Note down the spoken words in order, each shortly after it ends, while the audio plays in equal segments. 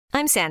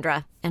I'm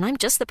Sandra, and I'm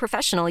just the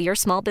professional your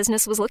small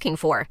business was looking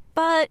for.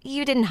 But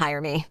you didn't hire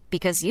me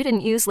because you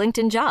didn't use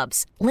LinkedIn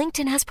Jobs.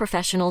 LinkedIn has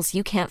professionals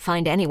you can't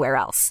find anywhere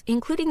else,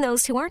 including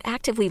those who aren't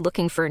actively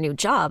looking for a new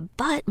job,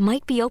 but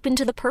might be open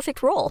to the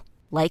perfect role,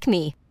 like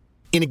me.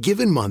 In a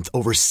given month,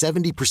 over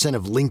 70%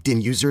 of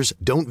LinkedIn users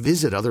don't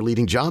visit other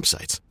leading job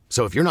sites.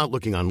 So if you're not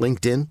looking on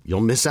LinkedIn,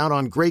 you'll miss out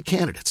on great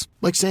candidates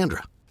like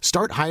Sandra.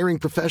 Start hiring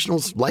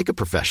professionals like a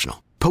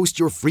professional. Post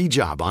your free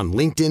job on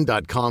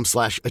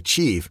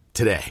linkedin.com/achieve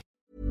today.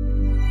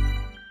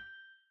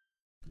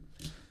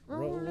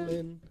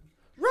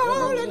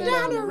 Rolling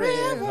down the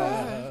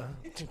river.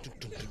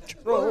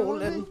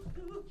 Rolling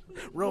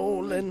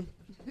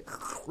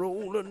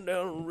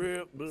down the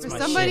river.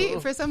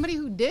 For somebody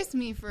who dissed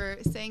me for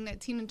saying that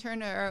Tina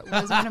Turner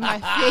was one of my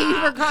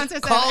favorite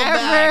concerts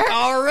ever.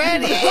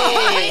 Already.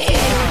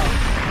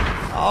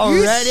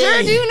 You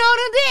sure do know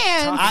the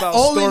dance. I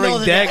only know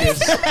the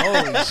daggers.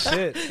 Holy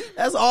shit.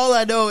 That's all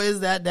I know is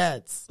that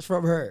dance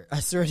from her. I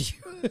swear to you.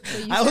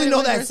 So I only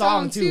know that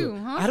song too.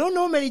 Huh? I don't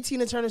know many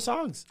Tina Turner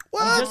songs.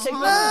 What's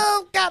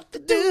love got to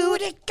do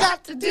with it?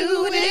 Got to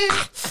do with it.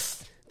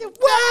 It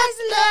was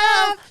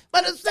love,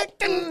 but a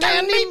second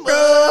and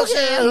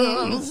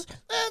emotions.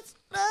 That's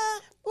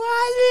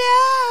was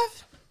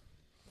love.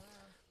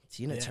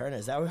 Tina Turner.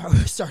 Is that how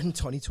we're starting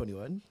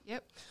 2021?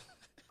 Yep.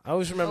 I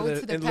always remember Ode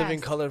to the the living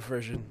past. color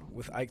version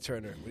with Ike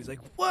Turner. Where he's like,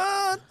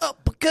 one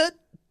uppercut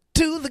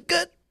to the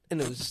gut.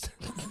 And it was just,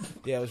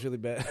 yeah, it was really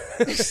bad.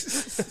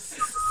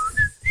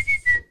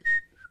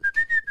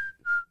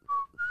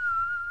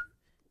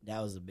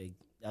 That was a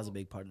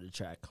big part of the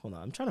track. Hold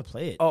on, I'm trying to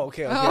play it. Oh,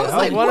 okay. I was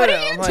like, what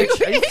are you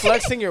are you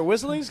flexing your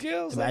whistling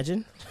skills?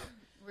 Imagine.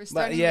 We're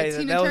starting yeah, with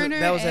Tina that was- Turner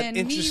that was an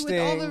and me with all the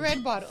interesting-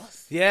 red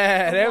bottles.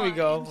 Yeah, there we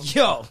go.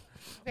 Yo.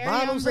 Very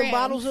Bottles on and brand.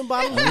 bottles and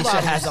bottles and Alicia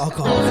bottles. has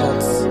alcohol,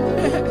 folks.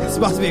 It's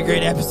about to be a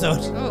great episode.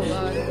 Oh, Lord.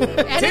 And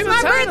it's Tina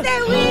my Turner.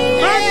 birthday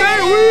week.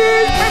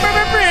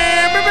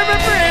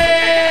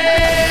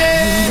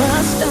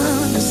 Must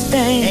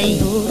understand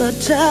the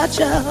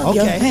touch of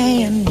your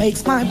hand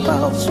makes my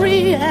pulse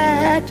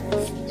react.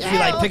 She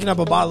like picking up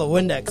a bottle of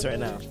Windex right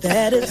now.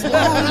 That is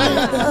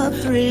why the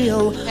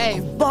thrill Hey,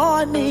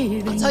 boy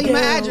meeting. I'll tell you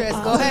my address.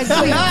 Go ahead,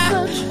 please.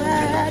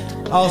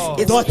 I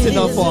was thought to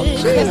know for.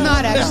 It's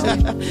not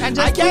actually. I just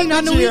I can't cleaned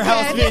on the picture your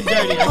house being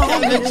weekend. dirty. I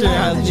can't picture your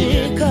house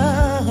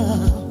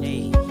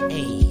being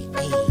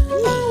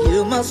dirty.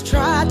 You must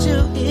try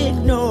to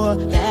ignore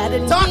that.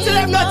 It Talk to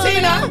them,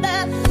 Latina.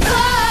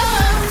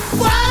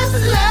 What's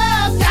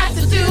love got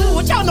to do?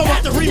 What y'all know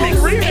about the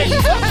remix?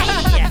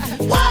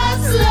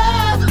 What's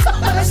love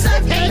but a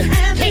second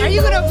hand? Are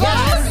you gonna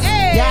buzz?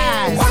 Hey.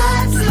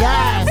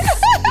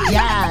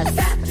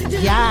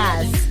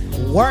 Yes.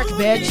 Work,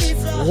 bitch.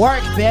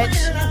 Work.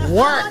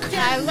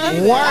 I love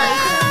it. Work.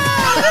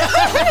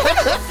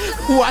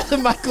 Why the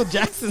Michael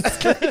Jackson? I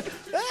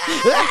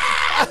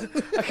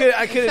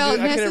Felt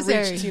couldn't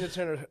necessary. reach Tina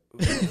Turner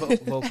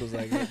vocals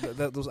like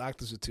that. Those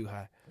octaves are too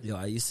high. Yo,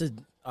 I used to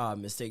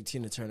mistake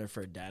Tina Turner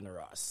for Diana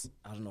Ross.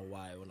 I don't know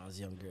why when I was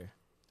younger.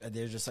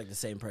 They're just like the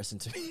same person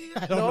to me.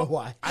 I don't know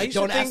why. I used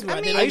Don't to ask think, me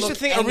why. They I don't used to look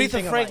think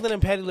anything Aretha Franklin alike.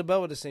 and Patti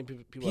LaBelle were the same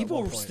people. at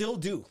People one point. still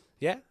do.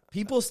 Yeah.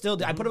 People still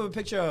do. I put up a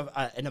picture of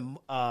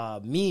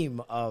a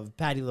meme of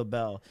Patti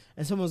LaBelle,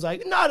 and someone was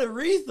like, "Not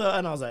Aretha,"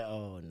 and I was like,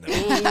 "Oh no,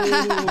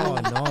 oh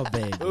no,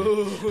 baby,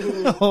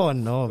 oh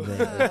no,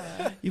 baby,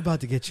 you about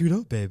to get chewed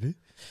up, baby."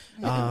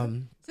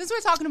 Since we're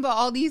talking about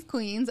all these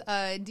queens,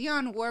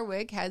 Dionne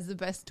Warwick has the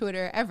best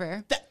Twitter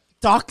ever.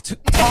 Talk to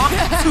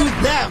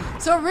them.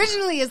 So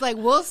originally it's like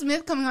Will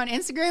Smith coming on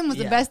Instagram was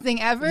the best thing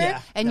ever,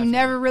 Yeah, and you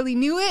never really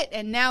knew it,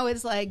 and now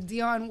it's like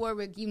Dionne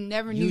Warwick, you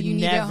never knew you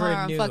needed her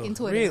on fucking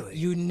Twitter. Really?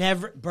 You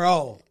never,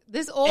 bro.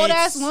 This old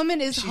ass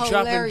woman is she dropping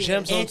hilarious.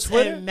 gems on It's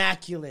Twitter?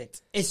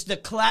 immaculate. It's the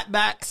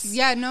clapbacks.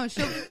 Yeah, no,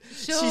 she'll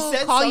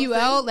said call you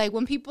something. out. Like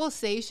when people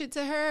say shit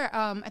to her,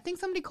 I think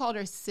somebody called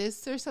her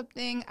sis or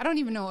something. I don't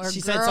even know. Or She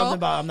girl. said something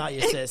about "I'm not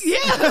your sis."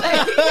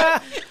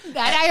 that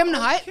I am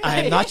not.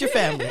 I am not your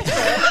family.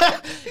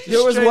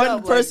 There was Straight one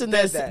up, like, person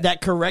dead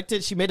that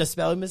corrected. She made a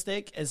spelling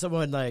mistake, and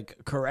someone like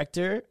correct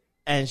her,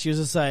 and she was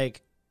just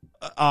like,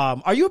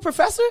 "Are you a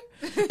professor?"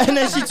 And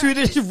then she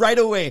tweeted right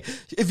away,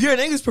 "If you're an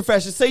English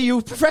professor, say you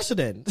a professor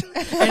then."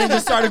 And then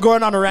just started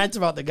going on a rant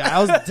about the guy. I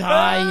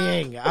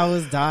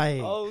was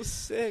dying. Oh,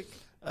 sick.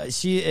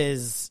 She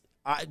is.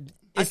 It's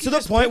can to the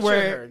just point picture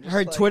where her, just her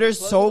like, Twitter's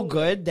so floating.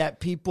 good that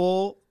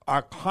people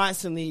are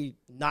constantly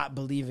not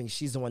believing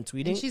she's the one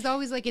tweeting. And she's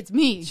always like, "It's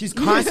me." She's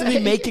constantly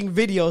making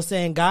videos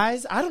saying,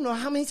 "Guys, I don't know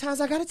how many times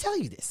I got to tell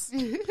you this.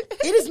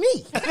 It is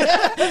me."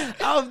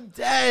 I'm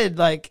dead.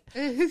 Like,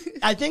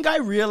 I think I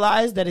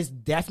realized that it's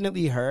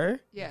definitely her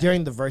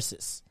during the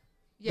verses.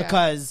 Yeah.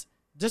 Because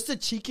just the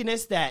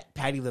cheekiness that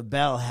Patti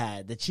LaBelle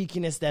had, the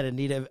cheekiness that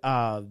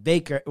Anita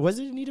Baker, was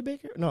it Anita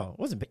Baker? No, it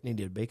wasn't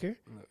Anita Baker.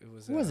 It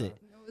was, Who was it?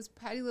 It was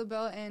Patti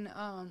LaBelle and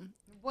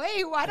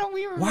wait, why don't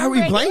we remember? Why are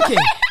we it? blanking?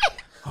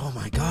 Oh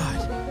my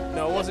God.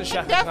 No, it wasn't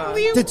Shaka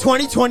Definitely. Did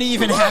 2020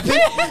 even happen?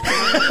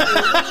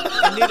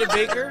 Khan. Anita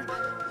Baker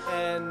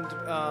and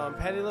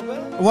Patti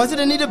LaBelle. Was it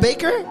Anita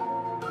Baker?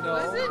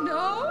 Was it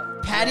no?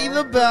 Patti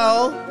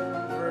LaBelle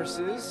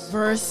versus. Who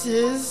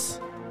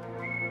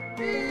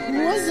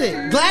was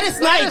it? Gladys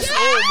Knight.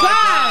 Oh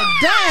God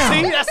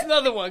damn. See, that's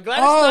another one.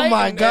 Gladys Oh Knight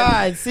my and-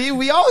 God. See,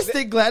 we always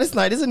think Gladys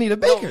Knight is Anita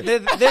No, Baker. they're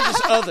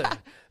just other.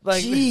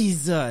 Like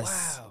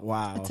Jesus.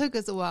 Wow. It took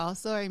us a while.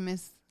 Sorry,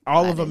 Miss.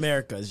 All of Gladys.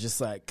 America is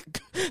just like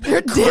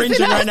they're cringing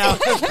right now,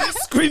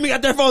 screaming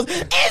at their phones.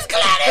 It's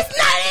Gladys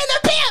Knight in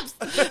the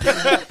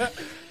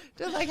pimps.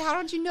 They're like, how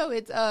don't you know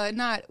it's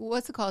not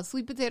what's it called,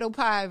 sweet potato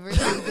pie versus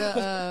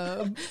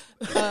the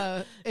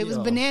it was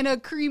banana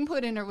cream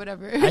pudding or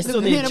whatever. I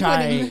still The need to banana try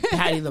pudding.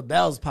 Patti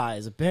LaBelle's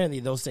pies. Apparently,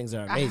 those things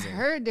are I amazing.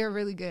 heard they're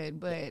really good,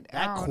 but I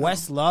That don't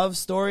Questlove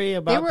story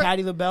about were-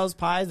 Patti LaBelle's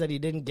pies that he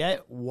didn't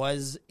get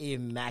was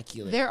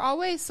immaculate. They're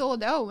always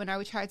sold out when I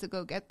would try to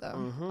go get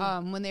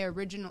them. When they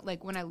original,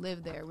 like when I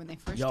lived there, when they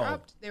first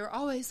dropped, they were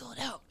always sold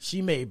out.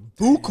 She made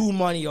buku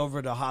money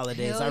over the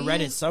holidays. Hell I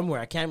read yeah. it somewhere.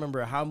 I can't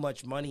remember how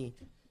much money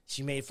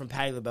she made from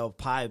Patti LaBelle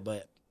pie,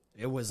 but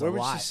it was where a would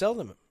lot. she sell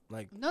them?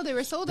 Like No, they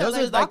were sold Those out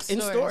are, like like, box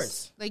in stores.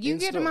 stores. Like you In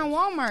can get them at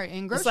Walmart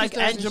and grocery It's like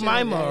stores. Aunt and shit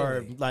Jemima like that.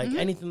 or like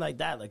anything like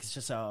that. Like it's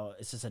just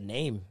a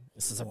name.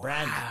 It's just a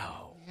brand.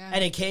 Yeah.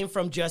 And it came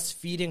from just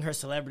feeding her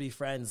celebrity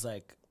friends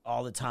like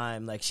all the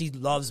time. Like she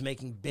loves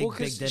making big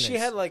dinners. she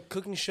had like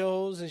cooking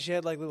shows and she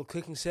had like little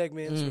cooking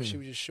segments where she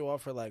would just show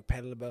off her like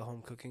Patti LaBelle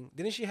home cooking.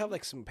 Didn't she have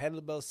like some Patti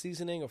LaBelle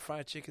seasoning or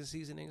fried chicken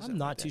seasoning? Or I'm something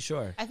not like too that?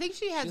 sure. I think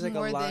she has She's like a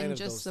more line than of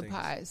just those the things.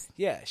 pies.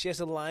 Yeah, she has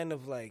a line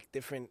of like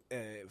different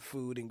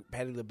food and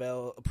Patti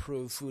LaBelle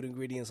approved food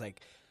ingredients,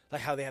 like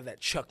how they have that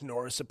Chuck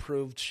Norris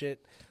approved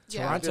shit.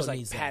 Yeah. Toronto There's like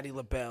needs that. Patti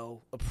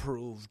LaBelle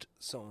approved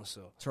so and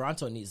so.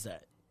 Toronto needs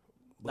that.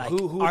 Like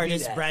Who would be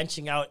artists that?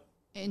 branching out,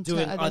 Into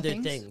doing other other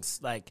things? things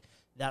like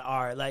that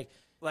are like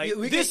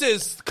This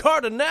is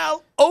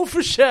Cardinal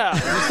Official.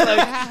 It's like,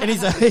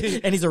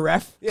 and he's a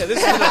ref. yeah, this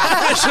is an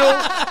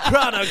official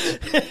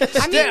product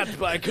stamped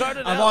by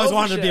Cardinal. I've always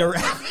wanted to be a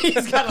Official. ref.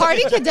 He's got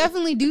Cardi could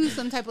definitely do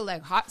some type of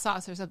like hot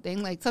sauce or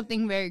something, like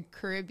something very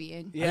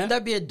Caribbean. I think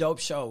that'd be a dope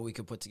show we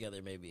could put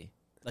together, maybe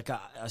like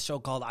a show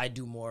called I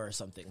Do More or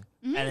something.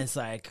 And it's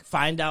like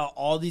find out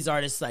all these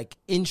artists like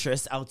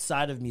interests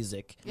outside of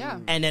music, Yeah.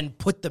 and then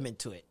put them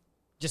into it.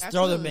 Just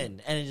throw them Absolutely.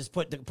 in and then just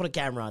put a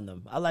camera on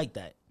them. I like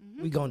that.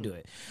 We gonna do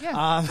it.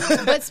 Yeah.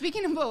 But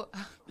speaking of both,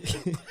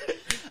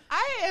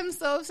 I am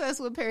so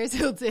obsessed with Paris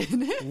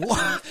Hilton.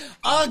 What?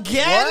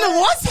 Again?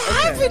 What's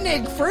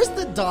happening? First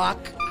the doc,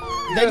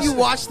 then you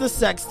watched the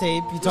sex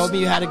tape. You told me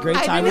you had a great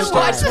I time didn't with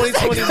watch that.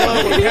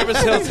 2021 with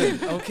Paris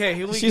Hilton. Okay,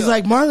 here we go. She's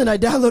like, Marlon, I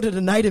downloaded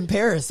A Night in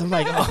Paris. I'm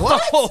like,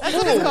 what? That's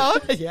what it's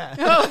called. Yeah.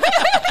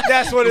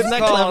 that's what it's that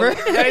called.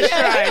 clever? Nice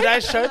try.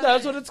 Nice try.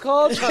 That's what it's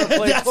called. Trying to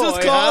play That's what coy,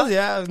 it's called? huh?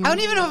 Yeah. I don't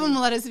even know if I'm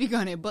gonna let us speak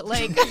on it, but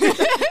like,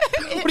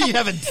 What do you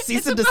have a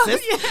cease and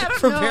desist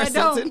from no, Paris I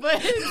don't. Hilton?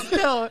 But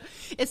still,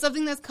 it's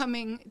something that's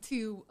coming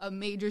to a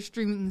major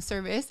streaming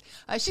service.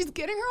 She's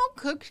getting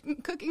her own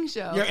cooking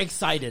show. You're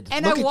excited.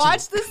 And Look I at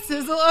watched the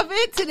sizzle of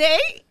it today,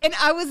 and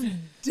I was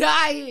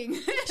dying.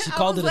 She I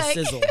called was it a like-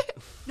 sizzle.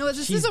 No, it's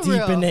a She's sizzle deep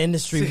reel. in the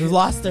industry. We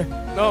lost her.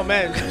 No,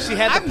 man. She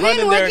had I've the pun been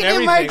in there working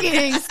and in everything.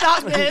 marketing.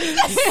 Stop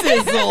this.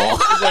 Sizzle.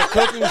 That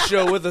cooking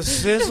show with a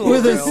sizzle.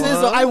 With a reel,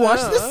 sizzle. huh? I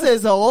watched the Yeah.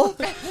 sizzle.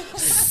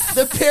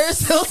 The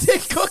Paris Hilton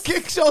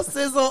cooking show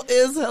sizzle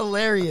is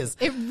hilarious.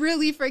 It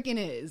really freaking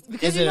is.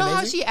 Because Is you it know how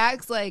amazing? she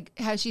acts like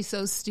how she's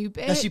so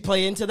stupid? Does she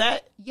play into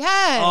that?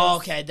 Yes. Oh,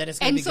 okay. Then it's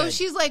going to And be so good.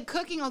 she's like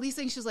cooking all these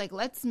things. She's like,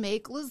 let's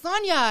make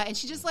lasagna. And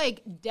she just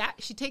like,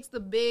 she takes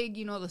the big,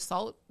 the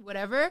salt,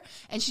 whatever,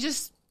 and she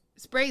just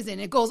sprays it and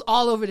it goes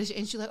all over the shit.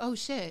 And she's like, oh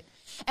shit.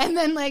 And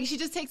then like, she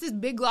just takes this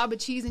big glob of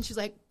cheese and she's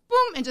like,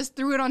 boom, and just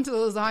threw it onto the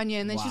lasagna.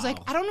 And then she's like,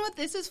 Wow. I don't know what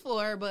this is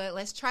for, but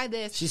let's try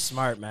this. She's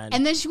smart, man.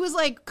 And then she was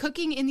like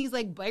cooking in these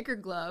like biker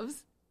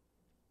gloves.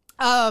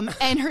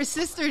 And her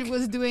sister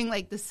was doing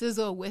like the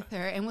sizzle with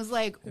her and was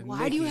like,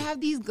 why do you have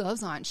these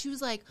gloves on? She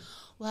was like,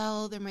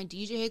 well, they're my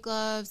DJ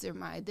gloves, they're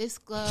my this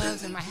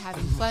gloves, they're my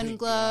having fun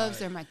gloves,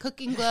 they're my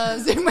cooking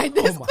gloves, they're my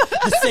this gloves.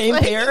 the same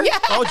Like, pair? yeah.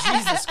 Oh,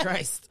 Jesus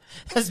Christ.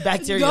 That's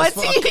bacteria No, as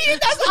fuck.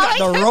 that's all I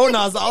The can-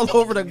 Rona's all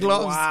over the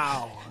gloves.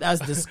 Wow. That's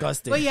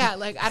disgusting. But yeah,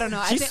 like I don't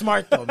know. She's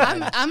smart, though,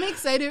 man. I'm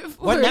excited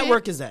for What it.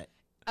 network is that?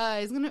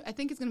 I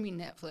think it's gonna be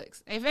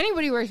Netflix. If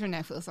anybody works for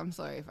Netflix, I'm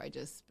sorry if I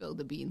just spilled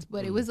the beans.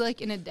 But it was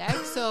like in a deck,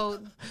 so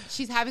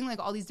she's having like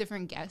all these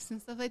different guests and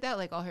stuff like that,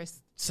 like all her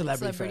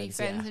celebrity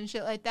friends yeah. and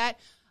shit like that.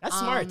 That's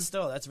smart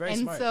still. That's very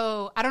And smart.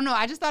 so I don't know.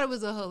 I just thought it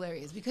was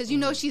hilarious because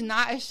she's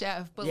not a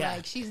chef, but Yeah.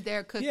 like she's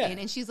there cooking, Yeah.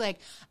 and she's like,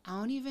 I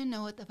don't even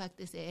know what the fuck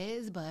this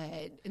is, but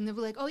and they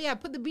were like, oh yeah,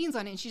 put the beans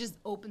on it, and she just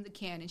opened the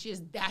can and she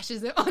just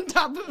dashes it on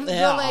top of the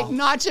Yeah. like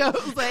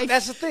nachos. Like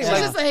That's the thing, She's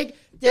like- just like.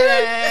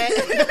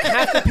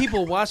 Half the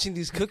people watching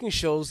these cooking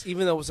shows,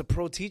 even though it was a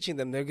pro teaching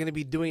them, they're going to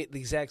be doing it the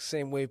exact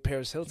same way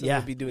Paris Hilton Yeah,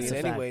 would be doing it's it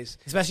a fact. anyways.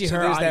 Especially so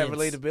her there's audience. that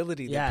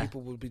relatability Yeah. that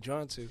people would be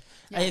drawn to.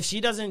 And if she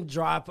doesn't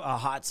drop a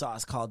hot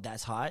sauce called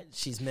That's Hot, hot.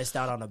 She's missed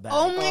out on a bag.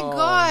 Oh my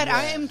God. yeah.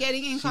 I am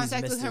getting in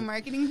contact with her missing-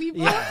 marketing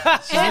people. Yeah,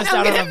 she And missed I'm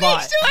out on gonna a make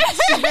bag.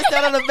 sure. She missed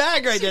out on a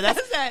bag right there.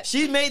 does that.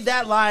 She made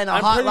that line a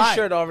I'm hot pretty line.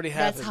 sure it already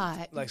That's happened.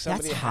 hot. Like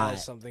somebody That's has hot.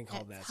 something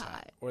called That's That's hot.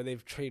 hot. Or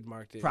they've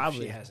trademarked it.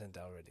 Probably. If she hasn't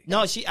already.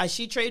 No, she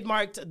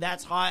trademarked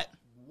That's Hot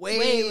way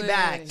Wait.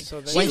 back.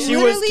 So then When She's she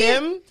was literally-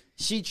 Kim,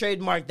 she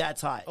trademarked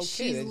That's Hot. Okay,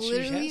 She's then she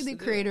literally has the to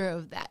do it. creator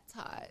of That's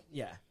Hot.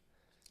 Yeah.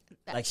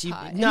 That's Like she,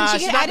 hot. nah, And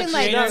she's I not the didn't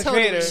like creator.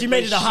 totally. creator. She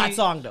made it a But hot she-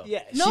 song though.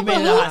 yeah, No, she but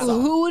made it a hot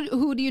song.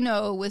 who do you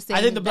know was saying?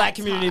 I think the black That's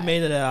community hot?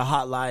 made it a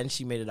hot line.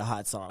 She made it a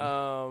hot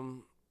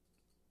song.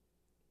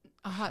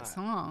 A hot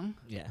song.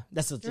 yeah,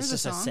 that's There's just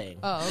a song? saying.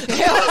 Oh,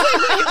 okay.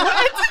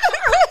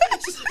 I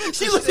was like,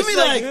 She looked at me It's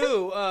like,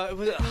 who?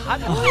 Was it Hot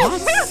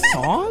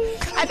song?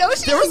 I know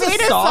she There was a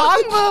made a song?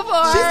 song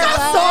before. She's got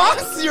but-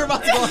 songs. You're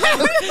about to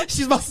go.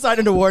 She's about to sign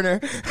into Warner.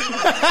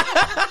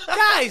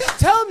 Guys,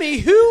 tell me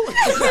who.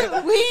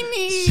 We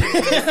need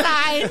to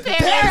sign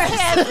Paris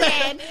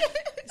Hilton.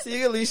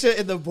 Seeing Alicia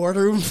in the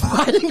boardroom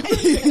fighting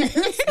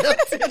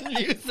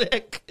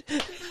music.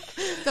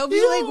 They'll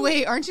be like,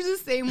 wait, aren't you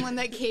the same one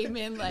that came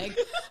in like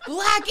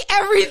black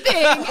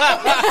everything?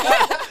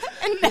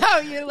 And now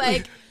you're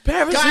like,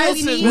 Paris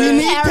Guys, Hilton. we man.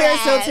 need Paris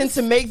Paris. Hilton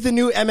to make the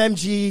new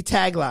MMG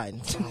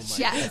tagline.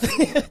 yes.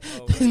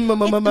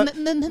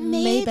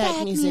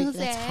 Maybach music,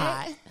 that's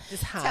hot.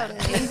 It's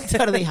hot.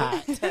 Totally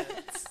hot.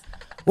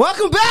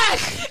 Welcome back!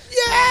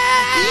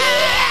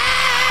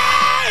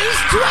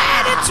 It's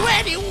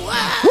 2021!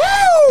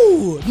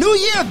 Woo! New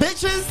year,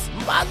 bitches!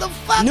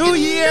 Motherfucking New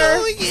year.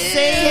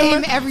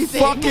 Same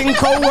everything. fucking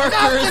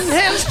co-workers.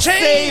 has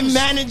changed. Same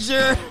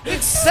manager.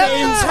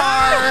 Same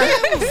car.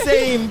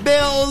 Same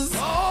bills.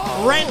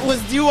 Rent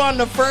was due on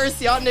the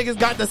 1st. Y'all niggas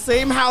got the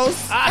same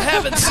house. I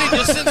haven't seen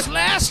you since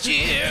last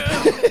year.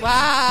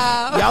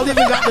 Wow. Y'all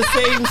even got the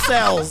same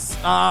cells.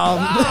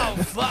 Oh,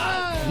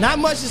 fuck. Not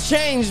much has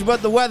changed,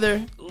 but the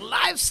weather.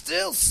 Life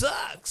still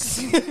sucks.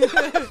 Is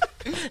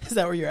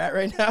that where you're at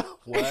right now?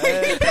 What?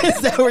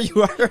 Is that where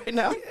you are right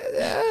now?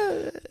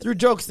 Through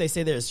jokes, they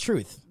say there's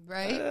truth.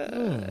 Right?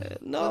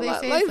 No, Well, they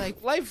say life, it's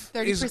like life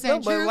 30% is no,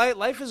 but true.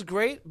 life is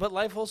great, but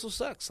life also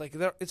sucks. Like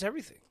it's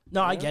everything.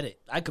 No, I get it.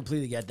 I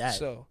completely get that.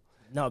 So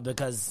No,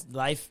 because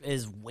life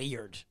is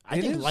weird. I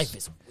It think is. life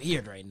is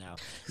weird right now.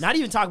 Not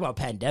even talking about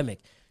pandemic,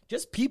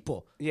 just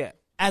people. yeah,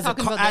 As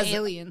Talking a, about as the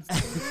aliens.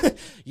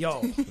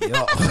 yo,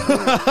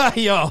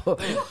 yo,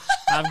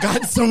 I've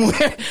gotten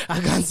somewhere.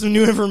 I've gotten some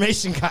new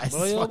information, guys.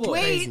 It's yo, fucking boy.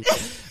 crazy.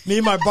 Me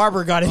and my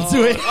barber got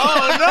into it.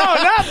 Oh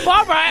no, not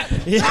Barbara.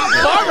 Yeah.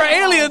 Barbara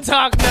alien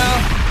talk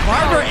now.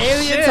 Barber Oh,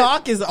 alien shit.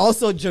 talk is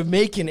also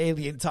Jamaican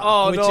alien talk,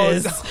 Oh, which no,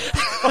 is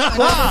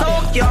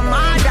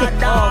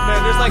Oh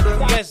man, there's like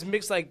you guys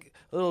mix like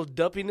a little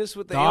duppiness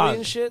with the Dog,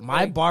 alien shit.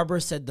 My like, barber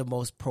said the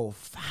most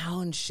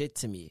profound shit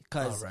to me.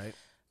 Cause, All right.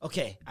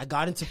 okay, I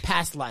got into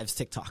past lives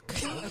TikTok.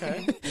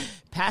 Okay.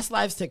 Past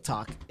lives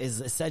TikTok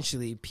is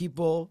essentially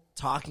people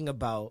talking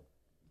about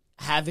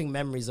having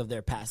memories of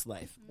their past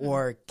life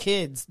or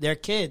their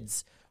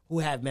kids who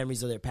have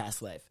memories of their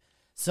past life.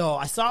 So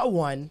I saw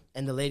one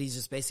and the lady's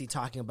just basically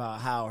talking about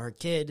how her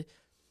kid,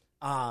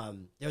 there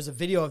was a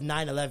video of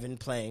 9/11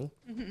 playing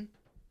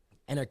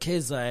and her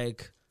kid's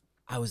like,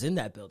 I was in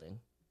that building.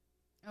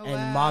 Oh,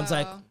 And mom's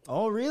like,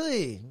 oh,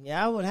 really?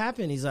 Yeah, what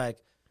happened? He's like,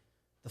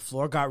 the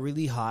floor got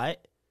really hot.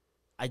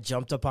 I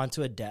jumped up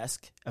onto a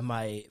desk, and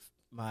my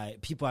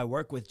people I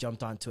work with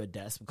jumped onto a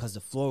desk because the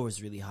floor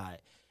was really hot.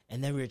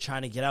 And then we were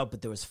trying to get out,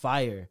 but there was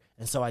fire.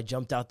 And so I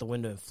jumped out the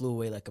window and flew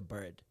away like a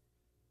bird.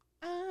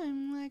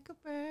 I'm like a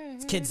bird.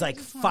 This kid's like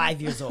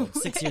 5 years old,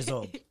 6 years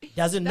old.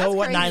 Doesn't That's know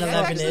what crazy. 9/11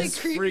 That's actually is.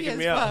 creepy freaking as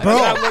me out. fuck. Bro.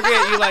 I'm looking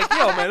at you like,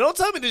 yo, man, don't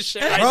tell me this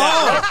shit right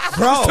now.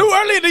 Bro, It's too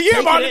early in the year,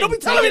 Take Martin. it Don't be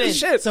in, telling me take it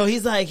this in. shit. So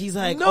he's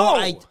like, No.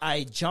 oh,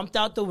 I jumped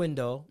out the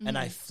window and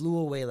I flew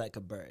away like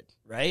a bird,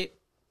 right?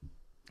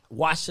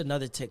 Watched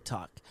another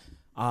TikTok.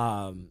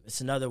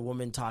 It's another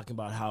woman talking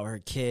about how her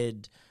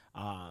kid,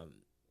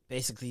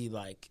 basically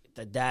like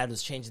the dad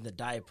was changing the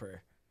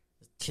diaper.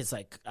 The kid's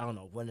like, I don't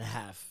know, 1.5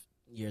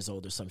 years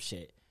old or some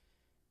shit.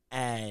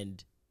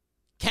 And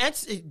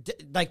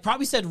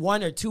probably said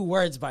 1 or 2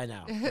 words by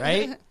now,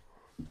 right?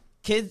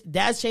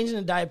 Dad's changing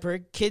the diaper.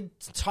 Kid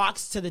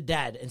talks to the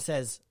dad and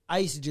says, I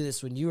used to do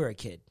this when you were a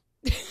kid.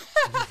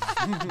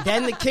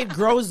 Then the kid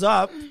grows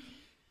up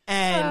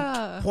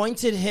and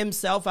pointed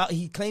himself out.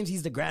 He claims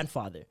he's the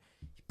grandfather.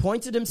 He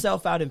pointed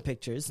himself out in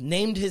pictures,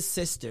 named his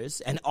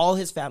sisters and all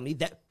his family,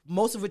 that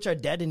most of which are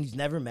dead and he's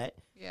never met.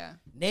 Yeah.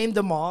 Named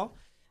them all.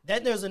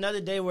 Then there was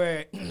another day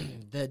where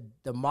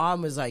the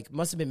mom was like,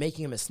 must have been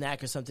making him a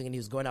snack or something, and he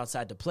was going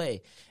outside to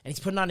play. And he's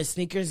putting on his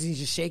sneakers, and he's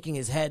just shaking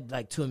his head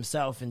like to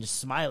himself and just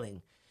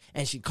smiling.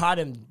 And she caught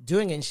him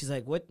doing it, and she's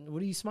like, what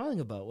are you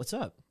smiling about? What's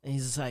up? And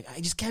he's just like,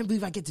 I just can't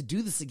believe I get to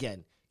do this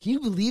again. Can you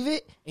believe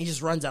it? And he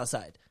just runs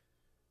outside.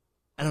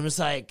 And I'm just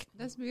like,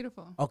 That's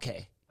beautiful.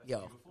 okay,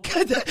 yo.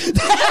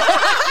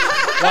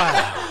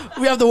 Wow.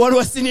 We have the one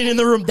West Indian in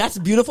the room. That's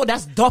beautiful.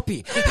 That's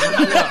doppy.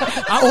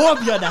 I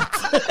hope you're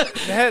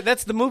that.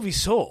 That's the movie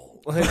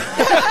Soul.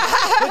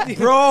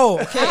 Bro,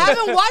 okay. I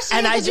haven't watched it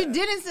And because you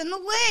didn't send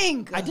the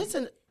link. I did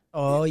send.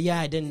 Oh yeah,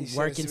 I didn't He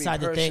work sent it to me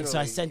inside the thing, so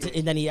I personally. sent it,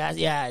 and then he asked.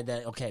 Yeah,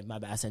 okay, my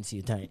bad. I sent it to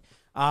you tonight.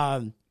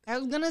 I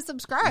was gonna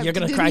subscribe. You're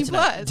gonna to cry Disney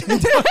tonight.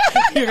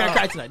 Plus. You're gonna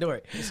cry tonight. Don't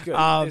worry. It's good.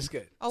 It's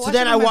good. I'll So watch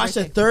then it I on my watched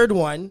the birthday. third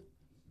one,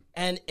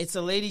 and it's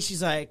a lady.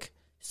 She's like,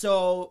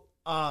 so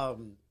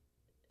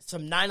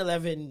some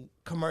 9/11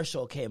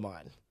 commercial came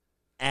on,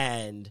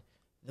 and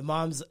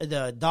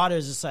the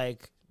daughter's just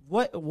like,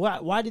 what?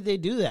 Why did they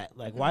do that?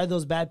 Like, why did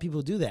those bad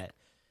people do that?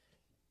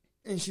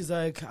 And she's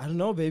like, I don't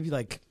know, baby.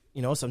 Like,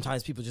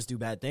 sometimes people just do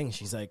bad things.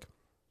 She's like,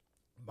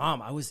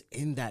 Mom, I was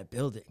in that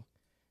building.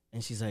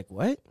 And she's like,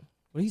 what?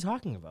 What are you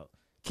talking about?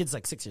 Kid's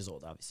like 6 years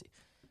old, obviously.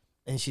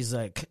 And she's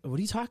like, what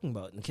are you talking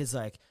about? And the kid's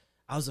like,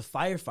 I was a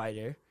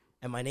firefighter,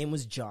 and my name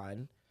was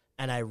John,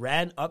 and I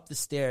ran up the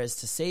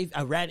stairs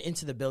I ran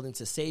into the building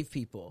to save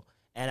people.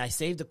 And I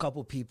saved a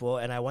couple people,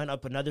 and I went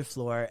up another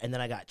floor, and then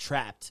I got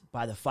trapped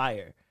by the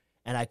fire.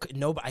 And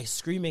I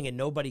screaming, and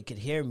nobody could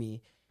hear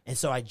me. And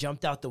so I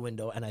jumped out the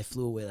window, and I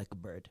flew away like a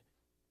bird.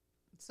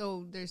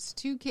 So there's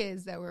 2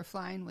 kids that were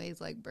flying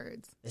ways like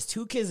birds. There's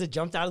 2 kids that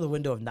jumped out of the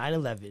window of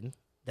 9/11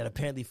 that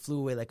apparently flew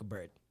away like a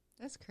bird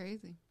That's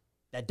crazy.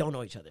 that don't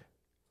know each other.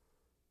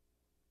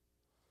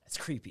 That's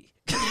creepy.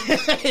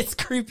 It's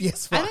creepy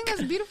as fuck. I think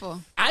that's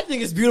beautiful. I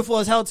think it's beautiful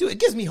as hell too. It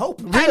gives me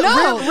hope. I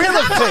know. Real or I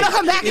want to fake?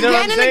 come back You know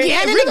what again I'm and saying?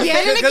 again and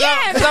again and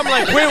again. Because I'm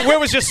like, where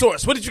was your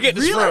source? Where did you get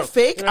this Real from? or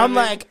fake? You know what I'm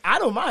I mean? like, I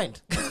don't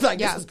mind. Like,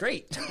 Yeah. this is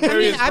great.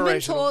 Very I've been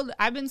inspirational.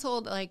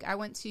 told, like, I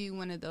went to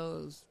one of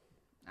those,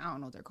 I don't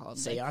know what they're called.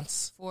 like,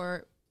 Seance?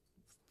 for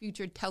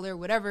future teller,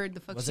 whatever the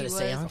fuck Was she it a was.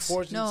 seance?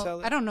 Fortune No,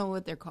 teller? I don't know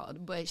what they're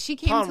called, but she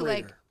came Palm to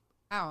like, reader.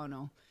 I don't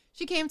know.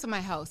 She came to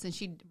my house and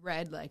she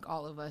read like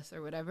all of us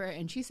or whatever,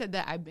 and she said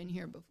that I've been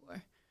here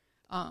before.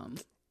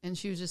 And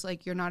she was just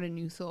like, "You're not a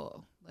new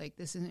soul. Like,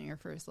 this isn't your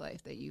first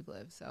life that you've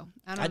lived." So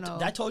I don't know.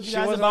 I told you She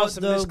guys wasn't on about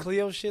some Miss the.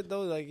 Cleo shit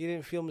though. Like you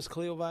didn't feel Miss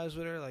Cleo vibes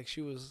with her. Like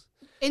she was.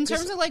 In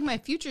terms of like my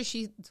future,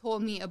 she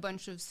told me a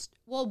bunch of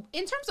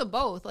in terms of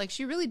both, like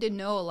she really did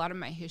know a lot of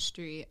my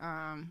history.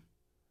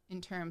 In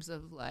terms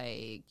of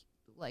like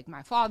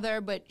my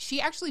father, but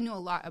she actually knew a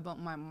lot about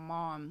my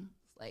mom's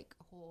like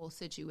whole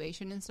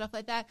situation and stuff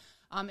like that.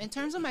 In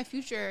terms of my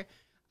future,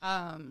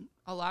 a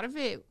lot of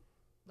it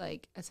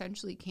like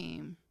essentially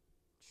came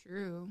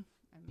true.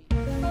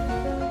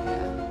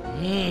 I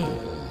mean,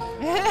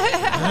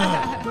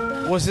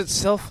 yeah. Was it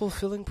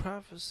self-fulfilling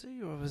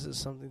prophecy, or was it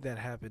something that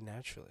happened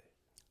naturally?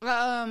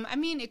 I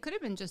mean, it could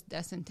have been just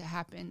destined to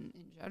happen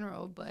in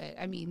general, but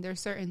I mean, there's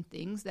certain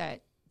things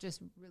that just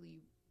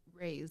really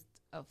raised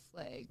a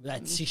flag. I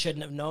That mean, she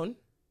shouldn't have known.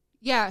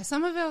 yeah,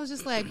 some of it was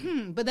just like,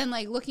 but then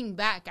like looking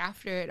back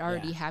after it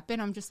already Yeah.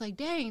 happened, I'm just like,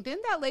 dang,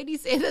 didn't that lady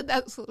say that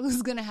that's what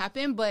was gonna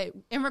happen? But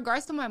in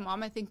regards to my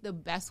mom, I think the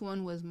best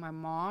one was my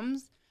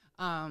mom's,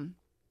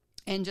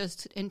 and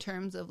just in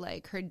terms of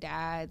like her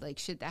dad, like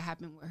shit that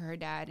happened with her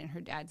dad and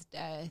her dad's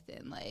death,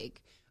 and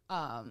like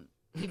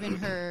even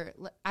her,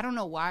 I don't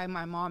know why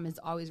my mom is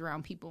always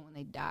around people when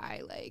they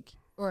die, like,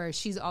 or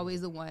she's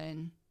always the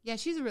one. Yeah,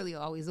 she's really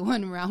always the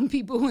one around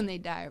people when they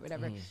die or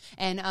whatever.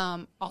 And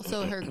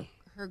also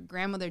her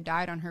grandmother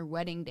died on her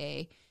wedding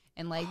day.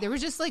 And, like, there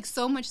was just, like,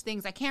 so much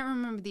things. I can't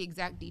remember the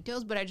exact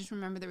details, but I just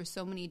remember there were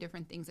so many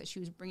different things that she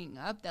was bringing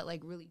up that,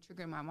 like, really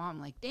triggered my mom.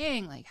 Like,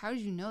 dang, like, how did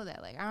you know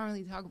that? Like, I don't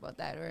really talk about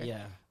that or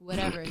Yeah.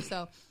 whatever.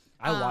 So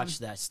I watched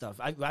that stuff.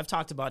 I've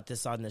talked about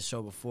this on this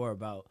show before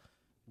about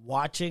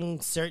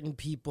watching certain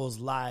people's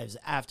lives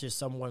after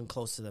someone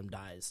close to them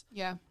dies.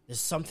 yeah.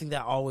 There's something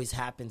that always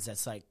happens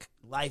that's like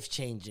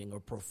life-changing or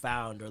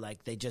profound, or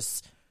like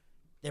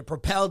they're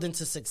propelled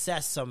into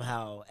success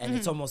somehow, and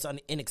it's almost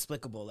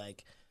inexplicable.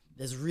 Like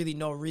there's really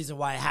no reason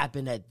why it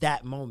happened at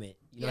that moment.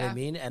 You know what I Yeah.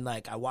 mean? And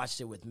like I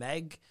watched it with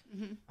Meg.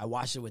 I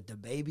watched it with the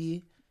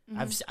baby.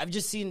 I've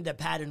just seen the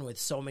pattern with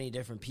so many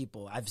different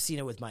people. I've seen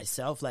it with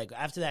myself. Like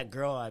after that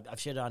girl, I've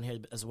shared it on here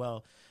as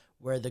well,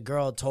 where the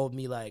girl told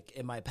me like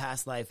in my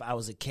past life I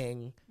was a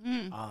king.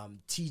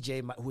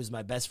 TJ, who was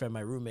my best friend,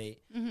 my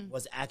roommate,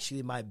 was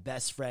actually my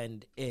best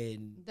friend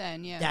in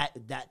Then, yeah.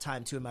 that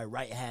time too, in my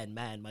right hand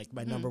man, like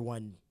my number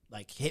one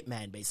like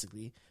hitman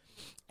basically,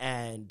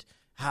 and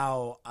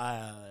how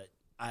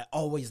I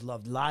always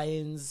loved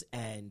lions,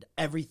 and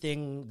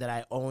everything that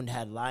I owned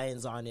had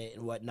lions on it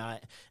and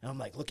whatnot. And I'm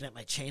like looking at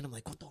my chain, I'm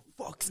like, what the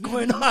fuck's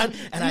going on?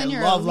 And I then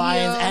you're a love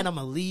lions, Leo. and I'm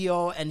a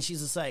Leo. And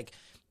she's just like,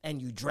 and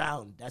you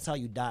drowned. That's how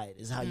you died.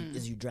 Is how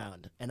you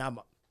drowned. And I'm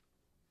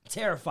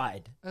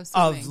terrified Of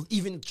of swimming.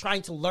 even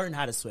trying to learn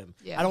how to swim.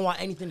 Yeah. I don't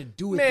want anything to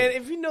do with Man, it.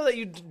 if you know that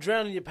you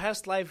drowned in your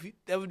past life,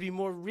 that would be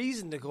more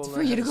reason to go learn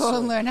For you to how go swim.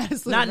 and learn how to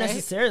swim, Not right?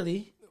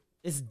 necessarily.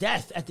 It's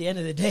death at the end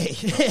of the day.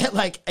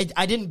 Like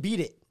I didn't beat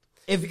it.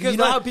 If Because, you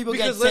know like, how people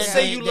get because let's sick,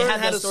 say you they learn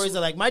have how the to stories sw-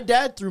 of like my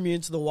dad threw me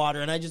into the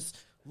water and I just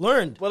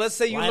learned. Well, let's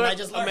say you Why didn't learn. I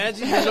just learn?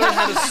 Imagine you learn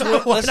how to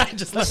swim. Why didn't I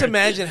just Let's learn?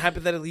 imagine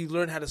hypothetically you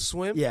learn how to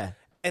swim. Yeah.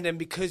 And then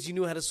because you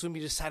knew how to swim,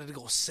 you decided to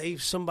go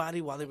save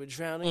somebody while they were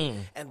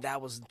drowning. And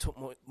that was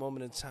the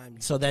moment in time.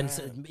 So then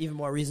even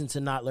more reason to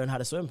not learn how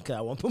to swim because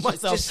I won't put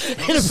myself in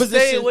a just position.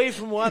 Stay away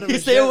from water.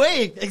 Stay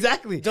away.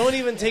 Exactly. Don't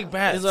even take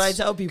baths. That's what I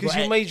tell people.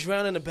 Because you may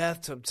drown in a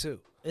bathtub too.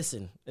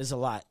 Listen, it's a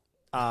lot.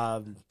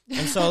 And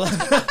so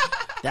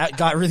that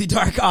got really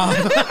dark. All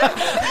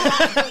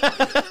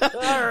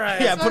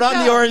right. Yeah, put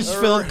on the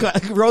orange-filled,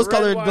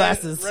 rose-colored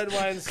glasses. Red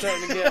wine's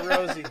starting to get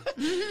rosy.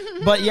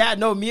 But yeah,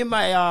 no, me and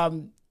my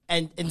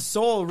and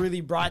Soul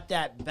really brought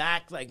that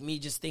back. Like me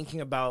just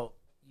thinking about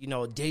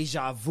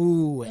deja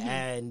vu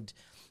and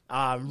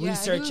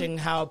researching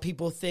how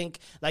people think.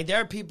 Like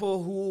there are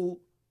people who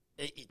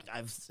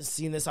I've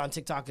seen this on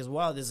TikTok as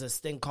well. There's this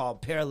thing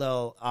called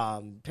parallel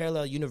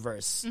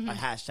universe, a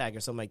hashtag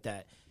or something like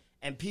that.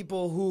 And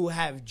people who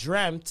have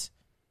dreamt,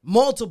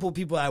 multiple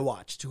people I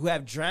watched who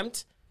have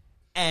dreamt,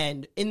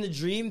 and in the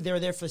dream, they were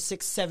there for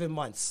 6-7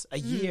 months, a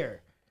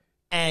year.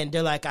 And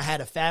they're like, I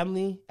had a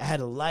family, I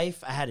had a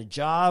life, I had a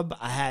job,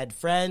 I had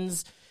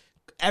friends.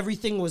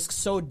 Everything was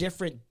so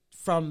different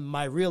from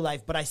my real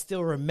life, but I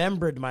still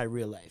remembered my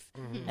real life.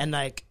 And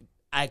like,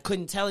 I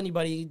couldn't tell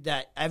anybody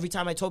that every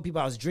time I told people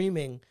I was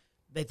dreaming,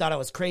 they thought I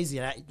was crazy.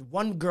 And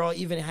one girl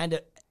even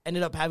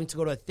ended up having to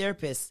go to a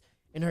therapist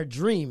in her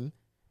dream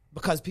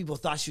because people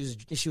thought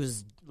she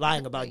was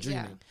lying about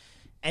dreaming.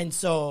 Yeah.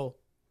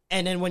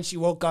 And then when she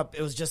woke up,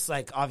 it was just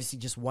like, obviously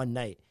just one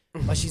night.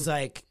 But she's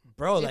like,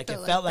 bro, it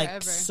felt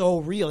like so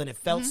real. And it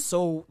felt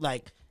so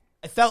like,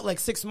 it felt like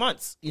 6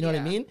 months. You know what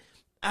I mean?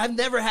 I've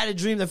never had a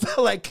dream that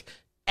felt like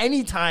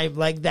any time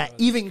like that,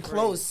 even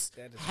close,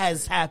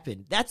 has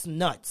happened. That's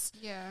nuts.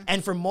 Yeah.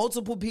 And for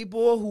multiple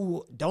people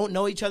who don't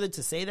know each other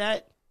to say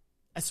that,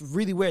 that's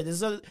really weird.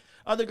 This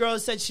other girl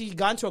said she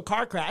got into a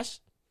car crash,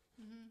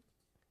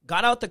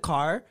 got out the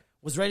car,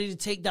 was ready to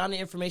take down the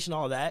information,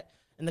 all that,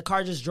 and the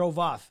car just drove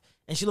off.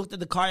 And she looked at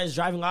the car as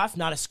driving off,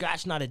 not a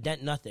scratch, not a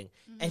dent, nothing.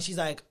 And she's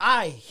like,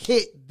 I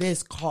hit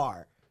this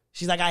car.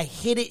 She's like, I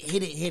hit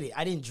it.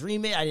 I didn't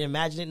dream it. I didn't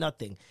imagine it,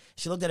 nothing.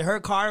 She looked at her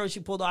car when she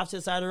pulled off to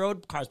the side of the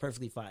road. Car's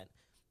perfectly fine.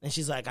 And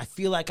she's like, I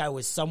feel like I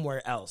was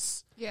somewhere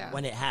else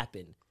when it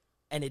happened.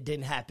 And it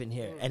didn't happen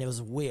here. And it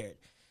was weird.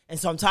 And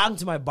so I'm talking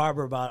to my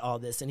barber about all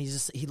this. And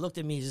he looked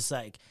at me just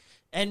like,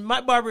 and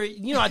my barber,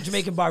 you know how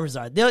Jamaican barbers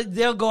are.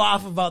 They'll go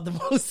off about the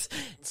most,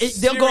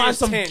 they'll go on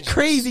some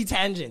crazy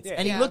tangents. Yeah.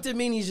 And he looked at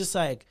me and he's just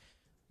like,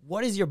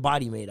 what is your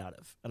body made out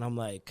of? And I'm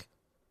like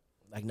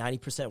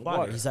 90%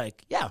 water. He's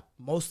like, yeah,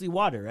 mostly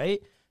water,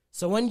 right?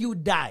 So when you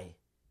die,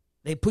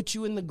 they put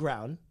you in the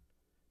ground,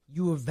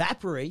 you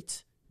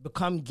evaporate,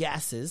 become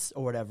gases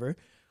or whatever,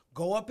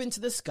 go up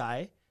into the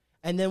sky,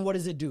 and then what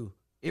does it do?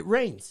 It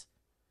rains.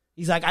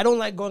 He's like, I don't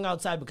like going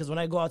outside because when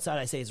I go outside,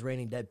 I say it's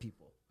raining dead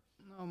people.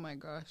 Oh my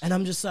gosh. And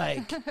I'm just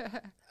like,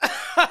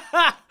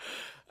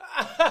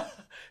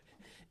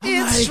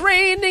 it's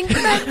raining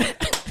men.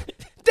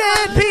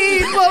 Dead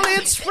people,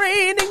 it's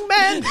raining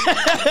men.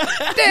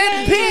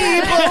 Dead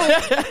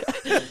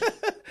people.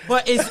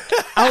 But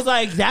I was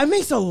like, that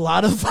makes a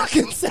lot of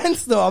fucking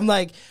sense, though. I'm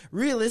like,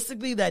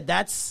 realistically,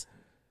 that's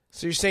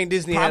so you're saying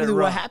Disney probably had it what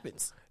wrong.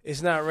 happens.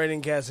 It's not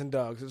raining cats and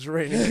dogs. It's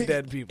raining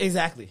dead people.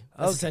 Exactly.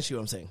 That's essentially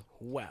what I'm saying.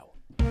 Wow.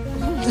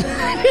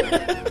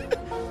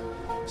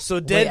 So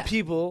dead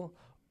people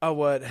are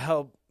what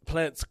help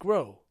plants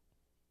grow.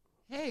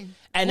 Hey.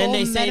 And then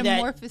they say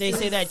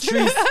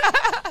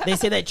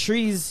that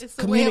trees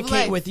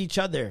communicate with each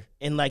other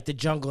in like the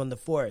jungle and the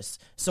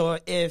forest. So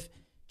if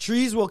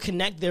trees will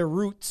connect their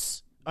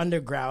roots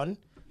underground,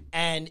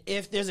 and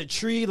if there's a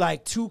tree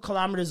like 2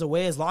 kilometers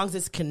away, as long as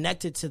it's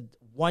connected to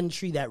one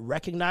tree that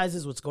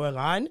recognizes what's going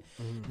on,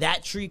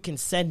 that tree can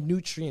send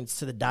nutrients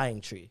to the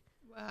dying tree.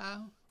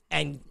 Wow.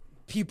 And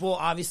people,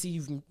 obviously,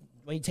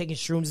 when you're taking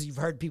shrooms, you've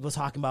heard people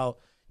talking about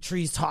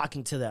trees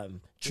talking to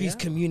them, trees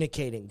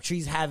communicating,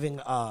 trees having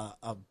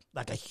a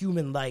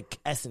human-like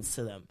essence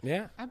to them.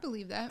 Yeah. I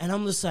believe that. And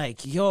I'm just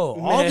like, yo,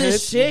 all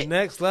this shit.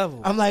 Next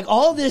level. I'm like,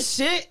 all this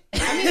shit.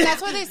 I mean,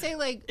 that's why they say,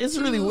 like, it's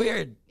really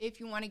weird. If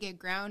you want to get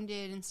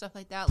grounded and stuff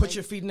like that. Put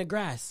your feet in the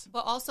grass.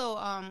 But also,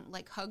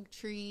 like, hug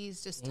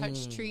trees, just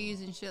touch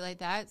trees and shit like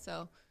that.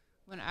 So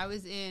when I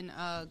was in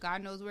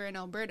God knows where in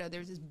Alberta,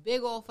 there's this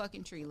big old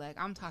fucking tree. Like,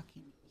 I'm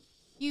talking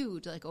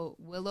huge, like a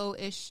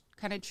willow-ish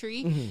kind of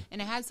tree.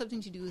 And it had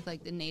something to do with,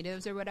 like, the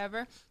natives or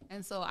whatever.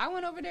 And so I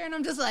went over there and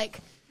I'm just like,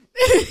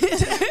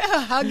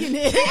 hugging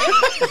it.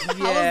 I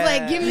was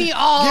like, give me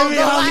all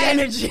the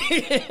energy.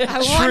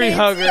 Tree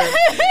hugger.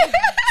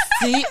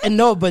 See, and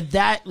no, but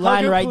that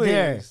line Hugger, right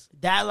please.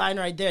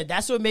 there,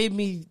 that's what made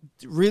me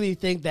really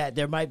think that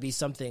there might be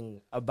something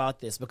about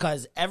this,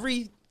 because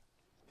every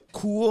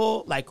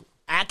cool, like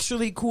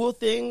actually cool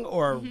thing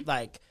or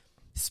like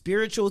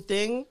spiritual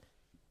thing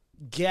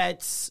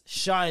gets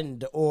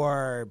shunned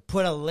or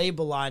put a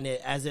label on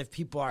it as if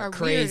people are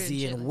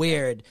crazy and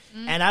weird.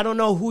 And I don't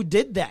know who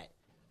did that.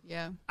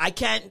 Yeah. I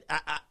can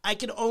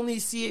only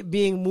see it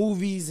being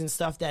movies and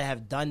stuff that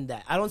have done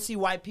that. I don't see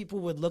why people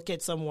would look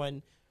at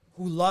someone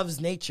who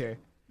loves nature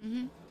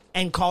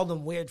and call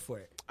them weird for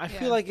it. I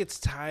feel like it's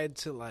tied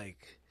to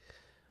like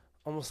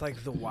almost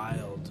like the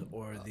Wild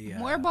or the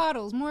More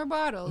bottles.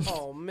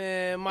 Oh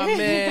man, my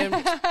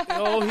man!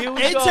 Oh, here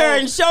we go.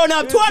 Intern showing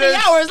up 20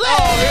 hours late.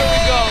 Oh, here we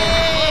go.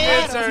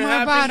 Intern, More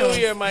Happy bottles.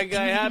 New Year, my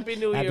guy. Happy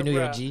New Year, Happy New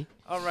Year, bro. G.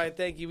 All right,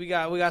 thank you. We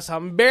got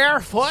some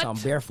barefoot, Some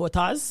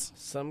barefooters.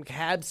 some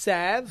cab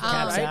salve,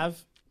 Cab right?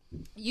 salve.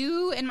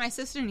 You and my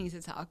sister need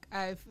to talk.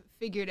 I've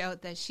figured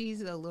out that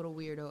she's a little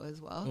weirdo as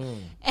well.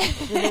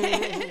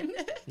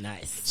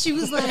 Nice. She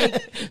was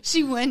like,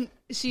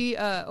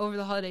 over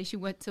the holiday, she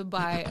went to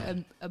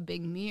buy a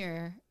big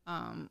mirror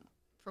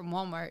from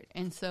Walmart.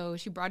 And so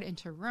she brought it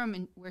into her room,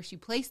 and where she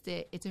placed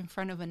it, it's in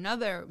front of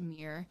another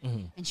mirror.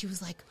 And she was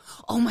like,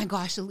 oh my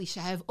gosh, Alicia,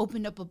 I've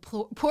opened up a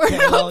portal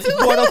Portal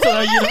to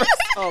our universe.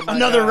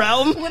 Another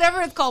realm.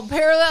 whatever it's called,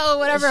 parallel or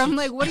whatever. I'm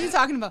like, what are you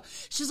talking about?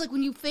 She's like,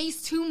 when you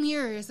face two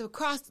mirrors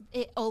across,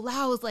 it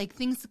allows like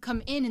things to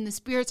come in, and the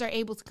spirits are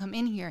able to come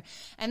in here.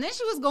 And then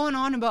she was going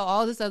on about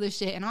all this other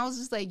shit, and I was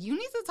just like, you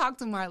need to talk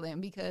to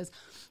Marlon, because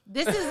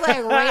this is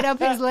like right up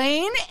his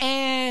lane.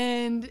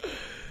 And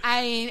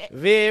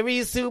Very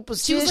she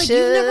superstitious. was like,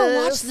 you've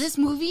never watched this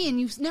movie,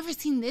 and you've never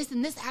seen this,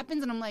 and this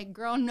happens. And I'm like,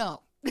 girl,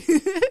 no. We're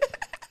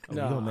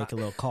going to make a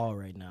little call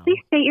right now. Please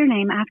state your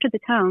name after the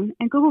tone,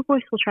 and Google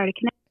Voice will try to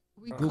connect.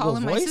 We Google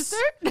calling my Voice? sister?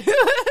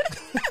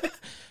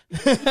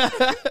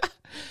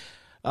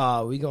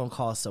 We going to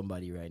call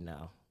somebody right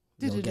now.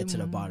 We're going to get to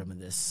the bottom of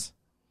this.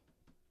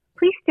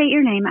 Please state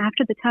your name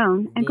after the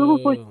tone, and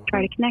Google Voice will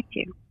try to connect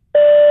you.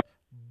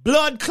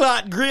 Blood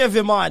clot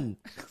gravy, man.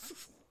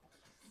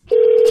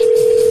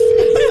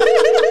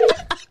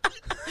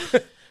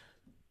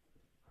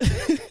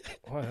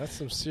 Wow, that's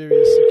some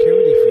serious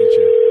security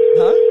feature.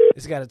 Huh?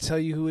 It's got to tell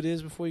you who it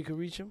is before you can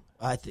reach him.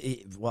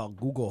 Well,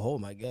 Google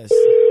Home, I guess.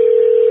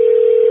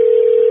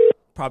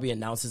 Probably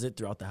announces it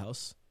throughout the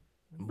house.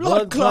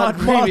 Blood clot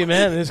gravy,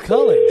 man, is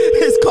calling.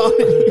 It's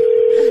calling.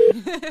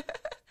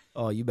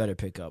 Oh, you better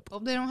pick up.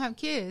 Hope they don't have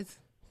kids.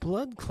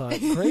 Blood clot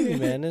gravy,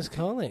 man, is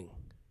calling.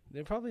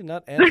 They're probably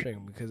not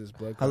answering because it's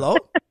blood clot.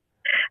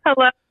 Hello?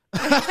 Hello.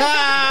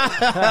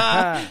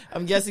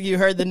 I'm guessing you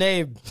heard the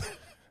name.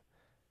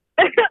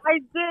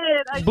 I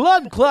did.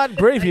 Blood clot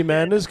gravy,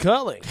 man, is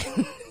calling.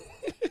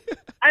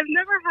 I've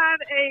never had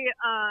a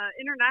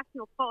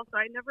international call, so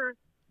I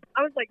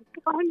was like, is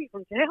he calling me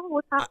from jail?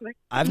 What's happening?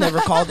 I've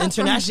never called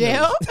international.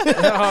 Jail?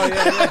 Oh,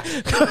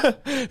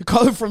 yeah.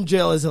 Calling from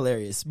jail is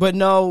hilarious. But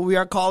no, we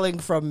are calling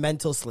from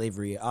mental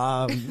slavery.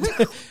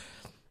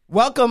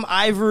 Welcome,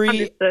 Ivory.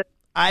 Understood.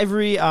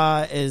 Ivory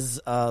is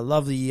a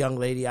lovely young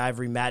lady,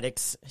 Ivory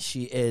Maddox.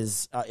 She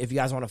is, if you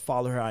guys want to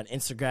follow her on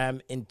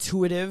Instagram,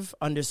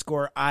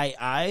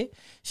 intuitive_II.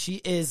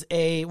 She is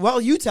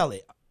you tell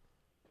it.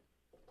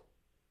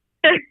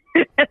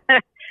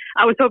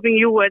 I was hoping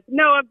you would.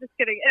 No, I'm just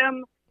kidding.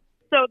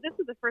 So this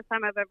is the first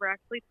time I've ever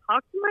actually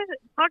talked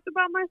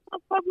about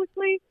myself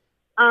publicly.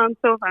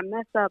 So if I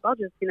mess up, I'll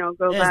just go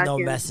There's back. no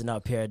messing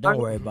up here. Don't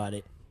worry about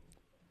it.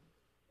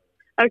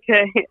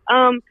 Okay.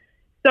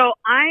 So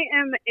I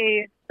am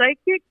a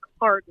psychic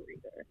card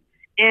reader,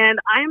 and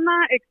I'm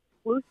not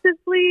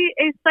exclusively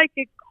a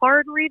psychic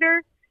card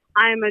reader.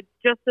 I'm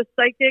just a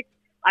psychic.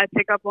 I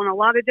pick up on a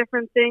lot of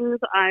different things.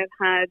 I've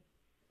had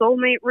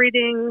soulmate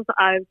readings.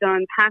 I've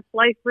done past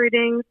life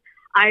readings.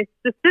 I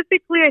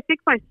think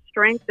my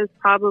strength is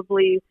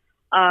probably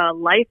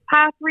life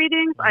path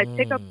readings. I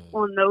pick up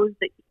on those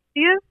the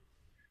easiest.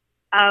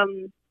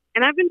 And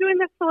I've been doing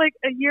this for like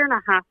a year and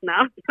a half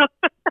now.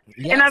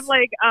 Yes. And I've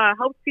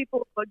helped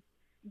people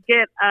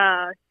get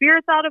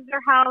spirits out of their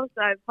house.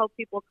 I've helped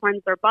people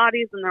cleanse their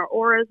bodies and their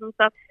auras and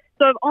stuff.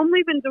 So I've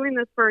only been doing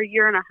this for a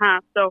year and a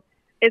half. So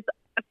it's,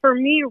 for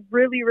me,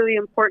 really, really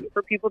important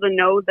for people to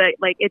know that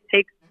it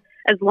takes,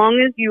 as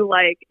long as you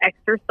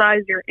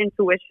exercise your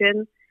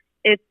intuition,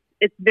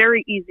 it's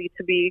very easy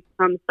to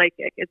become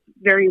psychic. It's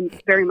very,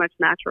 very much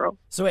natural.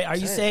 So wait, are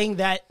you saying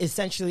that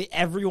essentially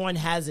everyone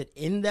has it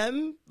in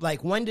them?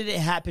 When did it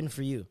happen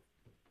for you?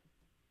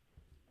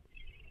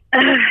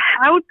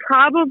 I would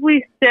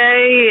probably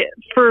say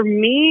for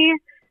me,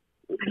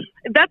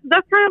 that's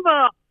kind of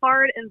a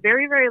hard and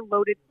very, very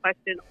loaded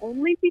question,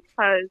 only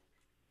because,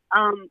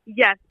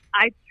 yes,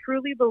 I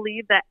truly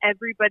believe that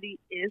everybody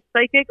is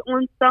psychic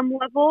on some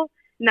level.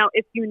 Now,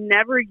 if you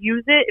never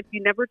use it, if you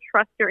never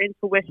trust your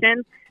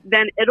intuition,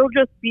 then it'll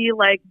just be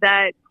like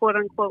that quote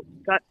unquote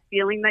gut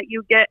feeling that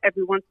you get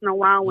every once in a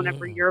while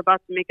whenever you're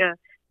about to make a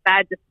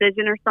bad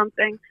decision or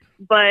something.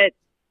 But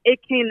it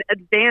can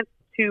advance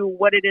to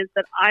what it is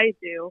that I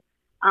do.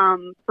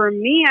 For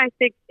me, I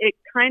think it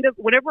kind of,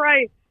 whenever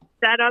I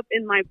sat up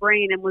in my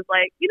brain and was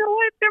like, you know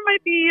what, there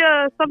might be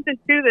something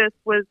to this,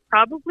 was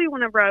probably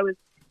whenever I was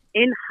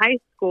in high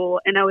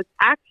school and I was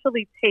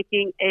actually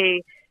taking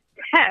a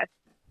test.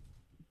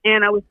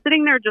 And I was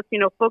sitting there just,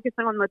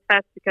 focusing on the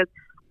test because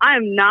I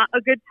am not a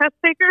good test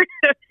taker.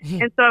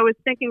 And so I was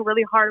thinking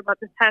really hard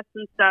about the test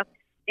and stuff.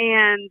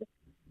 And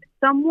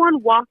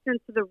someone walked into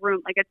the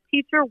room, a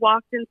teacher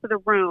walked into the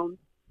room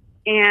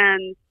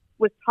and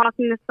was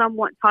talking to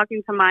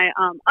my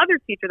other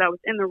teacher that was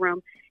in the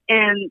room.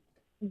 And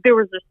there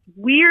was this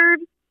weird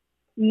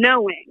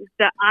knowing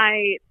that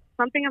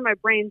something in my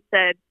brain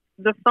said,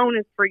 the phone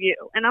is for you.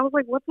 And I was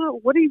like, what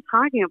are you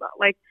talking about?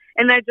 Like,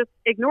 and I just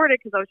ignored it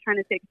because I was trying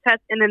to take a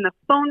test. And then the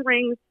phone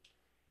rings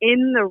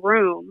in the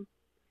room,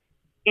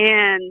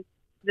 and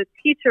the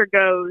teacher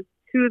goes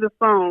to the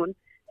phone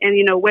and,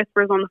 you know,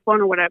 whispers on the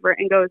phone or whatever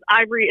and goes,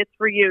 Ivory, it's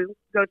for you.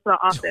 Go to the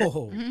office.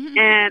 Oh.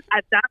 And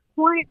at that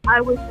point,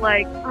 I was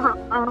like,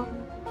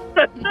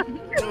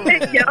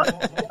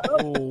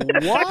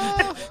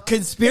 What?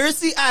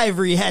 Conspiracy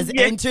Ivory has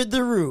entered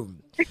the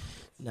room.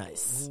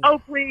 Nice. Oh,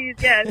 please,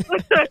 yes.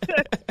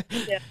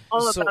 Yeah,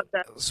 all about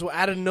that. So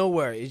out of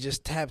nowhere, it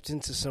just tapped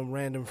into some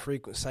random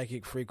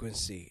psychic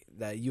frequency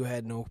that you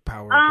had no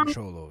power or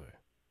control over.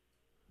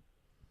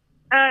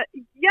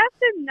 Yes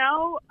and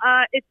no.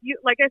 If you,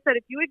 like I said,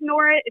 if you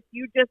ignore it, if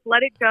you just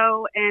let it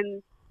go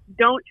and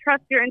don't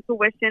trust your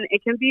intuition,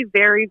 it can be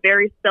very,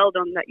 very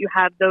seldom that you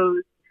have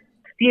those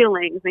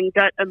feelings and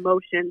gut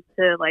emotions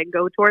to like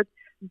go towards.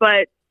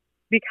 But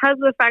because of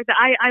the fact that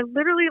I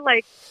literally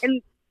like,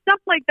 and stuff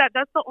like that,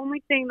 that's the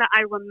only thing that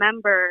I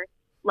remember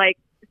like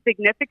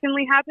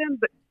significantly happened.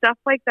 But stuff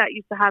like that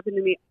used to happen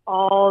to me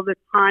all the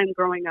time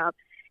growing up.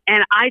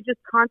 And I just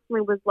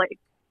constantly was like,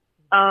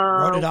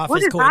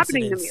 what is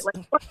happening to me?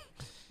 Like, what?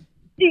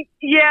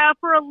 Yeah,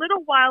 for a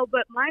little while,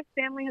 but my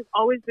family has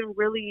always been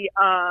really,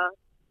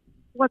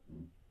 what's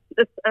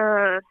the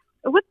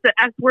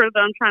S word that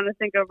I'm trying to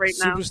think of right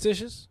now?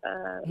 Superstitious?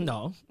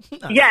 No.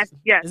 Yes.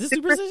 Is it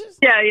superstitious?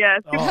 Yeah.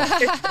 Oh.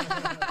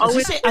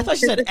 I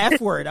thought you said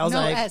F word. I was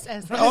like, S.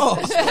 oh.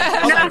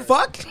 I was like,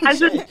 fuck?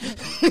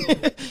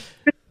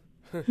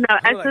 No,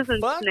 S is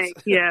in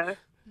snake, yeah.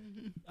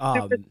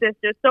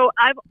 Superstitious. So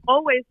I've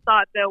always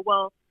thought that,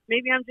 well,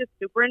 maybe I'm just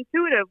super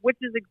intuitive, which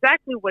is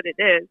exactly what it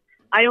is.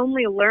 I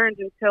only learned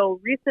until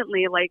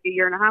recently, like a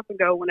year and a half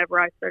ago, whenever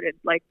I started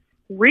like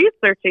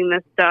researching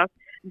this stuff,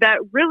 that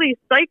really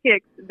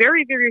psychics,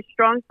 very, very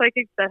strong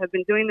psychics that have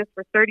been doing this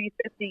for 30,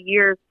 50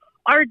 years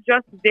are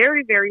just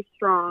very, very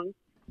strong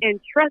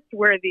and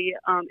trustworthy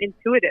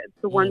intuitives,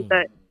 the ones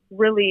that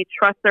really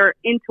trust their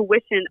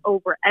intuition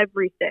over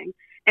everything.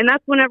 And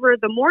that's whenever,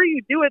 the more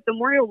you do it, the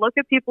more you'll look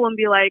at people and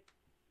be like,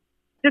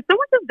 did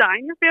someone just die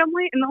in your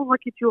family? And they'll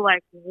look at you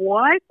like,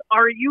 what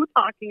are you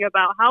talking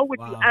about? How would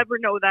you ever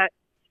know that,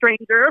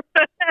 stranger?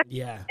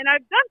 Yeah. And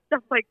I've done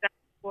stuff like that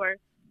before.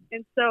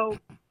 And so...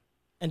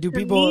 And do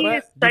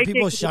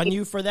people shun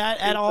you for that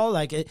at all?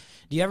 Like, do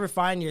you ever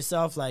find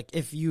yourself, like,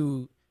 if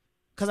you...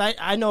 Because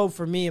I know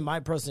for me, in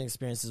my personal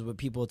experiences with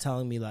people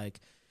telling me,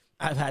 like,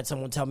 I've had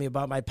someone tell me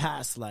about my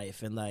past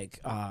life and, like,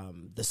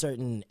 the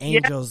certain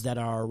angels that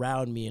are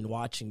around me and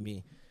watching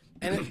me.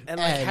 And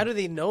like, how do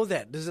they know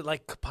that? Does it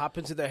like pop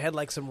into their head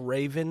like some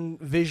Raven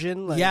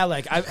vision? Like, yeah,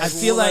 like I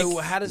feel like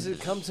how does it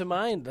come to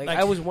mind? Like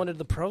I always wondered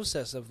the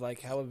process of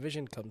like how a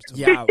vision comes to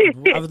mind.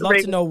 Yeah, I would love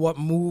to know what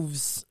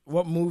moves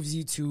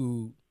you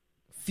to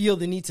feel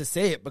the need to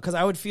say it, because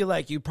I would feel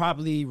like you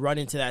probably run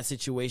into that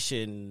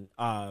situation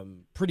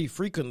pretty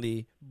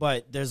frequently,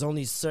 but there's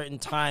only certain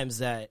times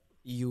that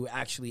you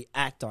actually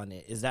act on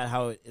it. Is that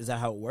how it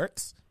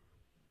works?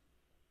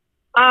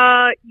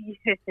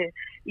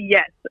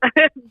 Yes.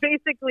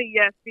 Basically,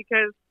 yes,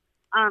 because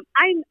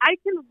I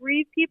can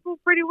read people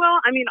pretty well.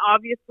 I mean,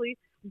 obviously,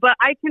 but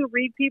I can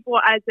read people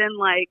as in,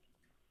 like,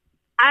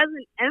 as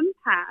an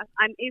empath,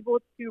 I'm able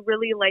to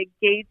really, like,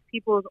 gauge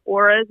people's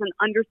auras and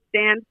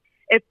understand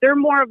if they're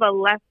more of a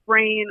left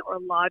brain or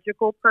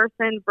logical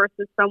person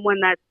versus someone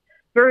that's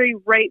very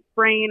right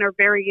brain or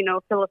very, you know,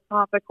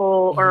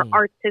 philosophical or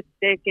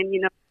artistic and,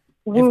 you know,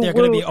 if they're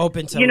going to be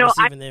open to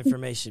receiving the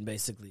information,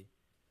 basically.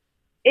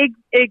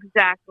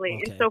 Exactly.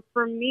 Okay. And so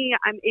for me,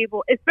 I'm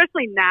able,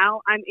 especially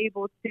now, I'm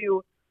able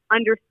to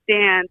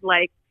understand,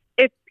 like,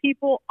 if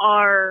people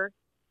are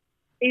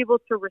able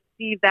to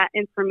receive that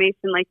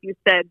information, like you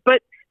said.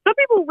 But some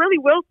people really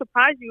will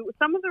surprise you.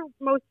 Some of the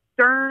most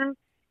stern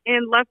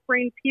and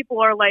left-brain people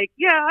are like,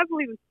 yeah, I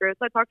believe in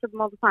spirits. I talk to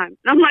them all the time.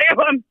 And I'm like,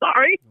 oh, I'm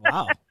sorry.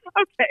 Wow.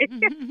 Okay.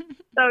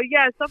 So,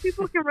 yeah, some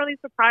people can really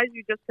surprise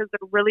you just because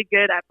they're really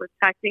good at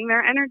protecting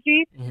their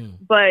energy.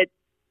 But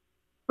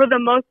for the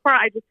most part,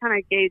 I just kind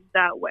of gauge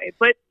that way.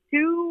 But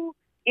to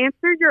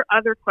answer your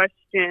other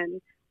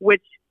question,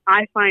 which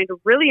I find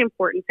really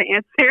important to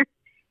answer,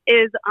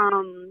 is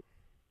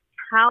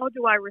how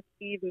do I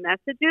receive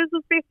messages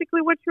is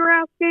basically what you're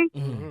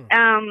asking.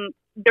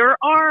 There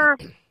are,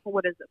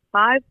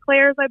 5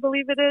 clairs, I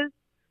believe it is.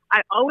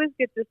 I always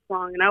get this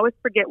wrong, and I always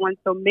forget one,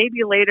 so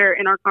maybe later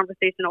in our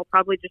conversation I'll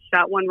probably just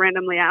shout one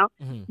randomly out.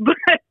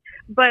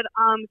 But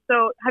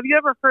so have you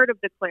ever heard of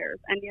the clairs,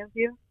 any of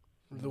you?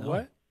 The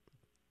what?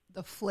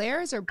 The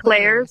flares or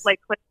clairs, like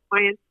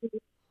clairvoyance.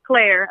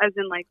 Claire, as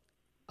in like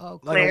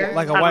Claire,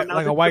 like a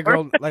white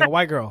girl, like a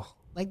white girl,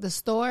 like the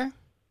store.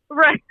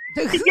 Right.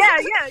 Yeah.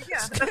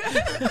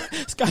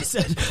 This guy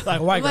said like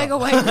a white girl. Like a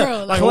white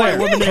girl. Like a white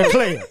woman named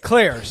Claire.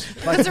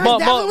 Claire's. Like, there was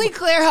definitely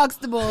Claire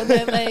Huxtable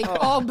that like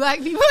all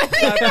black people.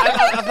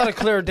 I thought of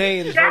Claire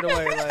Danes right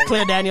away. Like,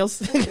 Claire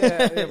Daniels.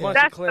 Yeah, a bunch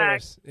of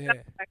Claires. Yeah.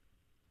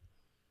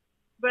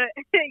 But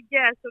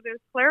yeah, so there's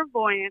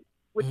clairvoyant,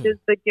 which is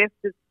the gift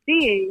of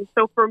seeing.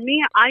 So for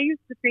me, I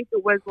used to think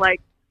it was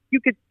like you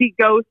could see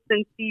ghosts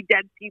and see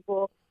dead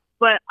people,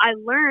 but I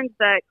learned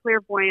that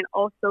clairvoyant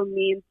also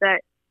means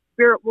that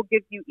spirit will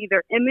give you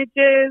either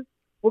images,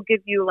 will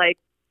give you like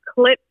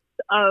clips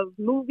of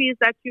movies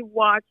that you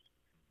watched,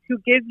 to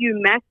give you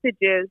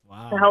messages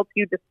to help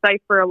you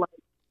decipher like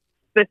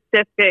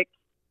specific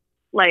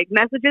like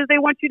messages they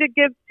want you to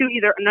give to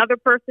either another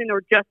person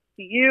or just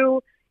to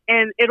you.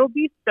 And it'll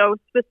be so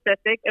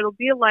specific. It'll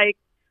be like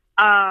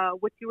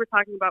what you were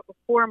talking about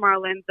before,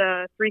 Marlon,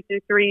 the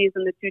 333s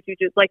and the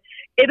 222s. Like,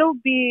 it'll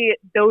be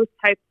those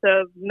types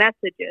of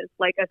messages,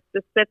 like a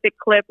specific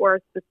clip or a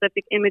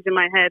specific image in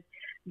my head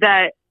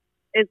that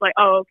is like,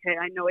 oh, okay,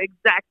 I know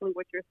exactly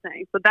what you're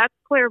saying. So that's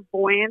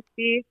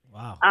clairvoyancy.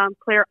 Wow.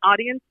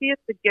 Clairaudiency is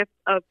the gift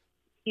of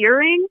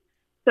hearing.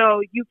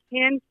 So you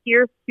can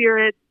hear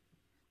spirits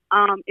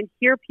and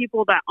hear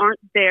people that aren't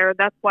there.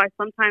 That's why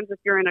sometimes if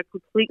you're in a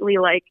completely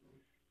like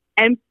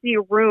empty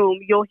room,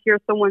 you'll hear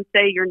someone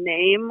say your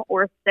name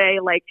or say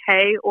like,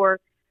 hey, or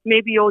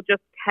maybe you'll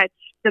just catch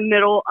the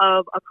middle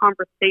of a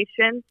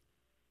conversation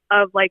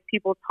of like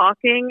people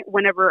talking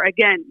whenever,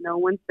 again, no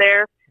one's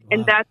there. Wow.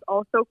 And that's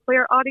also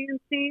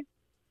clairaudiency.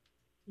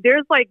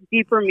 There's like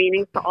deeper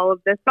meanings to all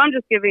of this. So I'm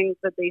just giving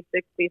the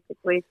basics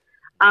basically.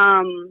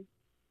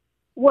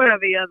 What are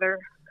the other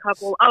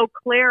couple? Oh,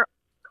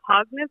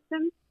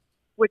 claircognizance,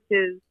 which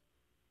is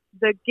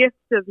the gift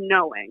of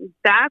knowing.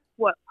 That's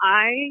what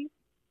I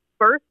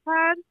first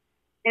had,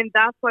 and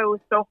that's why it was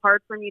so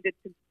hard for me to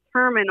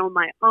determine on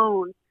my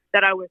own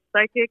that I was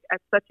psychic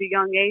at such a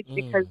young age,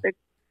 because the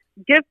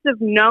gift of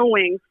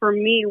knowing for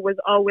me was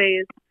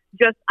always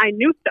just I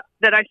knew stuff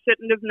that I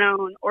shouldn't have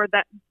known, or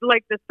that,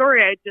 like the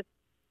story I just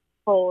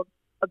told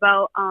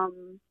about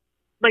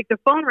like the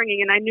phone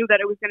ringing, and I knew that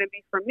it was going to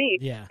be for me.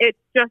 Yeah. It's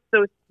just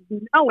those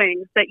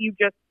knowings that you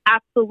just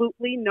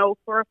absolutely know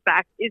for a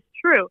fact is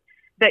true,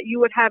 that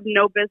you would have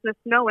no business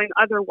knowing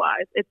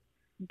otherwise.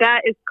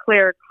 That is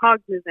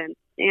claircognizance.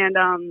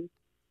 And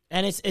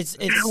it's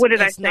what did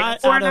it's I say?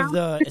 not out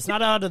of it's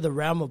not out of the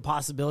realm of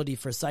possibility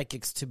for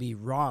psychics to be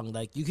wrong.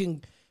 Like you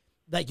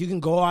can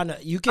go on,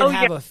 you can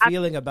have a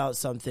feeling about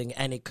something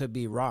and it could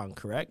be wrong,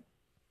 correct?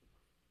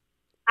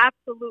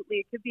 Absolutely.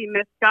 It could be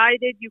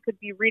misguided. You could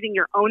be reading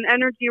your own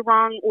energy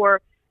wrong, or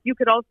you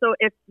could also,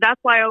 that's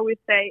why I always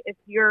say, if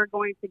you're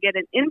going to get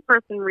an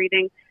in-person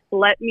reading,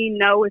 let me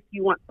know if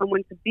you want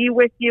someone to be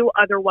with you.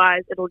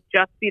 Otherwise, it'll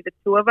just be the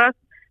two of us,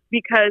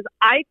 because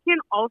I can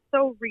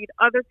also read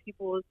other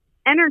people's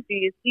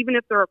energies, even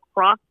if they're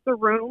across the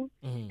room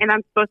and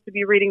I'm supposed to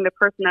be reading the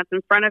person that's in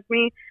front of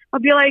me.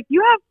 I'll be like,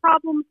 you have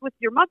problems with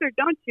your mother,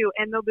 don't you?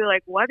 And they'll be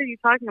like, what are you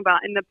talking about?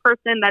 And the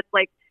person that's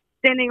like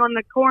standing on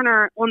the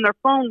corner on their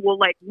phone will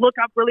like look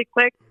up really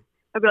quick.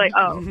 I'll be like,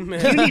 oh, you need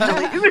to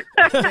leave.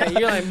 Yeah,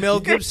 you're like Mel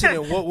Gibson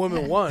and What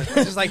Women Want.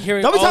 It's just like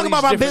hearing don't be all talking these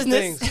about my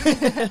different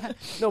business.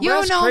 Things. No, You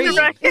but don't that's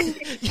know crazy.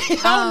 me. You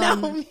don't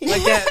know me.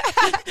 Like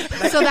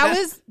that. So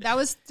that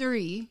was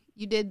 3.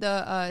 You did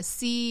the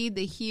see,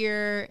 the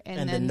hear,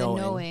 and then the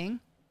knowing.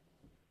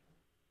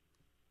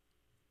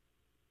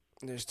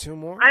 There's 2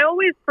 more. I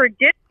always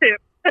forget to.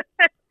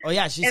 Oh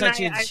yeah, she And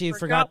said I she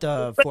forgot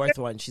the 4th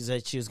one. She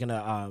said she was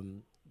gonna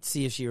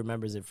see if she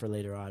remembers it for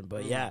later on.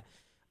 But yeah.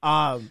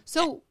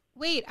 So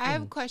wait, I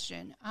have a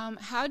question.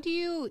 How do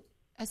you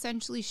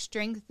essentially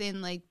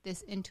strengthen like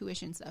this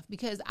intuition stuff?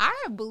 Because I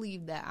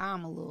believe that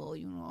I'm a little,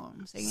 you know what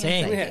I'm saying?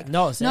 Same. Psychic.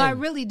 No, same. No, I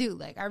really do.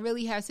 Like, I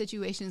really have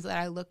situations that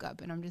I look up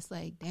and I'm just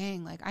like,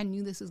 dang, like I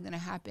knew this was gonna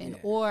happen,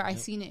 or I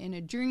seen it in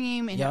a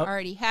dream and it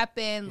already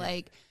happened.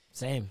 Like,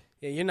 same.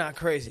 Yeah, you're not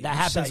crazy. That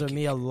happens with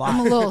me a lot. I'm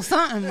a little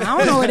something. I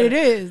don't know what it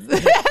is.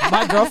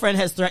 My girlfriend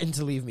has threatened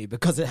to leave me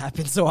because it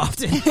happens so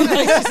often.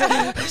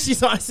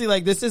 She's honestly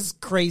like, this is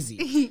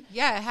crazy.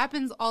 Yeah, it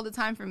happens all the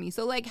time for me.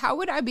 So, like, how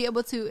would I be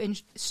able to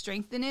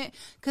strengthen it?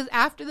 Because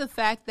after the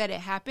fact that it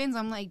happens,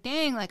 I'm like,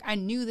 dang, like, I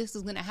knew this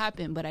was going to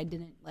happen, but I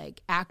didn't,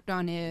 like, act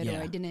on it,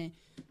 or I didn't,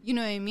 you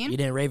know what I mean? You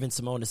didn't Raven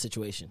Simone the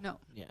situation. No.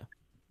 Yeah.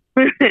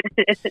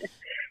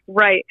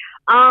 Right.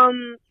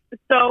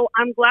 So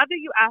I'm glad that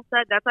you asked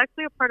that. That's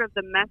actually a part of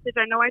the message.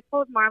 I know I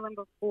told Marlon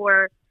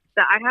before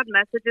that I have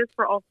messages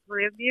for all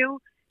 3 of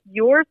you.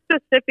 Your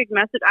specific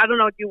message, I don't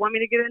know, do you want me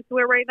to get into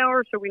it right now,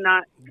 or should we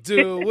not?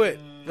 Do it.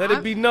 Let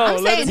it be known.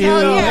 I'm Let saying it be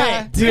hell known.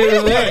 yeah.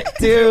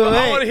 Do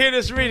I want it. to hear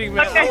this reading,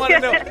 man. I want to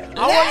know.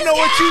 I want to know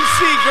what you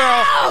see,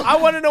 girl. I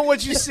want to know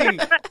what you see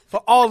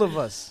for all of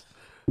us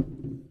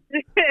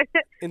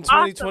in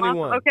 2021.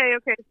 Awesome. Okay.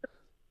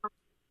 So,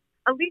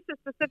 Alicia,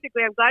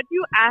 specifically, I'm glad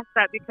you asked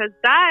that, because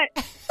that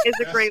is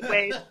a great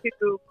way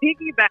to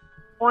piggyback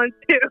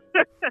onto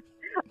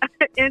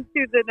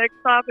into the next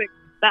topic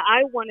that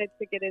I wanted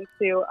to get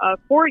into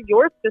for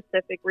your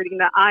specific reading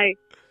that I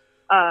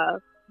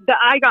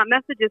got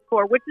messages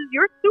for, which is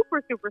you're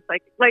super, super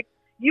psychic. Like,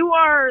 you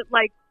are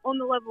like on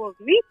the level of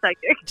me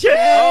psychic. Oh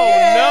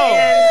no!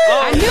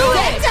 I knew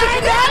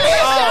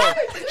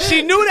it.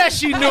 She knew that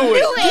she knew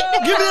it.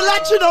 Give me the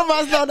lecture on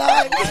my son.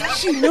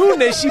 She knew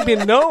that she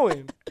been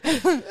knowing.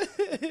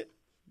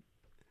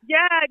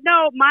 Yeah,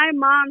 no, my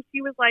mom,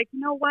 she was like, you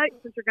know what,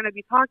 since you're going to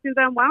be talking to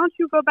them, why don't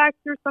you go back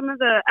through some of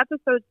the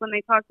episodes when they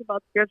talked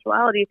about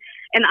spirituality?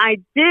 And I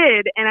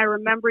did, and I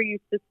remember you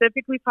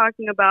specifically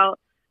talking about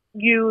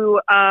you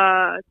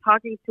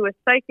talking to a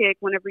psychic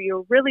whenever you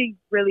were really,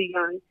 really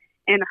young,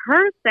 and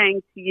her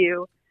saying to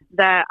you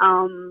that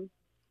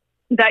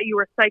that you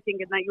were psychic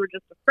and that you were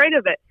just afraid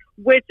of it,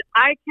 which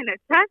I can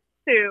attest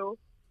to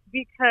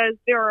because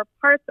there are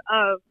parts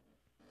of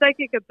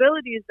psychic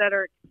abilities that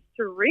are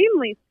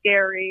extremely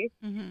scary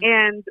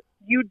and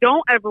you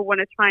don't ever want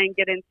to try and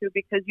get into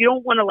because you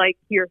don't want to like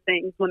hear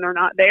things when they're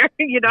not there,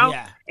 you know?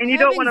 Yeah. And you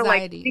don't want to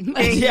like see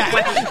things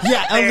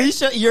yeah.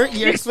 Alicia, you're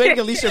explaining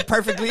Alicia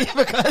perfectly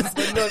because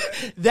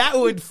that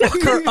would fuck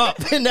her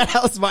up in that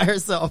house by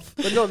herself.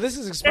 But no, this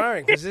is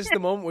inspiring because this is the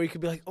moment where you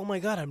could be like, oh my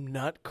God, I'm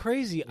not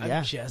crazy.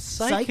 I'm just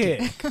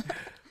psychic.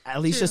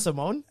 Alicia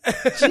Simone?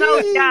 No,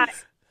 yeah.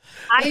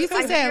 I used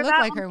to say I looked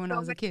like her when I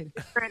was a kid.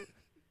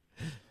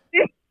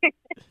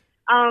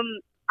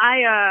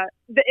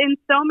 In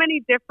so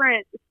many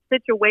different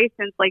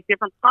situations, like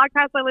different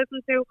podcasts I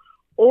listen to,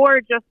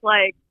 or just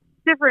like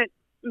different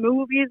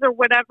movies or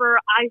whatever,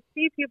 I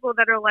see people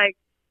that are like,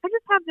 I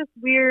just have this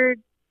weird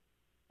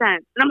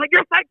sense. And I'm like,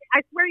 you're psychic.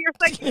 I swear you're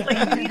psychic.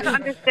 Like, you need to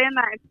understand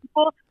that. And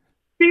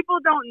people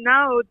don't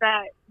know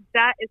that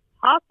that is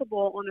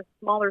possible on a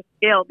smaller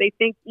scale. They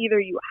think either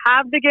you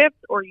have the gift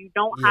or you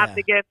don't have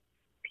the gift,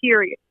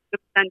 period. The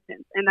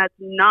sentence. And that's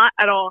not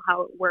at all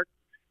how it works.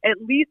 At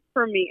least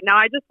for me. Now,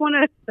 I just want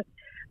to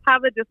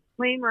have a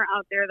disclaimer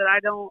out there that I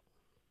don't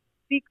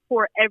speak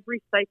for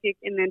every psychic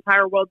in the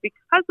entire world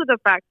because of the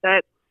fact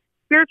that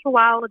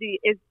spirituality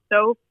is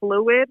so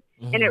fluid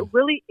and it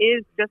really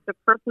is just a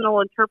personal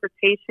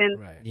interpretation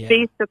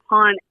based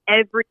upon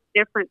every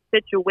different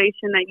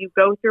situation that you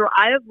go through.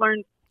 I have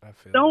learned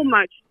so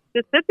much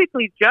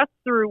specifically just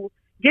through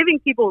giving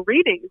people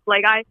readings.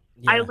 Like I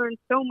learned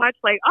so much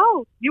like,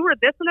 oh, you were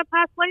this in a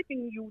past life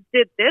and you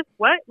did this.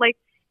 What? Like,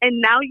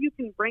 and now you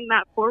can bring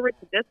that forward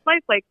to this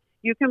life. Like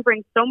you can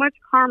bring so much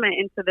karma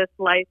into this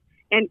life,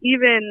 and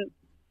even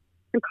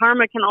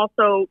karma can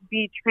also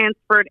be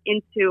transferred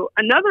into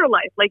another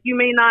life. Like you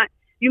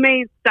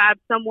may stab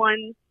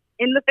someone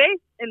in the face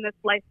in this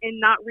life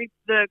and not reap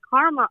the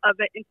karma of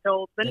it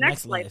until the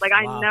next life. Like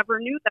I never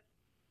knew that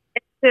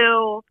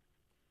until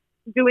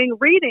doing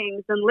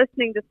readings and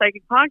listening to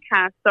psychic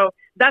podcasts. So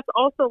that's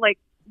also like,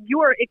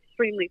 you are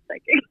extremely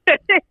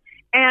psychic.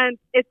 And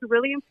it's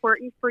really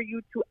important for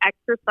you to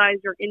exercise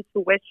your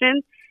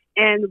intuition.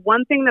 And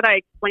one thing that I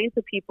explain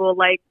to people,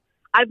 like,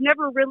 I've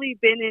never really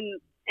been in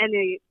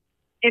an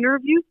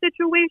interview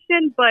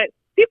situation, but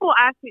people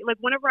ask me, like,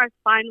 whenever I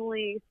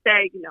finally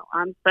say, you know,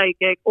 I'm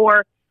psychic,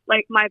 or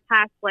like my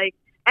past, like,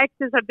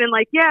 exes have been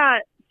like, yeah,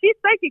 she's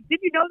psychic.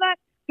 Did you know that?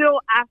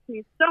 They'll ask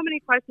me so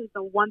many questions.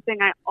 And one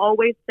thing I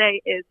always say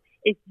is,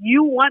 if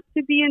you want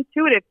to be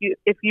intuitive,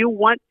 if you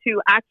want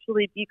to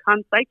actually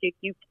become psychic,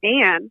 you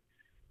can.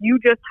 You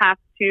just have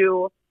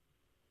to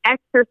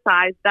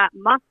exercise that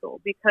muscle,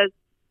 because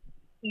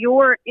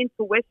your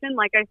intuition,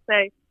 like I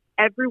say,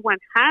 everyone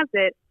has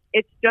it.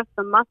 It's just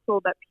a muscle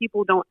that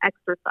people don't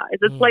exercise.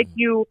 It's like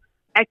you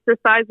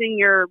exercising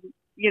your,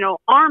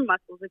 arm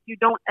muscles. If you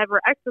don't ever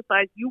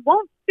exercise, you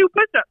won't do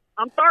push-ups.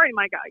 I'm sorry,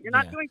 my guy. You're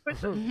not doing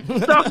push-ups.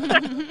 So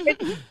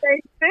it's the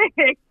same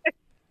thing.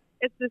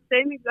 It's the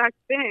same exact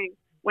thing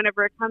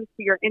whenever it comes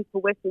to your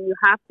intuition. You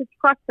have to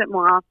trust it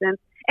more often.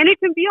 And it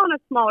can be on a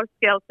smaller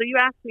scale. So you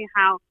asked me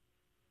how.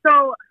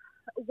 So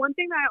one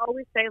thing that I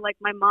always say, like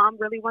my mom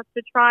really wants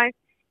to try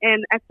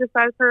and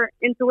exercise her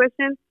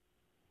intuition,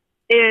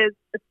 is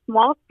a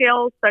small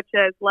scale, such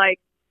as like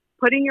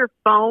putting your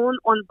phone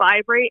on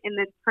vibrate and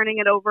then turning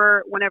it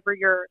over whenever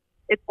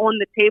it's on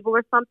the table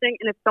or something.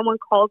 And if someone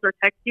calls or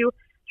texts you,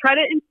 try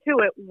to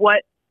intuit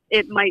what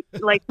it might,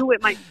 like who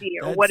it might be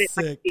or what it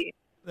might be.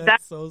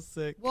 That's so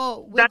sick.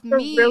 Well,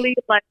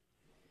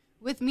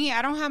 with me,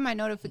 I don't have my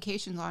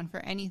notifications on for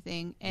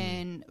anything.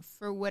 And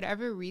for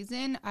whatever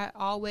reason, I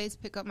always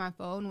pick up my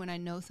phone when I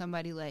know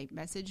somebody like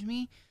messaged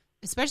me,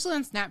 especially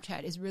on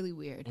Snapchat. Is really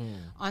weird.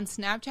 On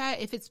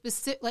Snapchat, if it's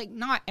specific, like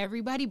not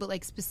everybody, but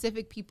like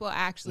specific people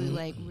actually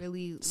like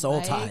really soul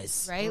like,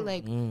 ties. Right?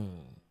 Like,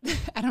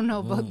 I don't know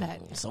about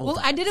that. Soul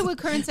ties. I did it with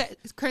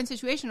current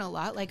situation a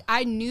lot. Like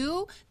I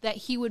knew that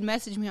he would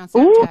message me on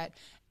Snapchat.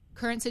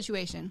 Current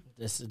situation.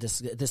 This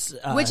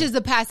which is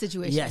the past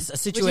situation. Yes, a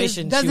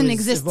situation doesn't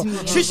exist to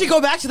me. Should she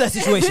go back to that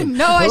situation?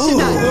 No, I should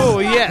not. Oh,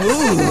 yes.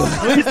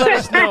 Please let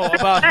us know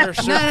about her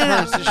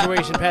current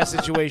situation, past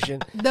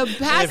situation.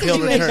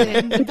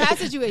 The past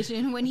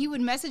situation, when he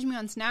would message me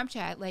on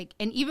Snapchat, like,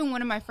 and even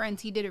one of my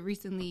friends, he did it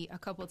recently a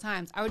couple of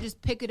times. I would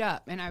just pick it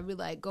up and I would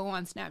like go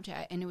on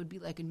Snapchat and it would be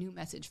like a new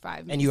message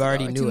 5 minutes and you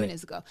already ago or knew 2 it.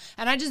 minutes ago.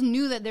 And I just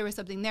knew that there was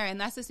something there. And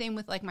that's the same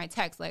with like my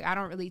text. Like I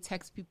don't really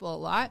text people a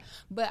lot,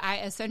 but I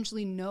essentially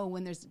know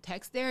when there's a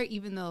text there,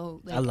 even though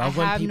like I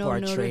have no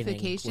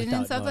notification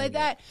and stuff like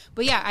that.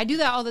 But yeah, I do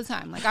that all the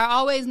time. Like I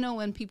always know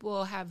when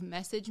people have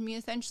messaged me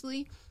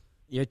essentially.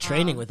 You're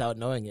training without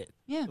knowing it.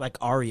 Yeah. Like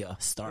Arya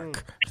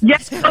Stark.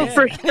 Yes,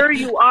 for sure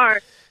you are.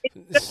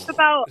 It's just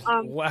about Wax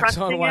on,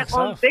 trusting wax it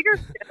on off. bigger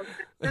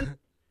scales.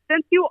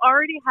 Since you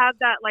already have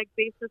that like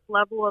basis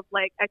level of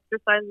like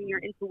exercising your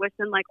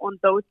intuition like on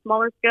those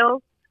smaller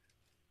scales,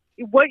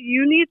 what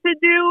you need to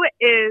do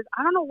is,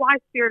 I don't know why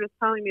Spirit is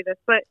telling me this,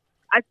 but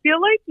I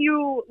feel like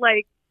you,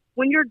 like,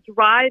 when you're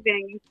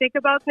driving, you think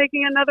about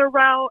taking another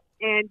route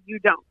and you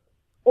don't.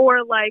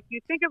 Or like you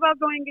think about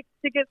going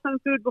to get some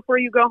food before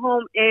you go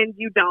home and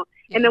you don't.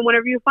 And then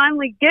whenever you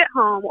finally get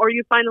home or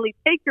you finally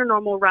take your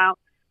normal route,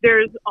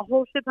 there's a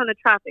whole shit ton of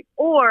traffic.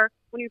 Or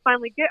when you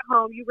finally get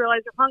home, you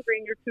realize you're hungry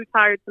and you're too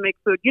tired to make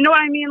food. You know what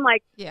I mean?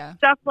 Like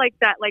stuff like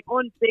that. Like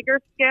on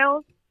bigger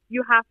scales,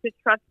 you have to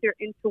trust your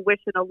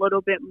intuition a little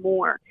bit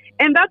more.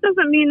 And that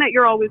doesn't mean that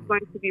you're always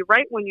going to be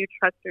right when you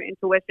trust your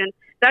intuition.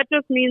 That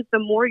just means the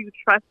more you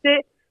trust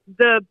it,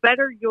 the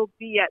better you'll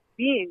be at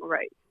being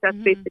right. That's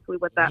basically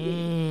what that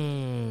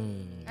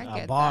means.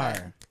 A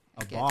bar.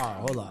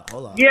 Hold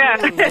on. Yeah.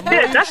 The more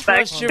you That's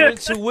trust your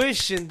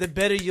intuition, the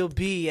better you'll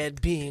be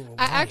at being right.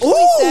 I actually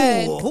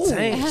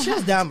said, She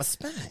was down my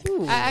spine.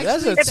 I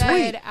that's actually a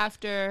said tweet.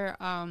 after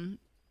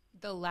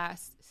the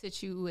last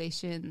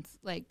situations,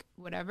 like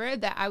whatever,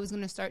 that I was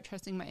going to start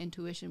trusting my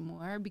intuition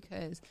more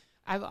because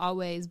I've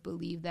always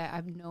believed that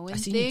I've known I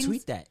seen things. you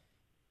tweet that.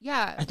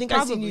 Yeah, I think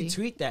probably. I seen you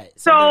tweet that.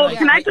 So Something like,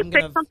 can I I'm just say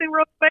gonna- something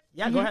real quick?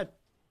 Yeah, go ahead.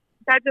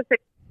 Can I just say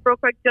real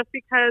quick, just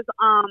because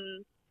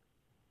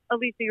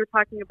Alicia, you were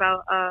talking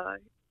about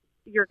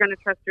you're going to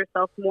trust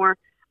yourself more.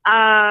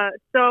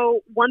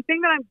 So one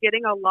thing that I'm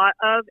getting a lot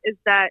of is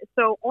that,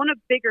 so on a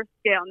bigger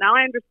scale, now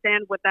I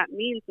understand what that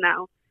means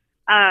now.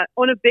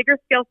 On a bigger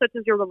scale, such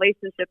as your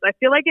relationships, I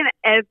feel like in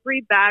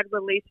every bad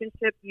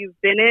relationship you've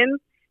been in,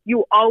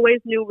 you always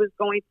knew was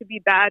going to be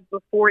bad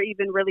before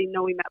even really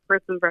knowing that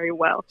person very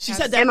well. She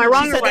said that. Am I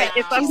wrong She or said right? that.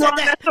 If I'm She said wrong,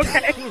 that. that's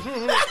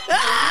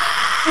okay.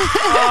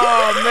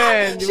 Oh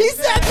man, She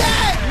said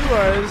that. you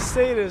are a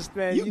sadist,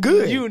 man. You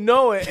good. You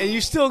know it, and you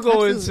still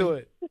go into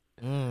Absolutely.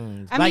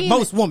 it. I Like mean,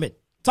 most women.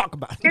 Talk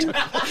about it.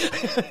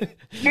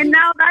 And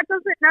now that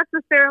doesn't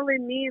necessarily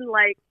mean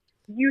like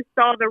you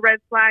saw the red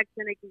flags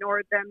and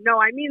ignored them. No,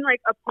 I mean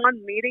like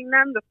upon meeting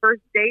them, the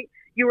first date,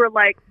 you were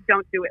like,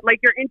 don't do it. Like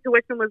your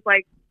intuition was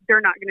like,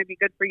 they're not going to be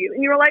good for you.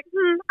 And you were like,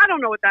 I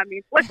don't know what that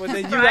means. Let's But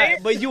then try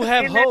it. you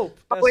have And then hope.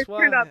 always That's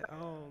turn why. up.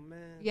 Oh man.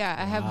 yeah,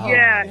 I have hope.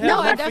 Yeah. You have No,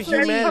 I hope for definitely.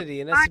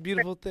 humanity, and that's a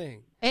beautiful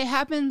thing. It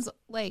happens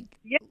like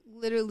Yeah.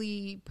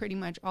 literally pretty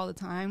much all the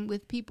time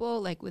with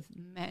people, like with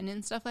men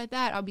and stuff like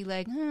that. I'll be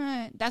like,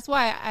 that's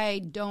why I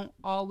don't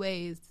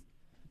always,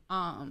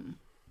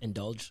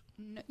 Indulge.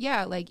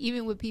 yeah, like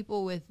even with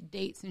people with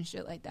dates and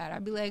shit like that,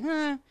 I'd be like,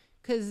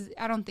 because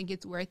I don't think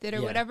it's worth it or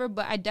Yeah. whatever.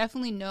 But I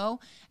definitely know.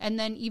 And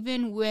then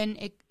even when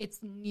it's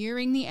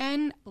nearing the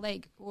end,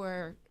 like,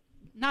 or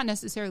not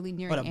necessarily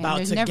nearing But the about end,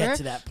 there's to get never,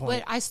 to that point.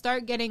 but I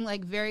start getting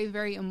like very,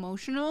 very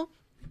emotional.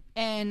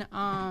 And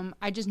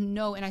I just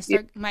know, and I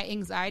start, my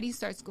anxiety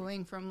starts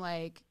going from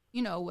like,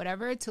 you know,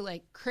 whatever to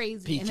like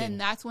crazy. Peaking. And then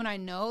that's when I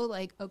know,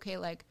 like, okay,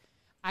 like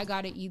I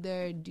got to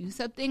either do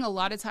something. A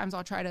lot of times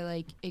I'll try to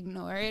like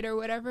ignore it or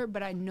whatever,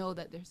 but I know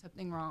that there's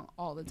something wrong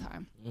all the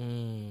time.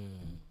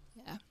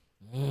 Yeah.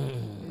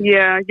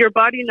 Yeah, your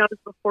body knows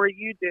before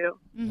you do.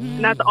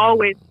 And that's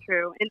always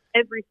true in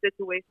every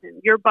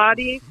situation. Your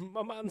body,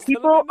 My mom's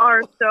people telling me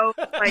are so,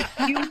 like,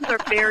 humans are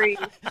very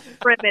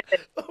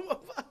primitive.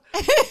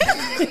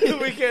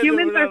 we can't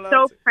Humans do it, are we're not so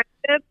allowed to.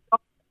 primitive.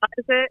 Don't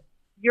realize it.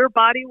 Your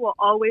body will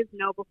always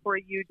know before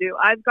you do.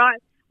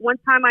 One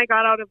time I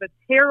got out of a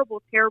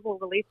terrible, terrible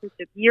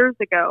relationship years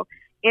ago,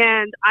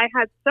 and I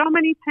had so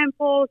many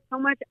pimples, so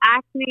much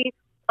acne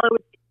while I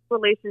was in a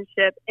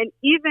relationship, and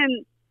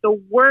even the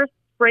worst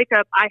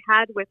breakup I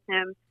had with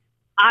him,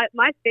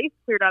 my face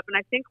cleared up in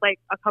I think like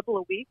a couple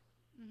of weeks.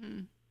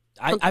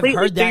 I've Completely.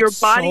 heard So that your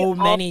body so al-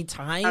 many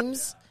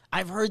times.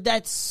 I've heard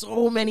that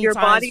so many Your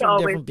times body from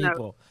always different knows.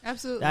 people.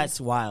 Absolutely.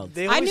 That's wild.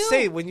 They I always knew-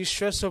 say when you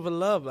stress over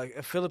love, like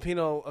a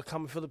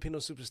common Filipino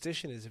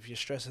superstition is if you're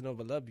stressing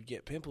over love, you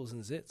get pimples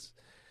and zits.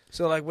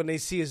 So like when they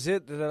see a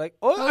zit, they're like,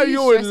 "Oh, Oh, are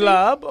you you in stressing?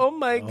 love? Oh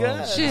my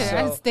god!" Shit, So-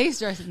 I stay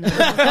stressing. Since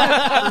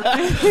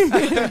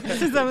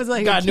I was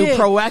like, Got a new kid.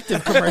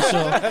 proactive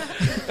commercial.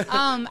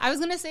 I was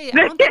gonna say, I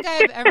don't think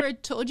I've ever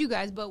told you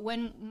guys, but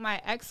when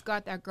my ex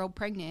got that girl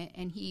pregnant,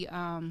 and he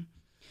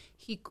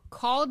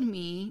called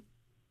me,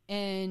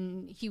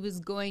 and he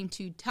was going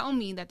to tell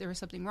me that there was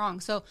something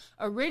wrong. So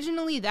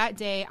originally that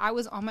day, I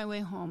was on my way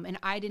home, and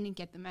I didn't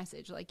get the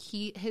message. Like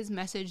his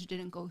message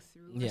didn't go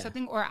through or Yeah.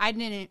 something, or I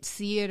didn't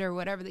see it, or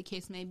whatever the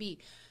case may be.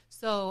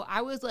 So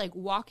I was like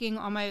walking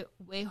on my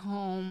way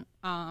home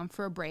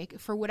for a break.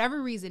 For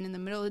whatever reason, in the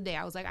middle of the day,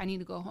 I was like, I need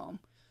to go home.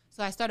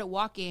 So I started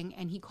walking,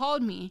 and he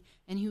called me,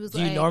 and he was Do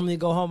like, you normally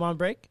go home on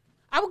break?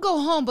 I would go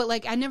home, but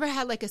like I never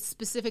had like a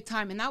specific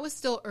time, and that was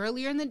still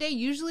earlier in the day.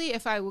 Usually,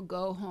 if I would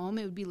go home,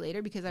 it would be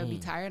later because I would be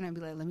tired, and I'd be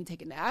like, "Let me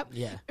take a nap."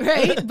 Yeah.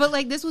 Right. But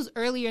like this was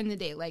earlier in the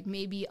day, like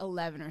maybe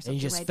 11 or something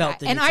just like felt that.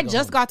 the And need to I go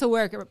just home. got to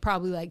work at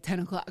probably like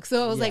 10 o'clock,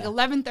 so it was like Yeah.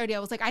 11:30. I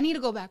was like, I need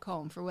to go back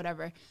home for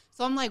whatever.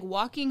 So I'm like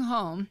walking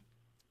home,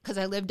 because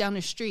I lived down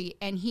the street,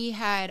 and he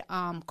had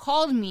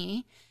called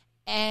me,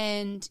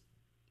 and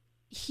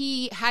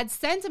he had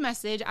sent a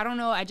message. I don't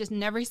know. I just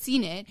never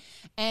seen it.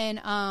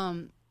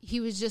 And he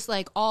was just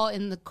like all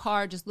in the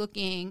car just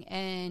looking.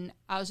 And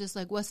I was just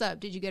like, what's up?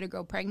 Did you get a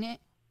girl pregnant?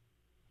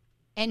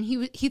 And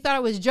he thought I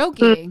was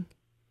joking.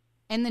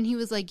 And then he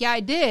was like, yeah, I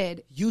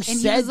did. You and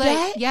said he was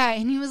that? Like, yeah.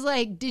 And he was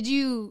like, did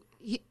you...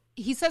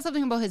 He said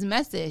something about his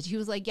message. He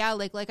was like, yeah,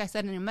 like I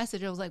said in a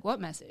message. I was like,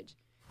 what message?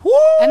 Woo!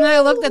 And then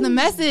I looked at the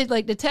message,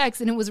 like the text,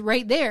 and it was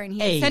right there. And he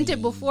had sent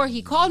it before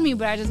he called me,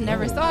 but I just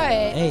never saw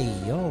it.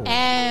 Hey, yo.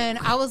 And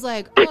I was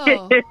like,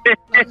 oh,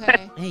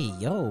 okay. Hey,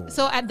 yo.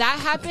 So that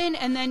happened.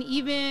 And then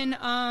even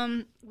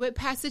with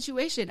past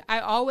situation,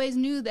 I always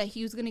knew that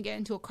he was going to get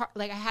into a car.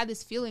 Like I had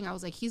this feeling. I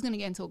was like, he's going to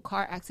get into a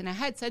car accident. I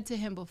had said to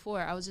him before,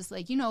 I was just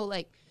like,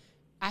 like,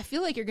 I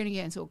feel like you're going to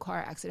get into a car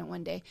accident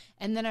one day.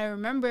 And then I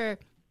remember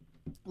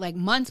like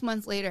months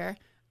later,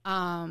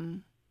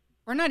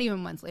 or not even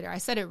months later, I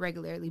said it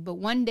regularly, but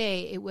one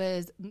day it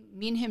was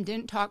me and him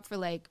didn't talk for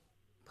like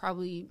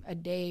probably a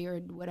day or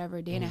whatever,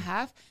 a day and a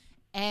half.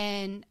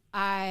 And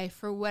I,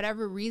 for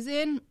whatever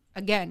reason,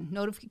 again,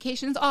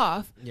 notifications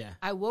off. Yeah.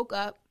 I woke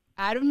up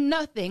out of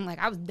nothing. Like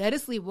I was dead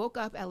asleep, woke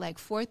up at like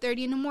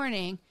 4:30 in the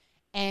morning,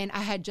 and I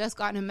had just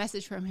gotten a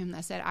message from him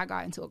that said I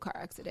got into a car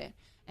accident.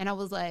 And I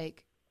was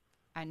like,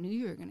 I knew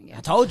you were going to get it.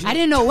 I told you. I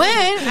didn't know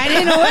when.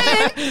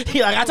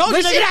 You're like, I told you.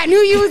 But shit, I knew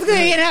you was going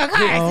to get in a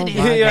car accident.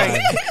 My Yeah. God.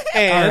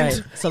 And All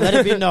right, so let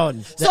it be known.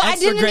 The So I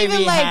Extra didn't Gravy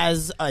even, like-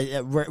 has,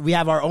 we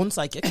have our own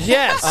psychic.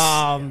 Yes.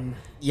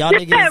 Y'all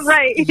niggas,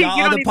 Right. You y'all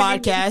don't other even need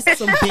podcasts,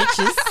 some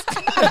bitches.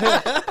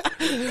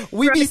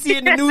 We be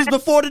seeing the news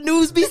before the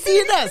news be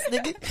seeing us,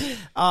 nigga.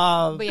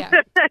 But yeah.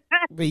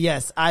 But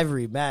yes,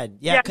 Ivory, man.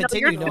 Yeah, Yeah, no,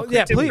 continue. you're- No,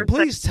 yeah, continue.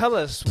 please tell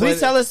us. Please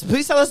tell us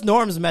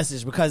Norm's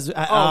message because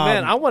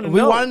man, I wanna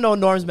we know. want to know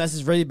Norm's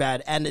message really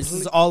bad, and this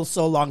is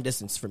also long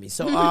distance for me.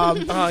 So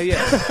Oh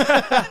yeah.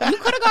 You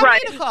could have got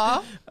Right. me to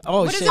call.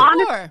 oh What is shit,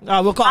 it for?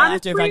 we'll call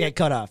after if I Honestly- get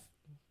cut off.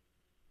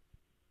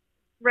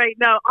 Right.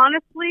 No,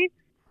 honestly,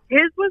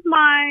 his was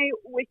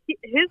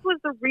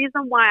the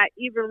reason why I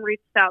even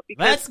reached out,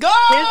 because Let's go.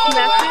 his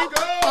message.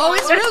 Oh,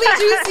 it's really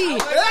juicy.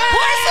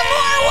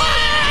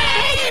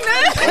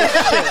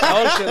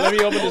 Oh shit. Let me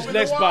open this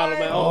next bottle,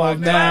 man. Oh, my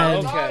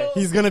man. God. Okay.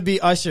 He's gonna be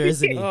Usher,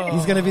 isn't he?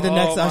 He's gonna be the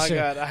next oh, Usher.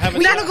 My God. I haven't.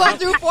 We gotta go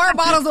through 4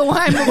 bottles of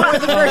wine before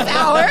the first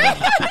hour.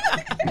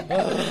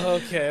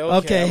 Okay.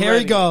 Okay, I'm here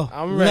ready. we go.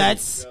 I'm ready.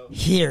 Let's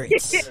hear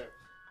it. So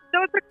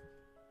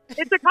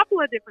it's a couple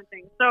of different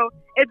things. So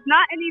it's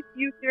not any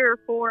future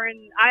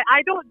foreign.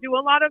 I don't do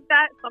a lot of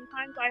that.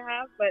 Sometimes I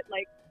have, but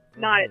like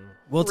not.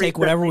 We'll take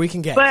whatever we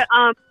can get. But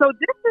so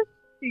this is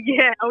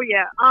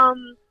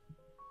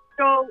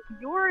so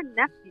your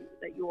nephew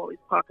that you always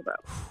talk about.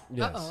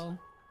 Yes. Uh-oh.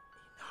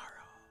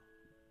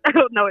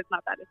 No, it's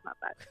not that. It's not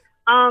that.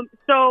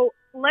 So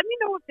let me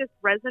know if this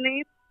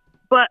resonates.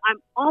 But I'm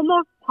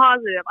almost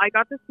positive I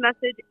got this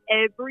message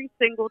every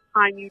single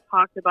time you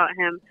talked about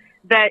him,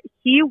 that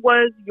he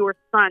was your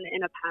son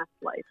in a past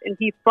life and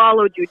he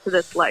followed you to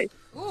this life.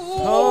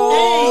 Oh,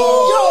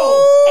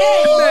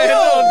 man,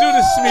 don't do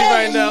this to me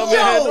right now,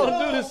 man. Don't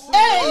do this. Oh,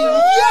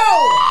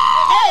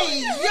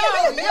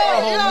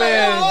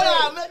 man. Hold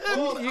on, man.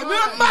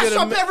 We'll mash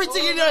up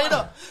everything in there, you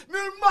know.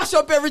 We'll mash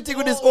up everything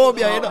with this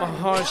Orbia, you My know.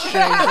 heart strings. Oh,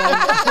 my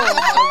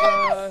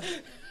God.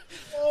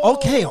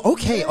 Okay. Hold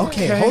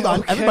on.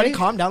 okay. Everybody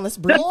calm down. Let's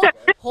breathe. Let's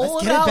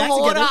Hold get it back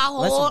on, together.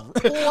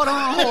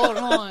 hold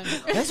on.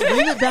 Let's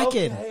bring it back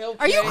in.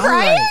 Are you All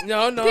crying? right.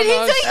 No. Did he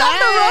take off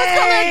the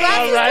rose-colored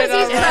glasses because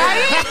he's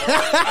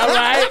crying? All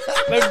right.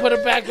 Let me put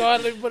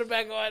it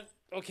back on.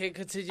 Okay,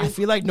 continue. I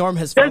feel like Norm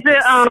has Does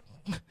felt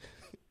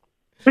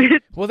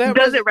it Well, that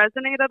does it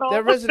resonate at all?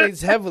 That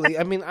resonates heavily.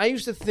 I mean, I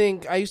used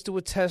to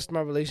attest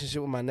my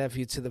relationship with my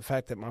nephew to the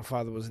fact that my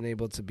father wasn't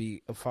able to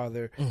be a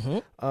father.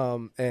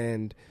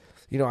 And,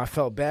 you know, I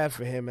felt bad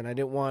for him, and I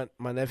didn't want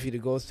my nephew to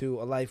go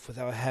through a life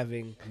without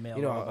having,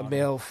 a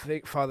male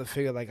father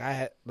figure like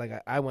I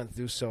went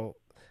through. So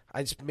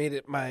I just made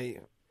it my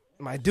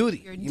duty.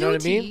 Your You know what I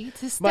duty mean?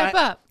 to step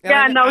up. And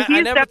Yeah, no, I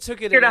he's never definitely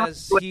took it here to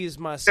as help. he's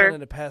my son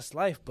in a past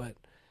life, but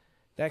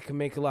that can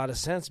make a lot of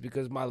sense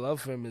because my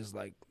love for him is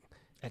like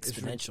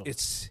exponential.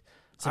 It's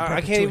in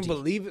I can't even perpetuity.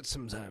 believe it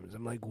sometimes.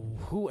 I'm like,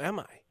 who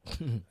am I?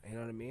 You know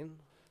what I mean?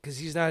 Because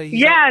he's not.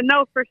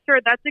 No, for sure.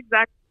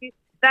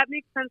 That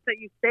makes sense that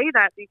you say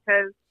that,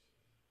 because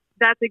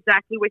that's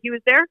exactly what he's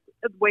there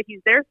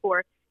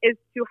for, is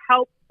to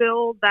help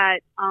fill that,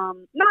 I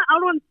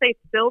don't want to say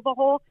fill the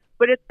hole,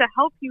 but it's to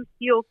help you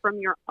heal from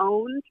your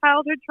own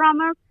childhood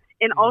traumas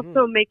and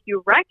also make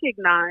you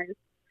recognize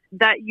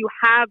that you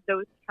have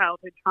those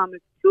childhood traumas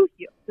to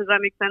heal. Does that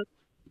make sense?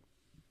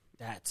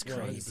 That's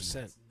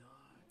 100%.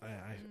 I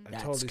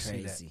That's totally see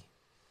that. crazy.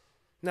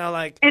 Now,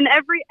 like, And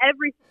every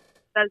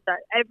does that.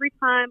 Every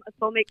time a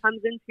soulmate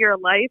comes into your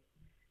life,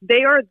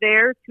 they are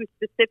there to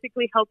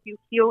specifically help you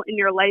heal in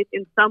your life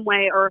in some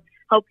way, or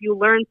help you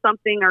learn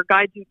something, or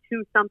guide you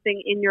to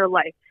something in your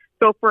life.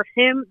 So for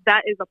him,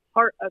 that is a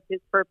part of his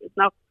purpose.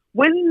 Now,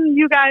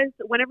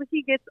 whenever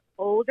he gets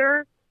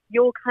older,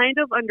 you'll kind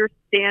of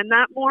understand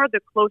that more the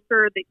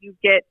closer that you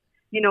get,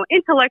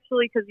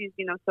 intellectually, because he's,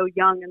 so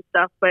young and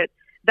stuff. But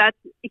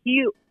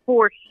he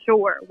for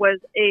sure was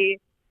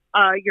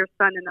your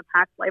son in the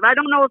past life. I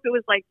don't know if it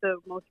was like the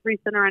most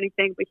recent or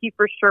anything, but he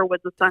for sure was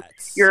the son.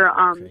 That's your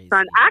so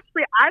son.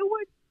 Actually,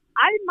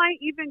 I might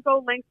even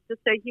go lengths to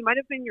say he might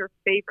have been your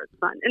favorite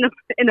son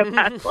in a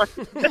past life.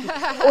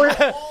 Or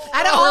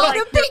out of all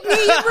the pick me,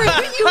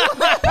 you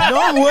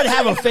Norm would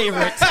have a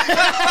favorite.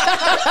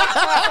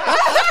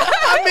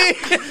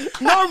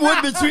 Norm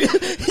would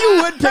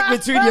pick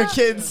between your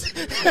kids.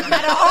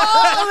 out of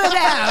all of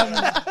them.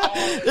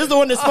 This is the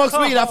one that smokes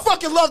weed. I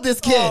fucking love this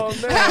kid. Oh,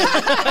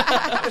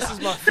 man. This is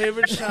my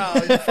favorite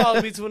child. You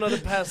followed me to another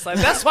past life.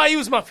 That's why he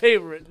was my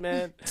favorite,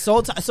 man.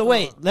 So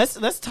wait,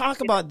 let's talk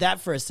about that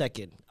for a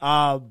second.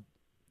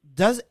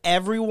 Does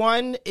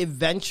everyone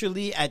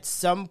eventually at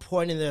some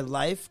point in their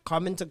life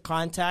come into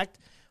contact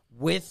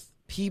with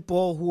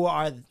people who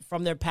are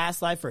from their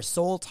past life or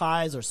soul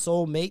ties or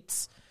soul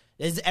mates?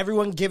 Is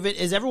everyone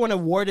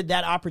awarded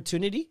that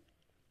opportunity?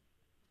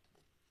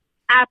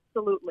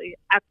 Absolutely.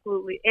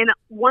 And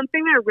one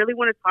thing that I really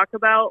want to talk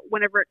about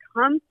whenever it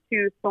comes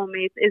to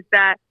soulmates is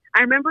that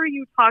I remember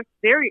you talked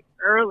very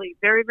early,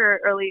 very, very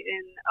early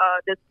in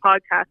this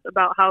podcast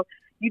about how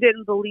you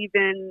didn't believe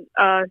in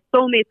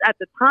soulmates at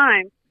the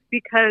time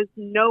because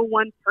no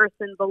one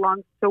person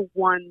belongs to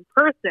one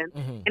person.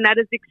 Mm-hmm. And that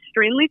is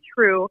extremely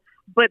true,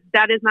 but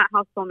that is not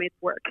how soulmates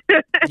work.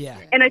 Yeah.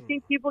 And I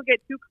think people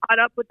get too caught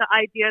up with the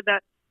idea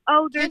that,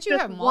 there's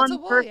just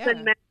one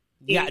person.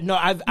 Yeah, no,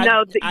 I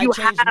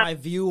changed my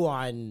view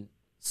on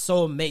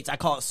soulmates. I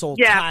call it soul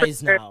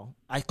ties now.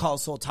 I call it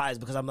soul ties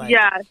because I'm like,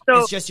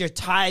 it's just you're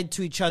tied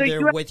to each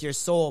other with your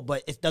soul,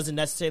 but it doesn't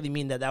necessarily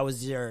mean that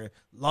was your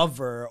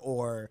lover,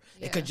 or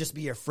it could just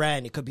be your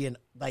friend. It could be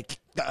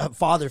a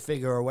father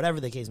figure or whatever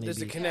the case may be.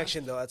 There's a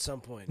connection though at some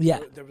point.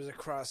 Yeah, there was a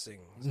crossing.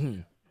 Mm-hmm.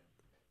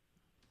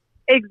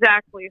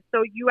 Exactly.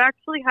 So you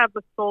actually have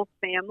a soul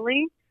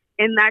family,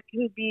 and that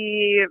can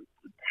be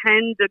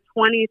 10 to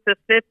 20 to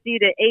 50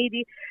 to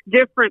 80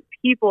 different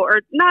people,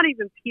 or not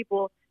even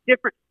people,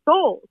 different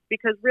souls,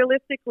 because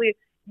realistically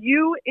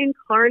you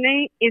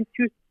incarnate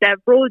into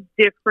several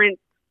different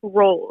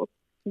roles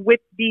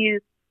with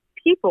these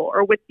people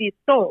or with these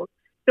souls.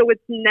 So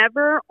it's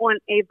never on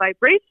a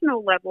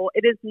vibrational level.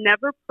 It is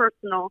never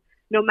personal,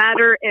 no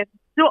matter if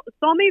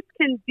soulmates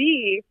can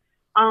be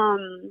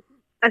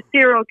a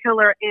serial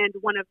killer and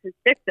one of his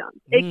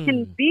victims. It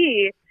can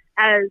be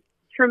as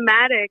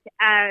traumatic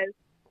as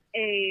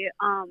a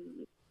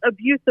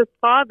abusive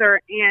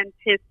father and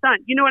his son.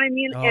 You know what I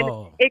mean? Oh.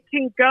 And it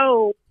can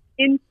go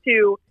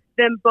into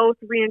them both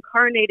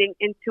reincarnating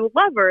into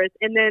lovers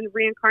and then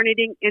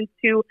reincarnating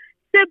into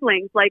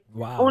siblings. Like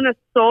on a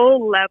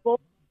soul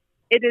level,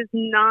 it is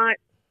not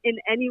in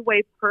any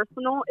way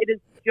personal. It is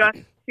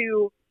just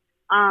to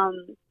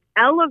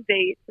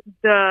elevate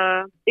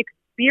the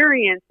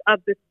experience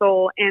of the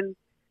soul and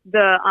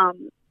the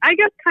I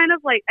guess kind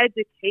of like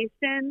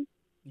education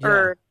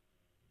of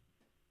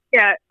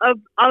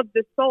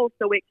the soul,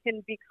 so it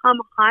can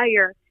become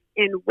higher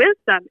in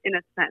wisdom, in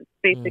a sense,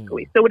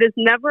 basically. So it is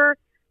never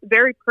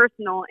very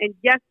personal. And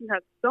yes, you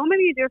have so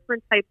many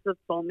different types of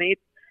soulmates.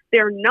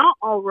 They're not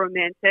all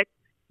romantic.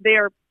 They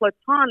are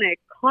platonic,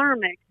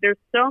 karmic. There's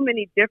so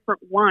many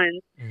different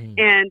ones.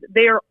 And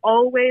they are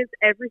always,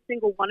 every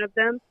single one of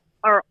them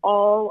are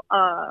all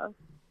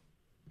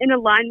in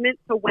alignment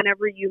to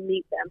whenever you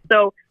meet them.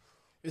 So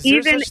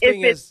even if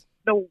it's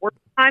the worst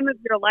time of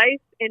your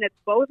life and it's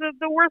both of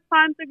the worst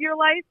times of your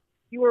life,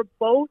 you are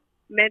both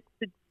meant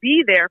to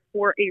be there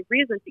for a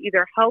reason, to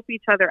either help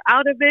each other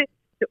out of it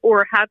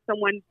or have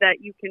someone that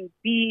you can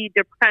be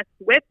depressed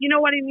with. You know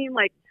what I mean?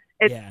 Like,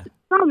 it's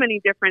so many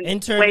different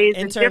ways.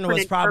 Intern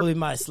was probably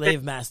my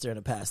slave master in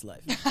a past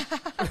life.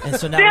 And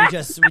so now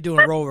we're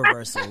doing role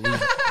reversal.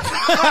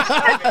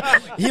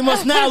 He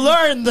must now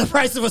learn the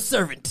price of a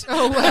servant.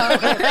 Oh, wow.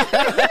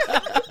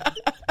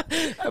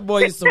 That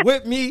boy used to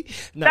whip me.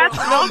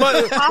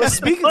 But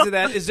speaking to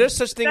that, is there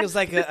such thing as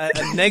like a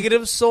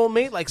negative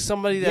soulmate, like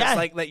somebody that's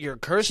like that you're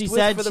cursed with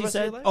for the rest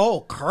of your life?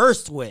 Oh,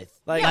 cursed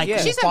with,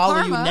 she said follow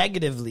karma. you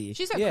negatively.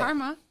 She said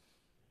karma.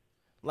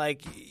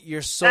 Like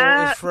your soul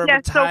is forever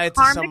tied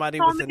to somebody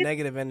with a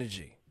negative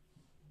energy.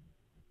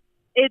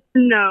 It's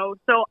no.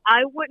 So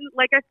I wouldn't,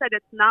 like I said,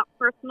 it's not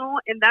personal,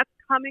 and that's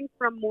coming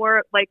from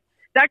more like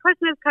that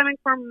question is coming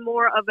from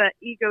more of an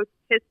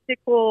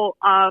egotistical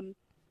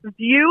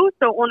view.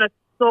 So on a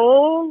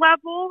soul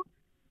level,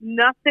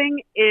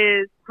 nothing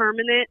is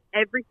permanent.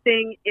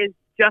 Everything is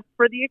just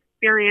for the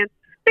experience.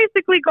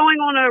 Basically going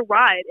on a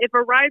ride. If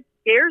a ride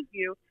scares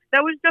you,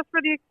 that was just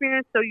for the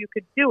experience so you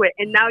could do it.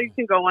 And now you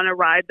can go on a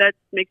ride that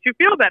makes you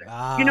feel better.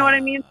 You know what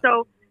I mean?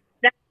 So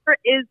never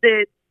is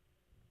it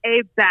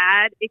a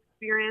bad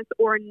experience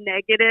or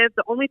negative.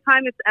 The only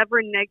time it's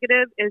ever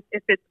negative is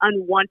if it's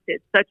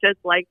unwanted, such as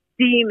like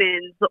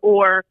demons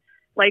or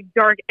like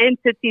dark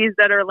entities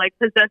that are like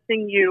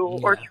possessing you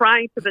or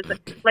trying to possess.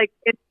 Like,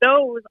 if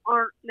those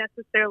aren't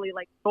necessarily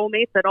like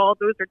soulmates at all,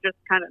 those are just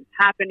kind of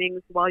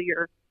happenings while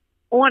you're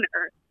on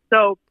Earth.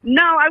 So,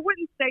 no, I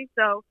wouldn't say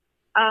so.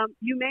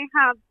 You may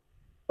have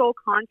soul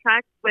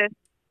contracts with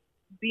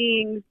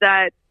beings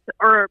that,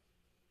 or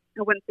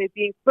I wouldn't say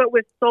beings, but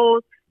with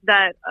souls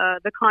that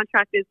the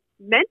contract is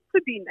meant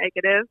to be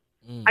negative.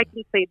 I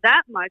can say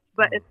that much.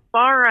 But as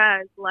far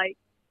as like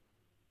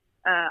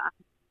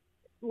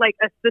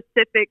a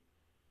specific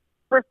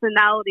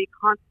personality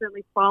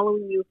constantly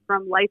following you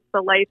from life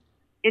to life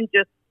and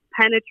just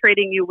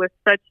penetrating you with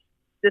such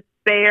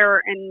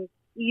despair and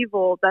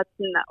evil, that's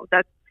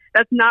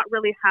not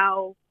really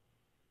how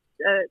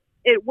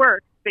it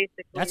works.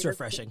 Basically, that's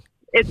refreshing.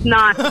 It's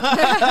not.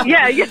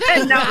 yeah,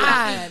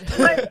 no.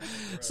 But,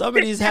 some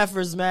of these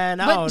heifers, man,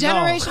 I don't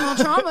generational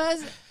know.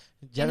 traumas.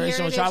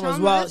 Generational traumas.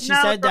 Well, she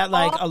said that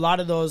like a lot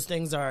of those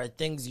things are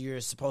things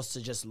you're supposed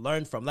to just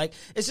learn from. Like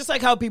it's just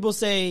like how people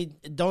say,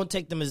 don't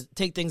take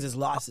things as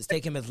losses,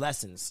 take them as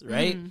lessons,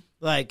 right?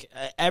 Like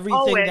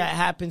everything that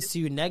happens to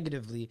you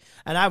negatively,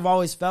 and I've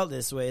always felt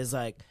this way. Is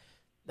like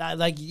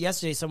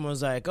yesterday, someone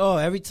was like, "Oh,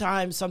 every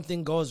time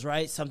something goes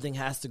right, something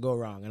has to go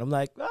wrong," and I'm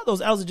like, "Oh,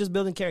 those L's are just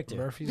building character."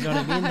 Murphy's you know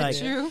what I mean? Like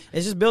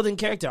it's just building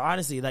character.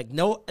 Honestly, like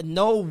no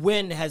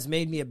win has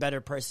made me a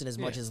better person as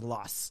much as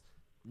loss.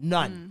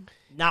 None.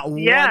 Not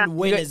one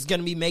win is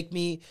going to make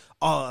me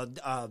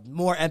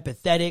more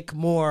empathetic,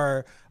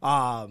 more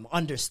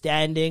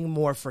understanding,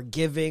 more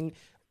forgiving.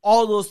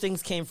 All those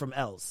things came from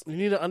L's. You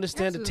need to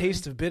understand the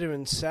taste of bitter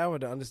and sour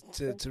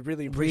to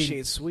really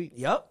appreciate sweet.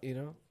 Yep. You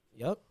know?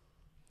 Yep.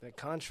 That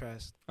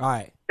contrast. All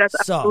right. That's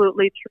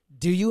absolutely true.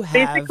 Do you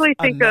have basically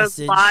a think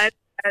message of lives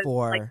as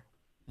for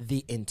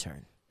the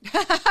intern?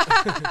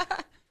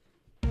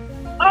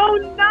 Oh,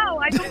 no,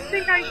 I don't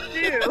think I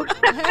do.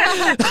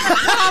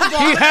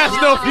 He has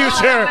no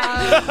future.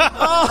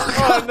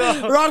 Oh,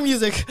 no. Wrong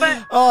music.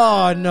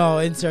 Oh,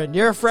 no, intern.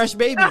 You're a fresh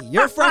baby.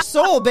 You're a fresh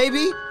soul,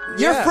 baby.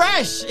 You're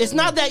fresh. It's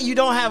not that you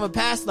don't have a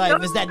past life.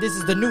 It's that this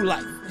is the new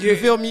life. You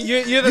feel me?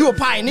 You're a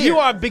pioneer. You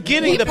are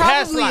beginning the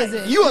past life.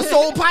 You a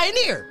soul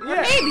pioneer.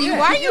 Yeah. Maybe.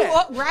 Why are you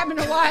grabbing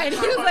a wine? He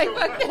was like,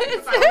 fuck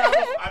this.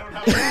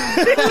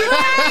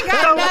 I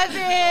got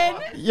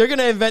nothing. You're going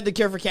to invent the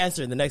cure for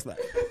cancer in the next life.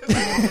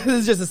 This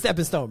is just a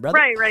stepping stone, brother.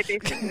 Right,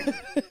 basically.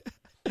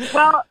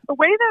 Well, the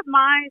way that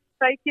my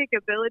psychic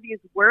abilities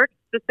work,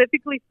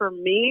 specifically for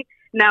me,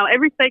 now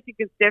every psychic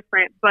is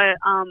different, but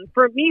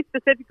for me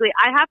specifically,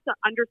 I have to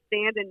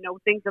understand and know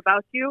things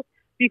about you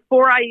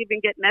before I even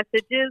get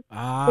messages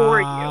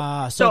for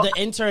you. So the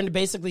intern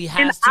basically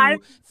has to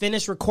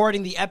finish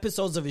recording the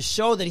episodes of his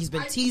show that he's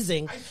been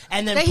teasing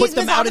and then put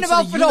them out into the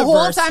universe. For the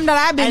whole time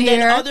that I've been and here.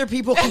 then other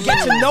people can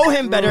get to know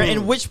him better, at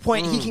which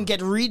point he can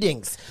get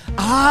readings.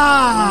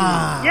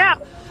 Yeah.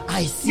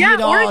 I see it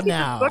all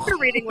now. Book a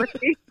reading with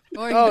me.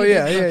 Book a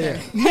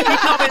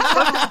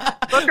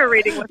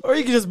reading with me. Or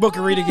you can just book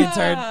a reading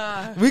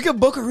intern. We could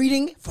book a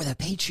reading for the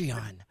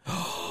Patreon.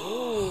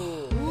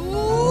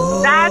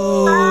 That's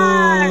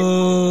right.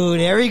 Ooh,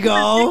 there we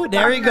go.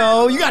 There we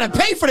go. You got to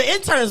pay for the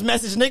intern's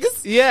message,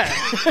 niggas. Yeah.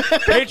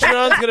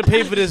 Patreon's going to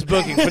pay for this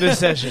booking, for this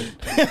session.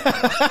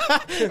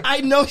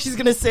 I know she's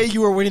going to say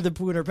you were Winnie the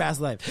Pooh in her past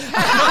life.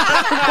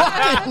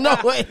 I know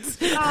it.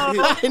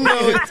 I know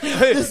it.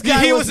 This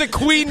guy was a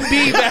queen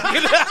bee back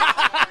in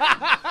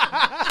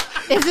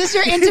Is this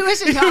your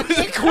intuition talking?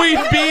 He was a queen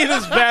bee in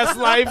his past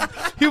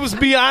life. He was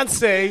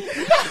Beyonce.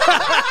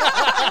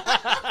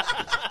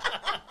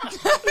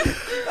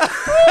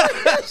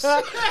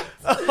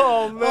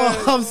 Oh, man.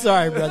 Oh, I'm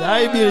sorry, brother.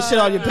 I ain't mean to shit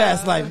on your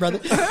past life, brother.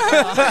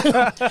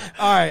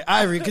 All right,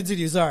 Ivory,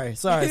 continue. Sorry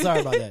about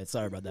that.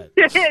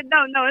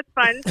 No, it's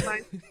fine.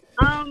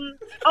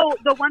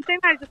 The one thing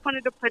I just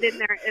wanted to put in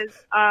there is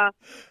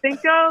think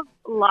of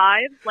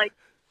lives, like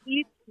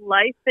each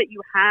life that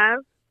you have,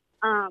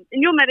 and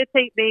you'll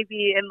meditate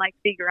maybe and like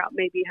figure out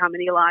maybe how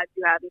many lives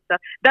you have and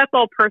stuff. That's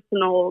all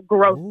personal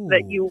growth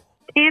that you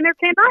can or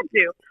cannot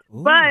do.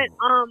 Ooh. But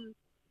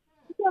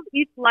think of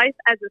each life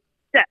as a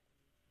step.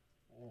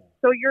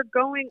 So you're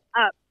going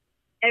up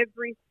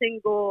every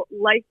single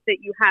life that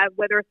you have,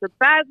 whether it's a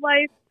bad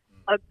life,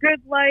 a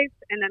good life,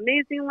 an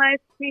amazing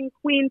life, king,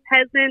 queen,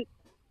 peasant,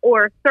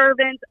 or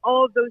servant.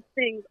 All of those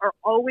things are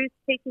always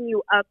taking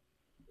you up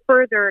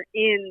further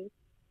in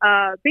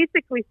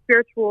basically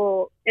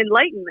spiritual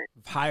enlightenment.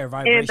 Higher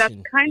vibration. And that's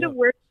kind of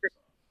where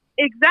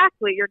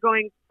you're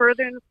going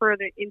further and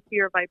further into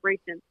your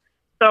vibration.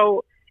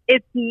 So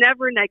it's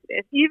never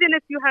negative. Even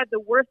if you had the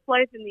worst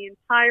life in the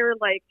entire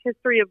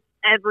history of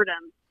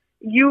Everdom,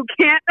 you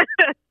can't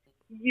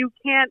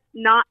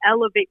not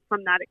elevate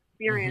from that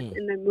experience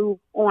and then move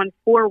on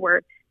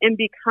forward and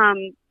become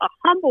a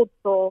humbled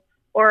soul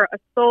or a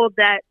soul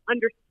that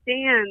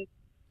understands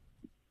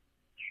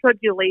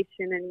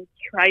tribulation and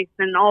strife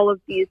and all of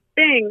these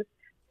things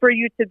for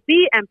you to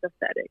be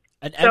empathetic.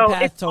 An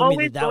empath told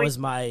me that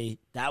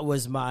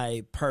was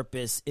my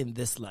purpose in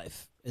this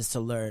life, is to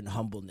learn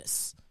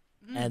humbleness.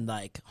 And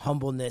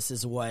humbleness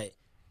is what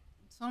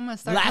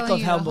lack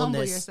of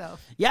humbleness.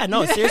 Yeah,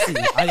 no,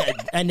 seriously.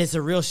 And it's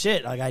a real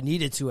shit. I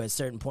needed to at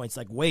certain points,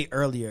 way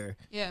earlier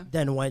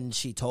than when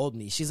she told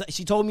me.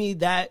 She told me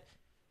that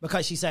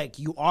because she's like,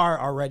 you are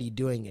already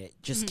doing it.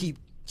 Just keep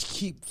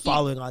keep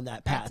following on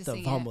that path of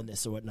practicing it.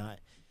 humbleness or whatnot.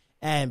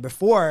 And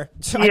before,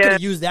 I could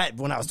have used that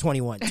when I was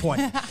 21,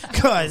 20.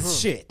 Because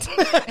shit.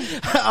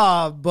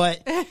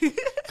 But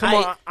Come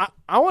on,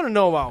 I want to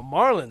know about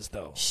Marlon's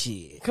though.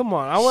 Shit. Come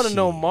on, I want to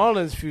know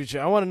Marlon's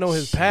future. I want to know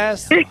his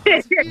past.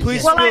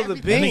 Please Well, spill the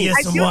Let me beans.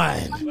 get some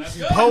wine.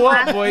 Pull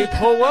up, boy.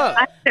 Pull up.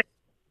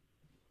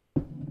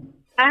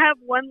 I have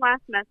one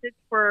last message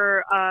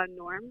for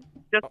Norm.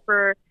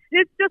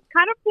 It's just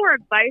kind of for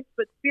advice,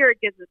 but Spirit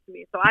gives it to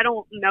me, so I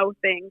don't know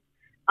things.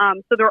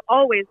 So there are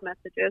always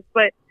messages.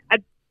 But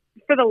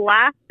for the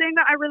last thing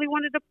that I really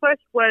wanted to push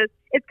was,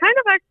 it's kind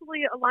of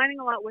actually aligning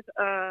a lot with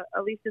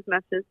Alicia's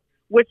message,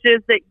 which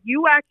is that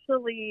you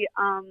actually,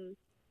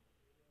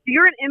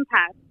 you're an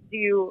empath. Do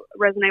you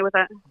resonate with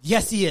that?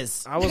 Yes, he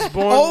is. I was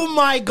born. Oh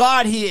my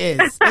God, he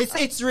is.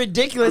 It's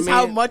ridiculous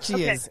how much he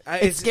okay. is.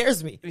 It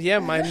scares me. Yeah,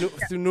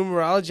 through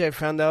numerology, I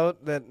found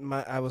out that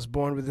I was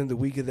born within the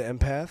week of the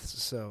empath.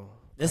 So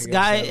This I guess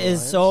guy that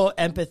is aligns. so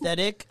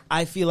empathetic.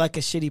 I feel like a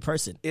shitty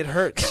person. It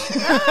hurts.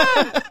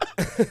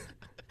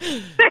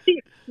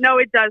 No,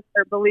 it does,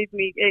 sir. Believe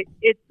me,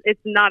 it's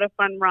not a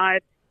fun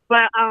ride.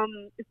 But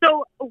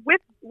so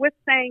with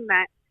saying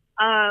that,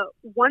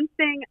 one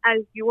thing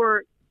as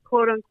your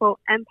quote unquote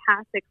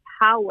empathic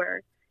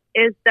power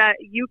is that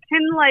you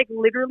can like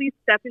literally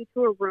step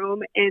into a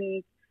room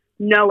and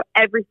know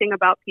everything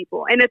about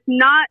people, and it's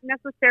not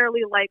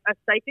necessarily like a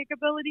psychic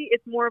ability.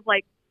 It's more of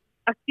like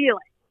a feeling.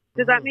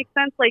 Does that make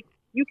sense? Like,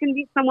 you can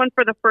meet someone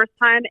for the first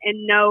time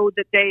and know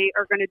that they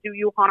are going to do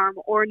you harm,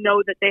 or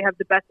know that they have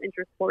the best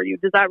interest for you.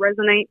 Does that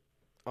resonate?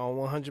 Oh,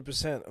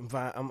 100%.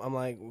 I'm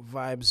like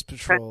vibes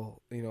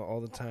patrol, all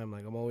the time.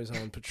 Like, I'm always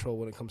on patrol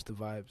when it comes to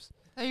vibes.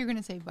 I thought you were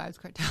gonna say Vibes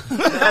Cartel.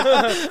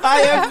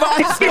 I am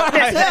Vibes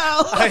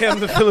Cartel. I am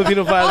the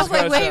Filipino vibes. I was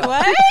like, wait,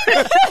 what?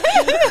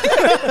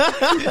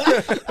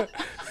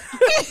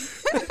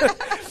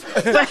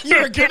 You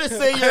were gonna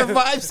say your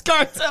Vibes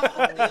Cartel.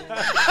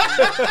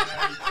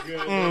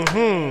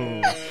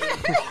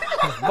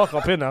 Buck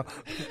up in now.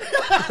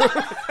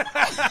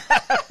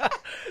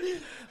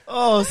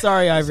 Oh,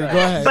 sorry, Ivory. Go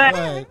ahead. But- Go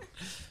ahead.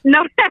 No,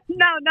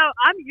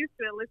 I'm used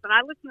to it. Listen,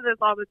 I listen to this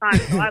all the time,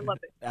 so I love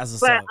it. That's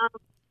what's But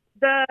up.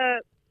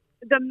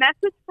 the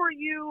message for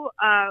you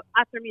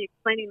after me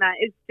explaining that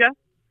is just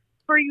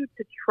for you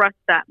to trust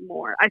that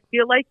more. I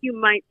feel like you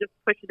might just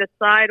push it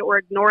aside or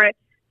ignore it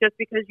just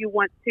because you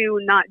want to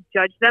not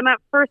judge them at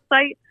first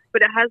sight,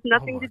 but it has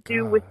nothing to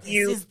do with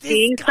you is this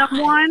seeing guy.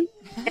 someone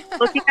and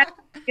looking at them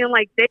and feeling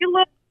like they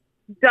look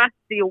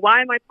dusty.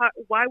 Why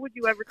would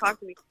you ever talk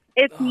to me?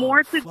 It's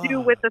more to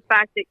do with the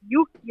fact that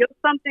you feel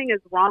something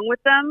is wrong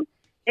with them,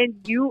 and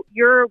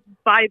your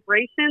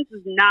vibrations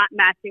is not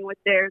matching with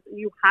theirs, and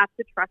you have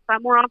to trust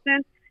that more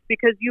often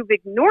because you've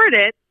ignored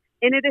it,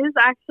 and it is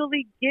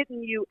actually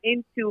getting you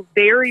into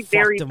very,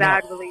 very Fucked 'em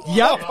bad up. relationships.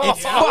 Yep,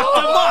 it's fucked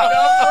him up.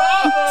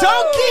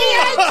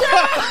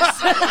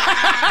 Toki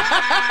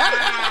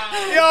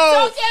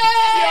Yo,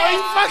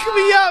 you fucking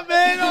me up,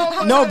 man. Oh,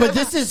 my No, God. but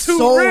this is Too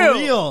so real.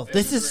 real.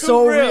 This is Too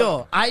so real.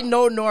 real. I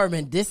know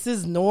Norman. This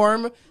is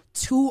Norm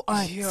to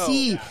a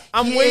T.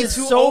 I'm He way is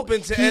too so,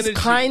 open to He's energy.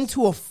 kind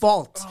to a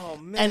fault. Oh,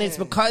 And it's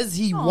man. because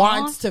he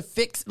wants to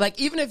fix, like,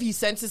 even if he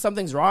senses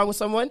something's wrong with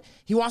someone,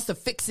 he wants to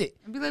fix it.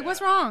 I'd be like, what's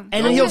wrong?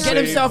 And then he'll get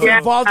himself Yeah.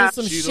 involved in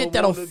some She shit don't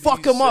that'll wanna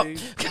fuck be him up.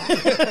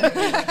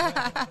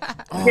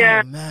 Oh,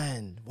 Yeah.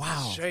 man.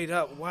 Wow. Straight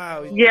up,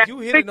 wow. Yeah. You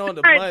hitting on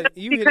the Because- button.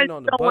 You hitting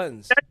on the because you don't want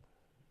buttons.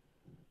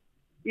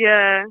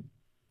 Yeah.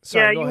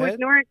 Sorry, yeah, go you ahead.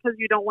 ignore it because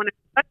you don't want to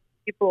touch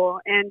people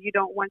and you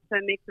don't want to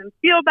make them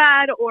feel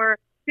bad or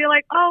feel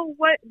like, oh,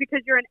 what?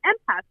 Because you're an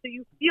empath, so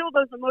you feel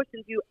those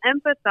emotions. You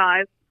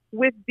empathize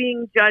with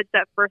being judged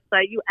at first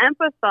sight. You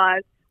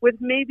empathize with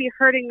maybe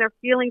hurting their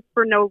feelings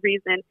for no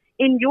reason.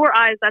 In your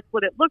eyes, that's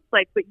what it looks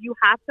like, but you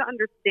have to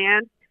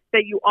understand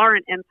that you are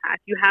an empath.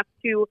 You have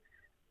to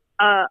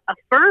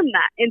affirm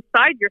that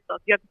inside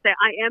yourself. You have to say,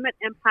 I am an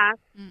empath.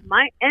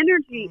 My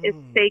energy is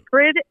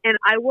sacred, and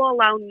I will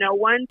allow no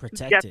one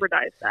Protect to it.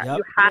 jeopadize that. Yep.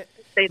 You have to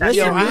say that.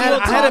 Listen, Yo, I real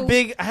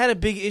had a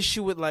big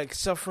issue with like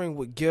suffering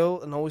with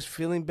guilt and always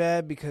feeling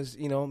bad because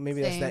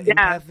maybe that's that Same.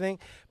 Yeah. empath thing.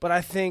 But I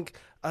think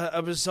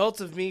a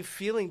result of me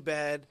feeling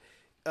bad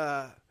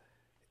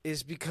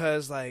is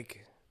because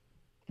like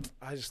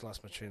I just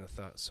lost my train of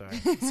thought. Sorry,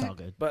 It's all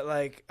good. but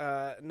like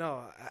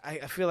no,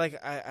 I feel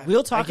like I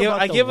We'll talk about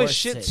I the give a worst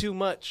shit shit. too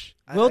much.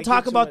 We'll I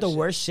talk give too about the much shit.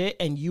 worst shit,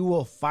 and you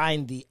will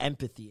find the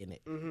empathy in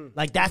it.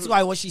 Like that's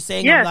why what she's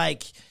saying, Yes. I'm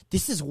like,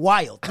 this is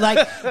wild.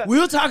 Like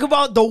we'll talk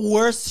about the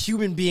worst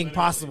human being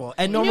possible,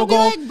 and Norm will you'll be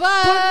go, like,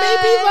 but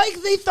maybe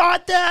like they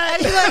thought that.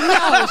 I'd be like,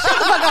 no, shut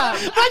the fuck up.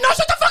 Like, no,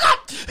 shut the fuck up!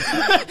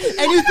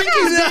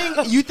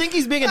 And you think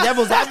he's being a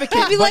devil's advocate,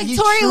 It'd be but like he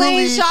Tory truly,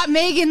 Lane shot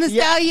Megan the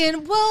Yeah.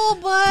 Stallion. Well,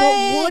 but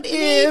what if-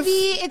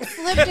 maybe it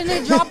slipped and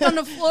it dropped on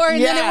the floor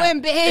and then it Yeah,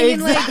 went bang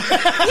and like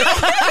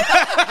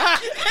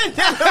and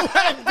then it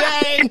went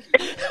bang.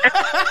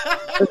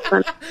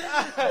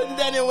 And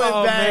then it went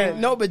Oh, bang.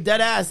 man. No, but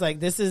dead ass, like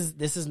this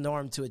is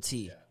Norm to a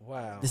T.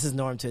 Wow. This is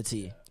Norm to a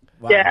T.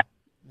 Wow. Yeah.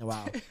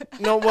 Wow.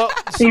 No, well,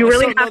 You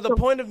really have the to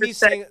point of me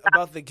respect saying that.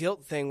 about the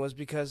guilt thing was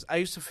because I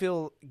used to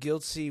feel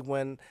guilty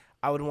when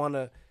I would want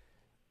to,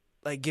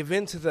 like, give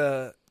in to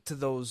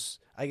those,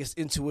 I guess,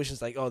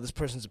 intuitions, like, oh, this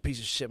person's a piece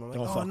of shit. I'm like,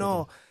 oh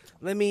no,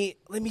 let me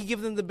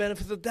give them the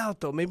benefit of the doubt,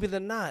 though. Maybe they're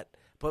not.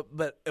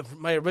 But if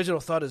my original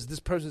thought is this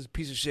person's a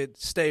piece of shit,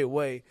 stay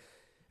away.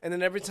 And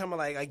then every time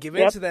I give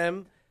in to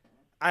them,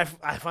 I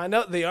find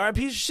out they are a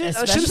piece of shit.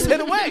 I should have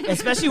stayed away.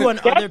 Especially when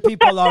other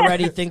people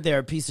already think they're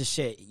a piece of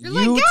shit. You're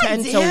You like,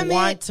 tend "God to damn it."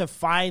 want to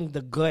find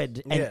the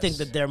good and Yes. think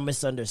that they're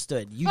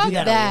misunderstood. You Fuck do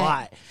that that. a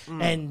lot.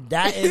 And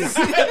that is...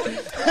 Fuck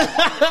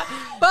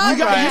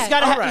You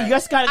that.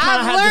 just gotta kind I've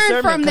of have learned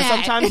discernment from because that.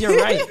 sometimes you're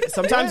right.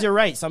 Sometimes you're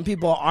right. Some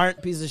people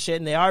aren't pieces of shit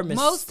and they are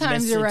Most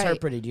times you're right.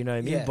 misinterpreted. You know what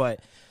I mean? Yeah.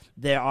 But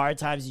there are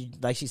times,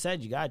 like she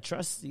said, you gotta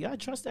trust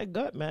that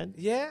gut, man.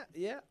 Yeah,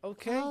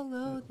 okay.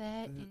 Follow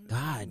that.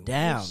 God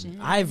damn,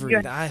 Ivory.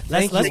 Thank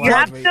Let's you, plug,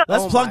 Ivory.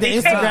 let's Oh plug my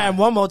the God. Instagram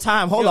one more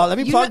time. Hold on, let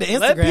me plug the Instagram.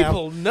 Let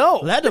people know.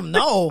 Let them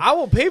know. I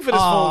will pay for this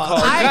phone call.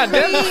 God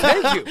damn it.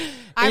 Thank you.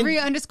 Ivory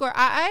underscore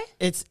II.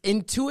 It's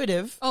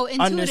intuitive. Oh,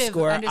 intuitive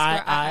underscore II.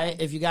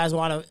 If you guys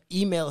want to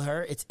email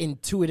her, it's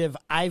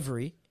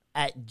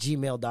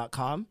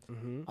intuitiveivory@gmail.com.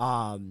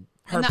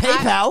 Her And the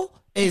PayPal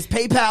is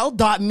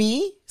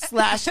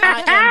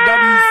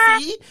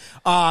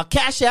paypal.me/IMWC.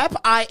 Cash App,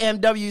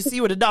 IMWC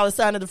with a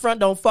 $sign at the front.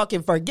 Don't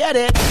fucking forget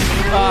it.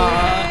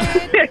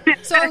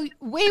 So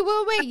wait.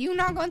 You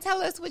not gonna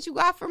tell us what you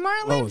got for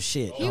Marlon? Oh,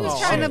 shit. He was Oh,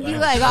 trying to shit. be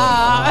like,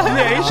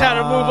 Yeah, he's trying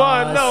to move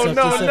on. No.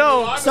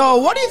 So,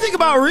 what do you think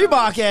about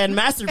Reebok and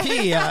Master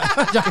P? I'm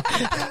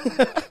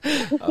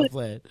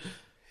playing.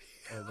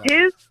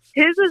 His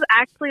is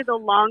actually the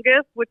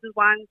longest, which is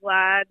why I'm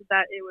glad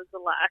that it was the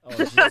last.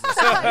 This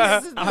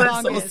is the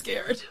I'm so longest.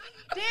 scared.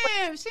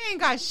 Damn, she ain't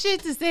got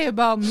shit to say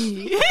about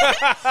me. She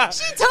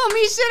told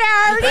me shit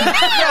I already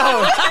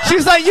know.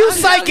 She's like, you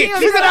psychic.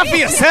 joking, Figure it out I'm for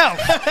yourself.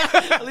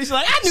 At least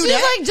like I knew She's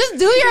that. like, just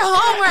do your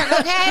homework,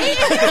 okay?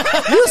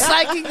 You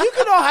psychic. You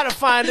can know how to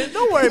find it.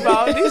 Don't worry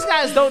about it. These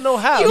guys don't know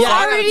how. You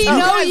already know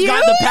guys you.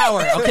 got the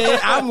power, okay?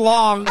 I'm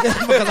long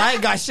because I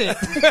ain't got shit.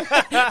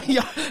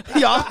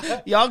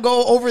 y'all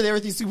go over there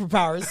with your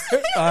superpowers.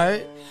 All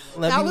right,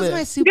 That was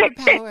my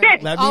superpower.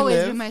 Let me Always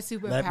live. been my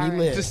superpower. Let me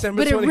live.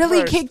 December But it 21st.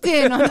 really kicked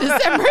in on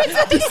December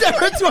 21st.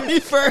 December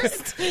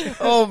 21st.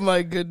 Oh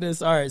my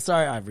goodness. All right,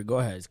 sorry, Ivory. Go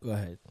ahead.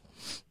 No,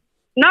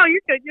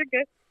 you're good. You're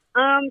good.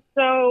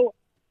 So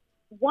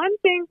one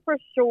thing for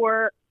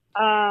sure.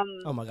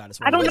 Oh my God, it's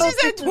I don't 111. know. She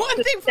said if this one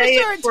is thing to for say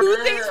sure, it two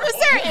things for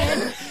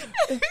certain.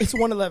 It's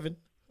 111.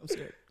 I'm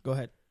scared. Go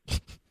ahead.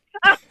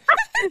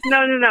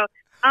 No.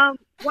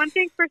 One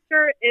thing for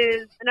sure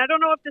is, and I don't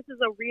know if this is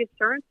a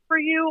reassurance for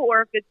you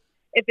or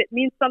if it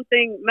means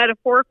something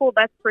metaphorical.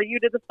 That's for you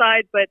to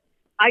decide. But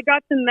I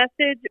got the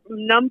message: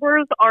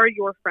 numbers are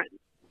your friends.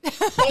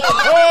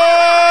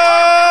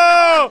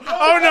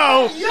 Oh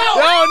no!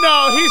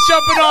 No! He's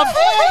jumping off.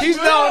 He's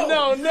no!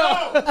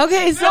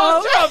 Okay,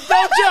 so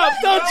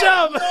Don't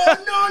jump!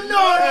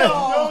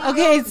 No.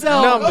 okay, so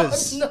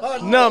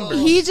Numbers.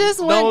 he just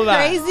went Don't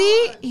lie.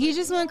 crazy. He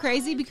just went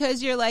crazy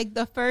because you're like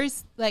the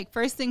first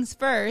things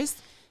first.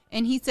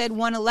 And he said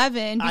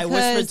 111 because I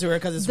whispered to her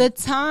 'cause it's- the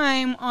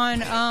time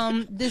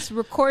on this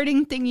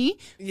recording thingy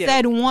Yeah.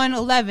 said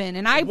 111,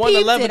 and I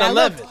 111, peeped it. I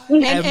looked,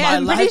 11. and my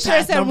I'm pretty life sure it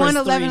path said number is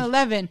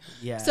 111.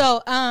 Yeah.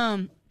 So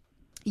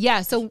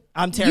yeah. So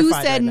I'm you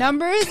terrified said right now.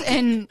 numbers,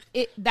 and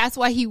that's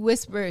why he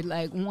whispered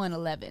like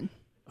 111.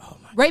 Oh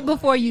my! Right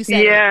before you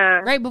said Yeah.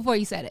 it. Right before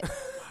you said it.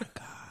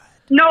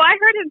 No, I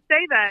heard him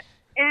say that,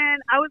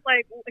 and I was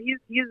like,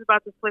 he's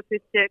about to flip his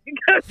shit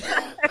because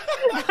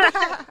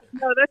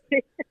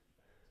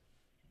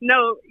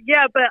No,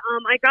 yeah, but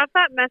I got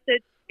that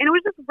message, and it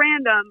was just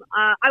random.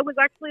 I was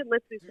actually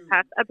listening to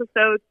past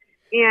episodes,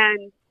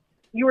 and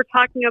you were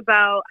talking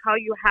about how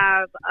you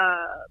have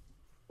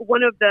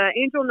one of the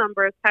angel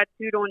numbers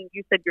tattooed on,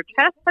 you said your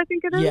chest, I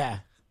think it is? Yeah.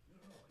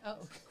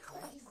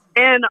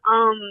 And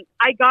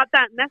I got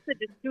that message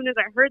as soon as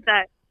I heard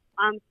that.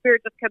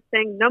 Spirit just kept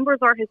saying, numbers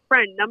are his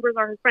friend, numbers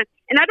are his friend.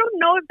 And I don't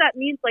know if that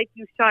means like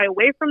you shy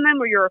away from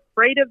them or you're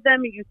afraid of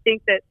them and you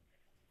think that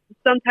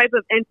some type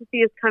of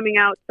entity is coming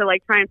out to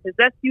like try and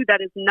possess you.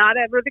 That is not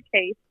ever the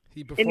case.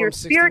 He And your performs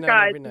spirit 69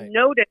 guides every night.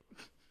 notice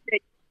that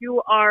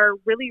you are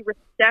really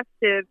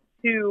receptive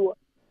to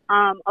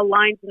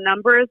aligned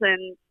numbers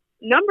and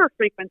number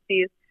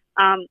frequencies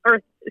or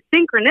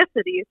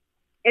synchronicities.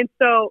 And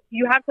so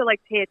you have to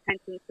like pay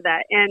attention to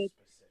that. And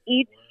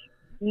each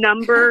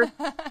number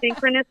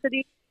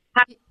synchronicity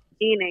has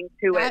meaning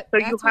to it. So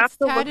you have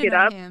to look it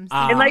up. And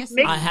like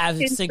make I have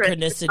interest in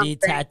synchronicity something.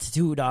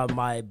 tattooed on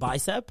my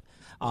bicep.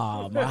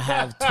 I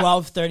have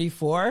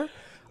 1234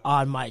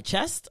 on my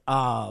chest.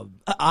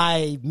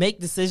 I make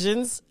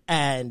decisions,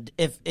 and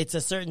if it's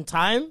a certain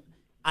time,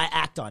 I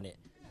act on it.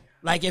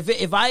 Like if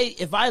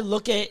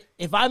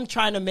I'm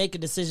trying to make a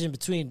decision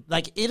between,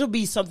 like, it'll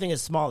be something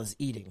as small as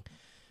eating,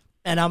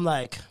 and I'm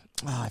like,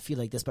 oh, I feel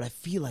like this, but I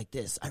feel like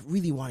this. I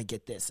really want to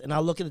get this, and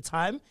I'll look at the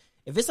time.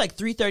 If it's like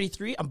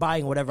 3:33, I'm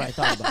buying whatever I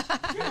thought about.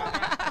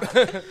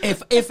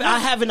 if I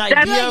have an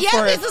idea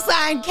it's a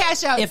sign,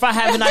 cash out. If I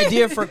have an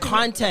idea for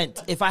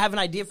content,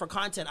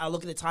 I'll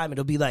look at the time.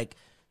 It'll be like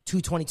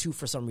 2:22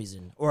 for some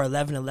reason, or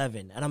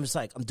 11:11, and I'm just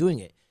like, I'm doing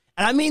it.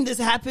 And I mean, this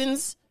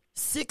happens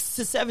 6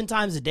 to 7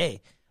 times a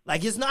day.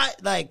 Like, it's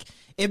not like,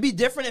 it'd be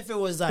different if it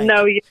was like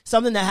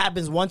something that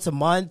happens once a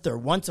month or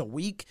once a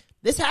week.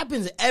 This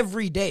happens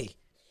every day.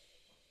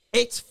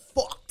 It's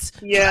fucked.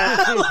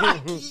 Yeah.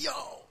 Like,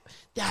 yo,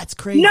 that's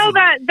crazy. No,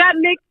 that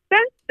makes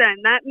sense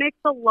then. That makes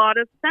a lot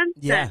of sense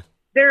Yeah. then.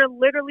 They're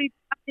literally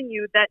telling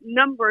you that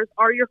numbers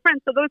are your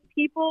friends. So those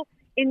people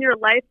in your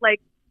life,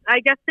 like,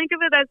 I guess think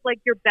of it as like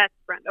your best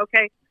friend,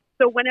 okay?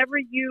 So whenever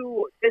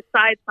you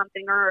decide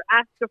something or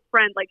ask a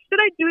friend, like,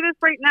 should I do this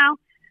right now?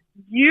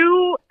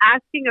 You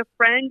asking a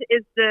friend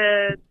is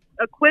the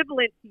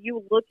equivalent to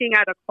you looking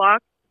at a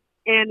clock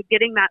and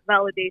getting that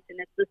validation.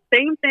 It's the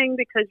same thing,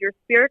 because your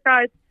spirit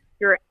guides,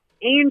 your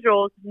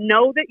angels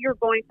know that you're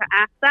going to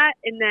ask that,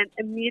 and then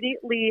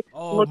immediately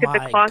look at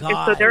the clock. God.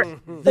 And so they're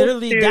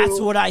literally, that's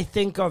what I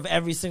think of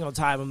every single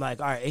time. I'm like,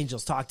 all right,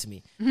 angels, talk to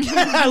me.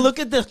 I look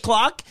at the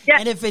clock,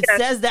 and if it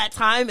says that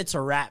time, it's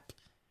a wrap.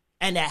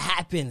 And that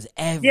happens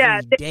every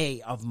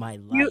day of my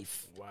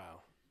life.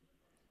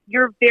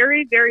 You're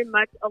very, very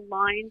much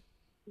aligned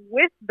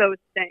with those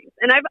things.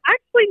 And I've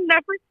actually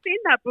never seen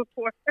that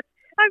before.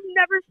 I've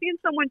never seen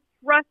someone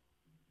trust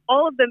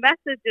all of the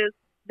messages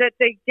that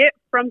they get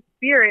from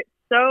spirit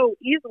so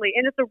easily.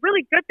 And it's a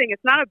really good thing.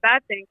 It's not a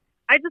bad thing.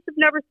 I just have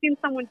never seen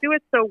someone do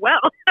it so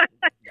well.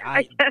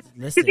 I guess.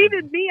 Because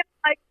even me,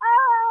 I'm like,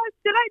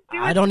 should I do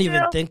it? I don't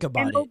even think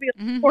about it.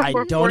 I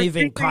don't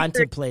even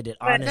contemplate it,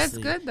 honestly. That's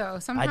good, though.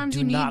 Sometimes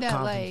you need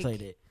that,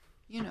 like,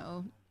 you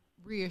know,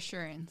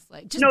 reassurance.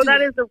 Like, just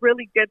that is a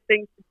really good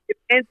thing to do.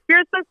 And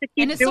spirit says to keep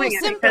doing it. And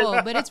it's so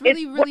simple, but it's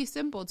really, really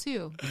simple,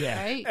 too.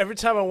 Yeah. Right? Every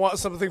time I want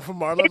something from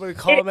Marla, I'm going to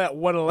call him at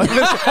 111.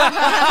 Like,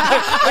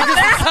 it's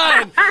a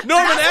sign.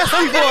 Norman asked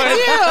me for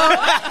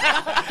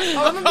it.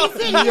 I'm going to be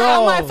sitting here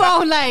on my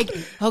phone like,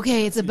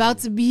 okay, it's about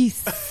to be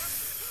 3.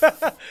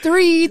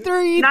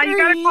 Now you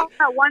got to call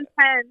at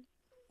 110.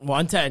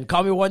 110.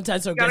 Call me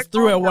 110 so it gets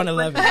through at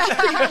 111.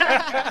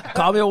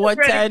 Call me at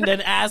 110,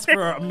 then ask for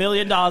 $1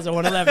 million at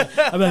 111.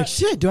 I'm like,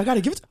 shit, do I got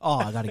to give it to her? Oh,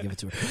 I got to give it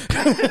to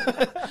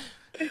her.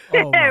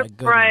 Oh, my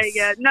goodness. Right,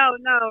 yeah. No.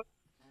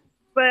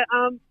 But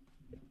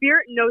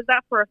spirit knows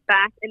that for a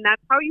fact, and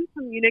that's how you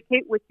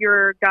communicate with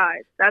your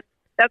guides. That's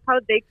how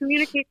they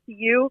communicate to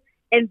you,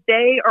 and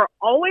they are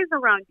always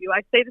around you.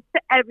 I say this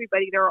to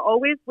everybody. They're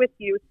always with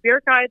you.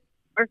 Spirit guides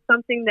are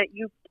something that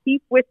you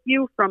keep with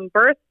you from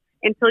birth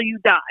until you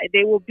die.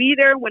 They will be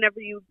there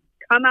whenever you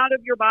come out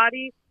of your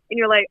body and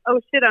you're like, oh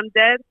shit, I'm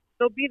dead.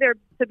 They'll be there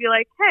to be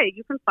like, hey,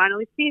 you can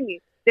finally see me.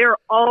 They're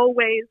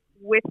always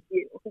with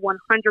you,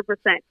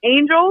 100%.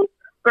 Angels,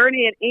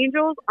 guardian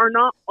angels, are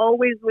not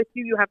always with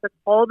you. You have to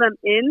call them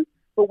in,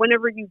 but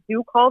whenever you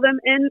do call them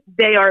in,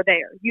 they are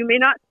there. You may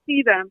not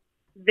see them,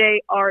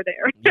 they are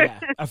there. Yeah.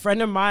 A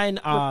friend of mine,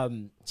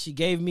 she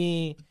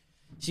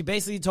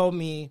basically told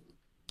me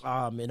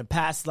in a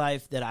past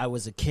life that I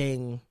was a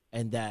king,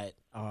 and that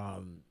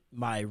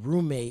my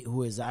roommate,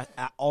 who is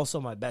also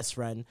my best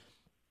friend,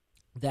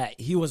 that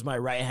he was my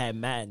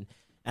right-hand man.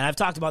 And I've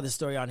talked about this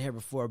story on here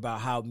before about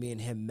how me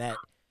and him met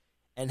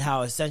and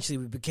how essentially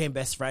we became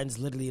best friends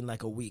literally in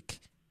like a week.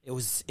 It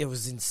was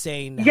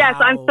insane. Yes,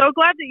 I'm so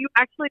glad that you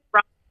actually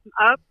brought him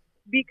up,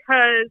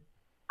 because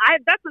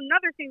that's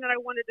another thing that I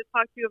wanted to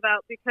talk to you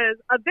about, because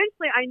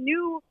eventually I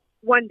knew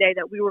one day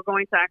that we were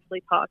going to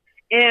actually talk.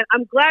 And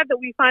I'm glad that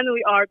we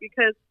finally are,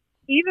 because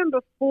even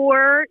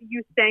before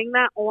you sang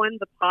that on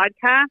the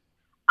podcast,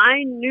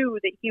 I knew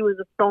that he was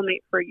a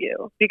soulmate for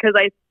you, because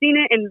I'd seen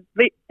it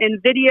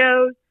in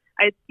videos.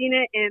 I'd seen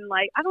it in,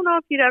 like, I don't know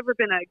if he'd ever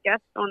been a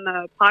guest on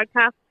the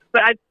podcast,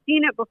 but I've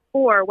seen it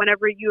before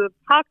whenever you have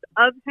talked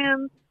of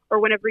him or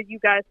whenever you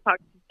guys talk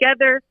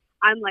together.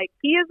 I'm like,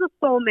 he is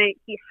a soulmate.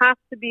 He has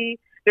to be.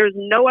 There's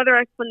no other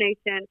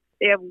explanation.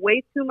 They have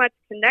way too much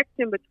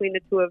connection between the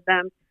two of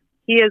them.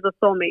 He is a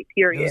soulmate,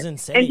 period. It was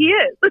insane. And he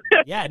is.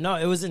 Yeah, no,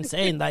 it was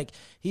insane. Like,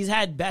 he's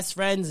had best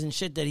friends and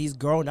shit that he's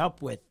grown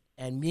up with,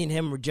 and me and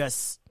him were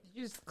just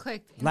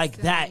clicked instantly. like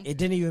that. It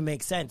didn't even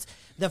make sense.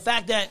 The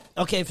fact that,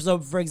 okay, so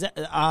for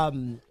example,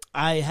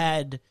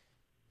 I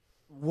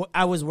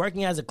was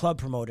working as a club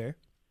promoter,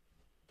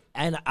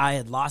 and I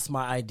had lost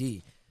my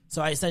ID.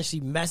 So I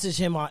essentially messaged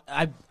him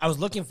I was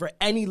looking for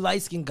any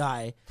light-skinned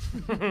guy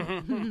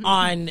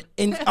on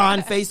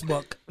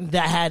Facebook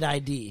that had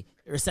ID,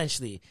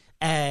 essentially.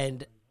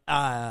 And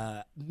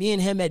me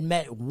and him had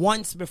met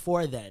once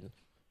before then.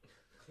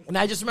 And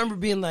I just remember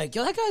being like,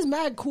 yo, that guy's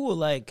mad cool.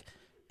 Like,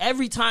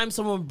 every time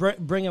someone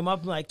bring him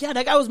up, I'm like, yeah,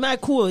 that guy was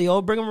mad cool.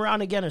 Yo, bring him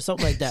around again or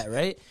something like that,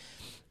 right?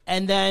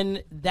 And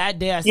then that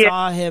day I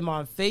saw him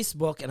on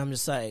Facebook, and I'm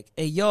just like,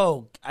 hey,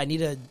 yo, I need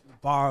to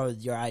borrow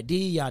your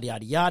ID, yada,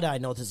 yada, yada. I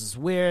know this is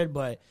weird,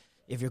 but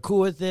if you're cool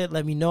with it,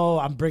 let me know.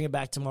 I'm bringing it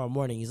back tomorrow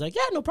morning. He's like,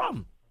 yeah, no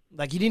problem.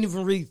 Like, he didn't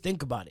even really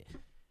think about it.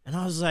 And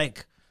I was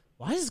like,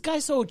 why is this guy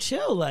so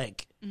chill?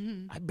 Like,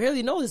 I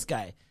barely know this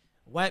guy.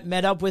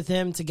 met up with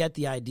him to get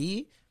the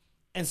ID,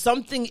 and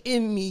something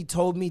in me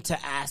told me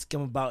to ask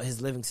him about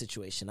his living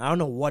situation. I don't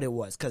know what it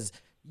was, because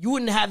you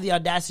wouldn't have the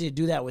audacity to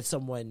do that with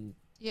someone.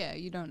 Yeah,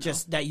 you don't know.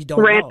 Just that you don't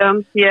Random,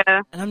 know.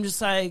 yeah. And I'm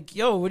just like,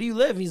 yo, where do you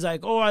live? He's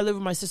like, oh, I live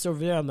with my sister over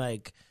there. I'm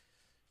like,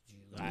 do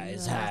you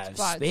guys have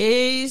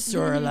space?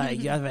 Or like,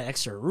 you have an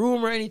extra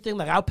room or anything?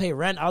 Like, I'll pay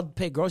rent, I'll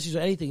pay groceries or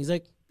anything. He's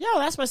like, yeah, well,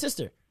 that's my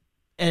sister.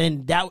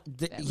 And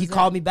he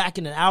called me back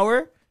in an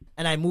hour,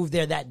 and I moved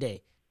there that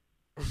day.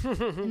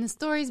 And the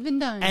story's been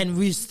done. And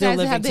we're still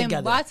living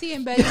together. Bati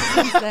and Betty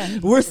since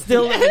then. We're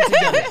still living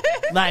together.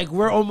 Like,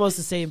 we're almost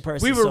the same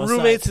person. We were so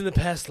roommates in the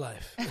past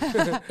life.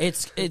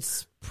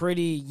 It's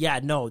pretty,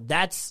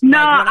 that's No,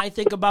 like, when I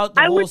think about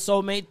the I whole would-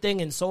 soulmate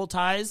thing and soul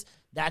ties,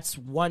 that's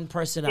one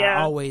person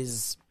I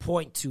always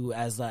point to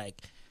as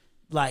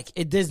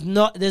there's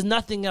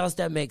nothing else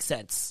that makes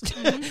sense,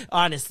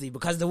 honestly,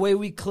 because the way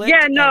we click,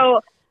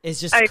 it's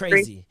just I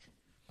crazy.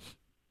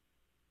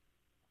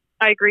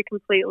 I agree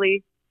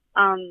completely.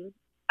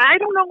 I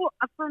don't know.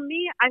 For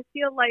me, I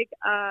feel like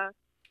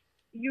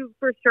you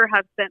for sure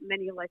have spent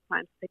many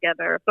lifetimes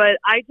together, but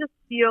I just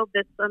feel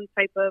this some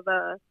type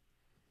of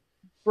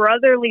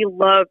brotherly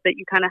love that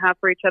you kind of have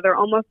for each other,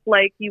 almost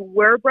like you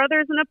were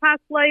brothers in a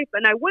past life.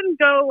 And I wouldn't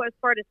go as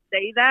far to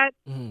say that,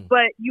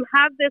 but you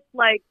have this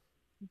like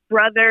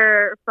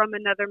brother from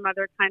another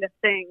mother kind of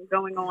thing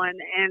going on,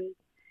 and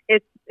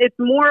it's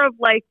more of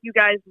like you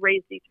guys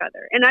raised each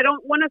other. And I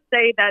don't want to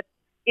say that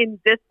in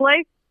this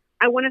life.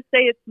 I want to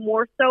say it's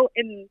more so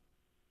in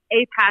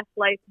a past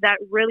life that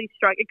really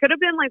struck. It could have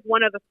been like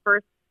one of the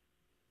first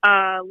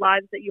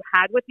lives that you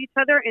had with each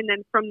other, and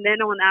then from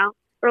then on out,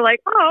 we're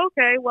like, oh,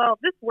 okay, well,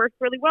 this works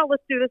really well.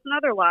 Let's do this in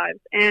other lives,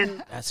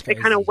 and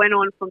it kind of went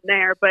on from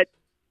there. But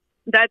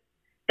that's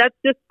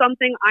just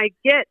something I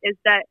get, is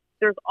that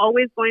there's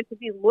always going to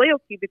be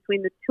loyalty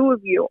between the two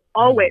of you.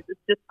 Always, it's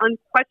just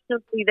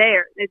unquestionably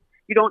there.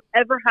 You don't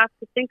ever have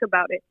to think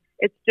about it.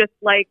 It's just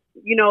like,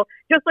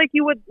 just like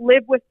you would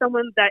live with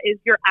someone that is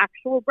your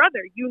actual brother.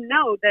 You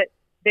know that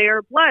they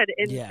are blood,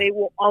 and they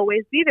will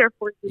always be there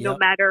for you, no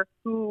matter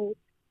who,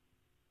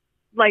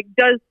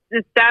 does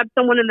stab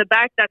someone in the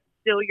back. That's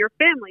still your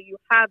family. You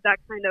have that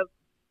kind of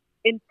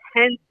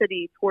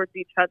intensity towards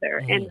each other,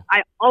 and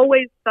I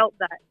always felt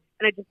that,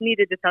 and I just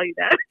needed to tell you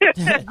that.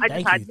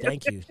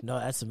 Thank you. No,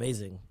 that's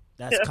amazing.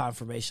 That's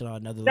confirmation on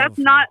another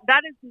level.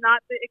 That is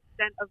not the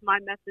extent of my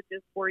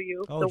messages for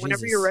you. Oh, so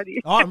whenever Jesus. you're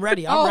ready. Oh, I'm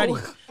ready. I'm ready.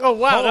 Oh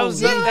wow, that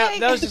was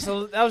just a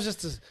Okay,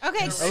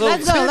 a little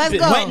let's go. Let's tidbit.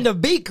 go. Wet in the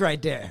beak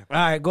right there. All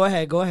right, go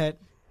ahead.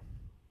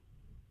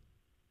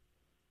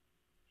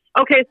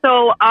 Okay,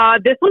 so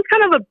this one's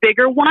kind of a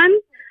bigger one.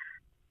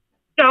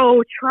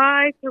 So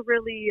try to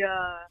really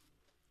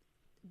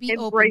Be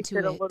open embrace to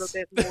it a it. little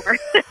bit more.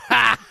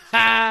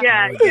 Oh,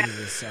 yeah.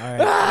 Jesus. All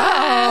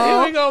right.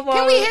 Here we go, Mom.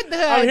 Can we hit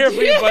the? I'm here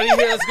for you, buddy. Here,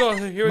 let's go.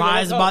 Here we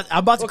Mine's go. I'm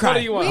about to What cry.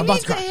 color you want? We I'm about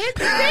need to to cry. hit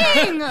the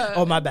thing.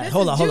 Oh, my bad. This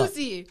Hold is on.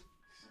 juicy.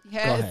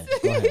 Yes.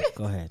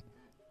 Go ahead.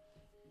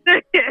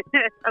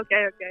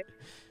 Okay.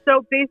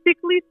 So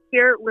basically,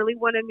 Spirit really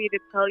wanted me to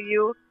tell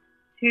you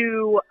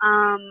to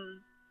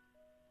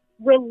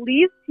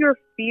release your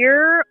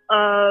fear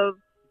of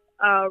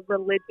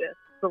religious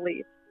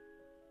beliefs.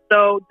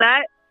 So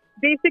that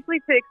basically,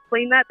 to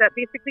explain that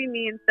basically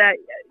means that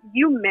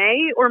you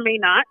may or may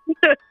not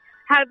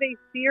have a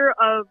fear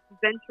of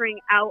venturing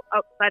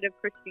outside of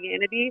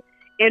Christianity.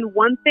 And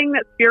one thing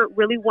that Spirit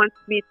really wants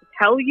me to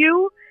tell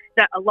you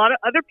that a lot of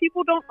other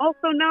people don't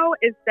also know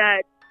is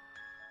that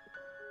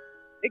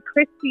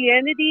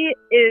Christianity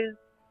is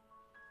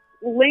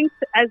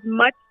linked as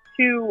much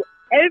to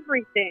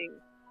everything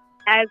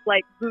as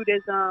like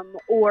Buddhism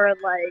or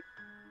like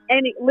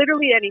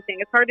literally anything.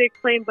 It's hard to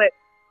explain, but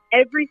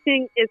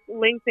everything is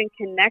linked and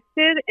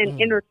connected and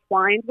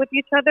intertwined with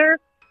each other.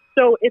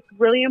 So it's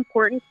really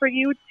important for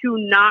you to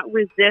not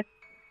resist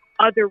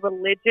other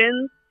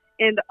religions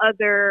and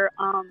other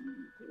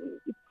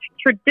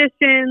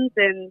traditions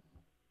and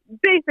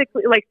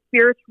basically like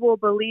spiritual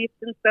beliefs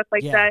and stuff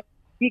like that,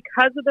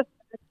 because of the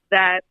fact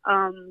that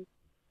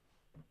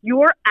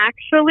you're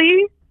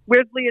actually,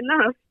 weirdly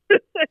enough,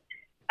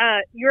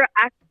 you're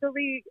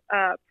actually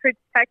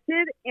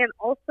protected and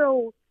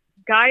also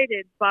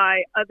guided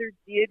by other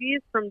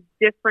deities from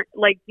different,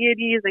 like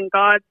deities and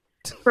gods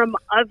from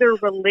other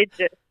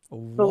religious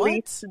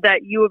beliefs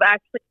that you have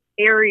actually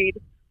carried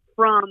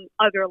from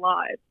other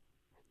lives.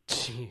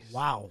 Jeez.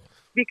 Wow.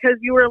 Because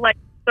you were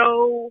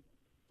so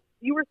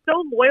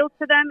loyal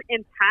to them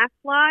in past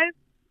lives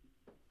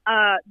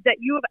that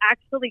you have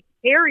actually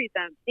carried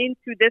them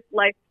into this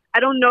life. I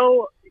don't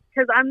know,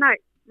 because I'm not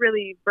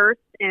really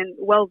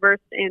well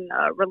versed in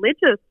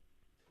religious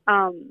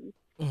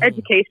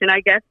education,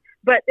 I guess.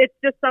 But it's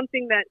just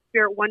something that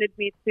Spirit wanted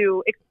me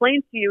to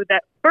explain to you,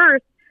 that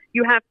first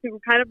you have to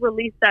kind of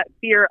release that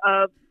fear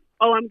of,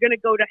 oh, I'm going to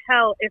go to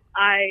hell if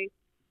I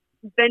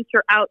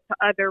venture out to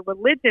other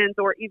religions,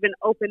 or even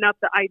open up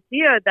the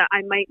idea that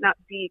I might not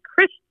be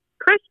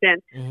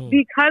Christian,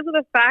 because of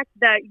the fact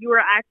that you are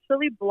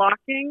actually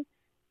blocking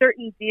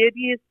certain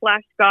deities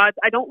 / gods.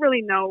 I don't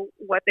really know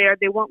what they are.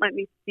 They won't let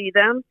me see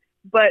them,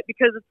 but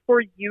because it's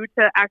for you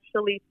to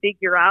actually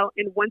figure out.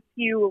 And once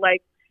you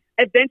like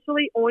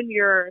eventually on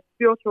your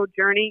spiritual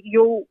journey,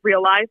 you'll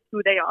realize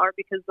who they are,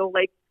 because they'll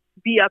like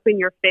be up in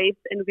your face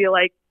and be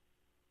like,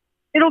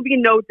 it'll be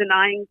no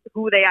denying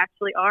who they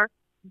actually are.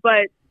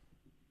 But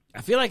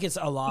I feel like it's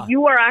a lot.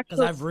 You are actually,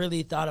 because I've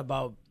really thought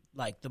about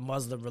like the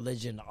Muslim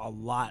religion a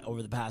lot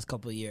over the past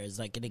couple of years.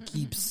 Like, and it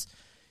keeps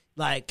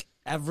like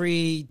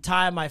every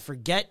time I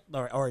forget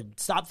or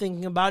stop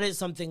thinking about it,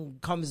 something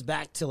comes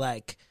back to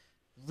like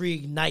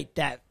reignite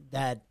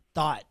that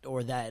thought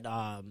or that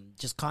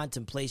just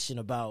contemplation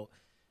about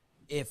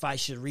if I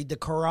should read the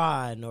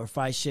Quran or if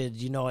I should,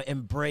 you know,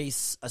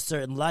 embrace a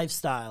certain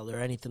lifestyle or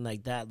anything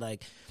like that.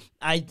 Like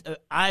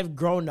I've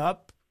grown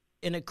up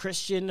in a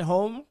Christian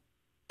home,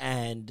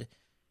 and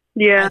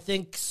I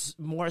think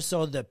more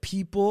so the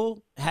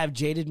people have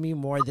jaded me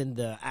more than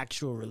the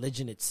actual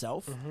religion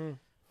itself.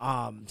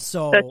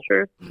 So that's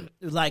true.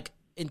 Like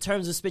in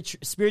terms of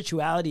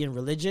spirituality and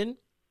religion,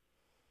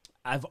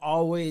 I've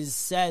always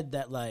said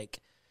that like,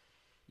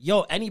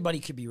 yo, anybody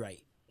could be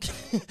right.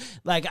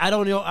 Like I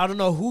don't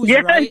know who's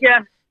right. Yeah.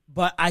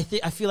 But I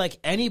feel like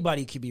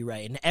anybody could be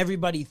right, and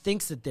everybody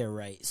thinks that they're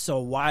right. So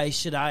why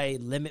should I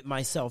limit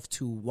myself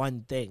to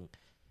one thing?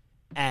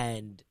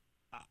 And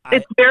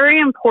it's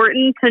very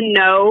important to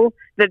know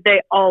that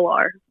they all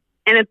are,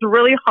 and it's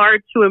really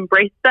hard to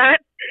embrace that.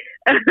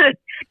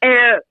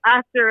 And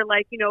after,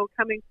 like, you know,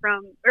 coming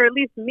from, or at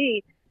least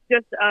me,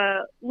 just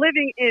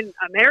living in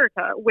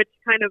America, which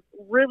kind of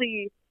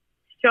really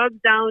shoves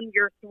down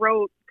your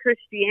throat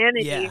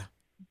Christianity,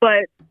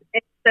 but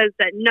it says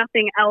that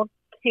nothing else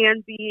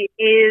can be,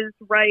 is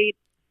right.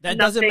 That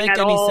doesn't make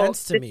any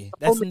sense to me.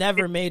 That's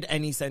never made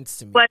any sense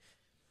to me. But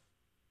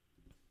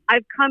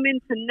I've come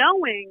into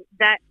knowing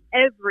that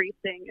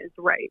everything is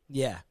right.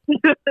 Yeah.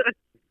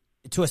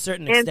 To a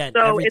certain extent,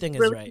 so everything is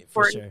really right,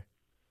 important. For sure.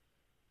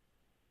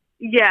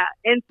 Yeah,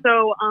 and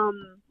so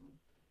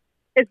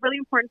it's really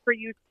important for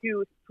you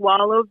to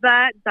swallow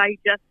that,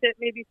 digest it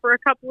maybe for a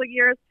couple of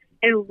years,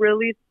 and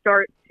really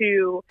start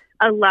to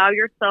allow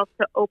yourself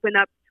to open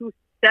up to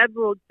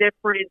several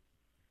different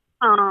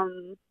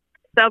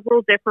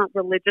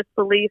religious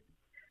beliefs,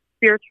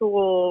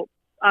 spiritual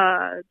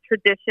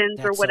traditions,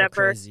 or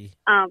whatever. So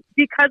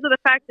because of the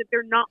fact that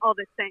they're not all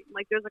the same.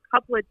 Like there's a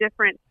couple of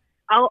different.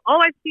 All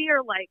I see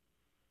are like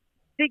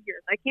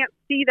figures. I can't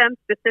see them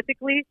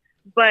specifically,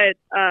 but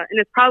and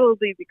it's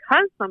probably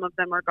because some of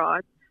them are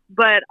gods.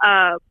 But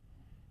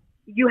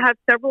you have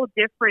several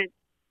different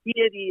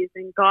deities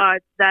and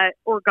gods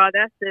or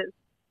goddesses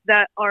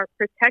that are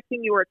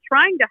protecting you or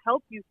trying to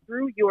help you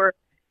through your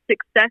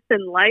success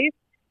in life,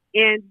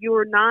 and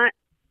you're not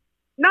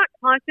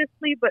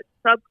consciously but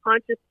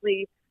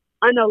subconsciously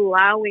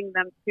unallowing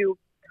them to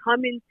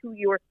come into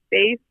your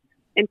space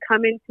and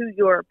come into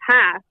your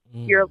path,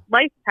 your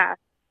life path,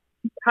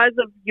 because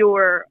of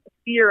your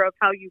fear of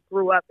how you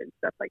grew up and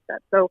stuff like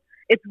that. So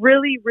it's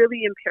really,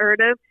 really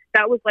imperative.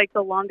 That was like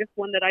the longest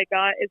one that I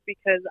got, is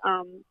because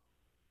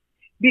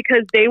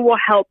they will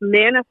help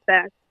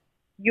manifest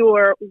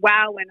your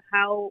wow and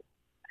how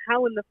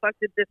in the fuck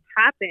did this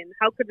happen?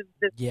 How could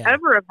this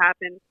ever have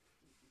happened?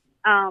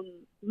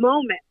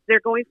 Moment. They're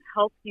going to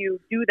help you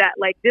do that.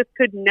 Like, this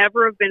could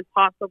never have been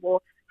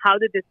possible. How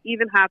did this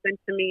even happen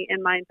to me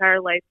in my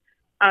entire life?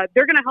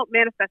 They're going to help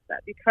manifest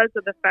that because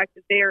of the fact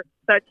that they are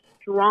such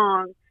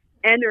strong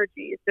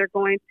energies. They're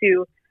going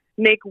to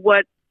make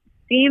what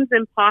seems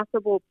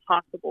impossible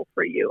possible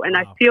for you. And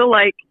I feel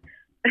like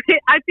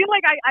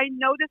I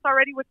know this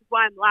already, which is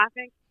why I'm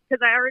laughing,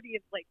 because I already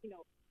have, like, you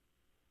know,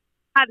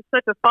 had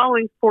such a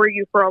following for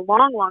you for a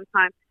long, long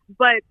time.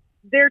 But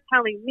they're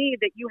telling me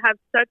that you have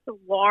such a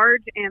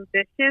large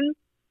ambition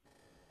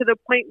to the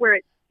point where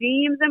it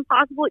seems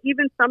impossible.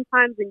 Even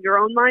sometimes in your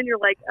own mind, you're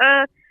like,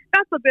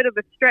 that's a bit of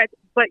a stretch.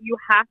 But you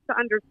have to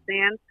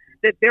understand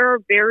that there are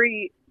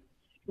very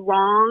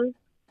strong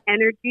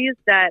energies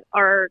that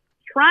are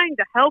trying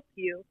to help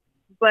you,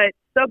 but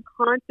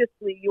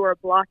subconsciously you are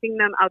blocking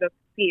them out of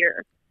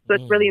fear. So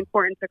it's really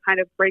important to kind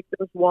of break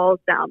those walls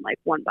down, like,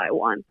 one by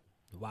one.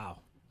 Wow.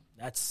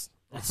 That's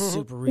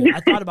super real.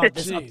 I thought about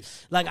this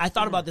I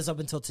thought about this up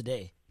until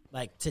today.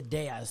 Like,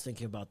 today I was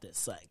thinking about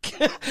this. Like,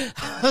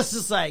 I was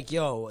just like,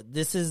 yo,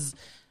 this is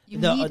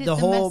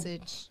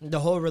the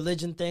whole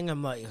religion thing.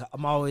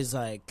 I'm always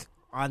like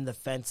on the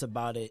fence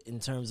about it in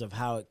terms of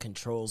how it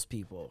controls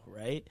people,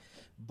 right?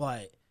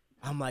 But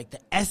I'm like,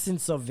 the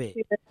essence of it,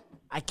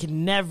 I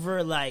can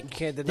never, like,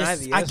 can't deny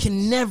the essence. I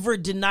can never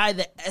deny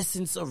the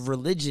essence of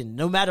religion,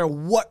 no matter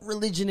what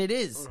religion it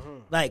is.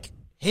 Like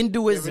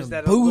Hinduism,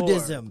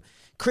 Buddhism,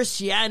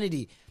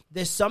 Christianity.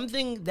 There's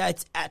something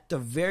that's at the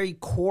very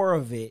core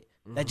of it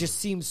that just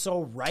seems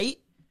so right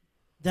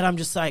that I'm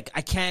just like,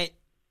 I can't,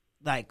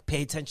 like,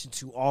 pay attention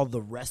to all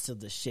the rest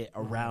of the shit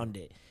around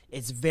it.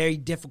 It's very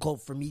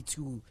difficult for me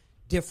to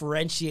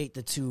differentiate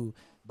the two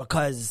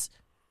because,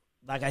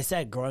 like I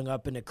said, growing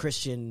up in a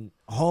Christian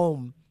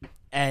home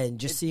and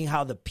just seeing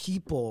how the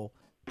people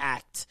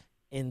act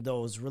in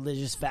those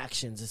religious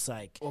factions. It's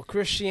like, well,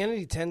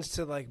 Christianity tends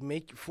to like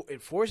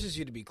it forces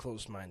you to be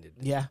close-minded.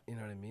 Yeah, you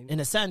know what I mean. In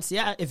a sense,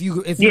 yeah. If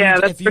you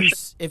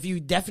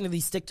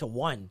definitely stick to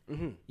one,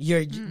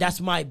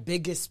 that's my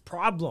biggest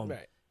problem.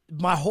 Right.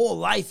 My whole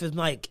life is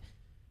like,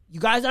 you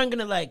guys aren't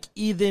gonna like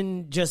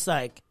even just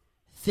like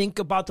think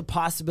about the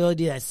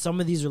possibility that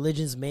some of these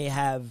religions may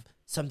have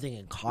something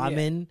in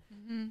common.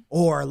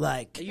 Or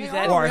like, are you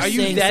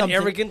that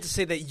arrogant to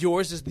say that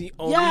yours is the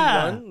only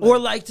one? Or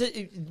like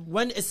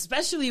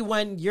especially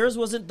when yours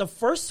wasn't the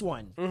first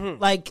one.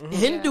 Like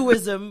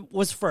Hinduism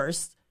was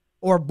first,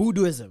 or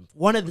Buddhism,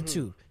 one of the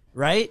two,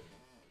 right?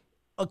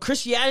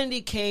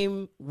 Christianity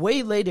came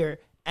way later,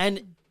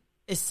 and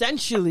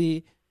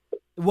essentially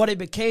what it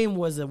became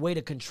was a way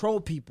to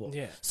control people.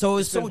 Yeah. So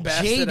it's so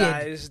jaded.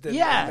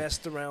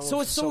 Messed around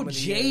so it's so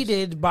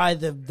jaded by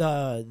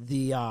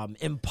the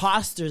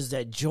imposters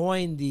that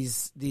join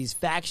these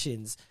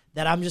factions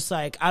that I'm just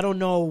like, I don't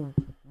know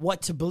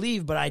what to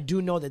believe, but I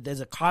do know that there's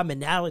a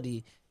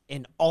commonality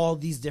in all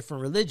these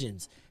different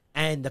religions.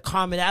 And the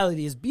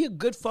commonality is be a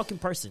good fucking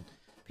person.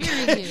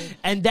 Period.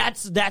 And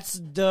that's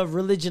the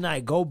religion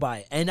I go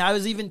by. And I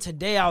was even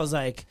today, I was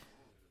like,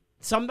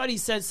 somebody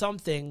said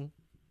something.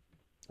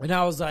 And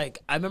I was like,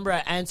 I remember I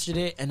answered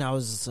it, and I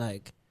was just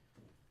like,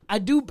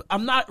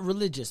 I'm not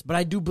religious, but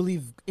I do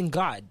believe in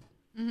God.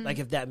 Like,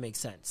 if that makes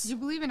sense. You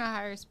believe in a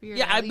higher spirit.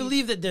 Yeah, I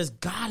believe that there's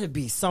got to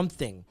be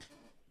something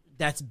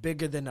that's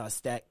bigger than us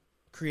that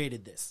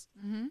created this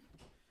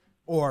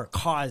or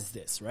caused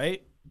this,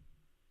 right?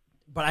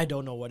 But I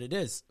don't know what it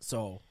is.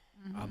 So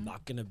I'm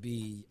not going to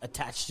be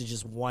attached to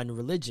just one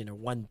religion or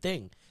one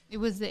thing. It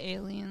was the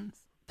aliens.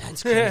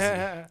 That's crazy.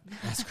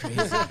 That's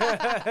crazy.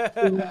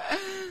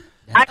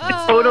 I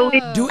totally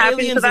do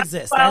aliens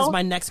exist? Well. That's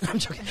my next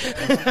question.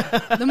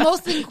 The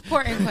most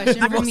important question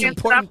for me.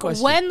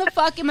 When the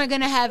fuck am I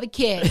gonna have a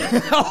kid?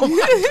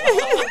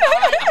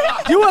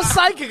 You a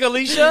psychic,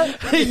 Alicia.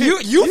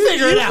 you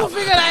figure it out. You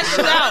figure that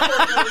shit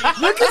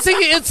out. Look into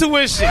your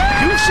intuition.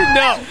 You should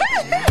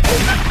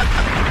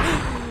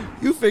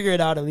know. You figure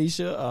it out,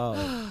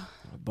 Alicia.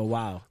 But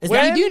wow.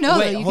 You do know,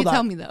 though. You can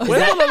tell me, though.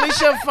 When will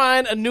Alicia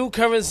find a new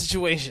current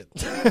situation?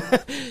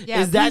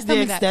 Yeah, is that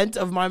the extent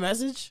of my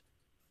message?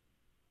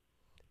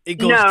 It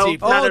goes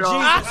deep. Not at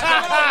all.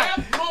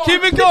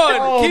 Keep it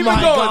going. Oh keep my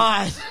it going.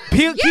 God.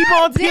 Keep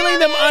on peeling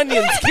them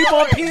onions. Keep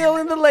on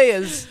peeling the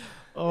layers.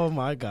 Oh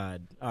my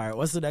God. All right.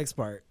 What's the next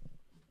part?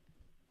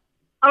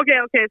 Okay.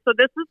 So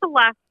this is the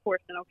last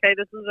portion. Okay,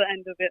 this is the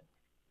end of it.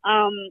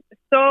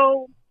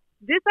 So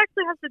this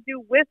actually has to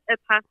do with a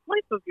past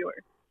life of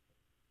yours.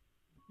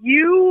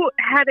 You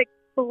had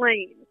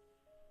explained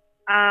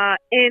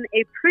in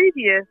a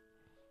previous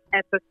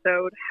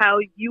episode how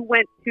you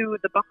went to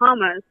the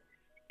Bahamas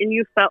and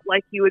you felt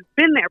like you had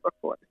been there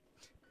before.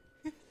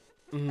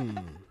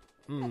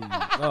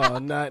 Oh,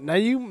 now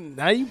you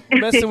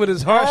messing with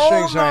his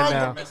heartstrings right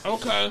now.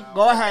 Okay,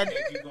 go ahead.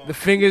 The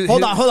fingers.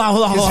 Hold on.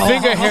 His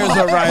finger hairs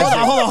are rising.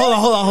 Hold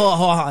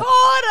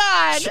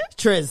on.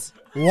 Triz,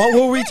 what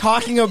were we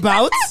talking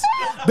about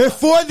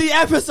before the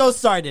episode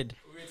started?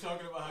 We were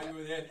talking about how you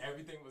were there and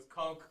everything was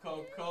conk.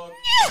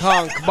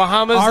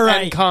 Bahamas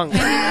and conk.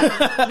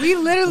 We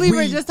literally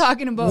were just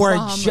talking about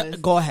Bahamas.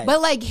 Go ahead.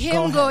 But like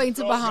him going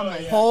to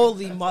Bahamas.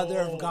 Holy mother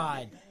of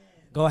God.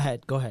 Go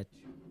ahead. Because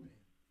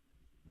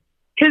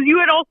you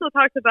had also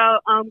talked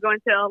about going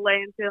to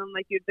LA and feeling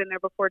like you'd been there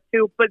before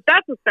too, but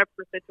that's a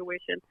separate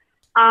situation.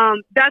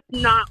 That's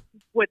not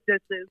what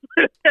this is.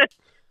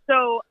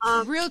 So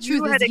real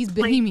truth is he's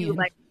Bahamian.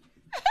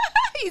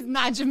 He's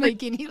not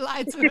Jamaican. He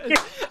lied to us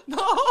the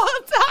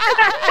whole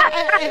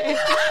time.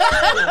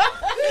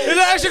 It's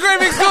actually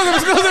great.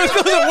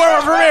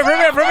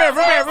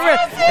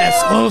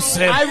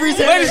 Exclusive.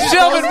 Exclusive. Ladies and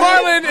gentlemen,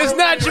 Marlon is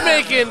not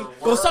Jamaican.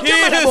 Go suck your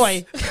mother,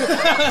 boy.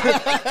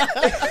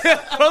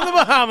 From the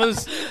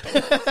Bahamas.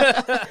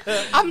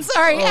 I'm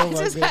sorry. I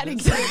just had to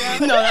get it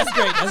out. No, that's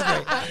great.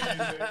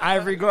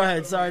 Ivory, go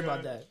ahead. Sorry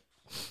about that.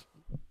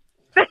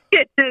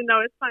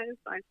 No, it's fine.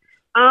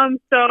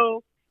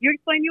 So you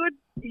explained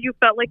you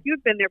felt like you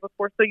had been there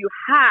before, so you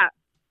have.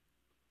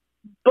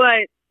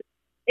 But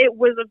it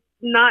was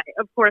not,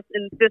 of course,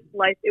 in this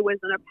life. It was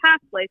in a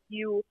past life.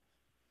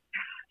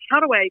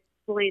 How do I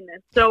explain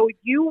this? So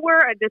you were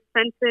a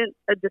descendant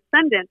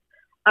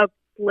of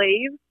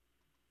slaves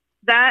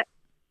that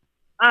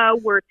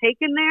were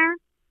taken there,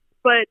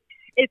 but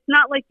it's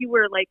not like you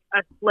were like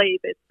a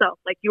slave itself.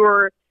 Like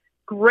your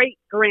great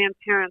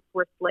grandparents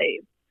were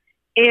slaves,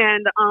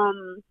 and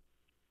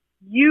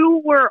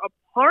you were a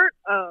part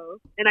of,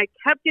 and I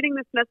kept getting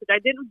this message. I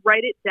didn't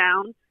write it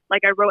down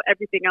like I wrote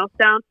everything else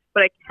down,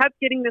 but I kept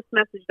getting this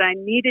message that I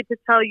needed to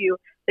tell you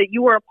that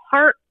you were a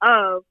part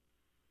of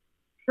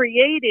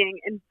creating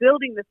and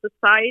building the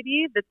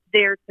society that's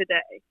there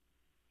today.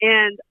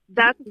 And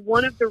that's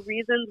one of the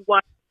reasons why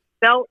I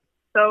felt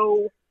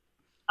so,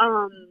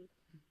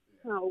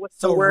 what's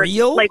the word?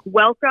 Real? Like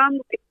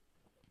welcome.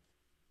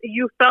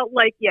 You felt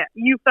like, it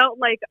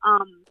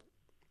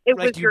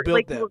like was you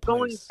like you were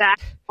going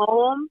back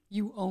home.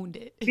 You owned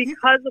it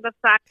because of the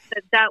fact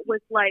that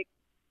was like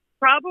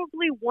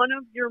probably one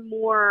of your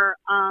more,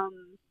 I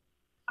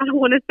don't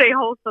want to say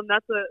wholesome,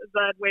 that's a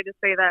bad way to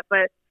say that,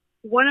 but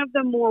one of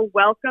the more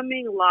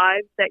welcoming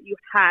lives that you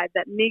had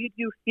that made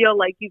you feel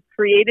like you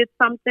created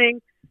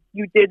something,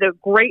 you did a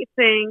great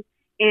thing,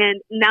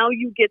 and now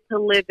you get to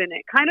live in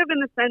it. Kind of in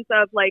the sense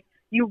of like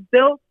you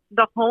built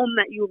the home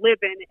that you live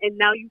in, and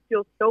now you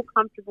feel so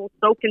comfortable,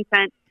 so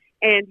content,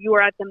 and you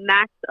are at the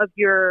max of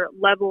your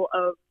level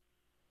of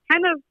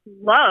kind of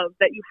love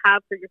that you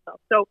have for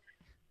yourself. So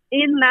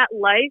in that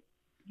life,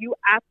 you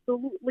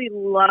absolutely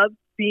love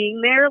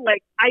being there.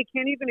 Like, I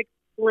can't even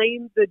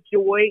explain the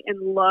joy and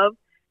love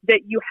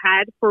that you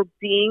had for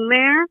being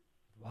there.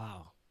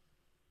 Wow.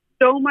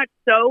 So much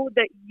so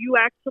that you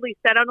actually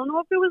said, I don't know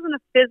if it was in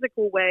a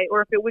physical way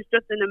or if it was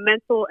just in a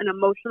mental and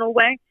emotional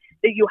way,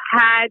 that you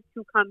had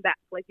to come back.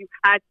 Like, you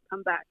had to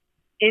come back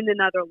in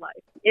another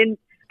life. And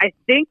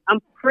I'm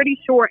pretty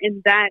sure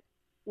in that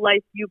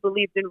life you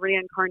believed in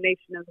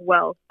reincarnation as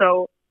well.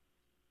 So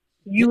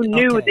you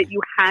knew that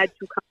you had to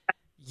come back.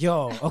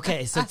 Yo,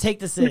 okay, so take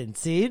this in.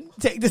 See?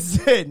 Take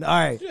this in. All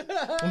right.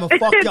 I'm going to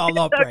fuck y'all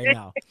up right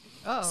now.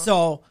 Oh.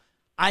 So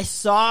I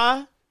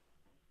saw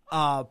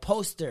a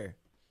poster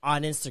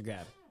on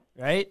Instagram,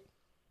 right?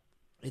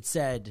 It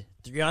said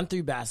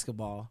 3-on-3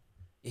 basketball.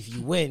 If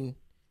you win,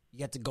 you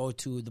get to go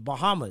to the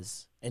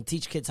Bahamas and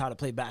teach kids how to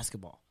play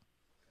basketball.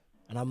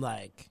 And I'm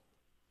like,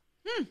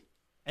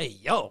 hey,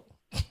 yo.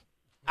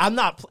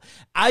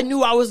 I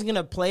knew I wasn't going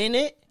to play in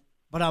it.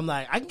 But I'm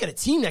like, I can get a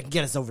team that can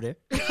get us over there.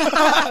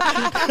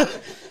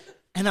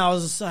 And I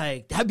was just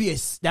like, that'd be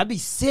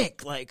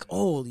sick. Like,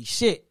 holy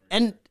shit.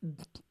 And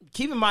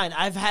keep in mind,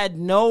 I've had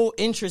no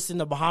interest in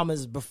the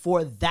Bahamas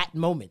before that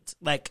moment.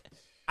 Like,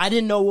 I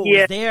didn't know what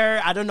was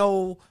there. I don't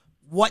know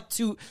what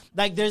to,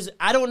 like,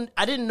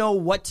 I didn't know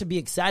what to be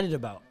excited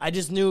about. I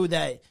just knew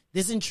that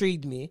this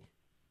intrigued me.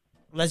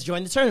 Let's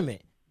join the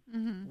tournament.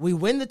 Mm-hmm. We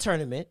win the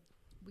tournament.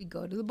 We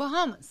go to the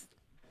Bahamas.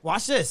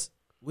 Watch this.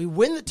 We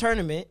win the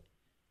tournament.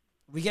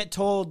 We get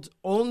told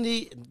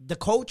only the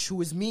coach,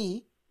 who is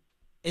me,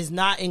 is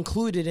not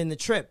included in the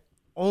trip.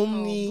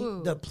 Only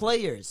the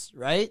players,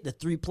 right? The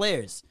 3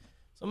 players.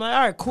 So I'm like,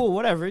 all right, cool,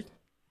 whatever.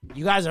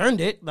 You guys earned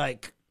it.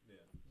 Like,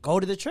 go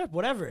to the trip,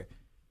 whatever.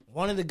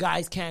 One of the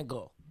guys can't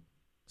go.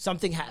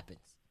 Something happens.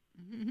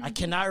 I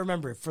cannot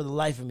remember for the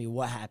life of me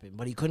what happened,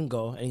 but he couldn't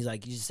go. And he's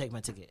like, you just take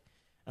my ticket.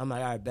 And I'm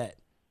like, all right, bet.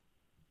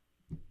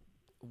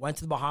 Went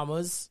to the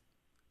Bahamas,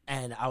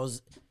 and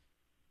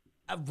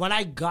when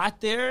I got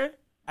there,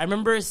 I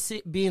remember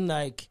being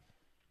like,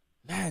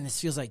 man,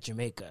 this feels like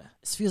Jamaica.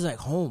 This feels like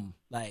home.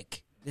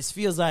 Like, this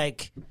feels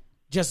like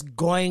just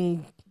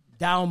going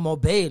down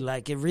Mobay.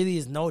 Like, it really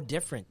is no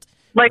different.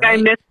 Like, right?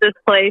 I miss this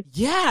place.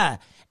 Yeah.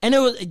 And it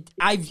was,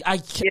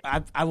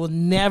 I will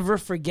never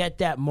forget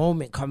that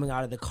moment coming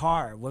out of the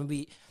car.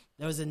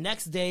 There was the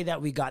next day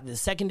that we got, the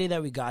second day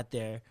that we got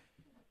there.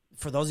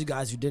 For those of you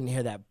guys who didn't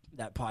hear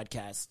that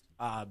podcast,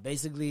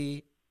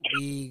 basically,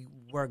 we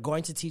were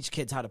going to teach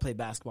kids how to play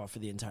basketball for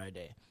the entire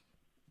day.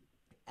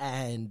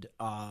 And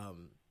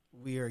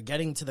we were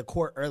getting to the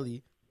court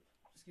early,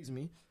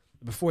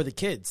 before the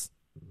kids.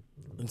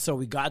 And so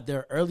we got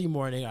there early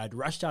morning. I'd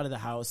rushed out of the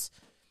house,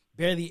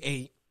 barely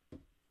ate,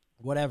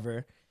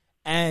 whatever.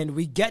 And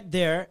we get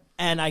there,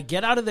 and I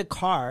get out of the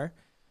car,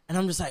 and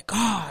I'm just like,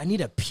 I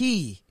need a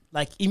pee.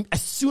 Like,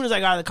 as soon as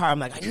I got out of the car, I'm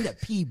like, I need a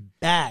pee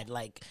bad.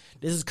 Like,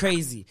 this is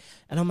crazy.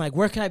 And I'm like,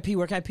 where can I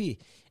pee?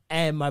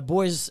 And my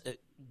boys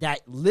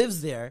that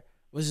lives there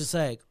was just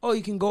like, oh,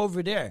 you can go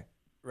over there.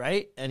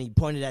 Right? And he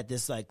pointed at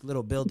this like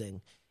little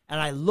building. And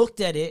I looked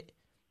at it,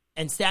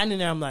 and standing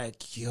there, I'm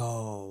like,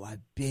 yo,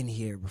 I've been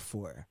here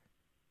before.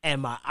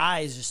 And my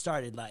eyes just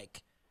started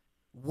like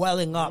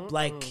welling up,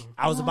 like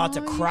I was about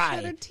to cry.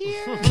 You shed a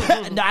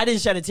tear? No, I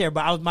didn't shed a tear,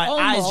 but my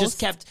eyes just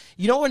kept,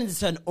 when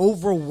it's an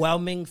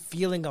overwhelming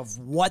feeling of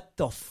what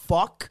the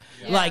fuck?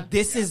 Yeah. Like,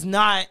 this is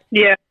not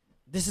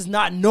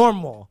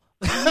normal.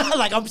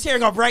 Like, I'm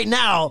tearing up right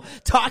now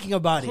talking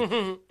about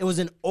it. It was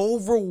an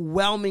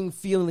overwhelming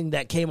feeling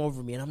that came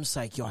over me. And I'm just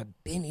like, yo,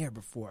 I've been here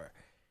before.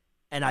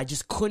 And I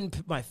just couldn't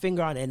put my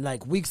finger on it. And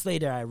like weeks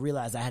later, I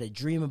realized I had a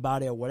dream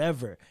about it or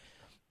whatever.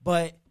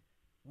 But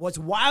what's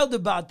wild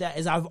about that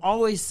is I've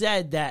always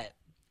said that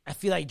I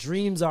feel like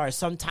dreams are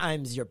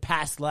sometimes your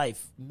past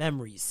life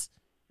memories,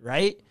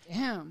 right?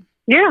 Damn.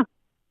 Yeah.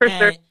 For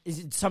and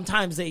sure.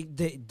 Sometimes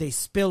they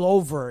spill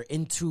over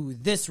into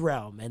this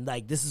realm, and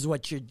like this is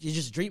what you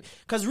just dream.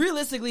 Because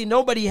realistically,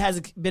 nobody has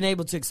been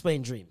able to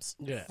explain dreams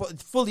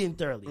fully and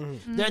thoroughly.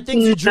 Mm-hmm. There are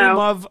things you dream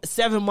of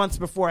 7 months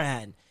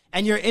beforehand,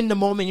 and you're in the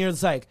moment. You're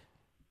just like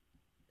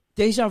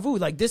deja vu.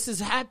 Like, this has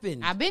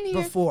happened. I've been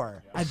here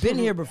before. I've been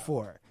here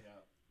before.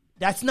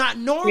 That's not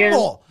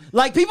normal. Yeah.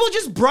 Like, people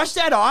just brush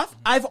that off.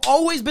 I've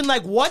always been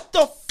like, what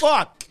the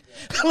fuck?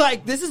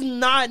 Like, this is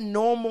not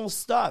normal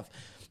stuff.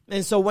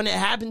 And so when it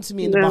happened to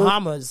me in the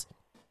Bahamas,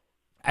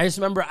 I just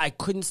remember I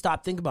couldn't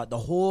stop thinking about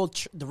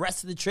the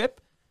rest of the trip.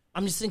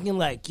 I'm just thinking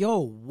like,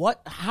 yo,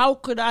 how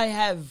could I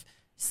have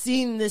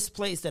seen this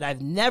place that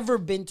I've never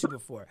been to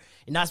before.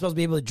 You're not supposed to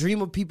be able to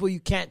dream of people you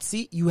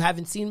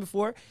haven't seen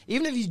before.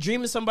 Even if you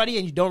dream of somebody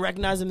and you don't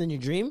recognize them in your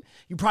dream,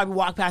 you probably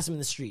walk past them in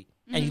the street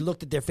and you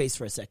looked at their face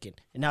for a second,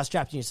 and now it's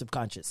trapped in your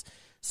subconscious.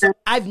 So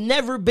I've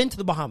never been to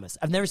the Bahamas.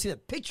 I've never seen a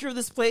picture of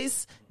this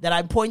place that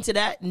I pointed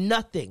at.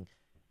 Nothing.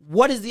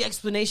 What is the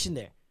explanation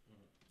there?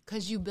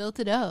 Because you built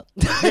it up.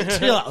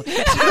 Chill out.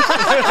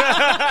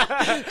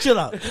 Chill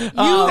out. You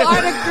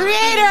are the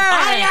creator.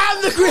 I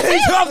am the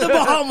creator of the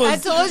Bahamas. I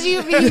told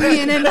you you'd be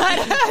being a nut.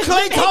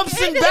 Klay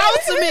Thompson bowed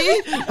to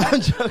me. I'm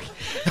joking.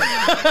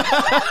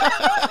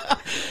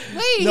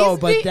 Wait, No,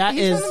 but that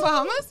he's is from the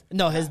Bahamas?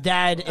 No, his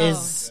dad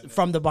is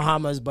from the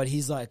Bahamas, but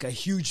he's like a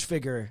huge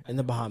figure in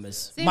the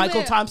Bahamas. Same Michael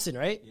way- Thompson,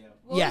 right? Yeah.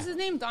 What was his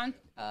name? Don.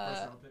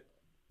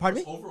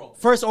 Pardon me?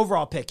 First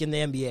overall pick in the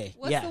NBA.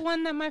 What's the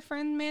one that my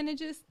friend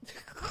manages?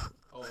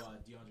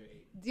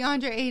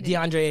 DeAndre Ayton.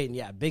 DeAndre Ayton,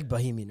 yeah. Big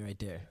Bohemian right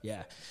there.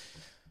 Yeah.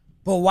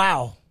 But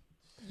wow.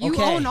 You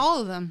own all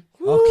of them.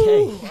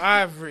 Okay.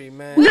 Ivory,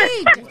 man.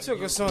 Wait. You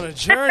took us on a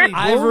journey, bro.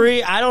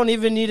 Ivory, I don't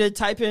even need to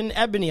type in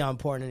ebony on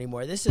porn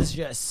anymore. This is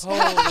just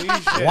Holy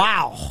shit.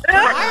 wow.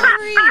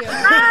 Ivory.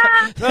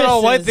 Not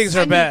all white is- things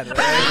are bad.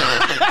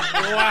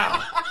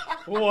 Wow.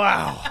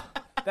 Wow.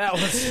 That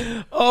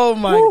was... Oh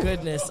my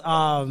goodness.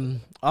 All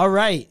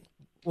right.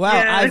 Wow,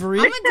 Yeah. Ivory.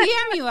 I'm going to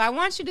DM you. I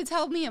want you to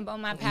tell me about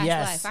my past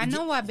Yes. life. I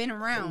know I've been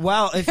around.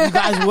 Well, if you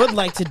guys would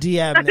like to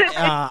DM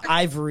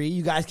Ivory,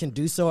 you guys can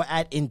do so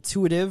at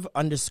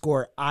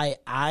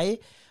intuitive_II.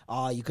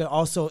 You can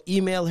also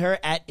email her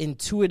at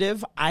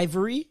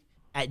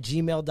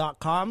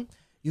intuitiveivory@gmail.com.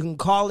 You can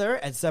call her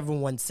at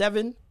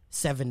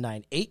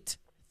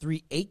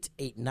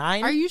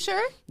 717-798-3889. Are you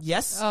sure?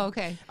 Yes. Oh,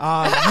 okay. You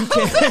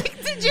can,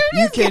 Did you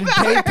you just can give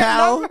out her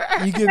PayPal. number?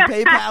 You can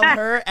PayPal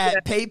her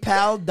at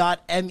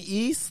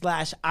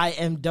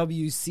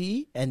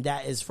paypal.me/IMWC, and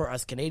that is for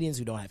us Canadians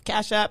who don't have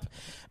Cash App,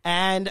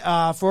 and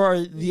for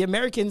the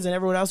Americans and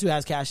everyone else who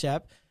has Cash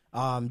App,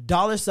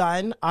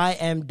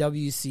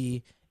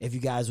 $IMWC. If you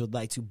guys would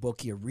like to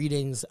book your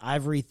readings,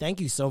 Ivory,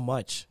 thank you so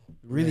much.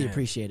 Really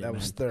appreciate it. That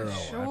man. was thorough.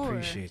 Sure. I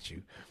appreciate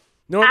you.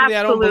 Normally,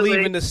 I don't Absolutely.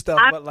 believe in this stuff,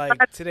 I'm but like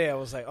glad- today, I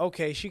was like,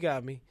 okay, she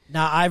got me.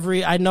 Now,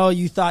 Ivory, I know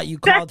you thought you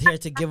called here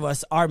to give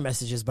us our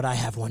messages, but I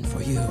have one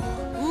for you.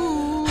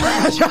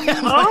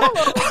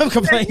 I'm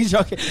completely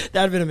joking. That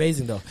would have been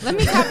amazing, though. Let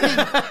me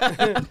tap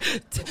in.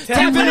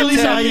 Tap in,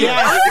 Alicia.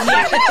 Yes.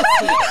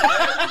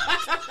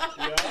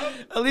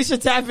 Alicia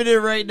tapping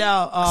in right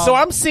now. So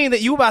I'm seeing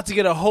that you about to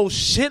get a whole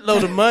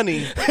shitload of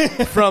money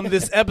from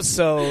this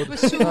episode. For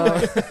sure.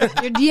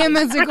 Your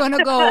DMs are going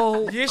to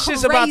go Your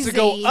shit's about to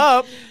go crazy.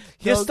 up.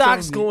 Your Don't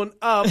stock's tell me. going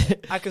up.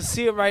 I can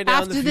see it right now.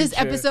 in After the this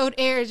future. episode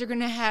airs, you're going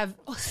to have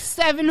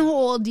 7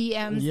 whole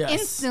DMs Yes.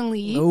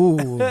 instantly. Ooh,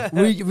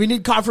 we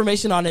need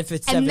confirmation on if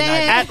it's And 7.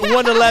 then- at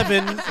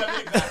 111.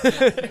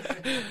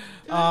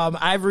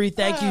 Ivory,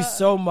 thank you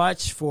so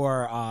much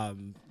for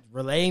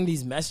relaying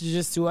these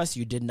messages to us.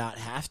 You did not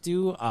have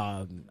to.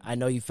 I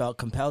know you felt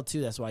compelled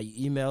to. That's why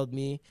you emailed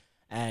me.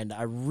 And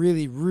I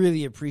really,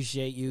 really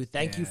appreciate you.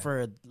 Thank you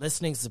for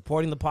listening,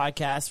 supporting the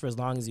podcast for as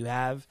long as you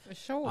have. For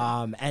sure.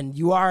 And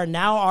you are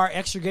now our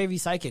extra gravy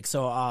psychic.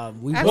 So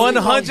we will be calling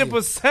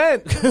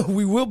 100%. you.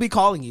 We will be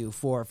calling you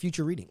for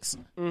future readings.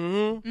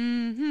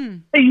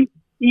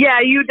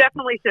 Yeah, you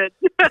definitely should.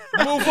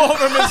 Move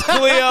over, Miss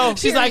Cleo.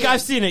 She's like,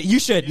 I've seen it. You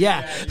should.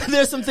 Yeah.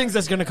 There's some things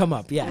that's going to come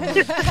up. Yeah.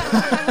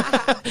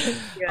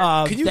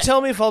 Can you tell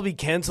me if I'll be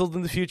canceled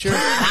in the future?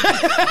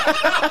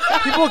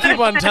 People keep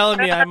on telling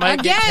me I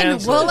might get Again,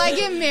 canceled. will I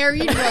get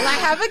married? Will I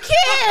have a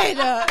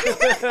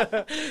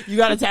kid? You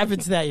got to tap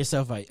into that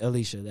yourself,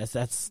 Alicia.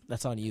 That's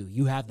on you.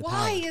 You have the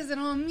Why power. is it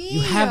on me?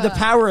 You have the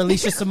power,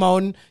 Alicia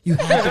Simone. You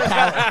have the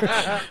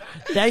power.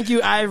 Thank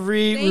you,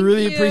 Ivory. We Thank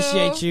really you.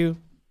 appreciate you.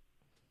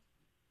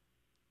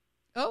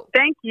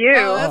 Thank you.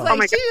 Oh, I was like,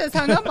 my she just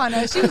hung up on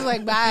us. She was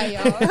like, bye,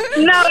 y'all. God.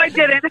 No, I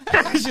didn't.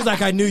 She's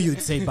like, I knew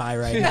you'd say bye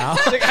right now.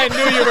 Like, I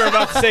knew you were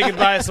about to say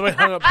goodbye, so I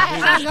hung up. I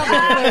hung up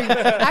before you.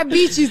 I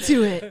beat you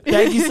to it.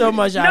 Thank you so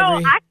much, No,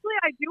 Ivory. actually,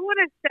 I do want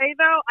to say,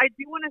 though,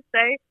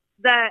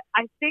 that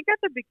I think at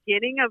the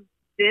beginning of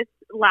this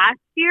last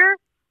year,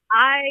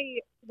 I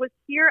was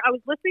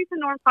listening to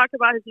Norm talk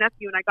about his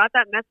nephew, and I got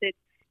that message,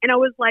 and I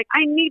was like,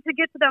 I need to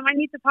get to them. I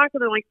need to talk to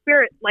them. Like,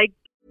 Spirit, like,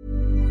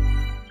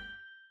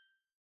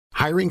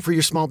 Hiring for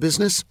your small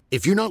business?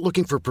 If you're not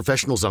looking for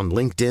professionals on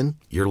LinkedIn,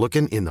 you're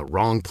looking in the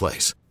wrong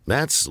place.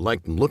 That's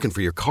like looking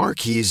for your car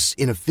keys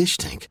in a fish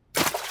tank.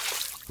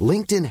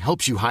 LinkedIn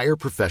helps you hire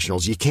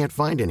professionals you can't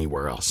find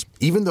anywhere else,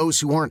 even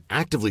those who aren't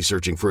actively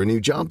searching for a new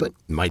job but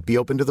might be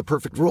open to the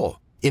perfect role.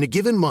 In a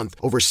given month,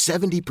 over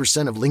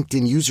 70% of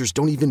LinkedIn users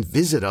don't even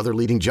visit other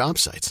leading job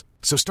sites.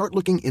 So start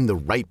looking in the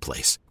right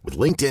place. With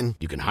LinkedIn,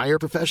 you can hire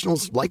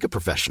professionals like a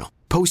professional.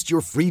 Post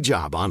your free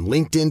job on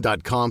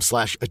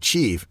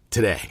linkedin.com/achieve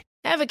today.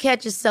 Ever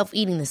catch yourself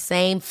eating the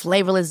same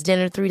flavorless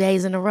dinner 3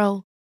 days in a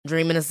row?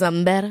 Dreaming of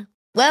something better?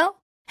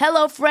 Well,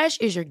 HelloFresh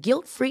is your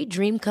guilt-free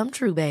dream come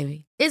true,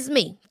 baby. It's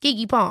me,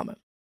 Keke Palmer.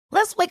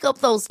 Let's wake up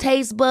those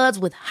taste buds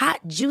with hot,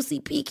 juicy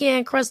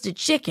pecan-crusted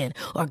chicken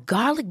or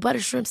garlic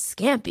butter shrimp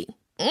scampi.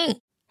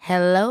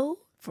 Hello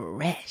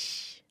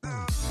Fresh.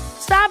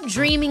 Stop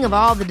dreaming of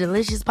all the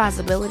delicious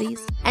possibilities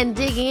and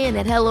dig in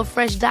at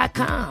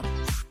HelloFresh.com.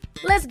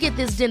 Let's get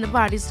this dinner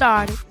party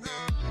started.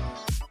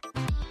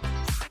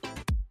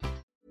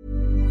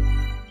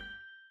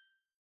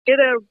 Get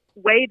a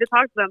way to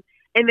talk to them.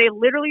 And they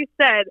literally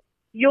said,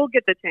 you'll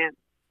get the chance.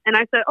 And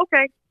I said,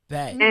 okay.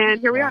 Bet. And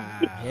here we are.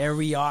 Here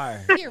we are.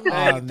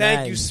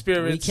 Thank you,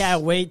 Spirits. We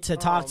can't wait to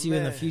talk to you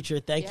in the future.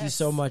 Thank you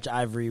so much,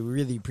 Ivory. We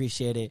really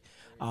appreciate it.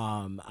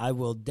 I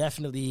will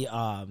definitely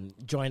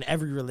join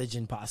every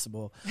religion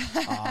possible.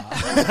 Word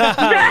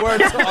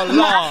to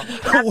Allah.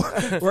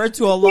 Word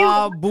to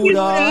Allah,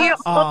 Buddha,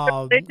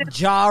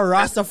 Jah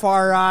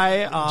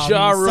Rastafari,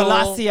 Ja Rule.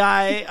 Selassie.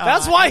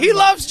 That's why he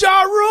loves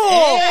Ja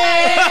Rule.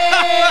 Hey!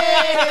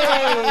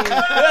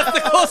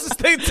 That's the closest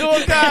thing to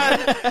a God.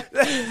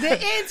 The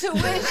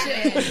intuition.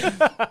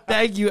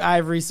 Thank you,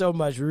 Ivory, so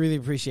much. We really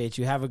appreciate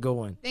you. Have a good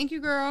one. Thank you,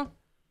 girl.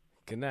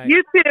 Good night.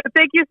 You too.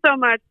 Thank you so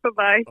much.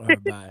 Bye-bye.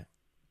 Right, bye.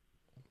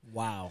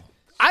 Wow.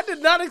 I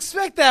did not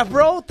expect that,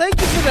 bro. Thank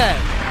you for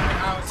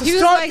that. He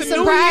was like,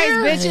 surprise,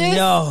 bitches.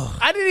 No.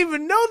 I didn't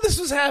even know this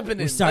was happening.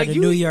 We started the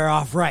new year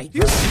off right.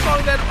 You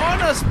sprung that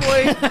on us,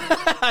 boy.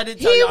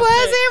 He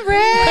wasn't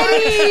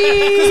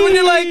ready. Because when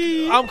you're like,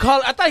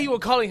 I thought you were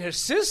calling her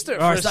sister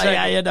for a second.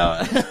 Yeah, you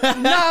know.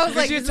 No, I was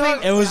like,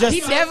 it was just.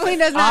 He definitely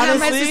does not have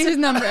my sister's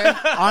number.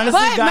 Honestly,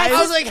 but guys. I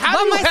was like, how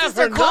do you have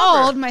her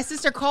number? My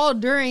sister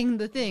called during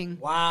the thing.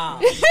 Wow.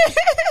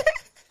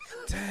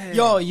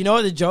 Yo, you know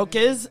what the joke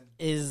is?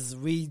 Is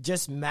we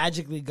just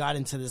magically got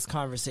into this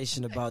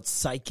conversation about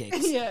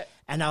psychics. Yeah.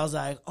 And I was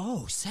like,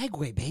 oh,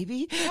 segue,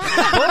 baby.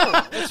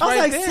 I was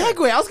like,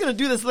 segue. I was going to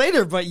do this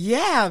later, but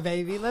yeah,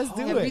 baby, let's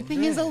do it.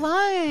 Everything is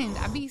aligned.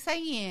 I be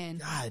saying.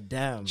 God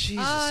damn.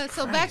 Jesus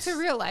so back to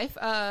real life.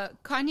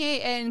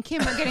 Kanye and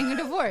Kim are getting a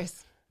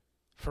divorce.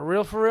 For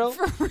real, for real?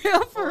 For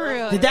real, for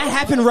real. Did that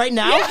happen right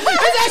now? Yeah.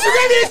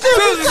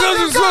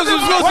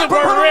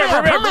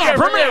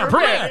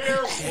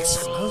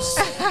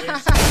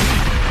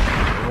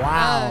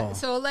 Wow.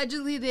 So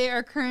allegedly they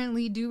are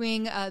currently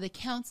doing the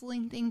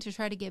counseling thing to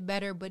try to get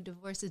better, but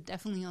divorce is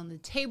definitely on the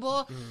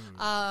table.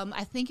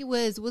 I think who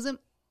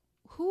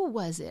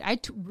was it? I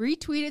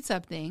retweeted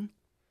something.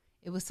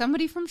 It was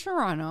somebody from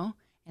Toronto.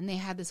 And they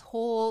had this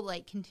whole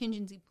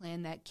contingency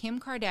plan that Kim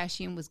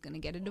Kardashian was going to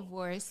get a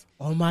divorce.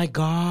 Oh my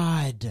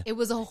God! It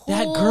was a whole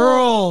that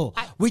girl.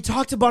 We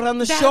talked about it on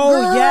the show.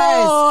 Girl,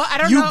 yes, I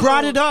don't you know.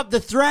 brought it up. The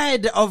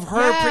thread of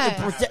her.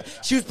 Yes.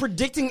 She was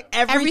predicting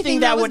everything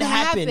that would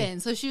happen.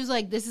 So she was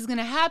like, "This is going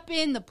to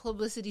happen." The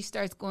publicity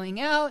starts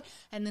going out,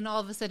 and then all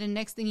of a sudden,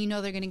 next thing you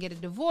know, they're going to get a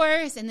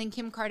divorce. And then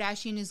Kim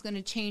Kardashian is going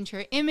to change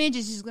her image,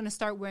 and she's going to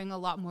start wearing a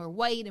lot more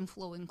white and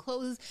flowing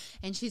clothes,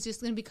 and she's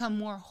just going to become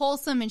more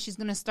wholesome, and she's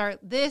going to start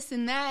this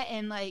and that,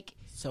 and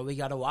So we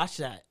got to watch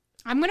that.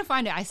 I'm going to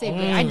find it. I saved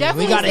it. I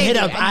definitely we gotta saved hit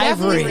it. up I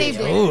definitely Ivory.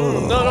 saved it.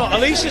 No,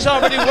 Alicia's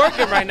already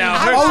working right now.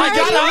 We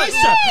got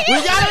Alicia. We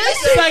got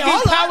Alicia.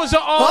 Psychic powers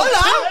are on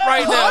top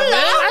right now,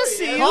 man. I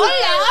see you.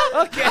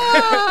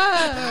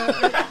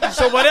 Okay.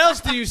 So what else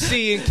do you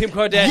see in Kim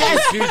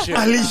Kardashian's future?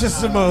 Alicia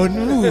Simone.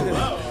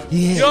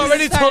 Yes. You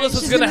already told us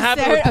what's going to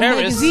happen with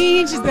Paris.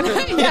 She's going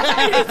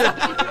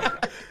to...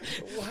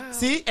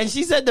 See, and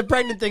she said the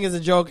pregnant thing is a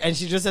joke, and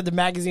she just said the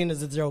magazine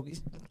is a joke.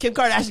 Kim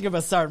Kardashian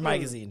gonna start a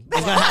magazine.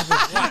 It's gonna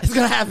happen. It's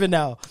gonna happen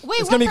now.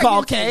 Wait, it's gonna be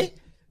called K.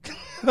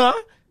 Huh?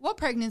 What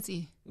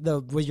pregnancy?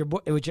 With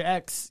your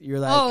ex. You're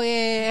like, oh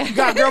yeah. You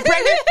got a girl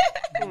pregnant?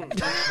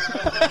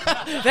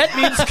 That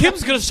means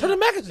Kim's gonna start a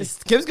magazine.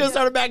 Kim's gonna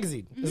start a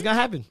magazine. It's gonna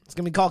happen. It's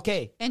gonna be called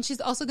K. And she's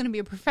also gonna be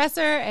a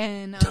professor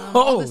and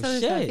all this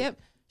other shit. stuff. Yep.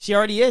 She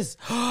already is.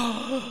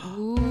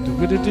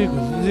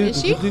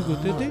 Is she?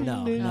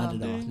 No, not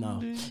at all.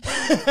 No.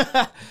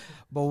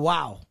 But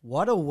wow,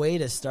 what a way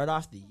to start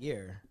off the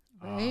year.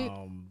 Right?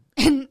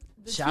 And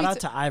shout out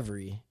to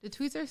Ivory. The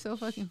tweets are so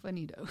fucking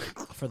funny though.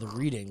 For the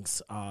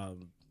readings.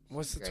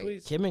 What's the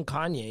tweet? Kim and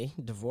Kanye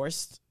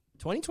divorced.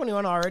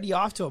 2021 already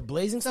off to a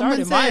blazing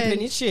Someone start, in my said,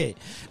 opinion. Shit.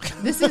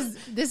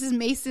 This is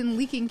Mason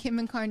leaking Kim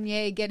and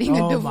Kanye getting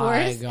a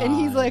divorce, and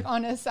he's like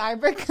on a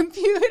cyber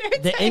computer.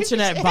 The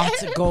internet about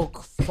to go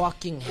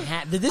fucking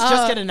Did this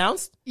just get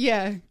announced?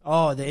 Yeah.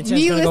 Oh, the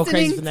internet's gonna go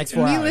crazy for the next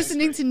 4 hours. Me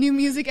listening to new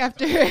music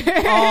after.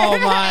 Oh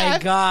my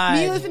God.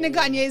 Me listening to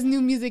Kanye's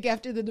new music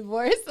after the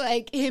divorce,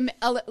 like him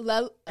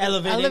elevating,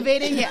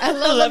 Elevating.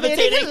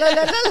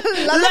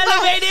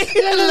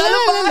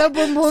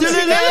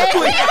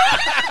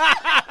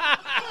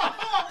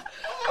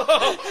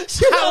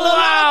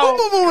 Wow.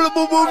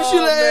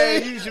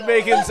 Man, you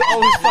Jamaicans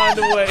always find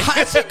a way.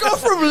 How'd she go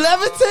from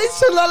levitate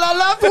to la la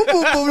la boom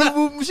boom boom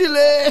boom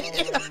chile?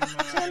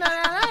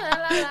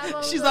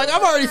 She's like,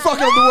 I'm already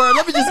fucking up the word.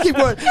 Let me just keep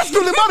going.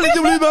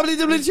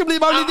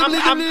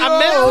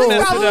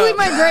 Probably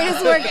my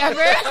greatest work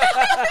ever.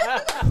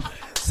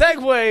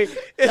 Segue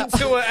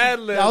into an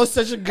ad-lib. That was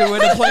such a good way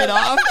to play it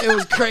off. It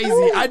was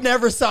crazy. I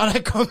never saw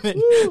that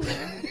coming.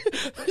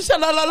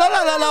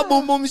 Sha-la-la-la-la-la,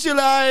 boom, boom,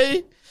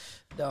 shilai.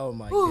 Oh,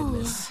 my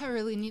goodness. I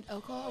really need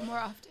alcohol more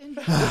often.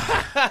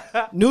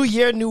 New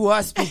year, new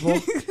us, people.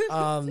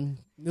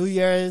 New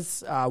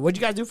Year's. What'd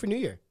you guys do for New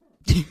Year?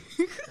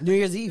 New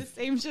Year's Eve. The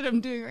same shit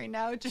I'm doing right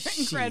now.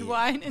 Drink red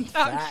wine and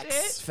talk shit.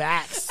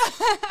 Facts.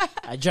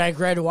 I drank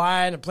red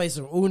wine. I played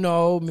some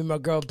Uno. Me and my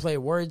girl played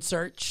word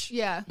search.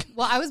 Yeah.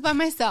 Well, I was by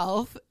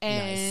myself,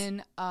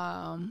 and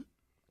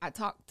I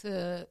talked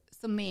to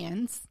some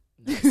mans.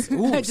 Nice.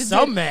 Ooh,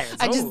 some mans.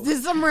 I just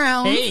did some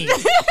rounds. Hey.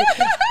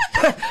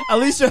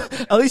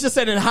 Alicia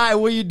sending hi.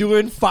 What are you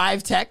doing?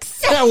 5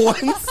 texts at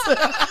once.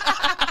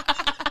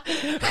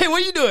 Hey,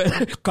 what are you doing?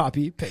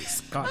 Copy,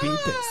 paste. Copy,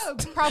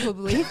 paste.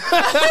 Probably.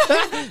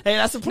 Hey,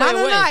 that's the play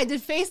No, I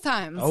did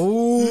FaceTimes.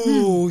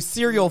 Oh,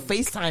 serial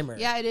FaceTimer.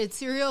 Yeah, I did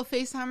serial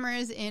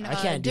FaceTimers in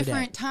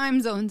different that. time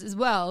zones as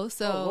well.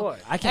 So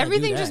I can't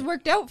everything do that. just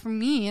worked out for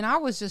me, and I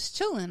was just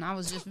chilling. I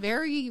was just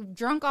very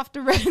drunk off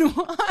the red wine.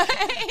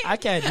 I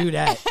can't do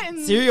that.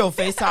 Serial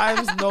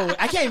FaceTimes? No way.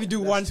 I can't even do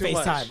one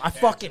FaceTime. I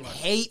fucking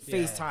hate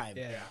FaceTime.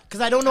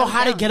 Because I don't know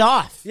how to get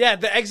off. Yeah,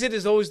 the exit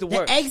is always the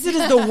worst. The exit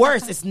is the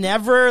worst. It's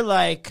never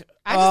like...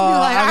 I just be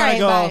like, all right,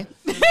 bye.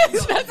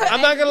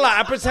 I'm not gonna lie.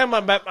 I pretend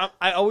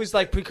I always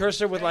like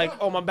precursor with like,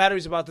 oh, my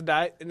battery's about to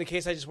die. In the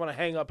case I just want to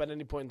hang up at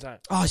any point in time.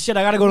 Oh shit!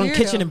 I gotta go to the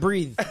kitchen and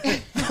breathe.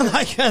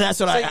 Like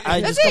that's what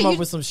I just come up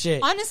with some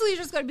shit. Honestly, you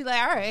just gotta be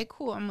like, all right,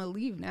 cool. I'm gonna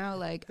leave now.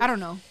 Like I don't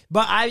know.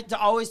 But I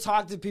always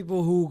talk to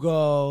people who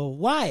go,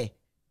 why?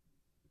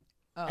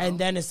 And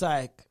then it's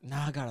like,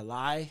 nah, I gotta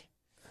lie.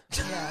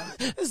 Yeah.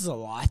 This is a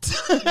lot.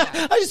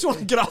 I just want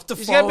to get off the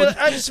phone.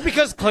 Just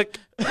because click.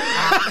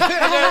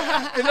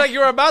 And like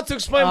you're about to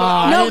explain.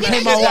 I didn't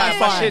pay my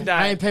Wi-Fi.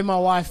 I ain't pay my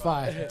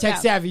Wi-Fi. Tech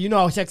savvy, you know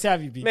how tech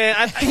savvy be.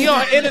 Man,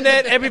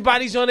 internet.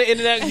 Everybody's on the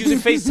internet using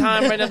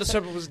FaceTime. Right now, the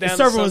server was down. The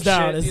server was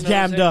down. It's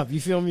jammed up.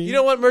 You feel me? You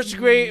know what?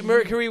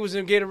 Mercury was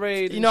in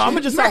Gatorade. You know, I'm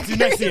gonna just talk to you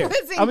next year.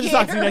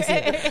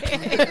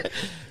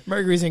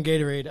 Mercury's in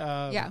Gatorade.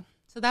 Yeah.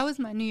 So that was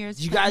my New Year's.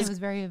 It was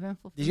very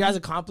eventful. Did you guys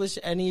accomplish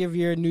any of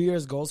your New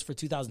Year's goals for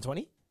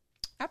 2020?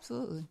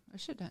 Absolutely. I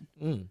should have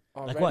done.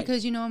 Like what?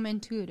 Because I'm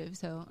intuitive.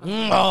 So.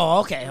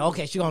 Okay.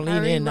 She's going to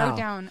lean in now. I wrote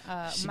down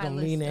my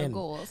list of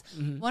goals.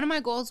 Mm-hmm. One of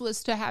my goals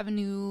was to have a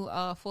new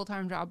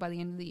full-time job by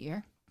the end of the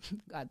year.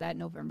 Got that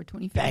November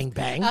 25th. Bang,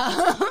 bang.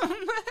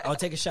 I'll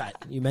take a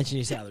shot. You mentioned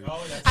your salary. I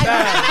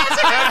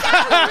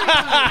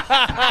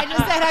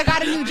just said I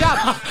got a new job.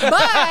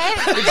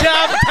 But the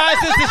job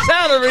ties into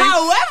salary.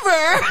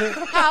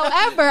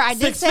 However, I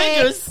did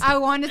say I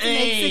wanted to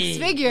make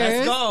 6 figures.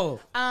 Let's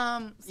go.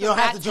 So you don't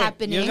have to drink.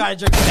 Happening. You don't got to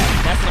drink for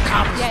that. That's an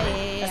accomplishment.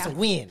 Yeah. That's a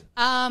win.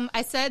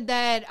 I said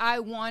that I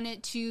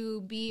wanted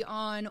to be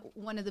on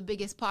one of the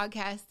biggest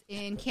podcasts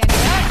in Canada,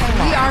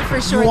 and we are for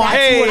sure.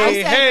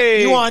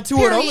 You want to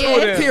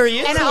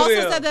period. And I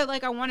also said that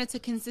I wanted to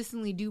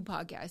consistently do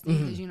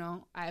podcasting because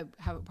I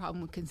have a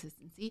problem with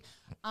consistency.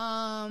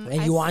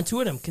 And you want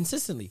to them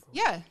consistently.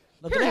 Yeah.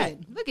 Look at that.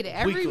 Look at it.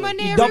 Every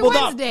Monday, you every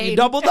Wednesday. You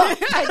doubled up.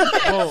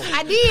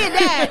 I did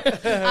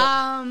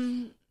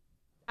that.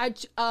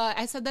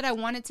 I said that I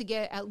wanted to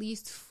get at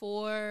least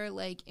 4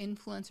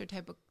 influencer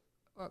type of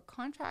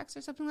contracts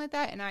or something like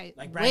that, and I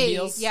brand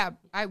deals. Yeah,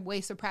 I way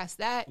surpassed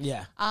that.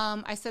 Yeah.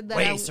 I said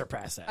that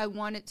surpassed that. I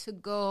wanted to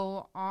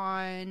go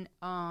on.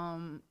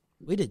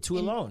 We did 2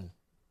 alone.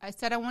 I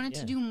said I wanted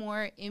to do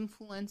more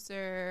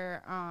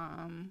influencer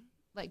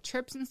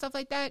trips and stuff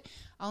like that.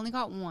 I only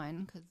got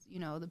 1 because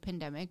the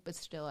pandemic, but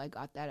still I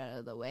got that out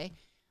of the way.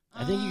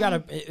 I think you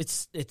gotta.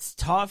 It's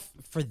tough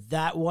for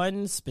that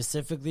one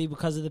specifically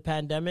because of the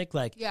pandemic.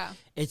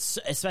 It's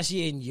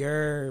especially in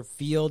your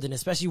field and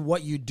especially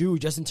what you do,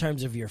 just in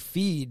terms of your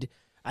feed.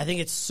 I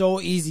think it's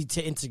so easy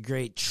to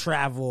integrate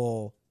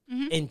travel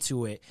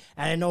into it,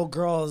 and I know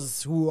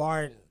girls who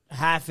aren't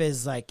half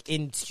as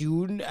in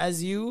tune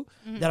as you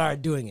that are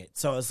doing it.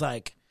 So it's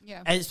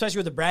and especially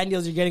with the brand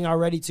deals you're getting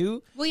already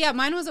too. Well, yeah,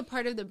 mine was a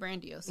part of the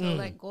brand deal.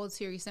 So Gold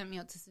Series sent me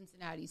out to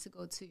Cincinnati to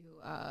go to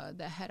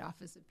the head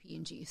office of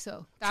P&G.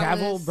 So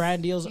travel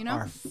brand deals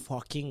are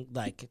fucking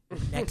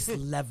next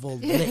level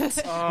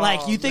lit.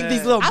 You think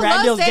these little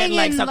brand deals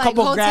getting a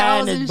couple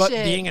grand and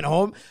being at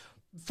home?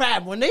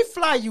 Fab, when they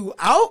fly you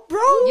out,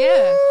 bro.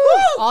 Yeah.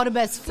 Woo! All the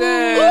best food.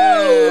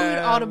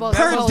 All the best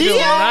per diem.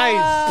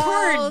 Nice.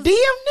 Per diem,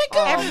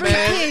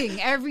 nigga.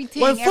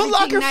 Everything. When Foot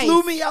Locker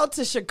flew me out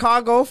to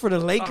Chicago for the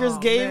Lakers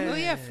game. Oh,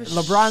 yeah, for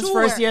LeBron's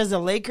first year as a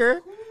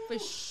Laker. For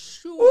sure.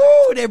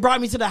 Ooh, they brought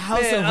me to the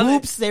House of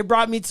Hoops. They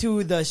brought me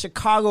to the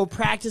Chicago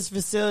practice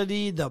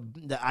facility.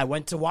 I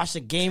went to watch the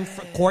game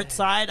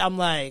courtside. I'm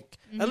like,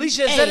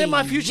 Alicia, is that in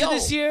my future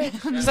this year?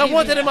 Because I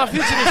want that in my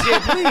future this year,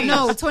 please.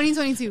 No,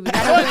 2022. We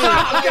gotta wait.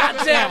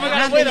 God damn, we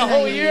gotta wait a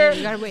whole year.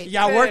 You gotta wait.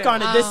 Y'all work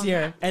on it this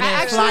year and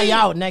then fly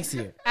out next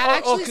year. I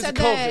actually said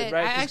that.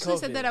 I actually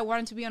said that I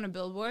wanted to be on a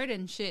billboard,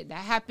 and shit, that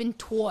happened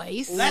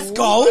twice. Let's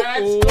go.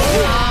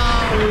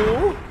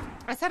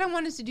 I I said I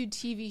wanted to do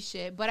TV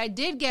shit, but I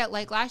did get,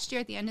 like, last year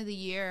at the end of the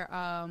year.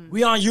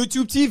 We on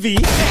YouTube TV.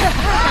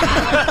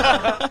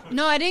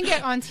 No, I didn't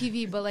get on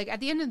TV, but, like, at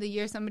the end of the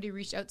year, somebody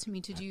reached out to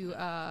me to do,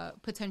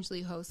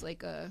 potentially host,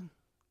 like, a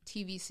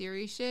TV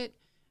series shit.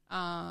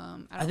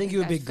 I think you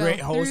would be a great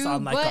host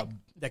on, like,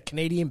 the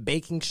Canadian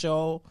baking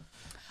show.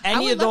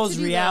 Any of those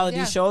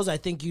reality shows, I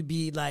think you'd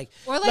be like...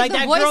 Or like the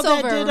that voiceover. girl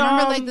that did,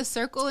 remember like The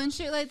Circle and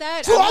shit like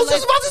that? I was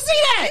just about to say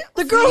that!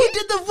 The girl who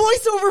did the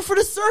voiceover for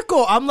The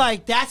Circle. I'm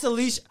like, that's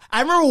Alicia.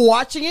 I remember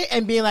watching it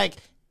and being like,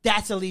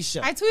 that's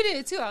Alicia. I tweeted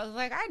it too. I was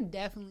like, I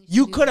definitely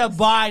You could have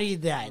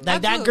bodied that.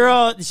 Like, that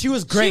girl, she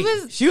was great.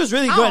 She was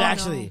really good,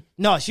 actually.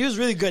 No, she was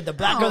really good. The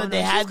black girl that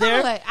they had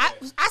there. Like,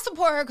 I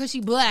support her because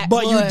she black.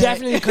 But you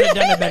definitely could have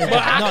done a better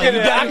job. I could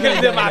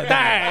have done my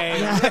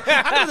thing.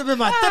 I could have done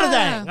my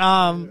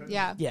thing.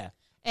 Yeah.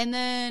 And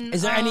then...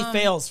 Is there any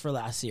fails for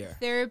last year?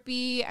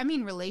 Therapy. I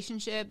mean,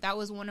 relationship. That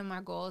was one of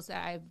my goals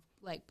that I've,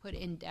 like, put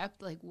in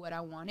depth, like, what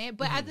I wanted.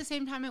 But at the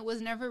same time, it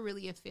was never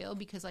really a fail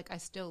because, like, I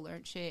still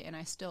learned shit and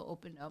I still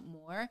opened up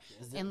more.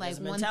 And, like,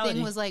 one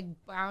thing was, like,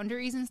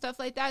 boundaries and stuff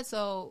like that.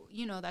 So,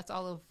 you know, that's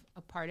all of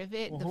a part of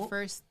it. The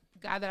first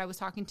guy that I was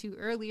talking to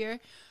earlier,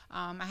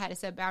 I had to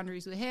set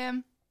boundaries with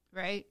him,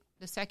 right?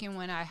 The second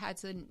one, I had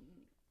to,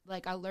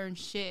 like, I learned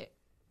shit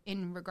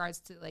in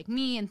regards to, like,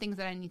 me and things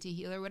that I need to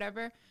heal or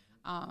whatever.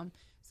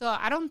 So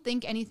I don't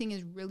think anything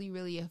is really,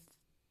 really a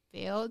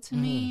fail to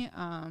me.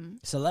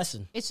 It's a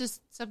lesson. It's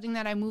just something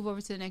that I move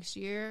over to the next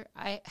year.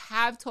 I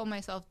have told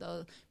myself,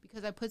 though,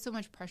 because I put so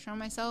much pressure on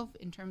myself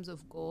in terms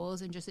of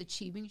goals and just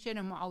achieving shit,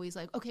 I'm always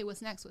like, okay,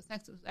 what's next? What's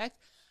next? What's next?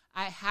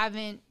 I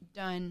haven't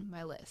done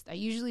my list. I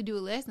usually do a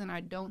list, and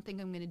I don't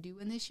think I'm going to do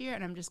one this year,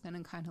 and I'm just going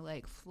to kind of,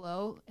 like,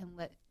 flow and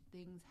let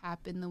things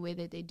happen the way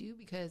that they do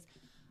because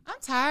I'm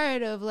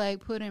tired of,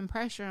 like, putting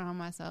pressure on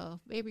myself.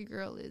 Baby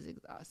girl is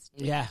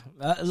exhausted. Yeah,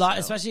 a lot,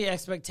 especially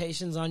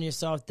expectations on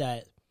yourself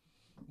that,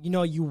 you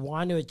know, you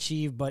want to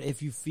achieve, but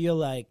if you feel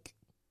like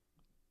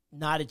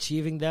not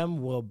achieving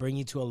them will bring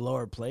you to a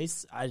lower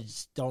place, I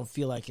just don't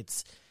feel like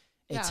it's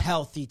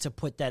healthy to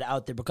put that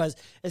out there because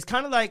it's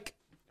kind of like,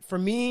 for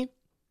me,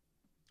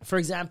 for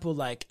example,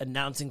 like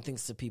announcing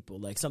things to people,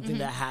 like something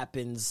that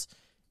happens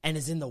and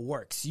is in the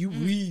works.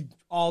 We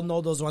all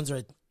know those ones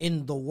are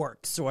in the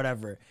works or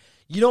whatever.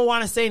 You don't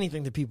want to say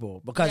anything to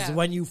people because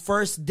when you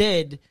first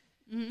did,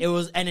 it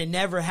was, and it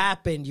never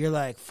happened. You're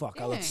like,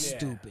 fuck, I look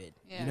stupid.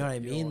 You know what I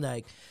mean?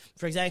 Like,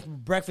 for example,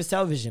 breakfast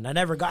television. I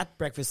never got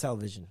breakfast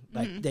television.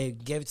 Like, they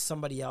gave it to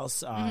somebody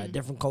else, a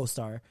different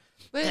co-star.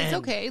 But it's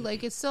okay.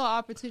 Like, it's still an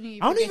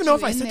opportunity. I don't even know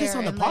if I said this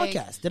on the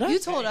podcast. Did I? You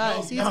told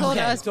us. You told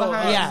us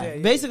behind. Yeah.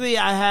 Basically,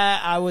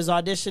 I was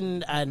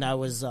auditioned and I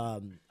was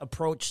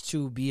approached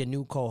to be a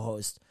new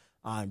co-host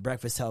on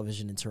breakfast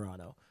television in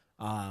Toronto.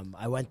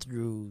 I went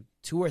through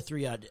 2 or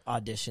 3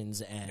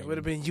 auditions, and it would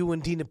have been you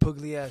and Dina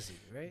Pugliese,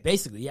 right?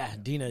 Basically, yeah.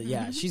 Dina,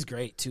 yeah, she's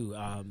great too.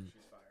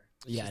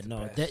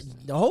 The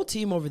whole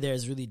team over there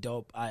is really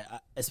dope. I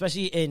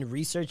especially in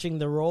researching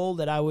the role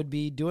that I would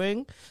be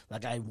doing.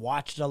 Like, I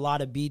watched a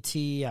lot of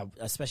BT,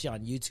 especially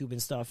on YouTube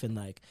and stuff, and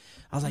like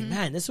I was like,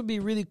 man, this would be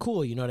really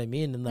cool. You know what I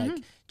mean? And like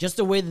just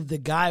the way that the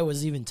guy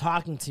was even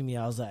talking to me,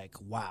 I was like,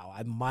 wow,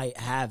 I might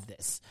have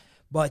this,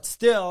 but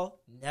still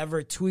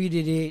never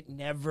tweeted it,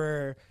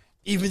 never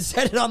even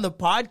said it on the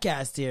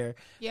podcast here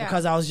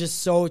because I was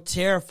just so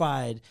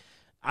terrified.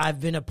 I've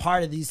been a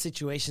part of these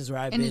situations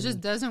where it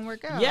just doesn't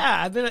work out.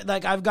 Yeah,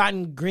 I've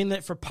gotten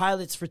greenlit for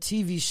pilots for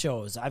TV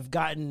shows. I've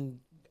gotten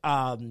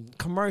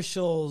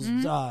commercials,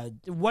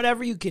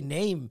 whatever you can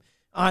name,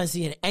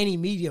 honestly, in any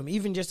medium,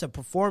 even just a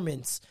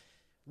performance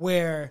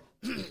where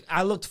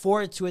I looked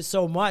forward to it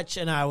so much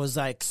and I was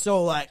like,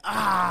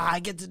 I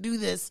get to do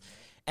this,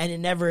 and it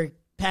never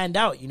panned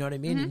out, you know what I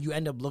mean? And you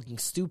end up looking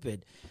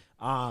stupid.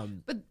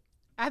 But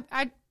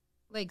I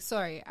like,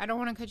 sorry, I don't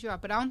want to cut you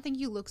off, but I don't think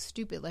you look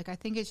stupid. Like, I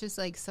think it's just,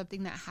 like,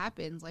 something that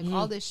happens. Like,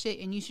 all this shit,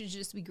 and you should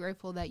just be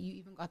grateful that you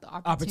even got the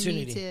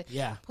opportunity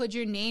to put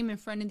your name in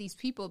front of these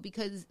people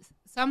because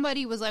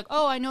somebody was like,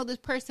 oh, I know this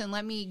person,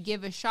 let me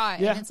give a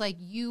shot. And it's like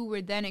you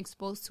were then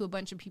exposed to a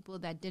bunch of people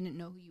that didn't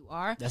know who you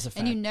are. That's a fact.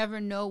 And you never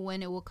know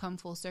when it will come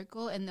full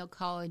circle, and they'll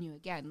call on you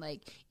again.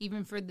 Like,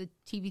 even for the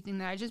TV thing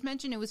that I just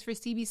mentioned, it was for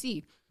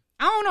CBC.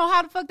 I don't know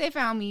how the fuck they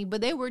found me,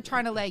 but they were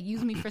trying to, like,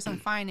 use me for some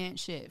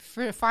finance shit,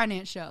 for a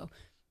finance show.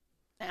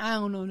 I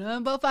don't know nothing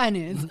about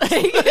finance.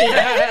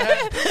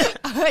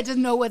 I just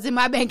know what's in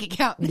my bank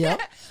account. Yeah.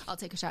 I'll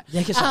take a shot.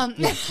 Take a shot.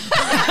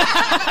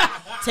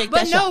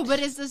 But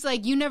it's just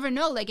like, you never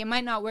know. Like, it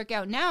might not work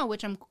out now,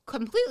 which I'm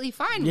completely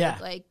fine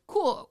with. Like,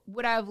 cool.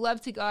 Would I have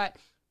loved to got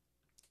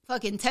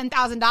fucking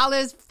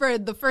 $10,000 for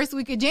the first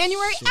week of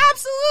January?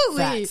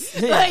 Absolutely.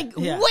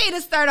 Way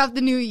to start off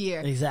the new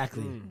year.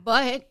 Exactly.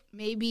 But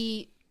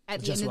maybe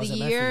at the end of the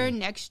year,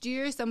 next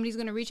year, somebody's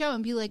going to reach out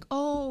and be like,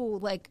 oh,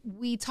 like,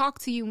 we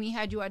talked to you and we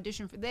had you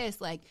audition for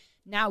this. Like,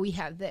 now we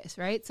have this,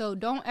 right? So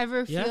don't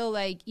ever feel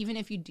like, even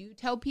if you do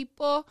tell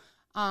people,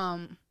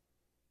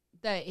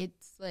 that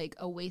it's like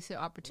a wasted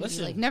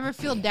opportunity. Like never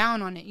feel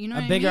down on it. You know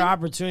what I mean? A bigger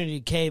opportunity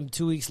came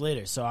 2 weeks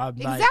later. So I'm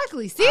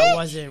exactly. Like, See, I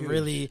wasn't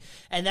really,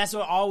 and that's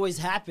what always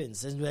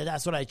happens, and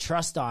that's what I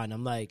trust on.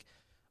 I'm like,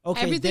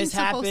 okay, everything's this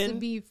happened. supposed to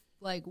be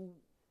like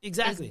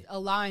exactly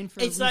aligned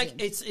for. It's a like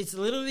reason. it's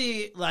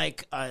literally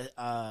like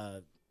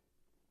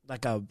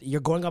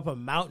you're going up a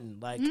mountain.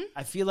 Like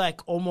I feel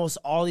like almost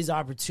all these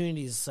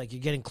opportunities, like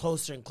you're getting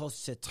closer and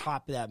closer to the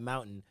top of that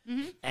mountain.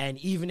 And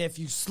even if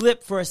you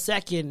slip for a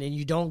second and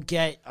you don't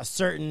get a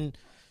certain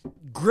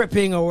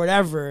gripping or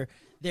whatever,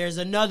 there's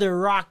another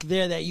rock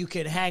there that you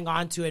could hang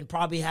on to and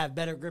probably have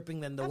better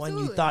gripping than the one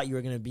you thought you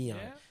were going to be on.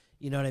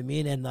 You know what I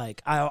mean? And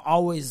like I've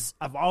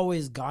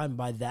always gone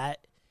by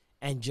that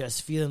and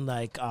just feeling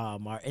like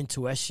our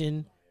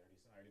intuition.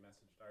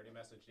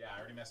 I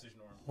already messaged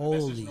Norm.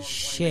 Holy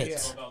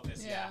shit.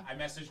 I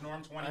messaged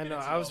Norm 20 I know.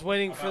 minutes I was ago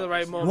waiting for the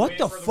right moment. What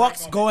the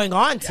fuck's going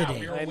on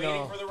today? I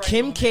know.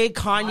 Kim K,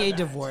 Kanye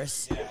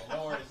divorce.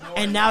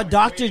 And now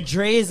Dr.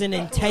 Dre is in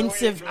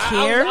intensive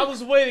care. I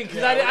was waiting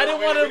because I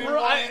didn't want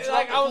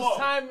to. I was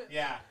time.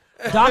 Yeah.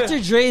 Dr.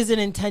 Dre is in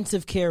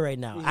intensive care right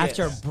now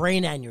after a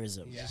brain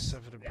aneurysm. He just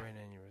suffered a brain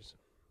aneurysm.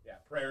 Yeah,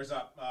 prayers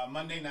up.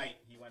 Monday night,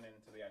 he went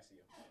into the ICU.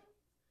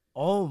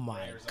 Oh,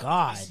 my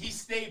God. He's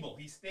stable.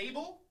 He's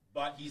stable,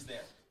 but he's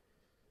there.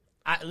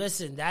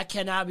 Listen, that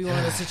cannot be one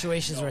of those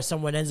situations where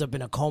someone ends up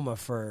in a coma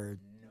for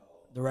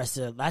the rest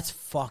of it. That's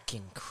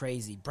fucking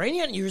crazy. Brain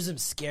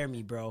aneurysms scare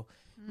me, bro.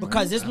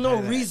 Because there's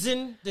no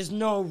reason, there's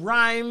no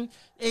rhyme.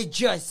 It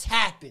just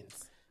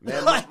happens.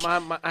 Man,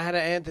 I had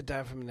an aunt that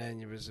died from an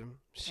aneurysm.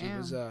 She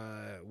was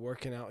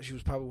working out. She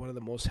was probably one of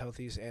the most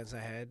healthiest aunts I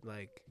had.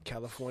 Like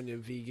California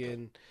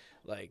vegan,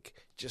 like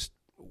just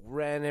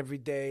ran every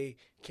day.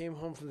 Came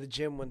home from the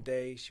gym one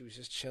day. She was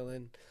just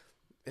chilling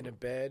in a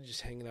bed,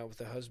 just hanging out with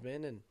her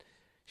husband, and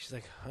she's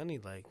like, "Honey,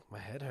 like my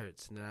head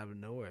hurts." And then out of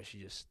nowhere, she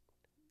just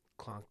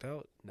clonked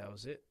out. And that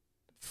was it.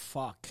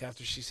 Fuck.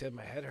 After she said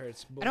my head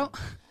hurts, boom,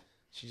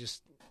 she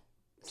just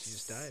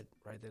died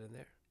right then and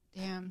there.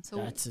 Damn. So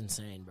that's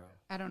insane, bro.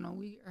 I don't know.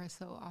 We are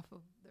so off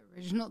of the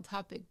original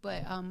topic,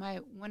 but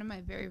one of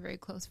my very, very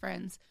close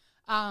friends,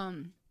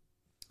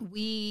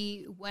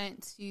 we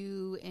went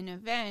to an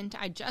event.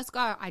 I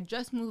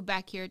just moved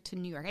back here to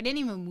New York. I didn't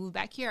even move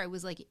back here. I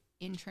was like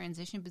in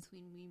transition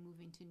between me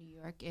moving to New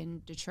York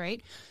and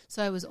Detroit.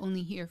 So I was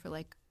only here for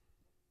like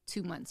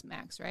 2 months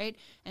max, right?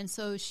 And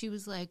so she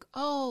was like,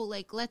 "Oh,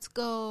 like let's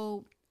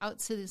go out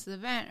to this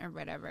event or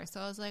whatever." So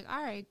I was like,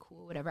 all right,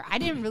 cool, whatever. I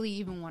didn't really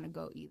even want to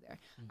go either.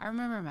 I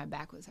remember my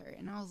back was hurt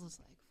and I was just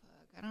like,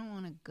 fuck, I don't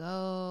want to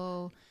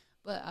go.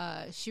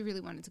 But she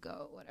really wanted to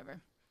go, whatever.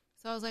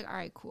 So I was like, all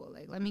right, cool.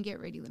 Like, let me get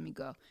ready. Let me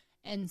go.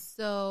 And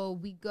so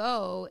we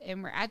go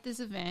and we're at this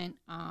event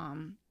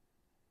and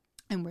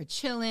we're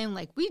chilling.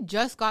 Like, we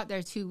just got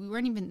there too. We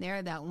weren't even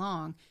there that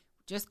long.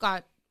 Just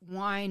got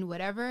wine,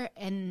 whatever.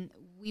 And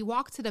we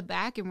walk to the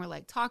back and we're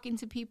like talking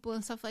to people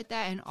and stuff like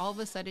that. And all of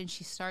a sudden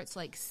she starts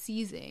like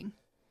seizing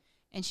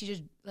and she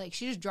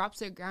just drops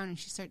to the ground and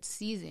she starts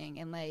seizing.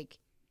 And like,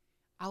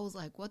 I was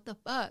like, what the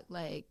fuck?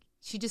 Like,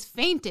 she just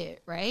fainted.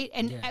 Right.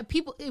 And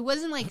people, it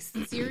wasn't like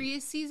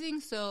serious seizing.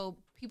 So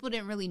people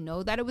didn't really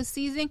know that it was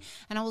seizing.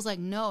 And I was like,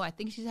 no, I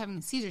think she's having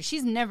a seizure.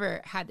 She's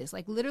never had this.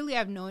 Like, literally,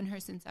 I've known her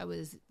since I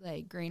was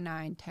like grade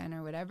 9, 10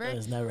 or whatever.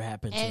 It's never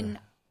happened to her.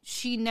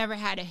 She never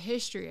had a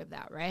history of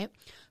that, right?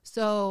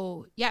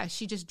 So, yeah,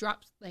 she just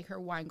drops, like, her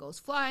wine goes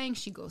flying.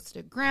 She goes to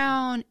the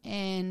ground,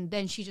 and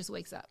then she just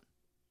wakes up.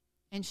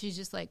 And she's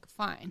just, like,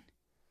 fine.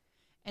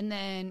 And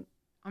then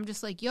I'm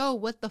just like, yo,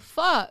 what the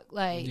fuck?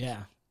 Like,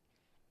 yeah.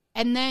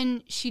 And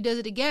then she does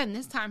it again.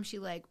 This time she,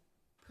 like,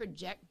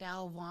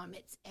 projectile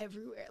vomits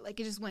everywhere. Like,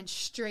 it just went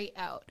straight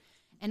out.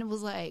 And it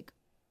was like,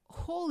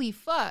 holy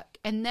fuck.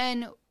 And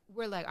then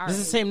we're like, all right. This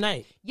is the same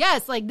night.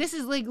 Yes, like this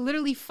is like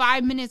literally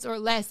 5 minutes or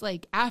less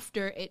like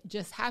after it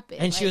just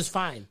happened. And like, she was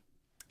fine.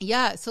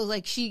 Yeah, so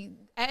like she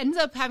ends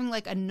up having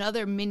like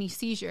another mini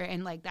seizure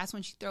and like that's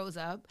when she throws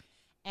up.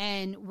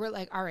 And we're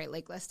like, all right,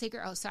 like let's take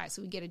her outside.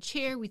 So we get a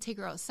chair, we take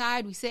her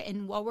outside, we sit,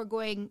 and while we're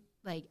going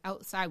like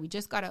outside, we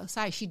just got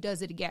outside, she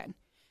does it again.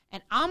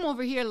 And I'm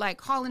over here like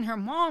calling her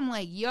mom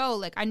like, yo,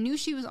 like I knew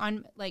she was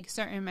on like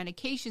certain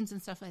medications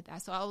and stuff like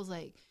that. So I was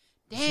like,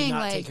 dang, did she not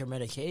like take her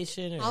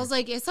medication? Or? I was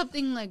like, is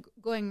something like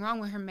going wrong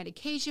with her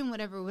medication,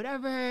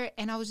 whatever.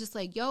 And I was just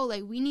like, yo,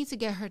 like we need to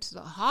get her to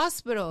the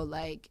hospital.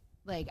 Like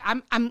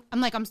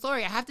I'm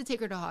sorry, I have to take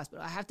her to the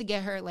hospital. I have to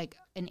get her like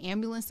an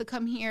ambulance to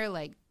come here,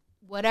 like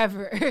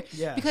whatever.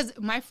 Yeah. Because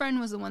my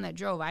friend was the one that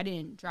drove. I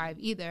didn't drive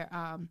either.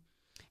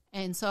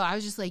 And so I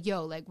was just like,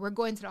 yo, like we're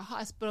going to the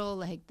hospital.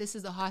 Like this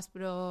is the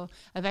hospital.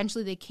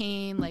 Eventually they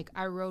came. Like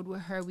I rode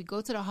with her. We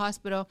go to the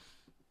hospital.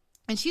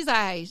 And she's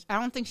I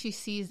don't think she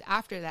seized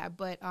after that,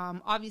 but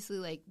obviously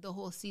like the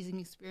whole seizing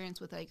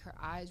experience with like her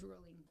eyes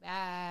rolling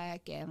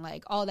back and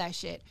like all that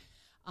shit.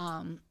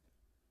 And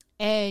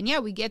yeah,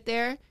 we get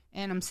there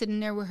and I'm sitting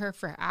there with her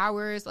for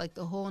hours, like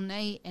the whole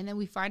night, and then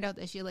we find out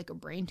that she had like a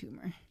brain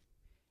tumor.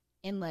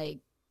 And like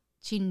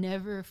she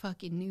never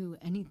fucking knew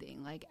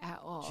anything, like, at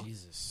all.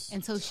 Jesus.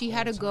 And so she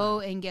had to go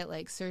and get,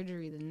 like,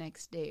 surgery the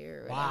next day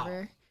or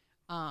whatever.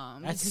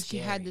 That's because she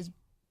had this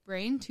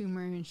brain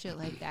tumor and shit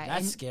like that.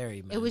 That's and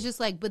scary, man. It was just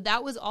like, but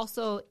that was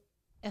also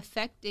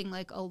affecting,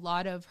 like, a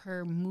lot of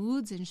her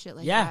moods and shit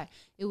like that.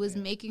 It was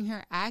making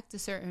her act a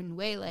certain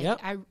way.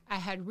 Like, I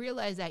had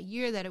realized that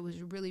year that it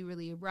was really,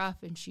 really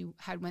rough, and she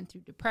had went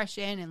through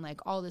depression and, like,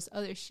 all this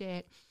other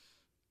shit.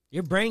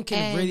 Your brain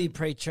can really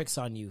play tricks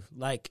on you.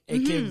 Like,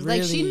 it can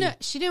really... Like,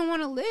 she didn't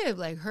want to live.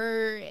 Like,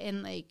 her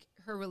and, like,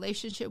 her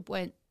relationship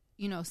went,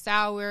 you know,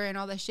 sour and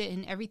all that shit,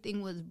 and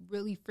everything was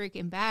really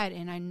freaking bad.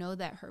 And I know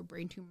that her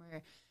brain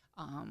tumor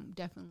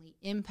definitely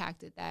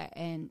impacted that.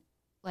 And,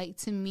 like,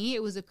 to me,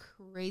 it was the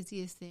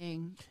craziest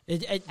thing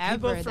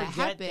ever people that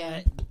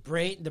happened.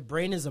 That the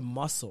brain is a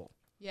muscle.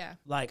 Yeah.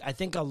 Like, I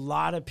think a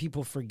lot of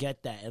people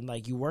forget that. And,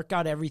 like, you work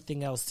out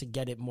everything else to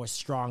get it more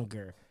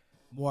stronger,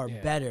 more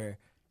better.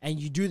 And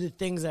you do the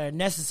things that are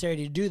necessary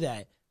to do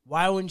that.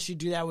 Why wouldn't you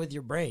do that with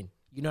your brain?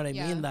 You know what I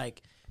mean?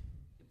 Like,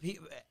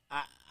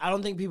 I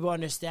don't think people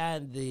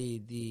understand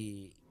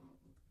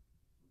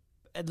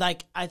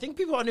like, I think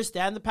people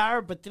understand the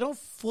power, but they don't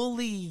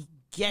fully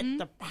get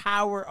the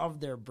power of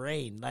their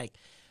brain. Like,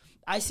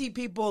 I see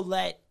people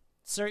let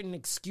certain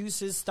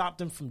excuses stop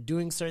them from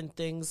doing certain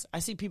things. I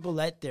see people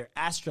let their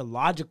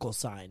astrological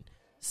sign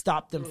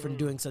stop them from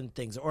doing certain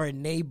things or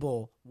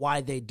enable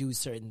why they do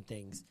certain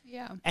things.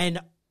 Yeah. And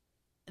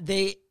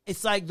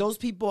it's like those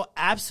people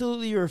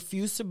absolutely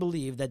refuse to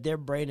believe that their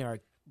brain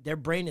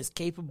is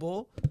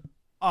capable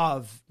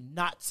of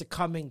not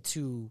succumbing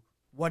to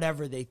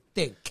whatever they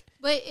think.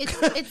 But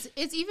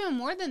it's even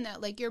more than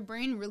that. Like, your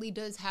brain really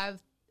does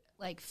have,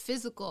 like,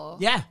 physical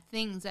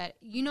things that,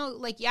 you know,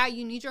 like,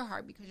 you need your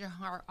heart because your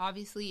heart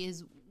obviously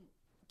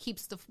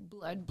keeps the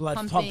blood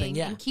pumping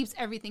and keeps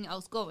everything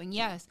else going.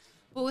 Yes.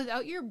 But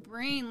without your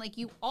brain, like,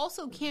 you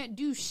also can't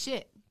do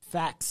shit.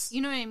 Facts.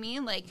 You know what I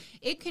mean? Like,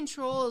 it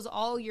controls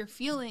all your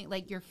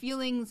your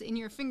feelings in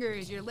your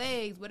fingers, your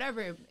legs,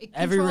 whatever. It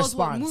controls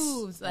what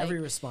moves. Like, every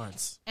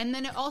response. And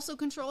then it also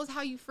controls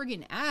how you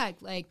friggin'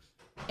 act. Like,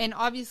 and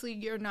obviously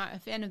you're not a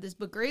fan of this,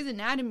 but Grey's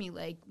Anatomy,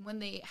 like, when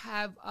they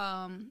have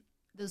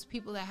those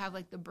people that have,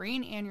 like, the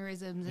brain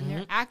aneurysms and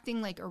they're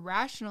acting, like,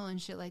 irrational and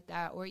shit like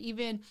that, or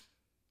even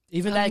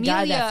that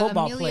guy, that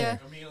football player.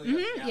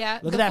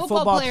 Look at that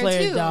football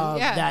player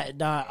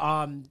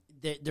too.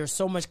 There's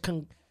so much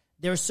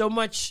there's so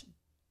much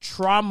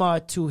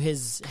trauma to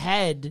his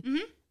head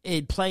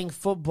in playing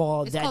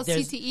football it's that called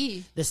there's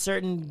CTE. The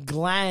certain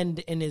gland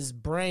in his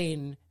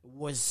brain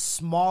was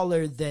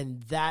smaller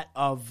than that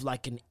of,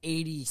 like, an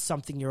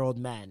 80-something-year-old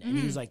man, and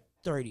he was like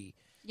 30.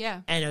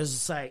 Yeah. And it was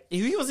just like,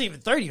 he wasn't even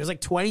 30. He was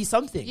like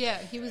 20-something. Yeah,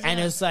 he was. And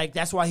it's like,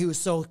 that's why he was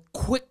so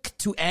quick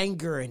to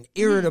anger and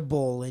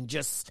irritable and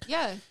just...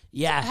 Yeah.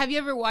 Yeah. Have you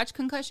ever watched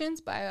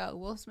Concussions by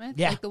Will Smith?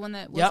 Yeah. Like the one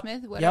that Will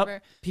Smith, whatever.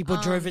 Yep. People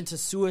driven to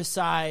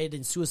suicide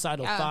and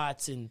suicidal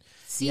thoughts. And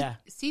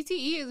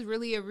CTE is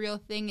really a real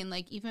thing. And,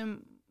 like,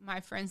 even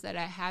my friends that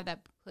I have that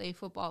play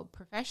football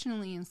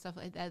professionally and stuff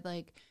like that,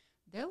 like,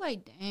 they're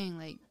like, dang,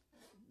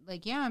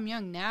 like, yeah, I'm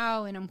young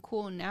now and I'm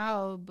cool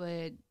now,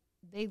 but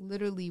they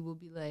literally will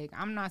be like,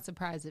 I'm not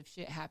surprised if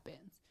shit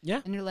happens.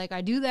 Yeah. And they're like,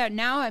 I do that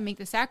now, I make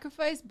the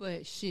sacrifice,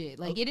 but shit.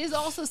 Like, it is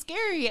also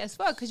scary as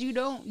fuck because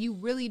you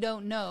really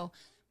don't know.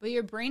 But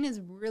your brain is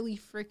really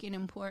freaking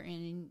important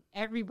and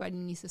everybody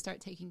needs to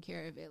start taking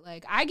care of it.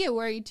 Like, I get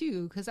worried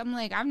too because I'm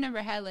like, I've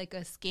never had, like,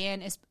 a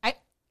scan.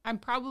 I'm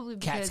probably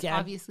because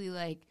obviously,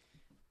 like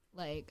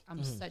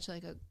I'm such,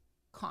 like, a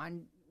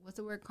what's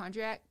the word?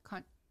 Mitochondriac?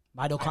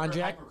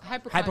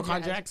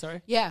 Hypochondriac,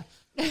 sorry. Yeah.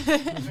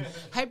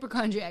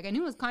 Hypochondriac. I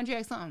knew it was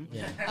chondriac something.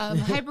 Yeah.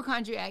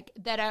 Hypochondriac,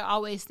 that I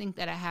always think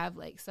that I have,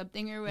 like,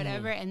 something or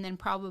whatever, and then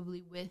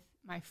probably with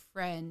my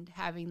friend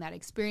having that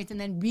experience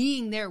and then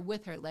being there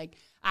with her. Like,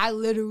 I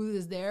literally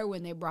was there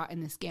when they brought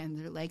in the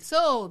scans. They're like,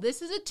 so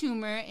this is a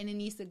tumor and it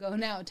needs to go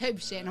now type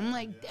shit. And I'm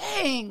like,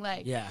 dang.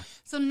 Like,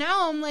 so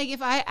now I'm like,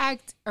 if I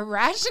act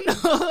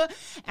irrational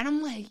and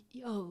I'm like,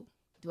 yo,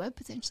 do I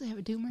potentially have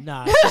a tumor?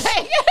 Nah,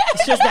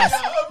 it's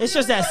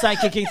just that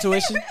psychic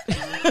intuition.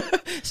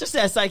 It's just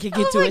that psychic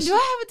intuition. Like, do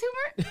I have a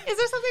tumor? Is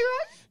there something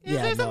wrong?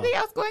 Is there something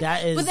else going on?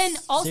 That is, but then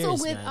also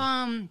serious, with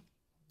man.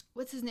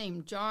 What's his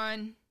name?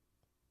 John.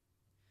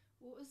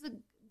 What was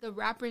the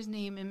rapper's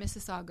name in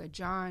Mississauga?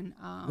 John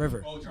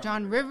River.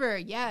 John River,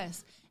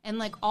 yes. And,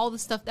 like, all the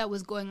stuff that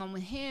was going on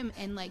with him,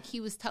 and, like, he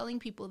was telling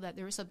people that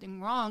there was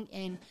something wrong,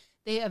 and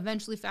they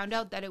eventually found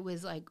out that it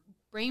was, like,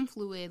 brain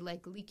fluid,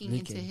 like, leaking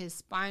into his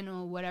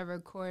spinal whatever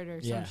cord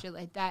or some shit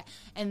like that,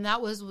 and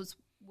that was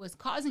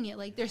causing it.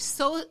 Like, there's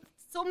so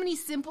many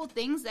simple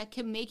things that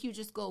can make you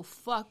just go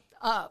fucked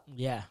up.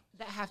 Yeah.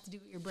 That have to do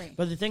with your brain.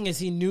 But the thing is,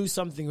 he knew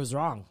something was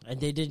wrong, and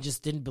they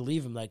didn't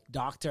believe him. Like,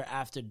 doctor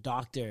after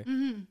doctor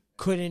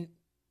couldn't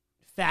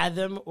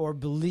fathom or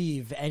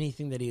believe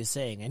anything that he was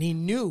saying, and he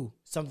knew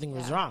something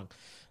was wrong.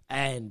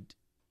 And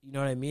you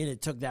know what I mean?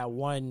 It took that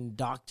one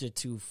doctor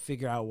to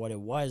figure out what it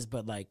was,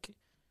 but, like,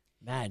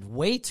 Man,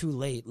 way too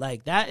late.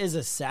 Like, that is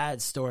a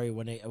sad story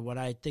when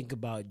I think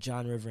about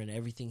John River and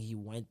everything he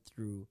went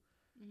through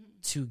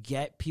to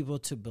get people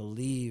to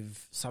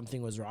believe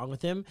something was wrong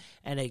with him.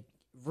 And it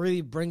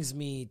really brings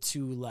me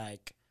to,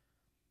 like,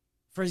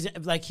 for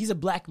example, like, he's a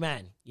black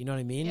man. You know what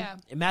I mean? Yeah.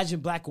 Imagine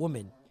black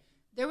women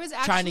There was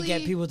actually trying to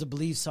get people to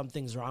believe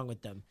something's wrong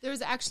with them. There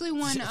was actually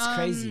one. It's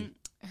crazy.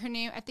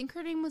 I think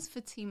her name was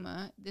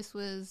Fatima. This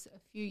was a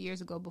few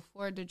years ago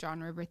before the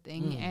John River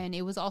thing, and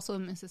it was also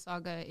in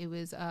Mississauga. It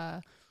was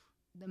the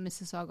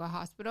Mississauga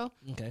Hospital.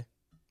 Okay.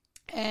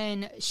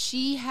 And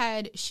she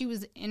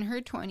was in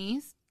her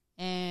 20s,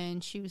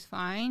 and she was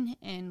fine.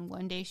 And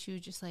one day she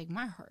was just like,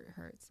 my heart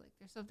hurts. Like,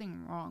 there's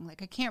something wrong.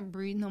 Like, I can't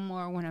breathe no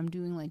more when I'm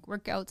doing, like,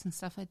 workouts and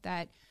stuff like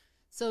that.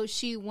 So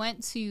she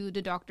went to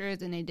the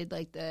doctors, and they did,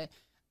 like, the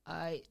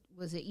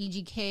was it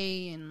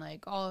EGK and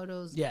like all of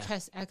those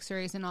chest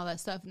x-rays and all that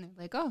stuff, and they're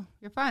like, oh,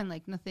 you're fine,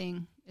 like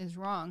nothing is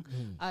wrong.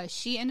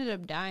 She ended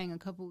up dying a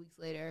couple weeks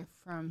later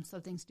from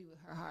something to do with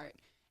her heart,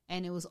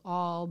 and it was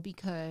all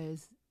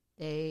because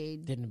they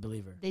didn't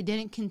believe her. They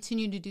didn't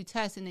continue to do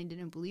tests, and they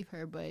didn't believe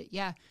her. But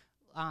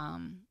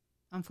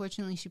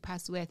unfortunately she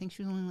passed away. I think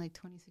she was only like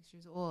 26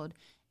 years old,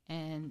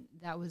 and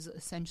that was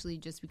essentially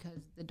just because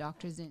the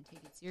doctors didn't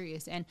take it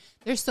serious. And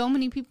there's so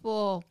many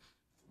people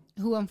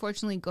who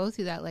unfortunately go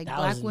through that, like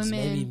thousands, black women,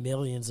 maybe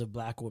millions of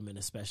black women,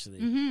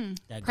 especially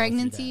that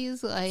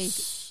pregnancies, like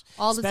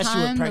all the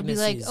time. They'll be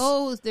like,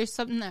 "Oh, there's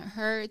something that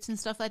hurts" and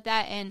stuff like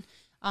that. And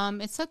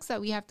it sucks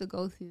that we have to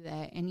go through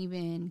that and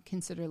even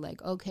consider,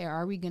 like, okay,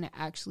 are we going to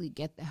actually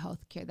get the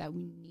health care that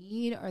we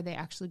need? Are they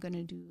actually going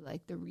to do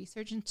like the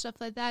research and stuff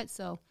like that?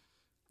 So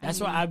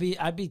that's why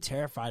I'd be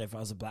terrified if I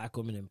was a black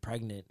woman and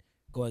pregnant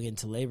going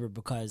into labor,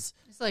 because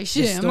it's like,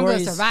 shit, I'm gonna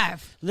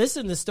survive.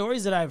 Listen, the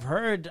stories that I've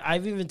heard,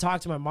 I've even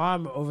talked to my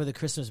mom over the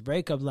Christmas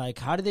break. I'm like,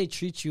 how did they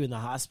treat you in the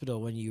hospital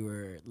when you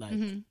were like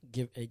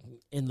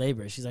in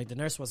labor? She's like, the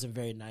nurse wasn't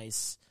very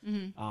nice.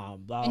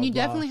 Blah, and you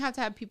blah. definitely have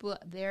to have people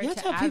there. You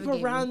have to have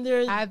people around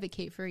there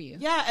advocate for you.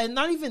 Yeah, and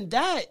not even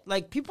that.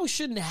 Like, people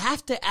shouldn't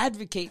have to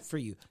advocate for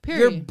you.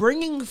 Period. You're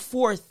bringing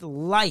forth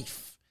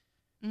life,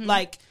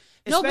 like.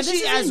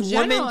 Especially as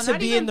women, to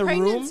be in the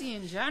room.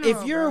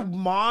 If you're a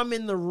mom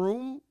in the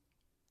room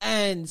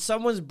and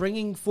someone's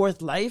bringing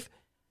forth life,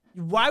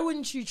 why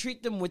wouldn't you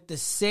treat them with the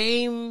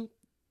same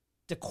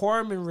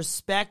decorum and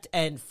respect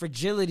and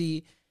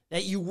fragility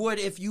that you would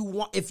if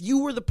you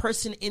were the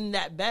person in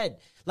that bed?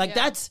 Like,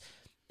 that's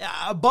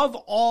above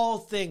all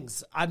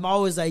things. I'm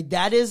always like,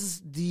 that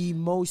is the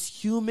most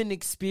human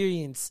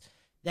experience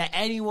that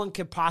anyone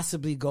could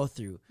possibly go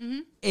through,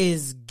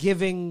 is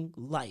giving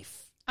life.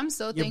 I'm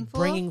so thankful.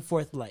 Bringing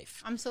forth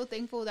life. I'm so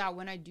thankful that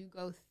when I do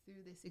go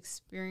through this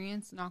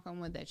experience, knock on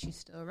wood, that she's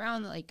still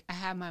around. Like, I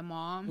have my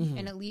mom,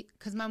 and at least,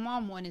 because my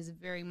mom, one, is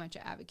very much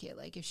an advocate.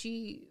 Like,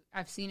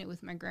 I've seen it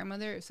with my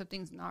grandmother. If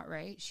something's not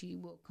right, she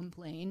will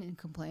complain and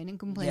complain and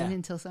complain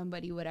until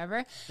somebody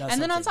whatever.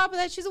 And then on top of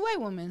that, she's a white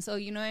woman, so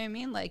you know what I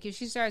mean. Like, if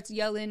she starts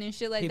yelling and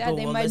shit like that,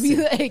 they might be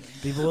like,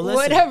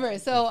 whatever.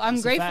 So I'm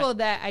grateful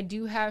that I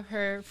do have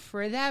her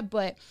for that,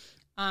 but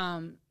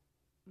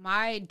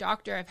my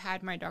doctor, I've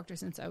had my doctor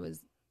since I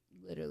was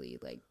literally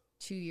like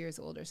 2 years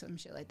old or some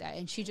shit like that.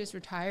 And she just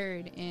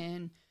retired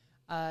in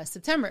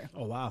September.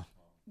 Oh, wow.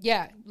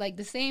 Yeah, like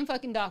the same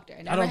fucking doctor.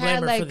 I don't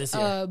blame her for this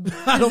year.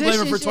 I don't blame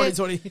her for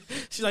 2020.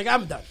 She's like,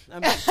 I'm done.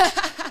 But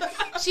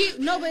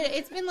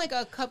it's been like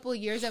a couple of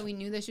years that we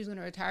knew that she was going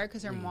to retire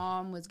because her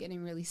mom was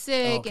getting really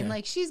sick. And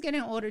like, she's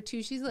getting older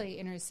too. She's like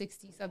in her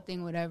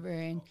 60-something, whatever.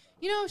 And,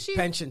 you know, she's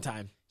pension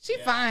time. She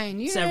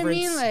fine. You know what I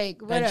mean?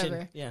 Like, whatever.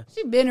 Pension. Yeah.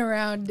 She been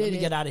around, Let me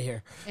get out of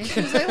here. And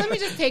she was like, let me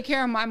just take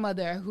care of my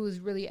mother,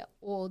 who's really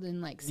old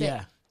and, like, sick.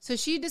 Yeah. So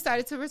she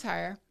decided to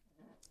retire.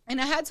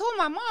 And I had told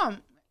my mom,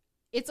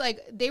 it's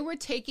like they were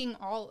taking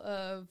all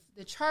of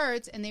the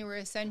charts and they were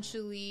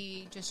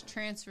essentially just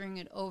transferring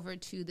it over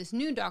to this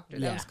new doctor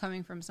that was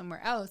coming from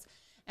somewhere else.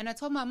 And I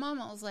told my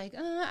mom, I was like,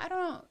 I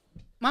don't.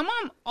 My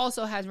mom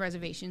also has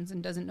reservations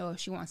and doesn't know if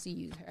she wants to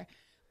use her.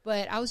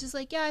 But I was just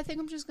like, yeah, I think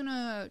I'm just going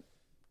to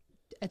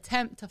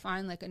attempt to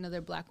find like another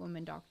black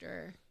woman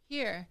doctor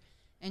here.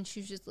 And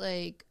she was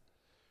like,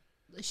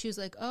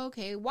 oh,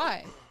 okay,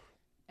 why?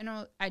 And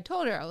I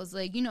told her, I was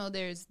like, you know,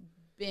 there's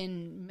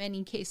been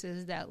many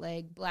cases that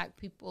like black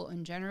people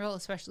in general,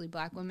 especially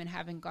black women,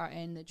 haven't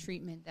gotten the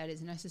treatment that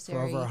is necessary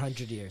for over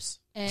 100 years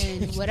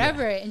and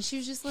whatever. And she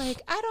was just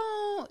like, I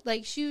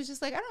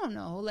don't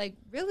know, like,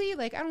 really,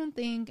 like, I don't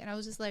think. And I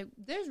was just like,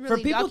 there's really,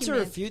 for people to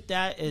refute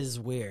that is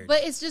weird,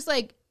 but it's just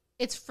like,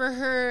 it's for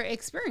her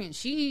experience.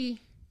 She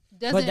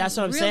doesn't, but that's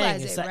what I'm saying.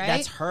 Right?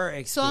 That's her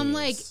experience. So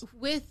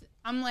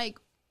I'm like,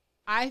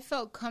 I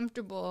felt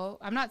comfortable.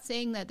 I'm not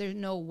saying that there's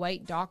no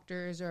white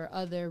doctors or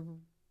other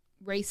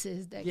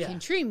races that can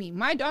treat me.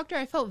 My doctor,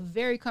 I felt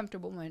very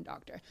comfortable with my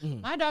doctor.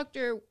 My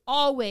doctor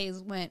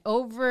always went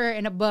over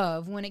and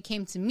above when it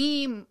came to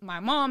me, my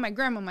mom, my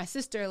grandma, my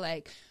sister,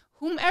 like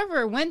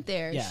whomever went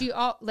there, she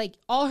all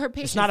her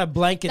patients. It's not a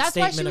blanket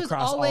statement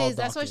across all doctors.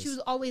 That's why she was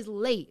always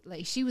late.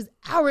 Like she was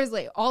hours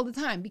late all the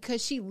time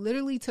because she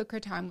literally took her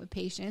time with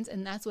patients,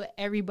 and that's what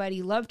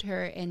everybody loved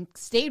her and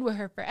stayed with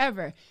her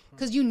forever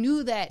because you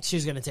knew that she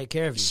was going to take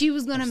care of you. She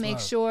was going to make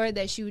sure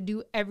that she would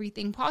do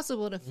everything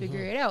possible to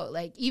figure it out.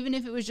 Like even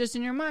if it was just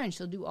in your mind,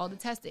 she'll do all the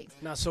testing.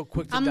 Not so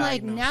quick to I'm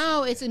diagnose. like,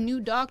 now it's a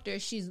new doctor.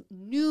 She's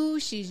new.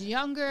 She's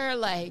younger.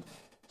 Like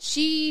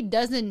she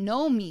doesn't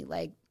know me.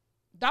 Like.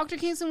 Dr.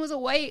 Kingston was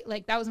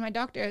that was my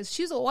doctor.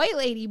 She was a white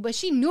lady, but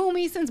she knew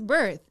me since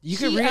birth. You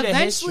can read a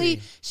history.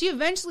 She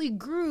eventually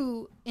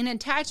grew an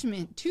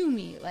attachment to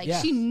me. Like,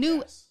 she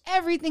knew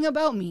everything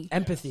about me.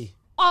 Empathy.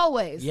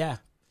 Always. Yeah.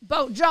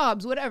 About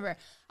jobs, whatever.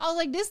 I was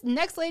like, this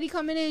next lady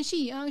coming in,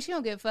 she young, she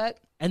don't give a fuck.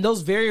 And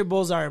those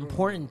variables are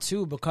important,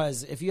 too,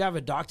 because if you have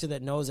a doctor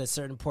that knows at a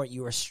certain point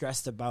you are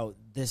stressed about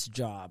this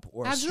job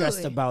or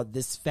stressed about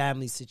this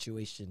family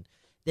situation,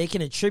 they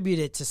can attribute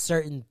it to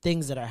certain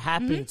things that are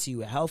happening to you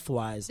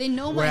health-wise. They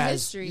know my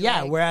history.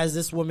 Yeah, whereas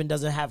this woman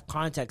doesn't have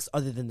context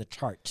other than the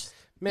charts.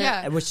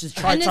 Which the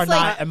and charts are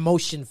not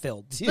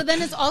emotion-filled. But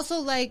then it's also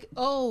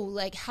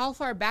like, how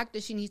far back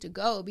does she need to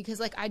go? Because,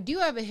 like, I do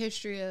have a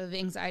history of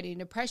anxiety and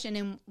depression,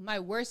 and my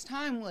worst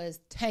time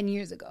was 10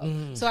 years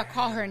ago. So I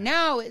call her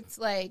now, it's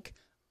like,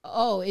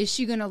 is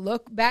she going to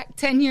look back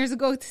 10 years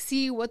ago to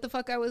see what the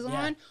fuck I was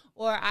on?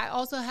 Or I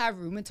also have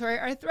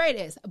rheumatoid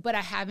arthritis, but I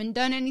haven't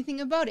done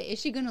anything about it. Is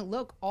she going to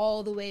look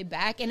all the way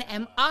back? And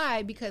am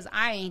I, because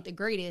I ain't the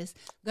greatest,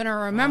 going to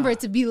remember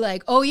to be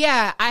like, oh,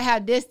 yeah, I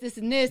had this,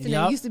 and this, and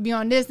I used to be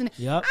on this. And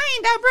I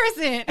ain't that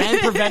person. And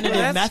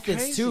preventative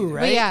methods, crazy, too,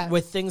 right? Yeah.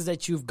 With things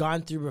that you've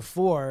gone through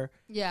before,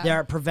 there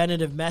are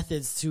preventative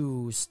methods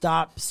to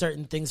stop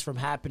certain things from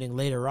happening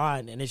later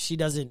on. And if she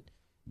doesn't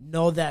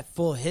know that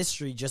full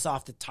history just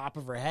off the top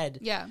of her head,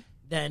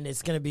 then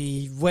it's going to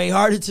be way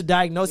harder to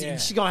diagnose you.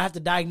 She's going to have to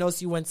diagnose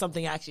you when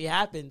something actually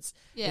happens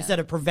instead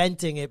of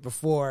preventing it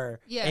before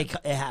it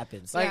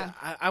happens. Like,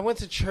 I went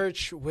to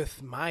church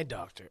with my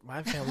doctor,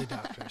 my family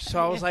doctor.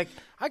 So I was like,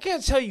 I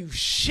can't tell you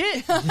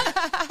shit.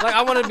 Like,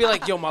 I want to be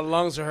like, yo, my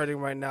lungs are hurting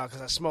right now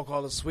because I smoke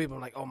all the sweet. I'm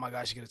like, oh my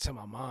gosh, you're going to tell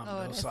my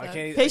mom. So I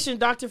can't.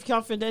 Patient-doctor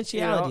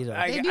confidentiality, though.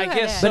 I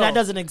guess But so. that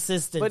doesn't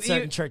exist in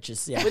certain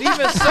churches. Yeah. But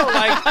even so,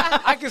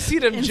 like, I can see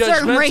them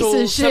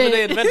judgmental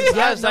Seventh-day Adventists.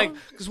 I was like,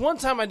 because one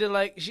time I did,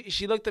 like,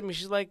 she looked at me,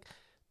 she's like,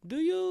 do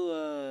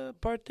you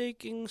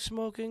partake in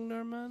smoking,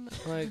 Norman?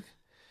 I'm like,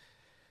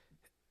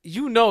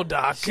 you know,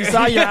 doc. She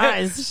saw your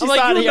eyes. I'm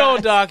like, you know,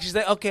 doc. She's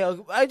like, okay,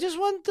 I just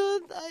want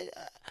to,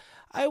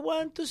 I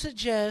want to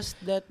suggest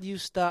that you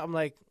stop. I'm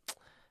like,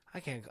 I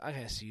can't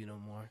see you no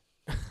more.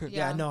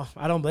 Yeah, no,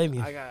 I don't blame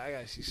you. I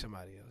gotta see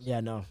somebody else. Yeah,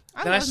 no.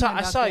 Then I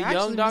saw a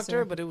young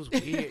doctor, but it was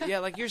weird. Yeah,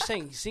 like you're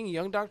saying, seeing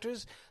young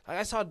doctors. Like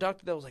I saw a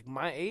doctor that was like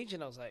my age,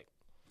 and I was like,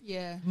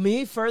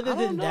 me further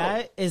than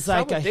that is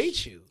like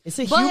date you. It's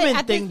a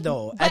human thing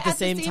though. At the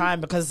same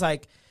time, because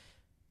like,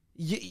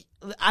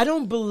 I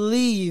don't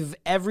believe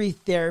every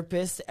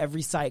therapist,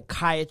 every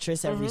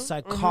psychiatrist, every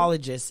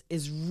psychologist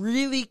is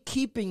really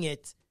keeping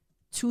it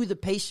to the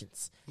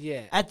patients.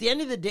 Yeah. At the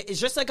end of the day, it's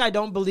just like I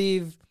don't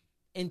believe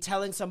in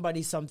telling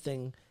somebody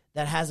something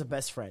that has a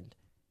best friend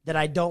that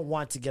I don't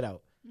want to get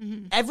out.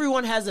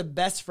 Everyone has a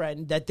best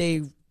friend that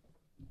they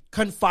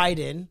confide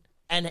in,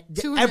 and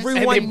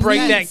everyone and they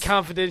break needs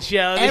that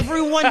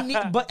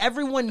confidentiality. But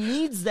everyone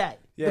needs that.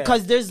 Yeah.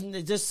 Because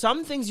there's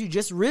some things you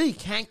just really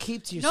can't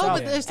keep to yourself. No,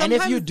 but there's and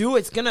if you do,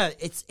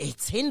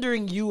 it's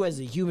hindering you as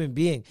a human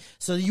being.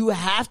 So you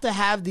have to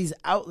have these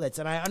outlets,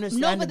 and I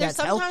understand no, but there's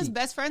that's sometimes healthy.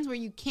 Best friends where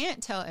you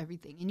can't tell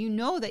everything, and you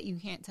know that you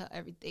can't tell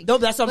everything. No,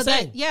 that's what I'm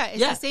saying. It's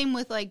the same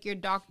with like your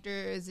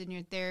doctors and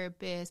your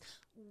therapists.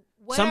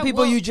 Some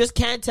people you just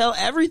can't tell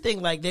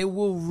everything. Like they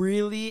will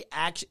really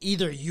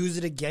either use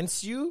it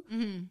against you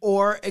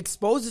or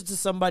expose it to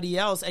somebody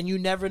else, and you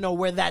never know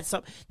where that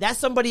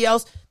somebody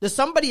else. The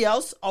somebody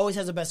else always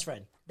has a best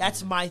friend.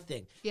 That's my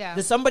thing. Yeah.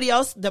 The somebody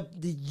else, the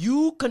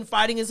you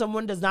confiding in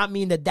someone does not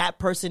mean that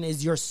person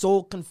is your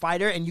sole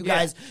confider, and you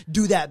guys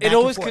do that. Back it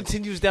always and forth.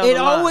 continues down. It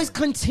the always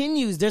line.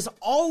 continues. There's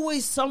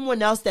always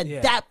someone else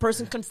that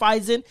person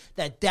confides in.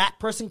 That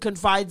person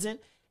confides in.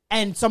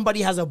 And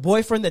somebody has a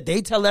boyfriend that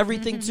they tell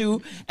everything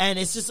to, and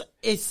it's just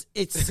it's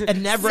a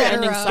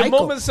never-ending cycle. The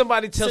moment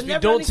somebody tells me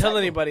don't tell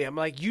anybody, I'm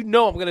like, I'm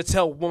going to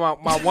tell my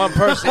one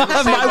person.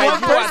 My one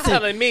person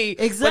telling me,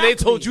 but they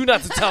told you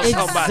not to tell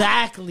somebody.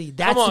 Exactly.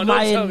 That's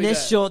my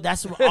initial.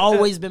 That's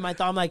always been my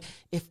thought. I'm like,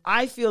 if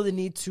I feel the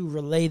need to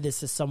relay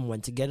this to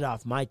someone to get it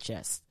off my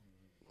chest.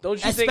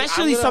 Don't you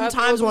especially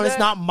sometimes when it's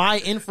not my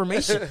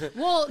information.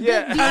 Well,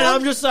 and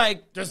I'm just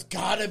like, there's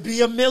got to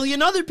be a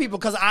million other people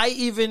because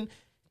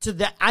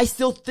I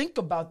still think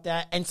about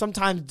that and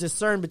sometimes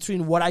discern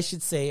between what I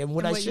should say and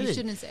what I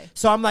shouldn't say.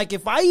 So I'm like,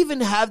 if I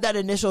even have that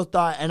initial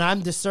thought and I'm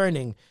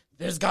discerning,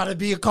 there's got to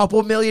be a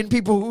couple million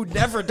people who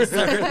never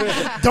discern,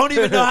 don't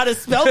even know how to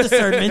spell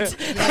discernment,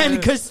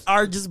 and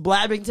are just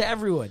blabbing to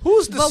everyone.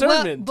 Who's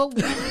discernment? But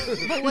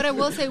what I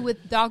will say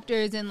with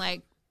doctors and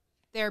like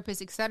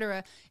therapists,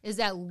 etc., is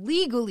that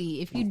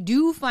legally, if you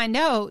do find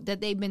out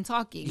that they've been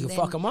talking, You can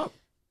fuck them up.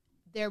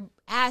 Their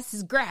ass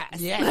is grass.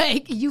 Yeah.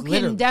 Like, you can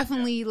Literally.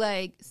 definitely,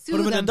 like, sue Put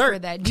them in them the dirt. for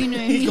that. Do you know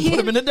what I mean? You can put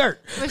them in the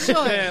dirt. For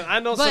sure. Man, I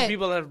know some But-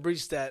 people that have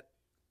breached that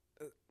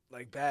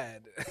like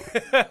bad.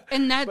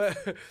 And that's...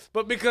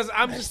 But because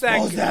I'm just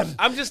Expose that them.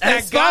 I'm just that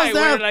Expose guy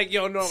where them. like,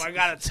 yo, Norm, I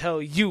gotta tell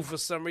you for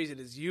some reason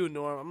it's you,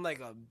 Norm. I'm like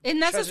a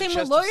And that's the treasure same with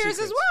chest of lawyers as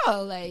secrets.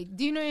 well. Like,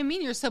 do you know what I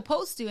mean? You're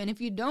supposed to, and if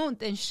you don't,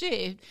 then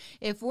shit.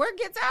 If word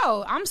gets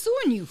out, I'm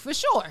suing you for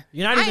sure.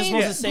 You're not I even ain't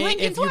supposed to say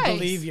blinking if you twice.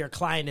 believe your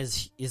client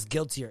is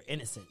guilty or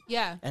innocent.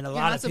 Yeah, And a you're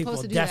lot not of people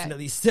supposed to do that.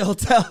 definitely still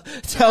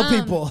tell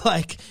people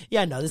like,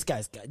 yeah, no, this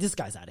guy's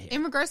out of here.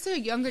 In regards to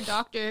younger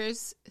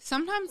doctors,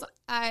 sometimes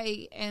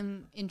I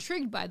am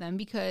intrigued by them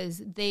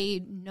because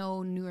they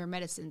know newer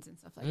medicines and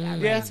stuff like that.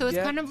 Right? Yeah, So it's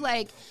yeah. kind of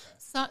like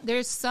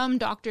there's some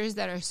doctors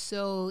that are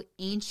so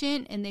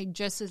ancient and they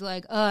just is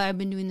like, oh, I've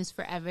been doing this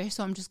forever,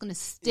 so I'm just going to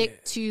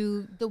stick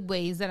to the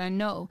ways that I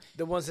know.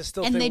 The ones that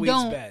still And think they weed's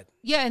don't, bad.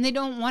 yeah, and they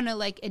don't want to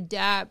like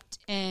adapt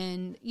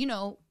and, you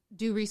know,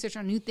 do research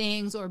on new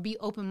things or be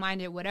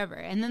open-minded, whatever.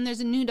 And then there's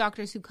the new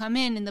doctors who come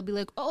in and they'll be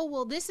like, oh,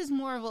 well, this is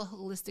more of a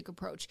holistic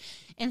approach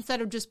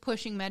instead of just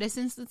pushing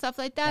medicines and stuff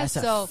like that. That's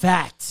so a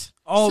fact.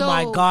 Oh so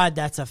my God,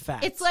 that's a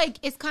fact. it's like,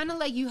 it's kind of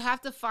like you have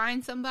to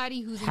find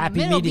somebody who's Happy in the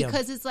middle medium.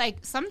 because it's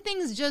like some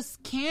things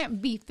just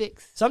can't be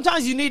fixed.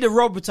 Sometimes you need a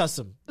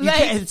Robitussin.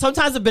 Like-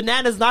 Sometimes a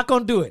banana's not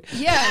going to do it.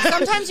 Yeah,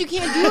 sometimes you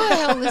can't do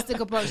a holistic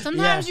approach.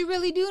 Sometimes Yeah. you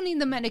really do need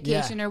the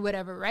medication or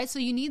whatever, right? So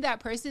you need that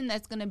person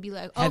that's going to be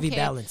like, Heavy okay,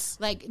 balance.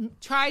 like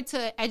try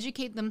to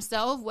educate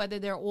themselves, whether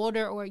they're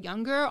older or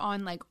younger,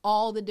 on like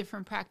all the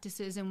different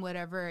practices and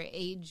whatever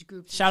age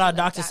groups. and Shout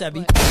out shit Dr. like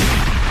Sebi.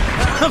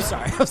 that. I'm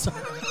sorry.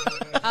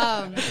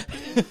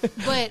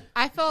 But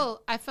I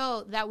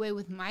felt that way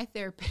with my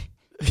therapist.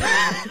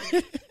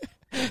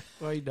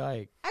 Why are you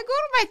dying? I go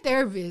to my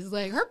therapist.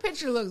 Like, her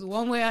picture looks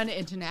one way on the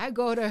internet. I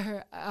go to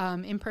her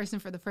in person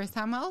for the first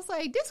time. I was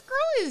like, this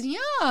girl is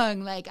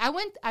young. Like,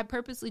 I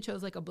purposely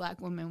chose like a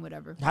black woman,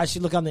 whatever. How'd she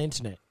look on the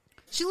internet?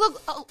 She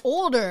looked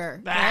older,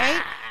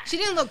 right? She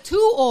didn't look too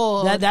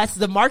old. That's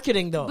the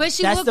marketing, though. But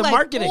she that's looked the like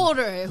marketing.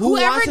 older. Who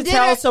Whoever wants to did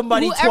tell it-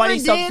 somebody whoever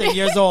 20-something did-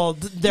 years old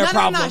their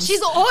problems? No.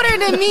 She's older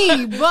than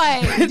me,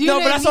 but do you know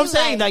No, but that's what I'm I mean?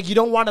 saying. Like, you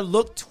don't want to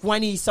look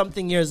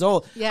 20-something years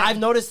old. Yeah. I've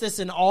noticed this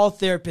in all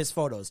therapist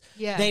photos.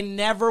 Yeah. They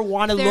never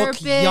want to look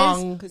Therapists,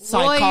 young. Psychologists.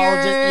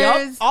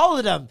 lawyers. Yep, all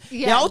of them.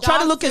 Yeah, They all try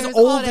to look as doctors,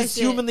 all old that as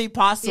shit. humanly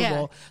possible.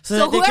 Yeah. So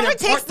that they can whoever impart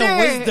takes the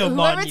wisdom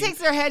on whoever you. takes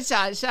their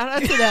headshot, shout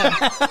out to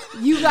them.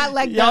 You got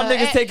like Y'all the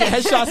niggas taking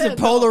headshots and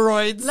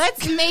Polaroids.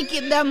 Let's make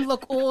them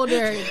look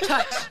older.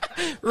 Touch.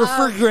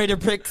 Refrigerator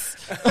pics.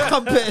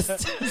 I'm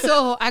pissed.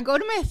 So I go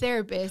to my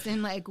therapist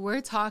and like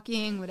we're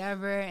talking,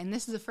 whatever, and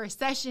this is the first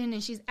session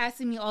and she's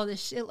asking me all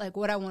this shit, like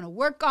what I want to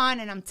work on,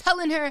 and I'm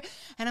telling her,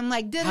 and I'm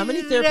like, How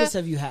many therapists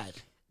have you had?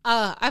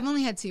 I've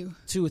only had 2.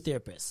 2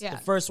 therapists. Yeah.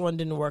 The first one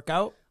didn't work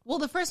out. Well,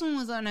 the first one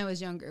was when I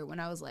was younger, when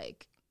I was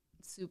like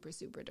super,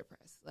 super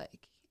depressed.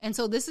 Like, and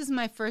so this is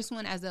my first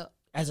one as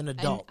an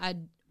adult. The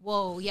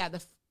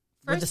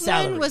With the first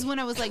salary. one was when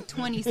I was like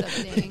 20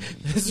 something.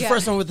 This is the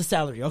first one with the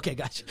salary. Okay,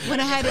 gotcha. When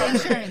I had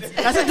insurance.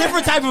 That's a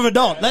different type of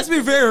adult. Let's be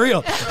very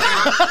real. No,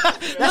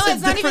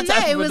 it's not even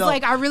that. It was adult.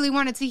 like I really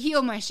wanted to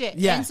heal my shit.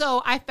 Yeah. And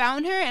so I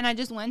found her and I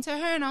just went to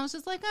her and I was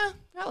just like,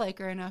 I like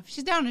her enough.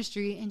 She's down the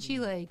street and she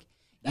like,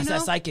 That's you know?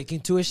 that psychic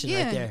intuition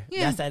Yeah, right there.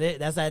 yeah.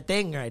 That's that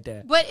thing right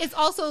there. But it's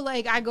also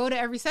like I go to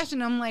every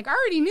session. I'm like, I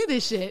already knew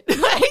this shit.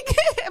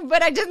 Like,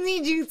 but I just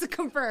need you to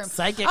confirm.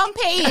 Psychic. I'm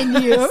paying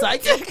you.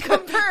 Psychic.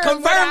 Confirm.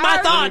 Confirm but my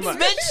I thoughts,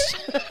 already-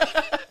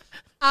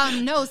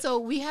 bitch. No, so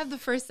we have the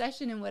first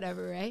session and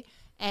whatever, right?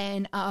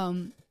 And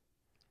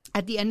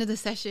at the end of the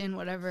session,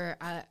 whatever,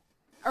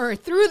 or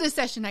through the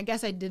session, I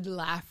guess I did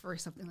laugh or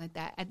something like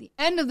that. At the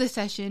end of the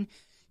session,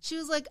 she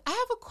was like, I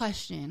have a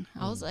question.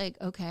 I was like,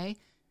 okay.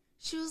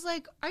 She was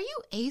like, are you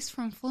Ace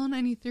from Flow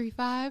 93.5?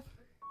 I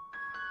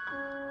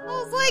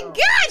was like,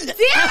 God damn it!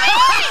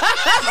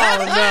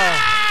 Oh no.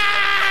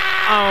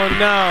 Oh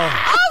no.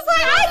 I was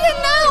like, I did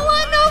not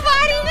want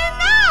nobody to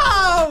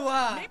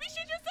know. Maybe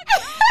she just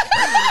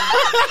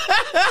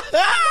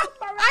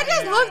I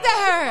just looked at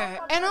her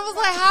and I was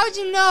like, how'd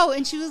you know?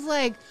 And she was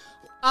like,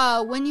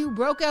 when you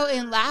broke out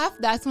and laughed,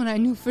 that's when I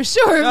knew for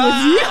sure it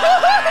was you.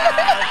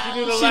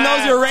 She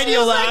knows your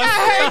radio laugh. Like,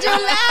 I heard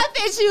you laugh,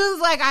 and she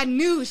was like, I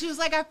knew. She was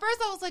like, at first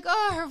I was like,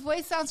 oh, her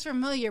voice sounds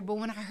familiar, but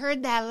when I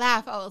heard that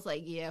laugh, I was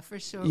like, yeah, for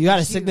sure. You got a it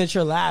was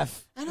signature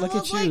laugh. And Look I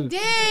was at you. like,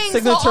 dang.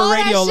 Signature so all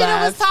radio that shit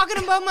I was laugh.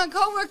 talking about my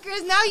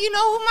coworkers, now you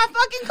know who my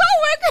fucking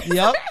coworkers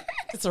Yep. are.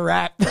 It's a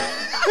wrap.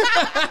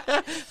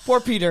 Poor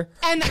Peter.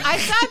 And I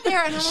sat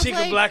there and I was She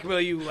can like, blackmail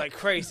you like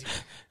crazy.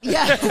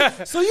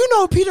 yeah. So you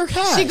know Peter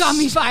Cash. She got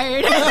me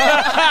fired.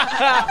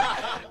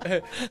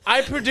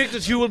 I predict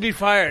that you will be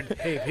fired.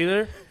 Hey,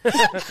 Peter.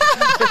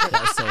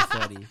 That's so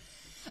funny.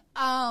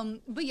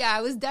 But yeah,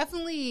 I was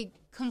definitely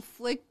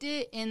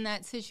conflicted in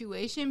that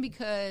situation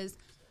because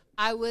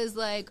I was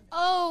like,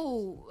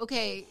 oh,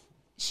 okay.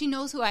 she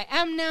knows who I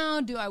am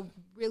now. Do I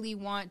really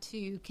want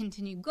to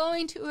continue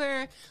going to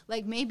her?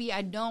 Like, maybe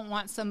I don't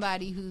want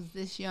somebody who's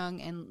this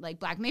young and like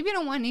black. Maybe I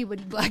don't want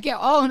anybody black at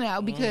all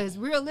now, because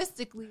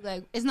realistically,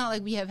 like, it's not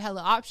like we have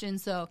hella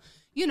options. So,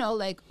 you know,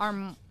 like,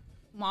 our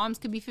moms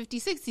could be 50,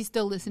 60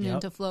 still listening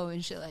to Flo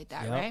and shit like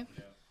that, right?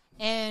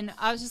 And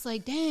I was just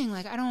like, dang,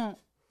 like, I don't.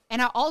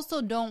 And I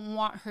also don't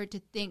want her to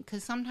think,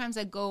 because sometimes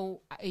I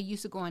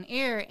used to go on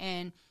air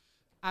and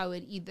I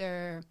would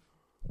either,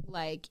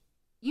 like,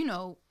 you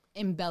know,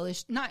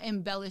 not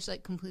embellish,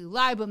 like, completely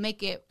lie, but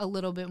make it a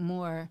little bit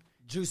more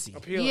juicy.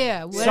 Appealing.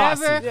 Yeah,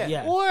 whatever.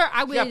 Yeah. Or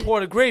I would. You got pour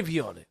the gravy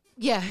on it.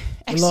 Yeah,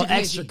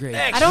 extra gravy.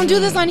 I don't do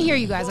this on here,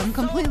 you guys. I'm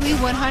completely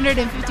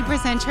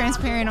 150%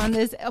 transparent on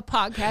this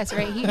podcast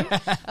right here,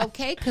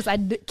 okay? Because I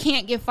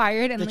can't get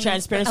fired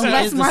unless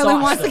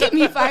Marlon wants to get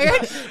me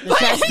fired. The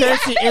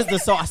transparency is the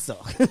sauce,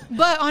 though.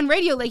 But on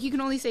radio, like, you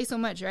can only say so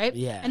much, right?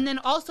 Yeah. And then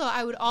also,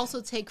 I would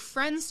also take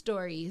friend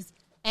stories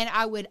and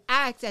I would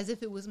act as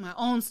if it was my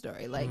own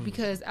story, like,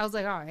 because I was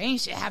like, oh,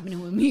 ain't shit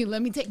happening with me.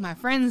 Let me take my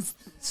friends'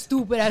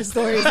 stupid ass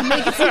stories and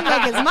make it seem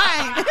like it's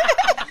mine.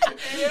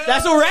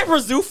 That's what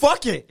rappers do.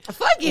 Fuck it.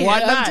 Fuck it. Why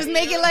not? Just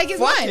make it like it's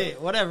Fuck mine.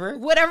 it. Whatever.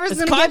 Whatever's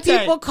It's going to get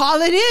people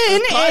calling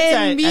in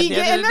and me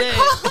getting their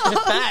calls.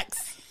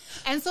 Facts.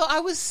 And so I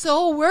was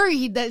so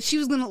worried that she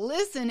was going to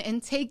listen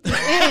and take this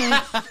in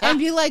and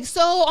be like,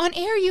 so on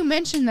air you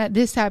mentioned that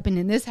this happened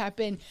and this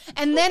happened.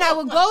 And then I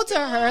would go to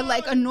her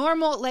like a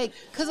normal, like,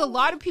 because a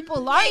lot of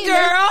people lie in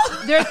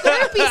their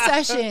therapy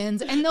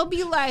sessions, and they'll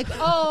be like,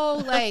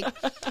 oh,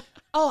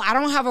 I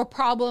don't have a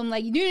problem.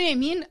 Like, you know what I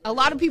mean? A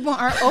lot of people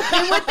aren't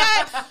open with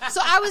that. So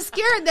I was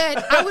scared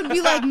that I would be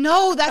like,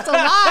 no, that's a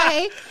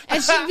lie.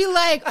 And she'd be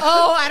like,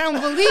 oh, I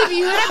don't believe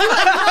you. And I'd be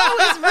like, no,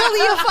 it's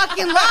really a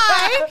fucking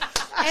lie.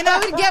 And I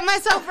would get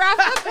myself wrapped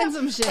up in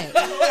some shit.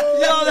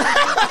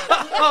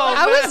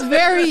 I was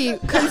very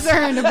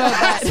concerned about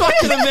that. That's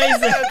fucking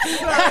amazing.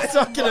 That's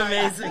fucking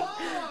amazing.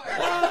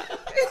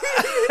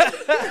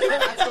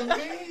 That's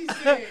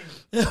amazing.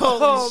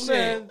 Holy shit.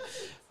 Man.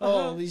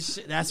 Holy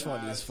shit. That's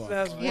funny as fuck.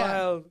 That's Yeah.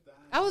 wild.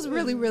 I was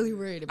really, really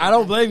worried about I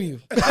don't blame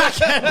you. I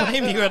can't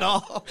blame you at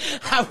all.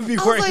 I would be I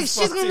was worried. like, as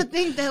she's fuck, gonna too.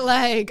 think that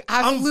like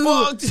I I'm flew,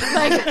 fucked.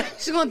 like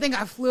she's gonna think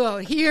I flew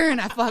out here and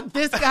I fucked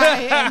this guy,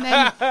 and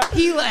then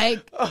he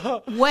like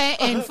went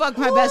and fucked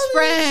my best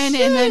friend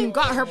and then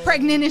got her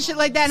pregnant and shit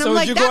like that. And So I'm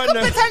like, did you that go could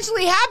in there-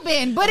 potentially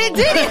happen, but it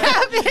didn't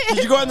happen.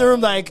 Did you go in the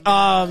room like,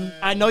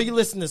 I know you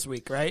listened this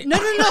week, right? No.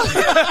 So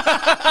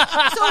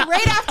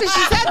right after she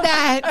said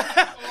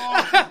that,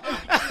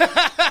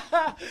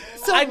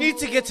 so I need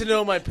to get to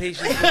know my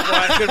patients before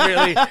I could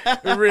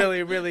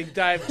really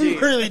dive deep.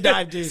 Really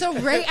dive deep. So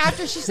right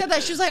after she said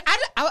that, she was like,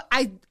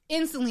 I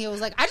instantly was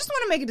like, I just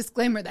want to make a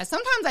disclaimer that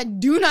sometimes I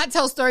do not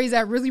tell stories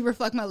that really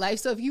reflect my life.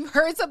 So if you've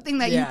heard something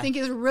that you think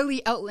is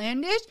really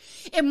outlandish,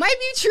 it might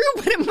be true,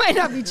 but it might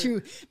not be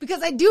true.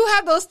 Because I do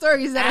have those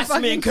stories that Ask are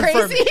me fucking and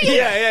confirm crazy. it.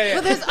 Yeah.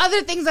 But there's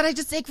other things that I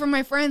just take from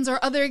my friends or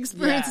other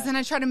experiences and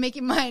I try to make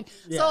it mine.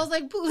 So I was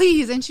like,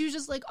 please. And she was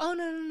just like, oh,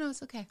 no,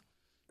 it's okay.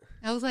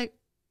 I was like,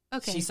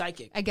 okay. She's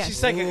psychic. I guess. She's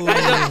psychic.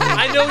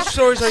 I know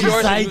stories are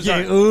yours. And whose psychic.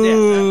 aren't.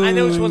 Ooh. Yeah, I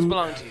know which ones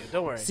belong to you.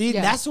 Don't worry. See,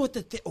 Yeah. that's what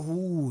that's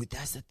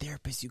the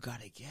therapist you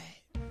gotta get.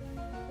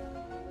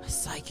 A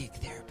psychic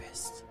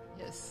therapist.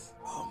 Yes.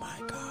 Oh my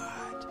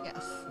God.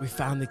 Yes. We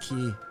found the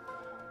key.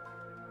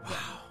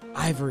 Wow.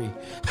 Ivory.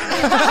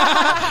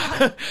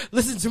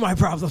 Listen to my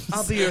problems.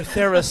 I'll be your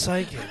therapist.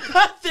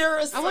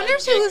 Therapist. I wonder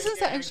if she listens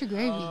to Extra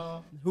Gravy.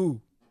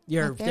 Who?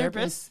 Your My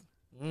therapist?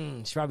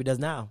 She probably does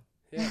now.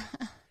 Yeah.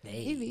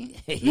 Maybe.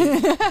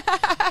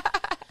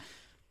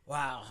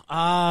 Wow.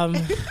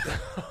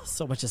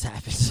 So much has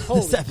happened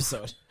this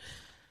episode.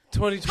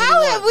 2021.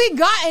 How have we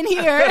gotten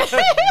here?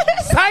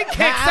 Sidekicks?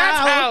 That's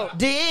how.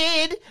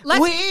 Did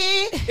Let's- we?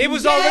 It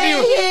was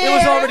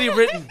already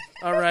written.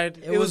 All right.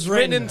 It was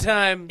written in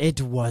time.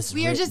 It was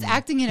We are just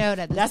acting it out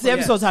at this That's the point.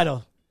 episode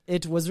title.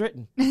 It was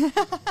written.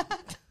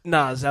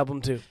 Nas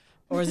album 2.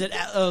 Or is it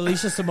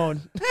Alicia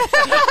Simone? Yo,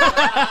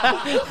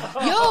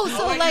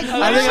 so like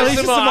I think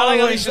Alicia Simone. I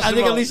like wins. Alicia I think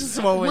Simone. Alicia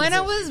Simone wins. when I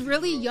it. was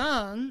really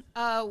young,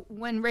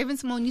 when Raven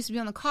Simone used to be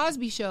on the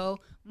Cosby Show,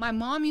 my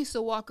mom used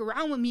to walk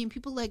around with me and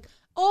people like,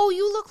 oh,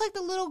 you look like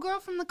the little girl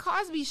from the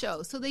Cosby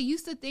Show. So they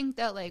used to think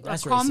that like, or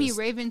That's call me racist.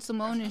 Raven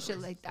Simone and shit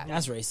like that.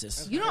 That's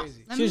racist. You don't.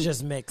 I She was mean,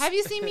 just mixed. have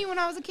you seen me when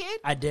I was a kid?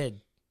 I did.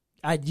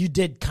 You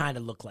did kind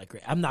of look like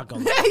Raven. I'm not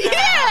gonna.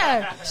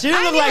 Yeah. She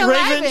didn't I look ain't like even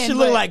Raven. laughing, She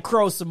looked but- like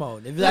Crow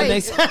Simone. If that Right.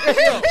 makes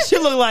sense. She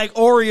looked like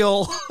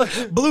Oriole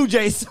Blue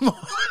Jay Simone.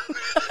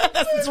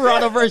 That's the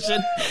Toronto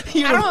version.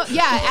 You I don't.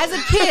 Yeah, as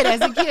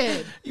a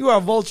kid. you are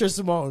Vulture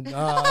Simone. You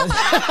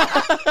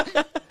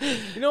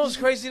know what's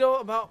crazy though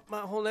about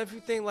my whole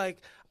nephew thing? Like,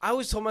 I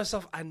always told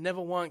myself I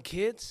never want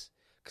kids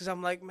because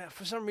I'm like, man,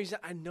 for some reason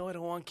I know I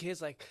don't want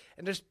kids. Like,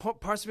 and there's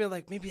parts of me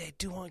like maybe I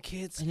do want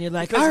kids. And you're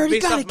like, because I it's already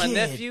based got off a my kid.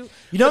 nephew.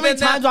 You know how But many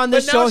then times now- on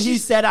this but now show he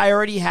she's- said, I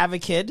already have a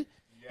kid?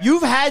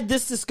 You've had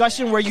this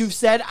discussion where you've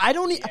said, I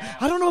don't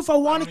know if I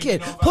want a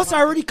kid. Plus, I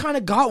already kind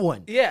of got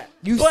one. Yeah,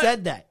 You but-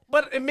 said that.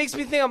 But it makes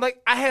me think, I'm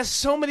like, I had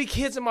so many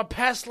kids in my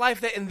past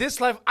life that in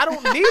this life, I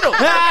don't need them.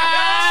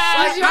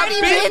 You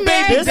already been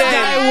there. This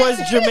guy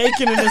was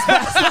Jamaican in his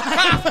past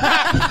life.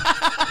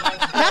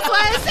 That's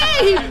why I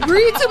said he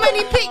breed too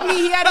many pick me.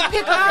 He had to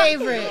pick a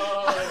favorite.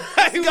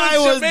 This guy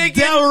was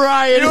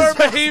Delroy. You were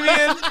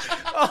Bahamian.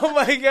 Oh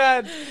my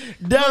God.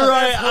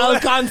 Delroy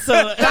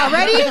Alcanza. Y'all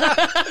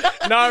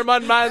ready?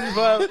 Norman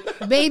Mansell.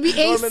 Baby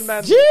Ace. Norman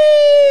Mansell. Jeez.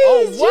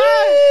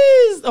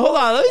 Oh, what? Hold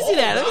on. Let me see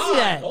that. Let me see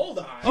that. Hold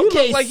on.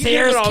 Okay, Like you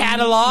Sears did it on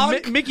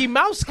catalog. Mickey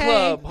Mouse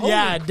Club. Holy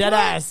Yeah, crap. dead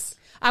ass.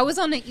 I was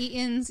on the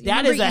Eatons. You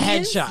That remember is a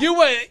Eatons? headshot. You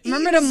were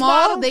Remember the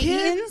mall, the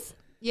Eatons?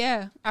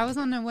 Yeah, I was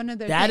on one of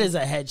their That things. is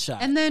a headshot.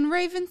 And then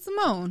Raven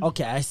Simone.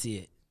 Okay, I see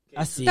it.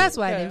 I see That's it.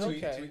 why I did.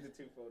 Okay. Tweet the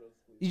 2 photos.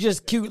 Please. You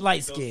just cute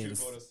light Those 2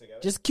 skins. photos together.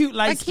 Just cute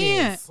light I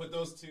can't. skins. Put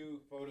those 2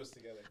 photos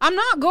together. I'm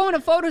not going to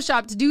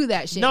Photoshop to do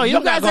that shit. No, you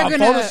don't guys gotta are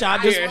go on gonna. Photoshop.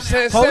 Here, Just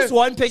send- post send-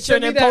 one picture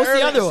send and me then that post the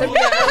early- other send one. me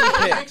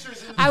that early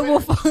pic. I will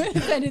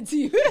send it to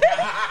you.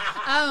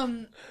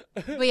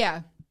 But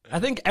yeah, I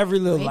think every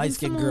little Raven light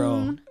skinned girl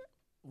Simone.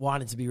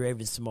 wanted to be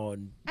Raven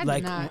Simone. I did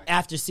Like not.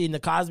 after seeing the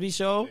Cosby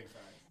Show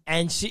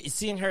and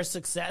seeing her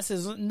success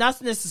is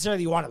not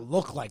necessarily want to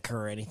look like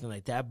her or anything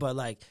like that, but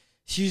like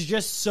she's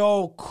just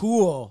so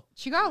cool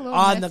she got a little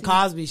on the messy.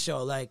 Cosby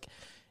Show. Like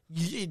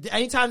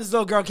anytime this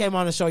little girl came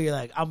on the show, you're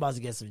like, I'm about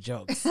to get some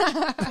jokes.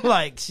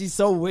 Like she's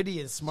so witty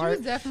and smart. She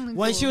was definitely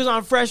when cool. she was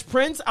on Fresh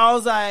Prince, I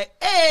was like,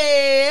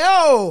 hey,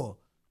 yo,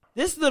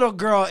 this little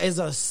girl is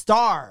a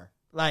star.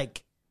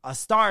 Like a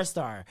star.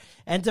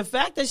 And the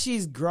fact that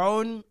she's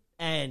grown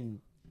and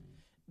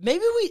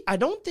maybe I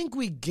don't think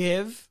we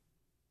give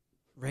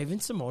Raven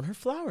Simone her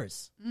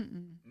flowers.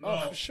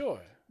 Oh, for sure.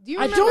 Do you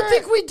I remember? don't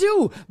think we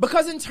do.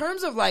 Because in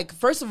terms of like,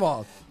 first of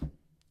all,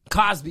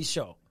 Cosby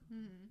Show.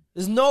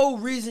 There's no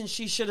reason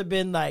she should have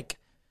been like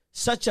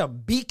such a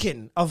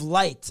beacon of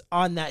light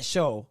on that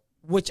show,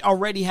 which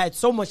already had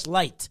so much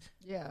light.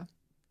 Yeah.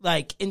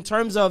 Like in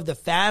terms of the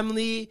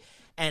family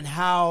and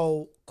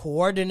how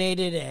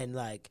coordinated and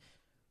like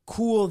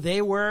cool they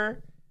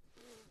were.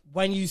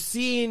 When you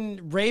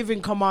seen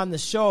Raven come on the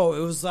show, it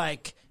was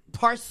like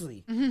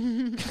parsley.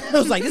 I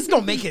was like, this is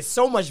gonna make it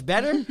so much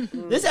better.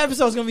 This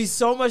episode is gonna be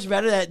so much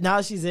better that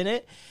now she's in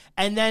it.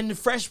 And then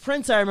Fresh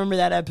Prince, I remember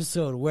that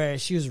episode where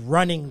she was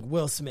running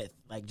Will Smith,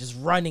 like just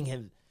running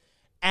him,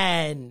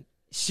 and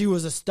she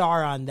was a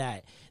star on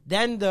that.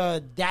 Then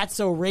the That's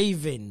So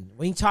Raven,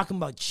 when you talking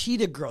about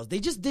Cheetah Girls, they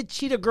just did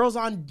Cheetah Girls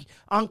on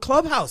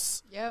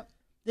Clubhouse. Yep.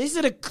 They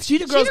did a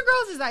Cheetah Girls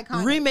is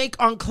iconic. remake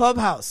on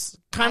Clubhouse,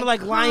 kind of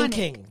like Lion Iconic.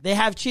 King. They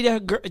have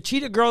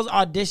Cheetah Girls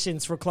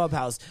auditions for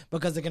Clubhouse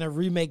because they're gonna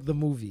remake the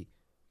movie.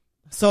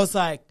 So it's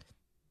like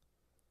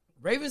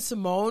Raven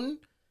Simone,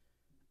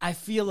 I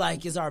feel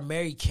like is our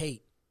Mary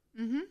Kate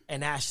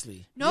and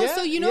Ashley. No, Yeah,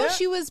 so you know yeah.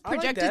 she was I like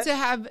projected that. to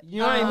have. You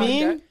know what I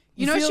mean?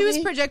 You know feel she was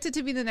me? projected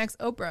to be the next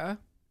Oprah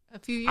a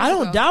few years ago. I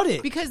don't doubt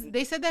it. Because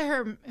they said that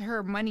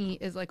her money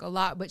is like a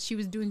lot, but she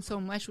was doing so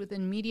much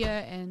within media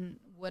and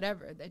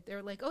whatever that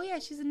they're like, oh yeah,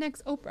 she's the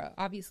next Oprah.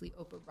 Obviously,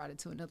 Oprah brought it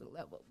to another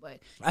level, but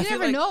I you feel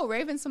never like- know.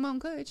 Raven Simone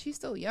could. She's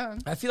still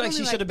young. I feel like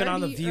Only she should have been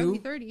on The 30, View early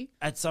 30.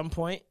 at some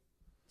point.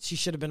 She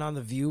should have been on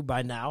The View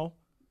by now.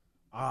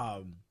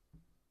 I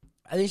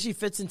think she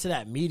fits into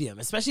that medium,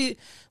 especially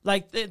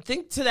like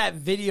think to that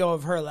video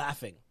of her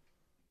laughing.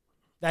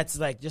 That's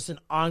like just an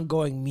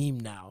ongoing meme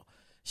now.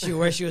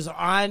 Where she was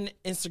on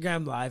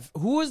Instagram Live.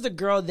 Who was the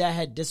girl that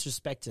had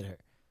disrespected her?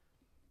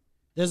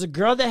 There's a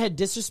girl that had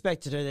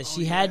disrespected her that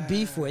she had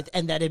beef with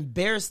and that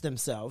embarrassed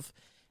themselves.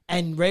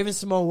 And Raven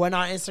Simone went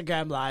on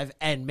Instagram Live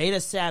and made a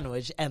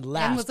sandwich and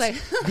laughed was like-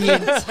 the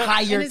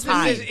entire And it's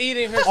time. Just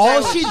eating her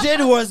All sandwich. she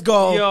did was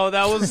go, Yo,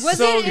 that was Was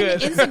so it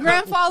good. an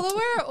Instagram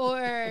follower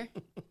or?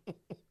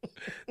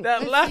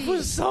 That laugh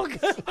was so good.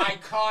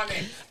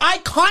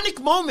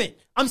 iconic moment.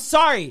 I'm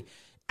sorry.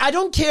 I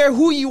don't care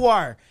who you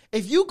are.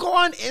 If you go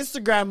on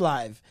Instagram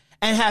Live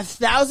and have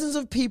thousands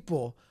of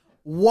people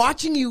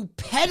watching you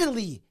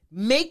pettily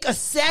make a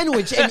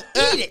sandwich and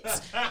eat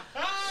it,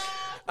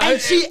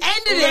 and she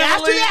ended it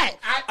after that.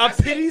 A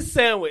pity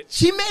sandwich.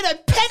 She made a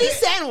petty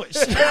sandwich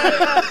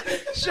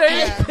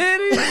Straight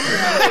pity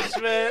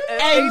sandwich, man.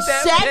 and ate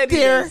that sat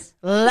there, pettiness.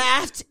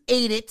 laughed,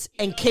 ate it,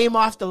 and came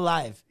off the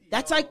live.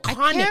 That's I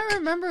iconic. can't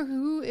remember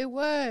who it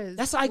was.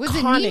 That's Was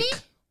it iconic. Nene?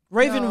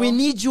 Raven, No. we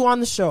need you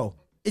on the show.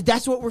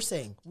 That's what we're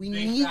saying. We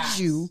need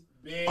you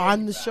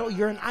on the show.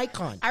 You're an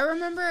icon. I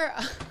remember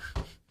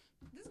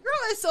this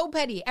girl is so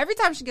petty. Every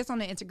time she gets on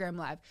the Instagram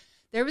Live,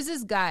 there was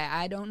this guy.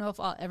 I don't know if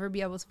I'll ever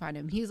be able to find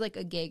him. He's like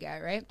a gay guy,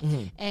 right?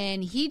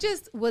 And he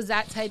just was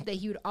that type that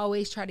he would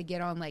always try to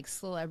get on like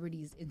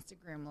celebrities'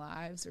 Instagram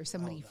Lives or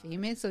somebody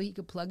famous so he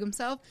could plug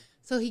himself.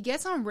 So he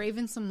gets on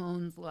Raven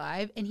Simone's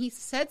live and he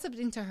said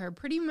something to her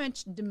pretty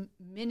much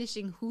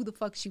diminishing who the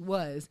fuck she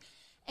was.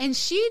 And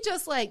she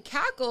just like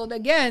cackled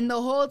again the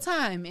whole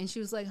time. And she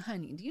was like,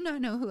 honey, do you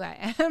not know who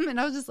I am? And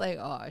I was just like,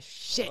 oh,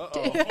 shit.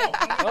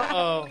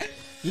 Uh-oh.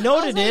 You know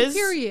what I was it like, is?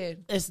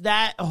 period. It's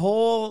that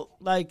whole,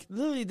 like,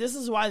 literally, this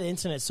is why the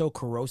internet's so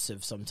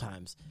corrosive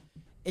sometimes.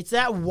 It's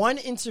that one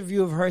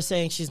interview of her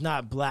saying she's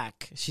not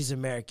black, she's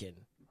American,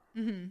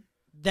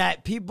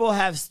 that people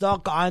have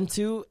stuck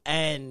onto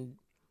and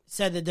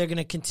said that they're going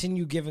to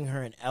continue giving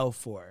her an L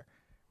for,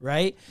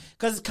 right?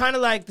 Because it's kind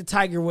of like the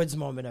Tiger Woods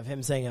moment of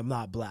him saying, I'm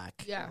not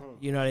black. Yeah.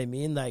 You know what I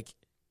mean? Like,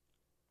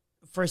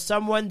 for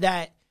someone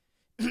that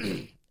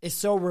is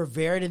so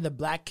revered in the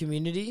black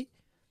community,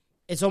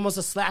 it's almost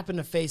a slap in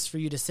the face for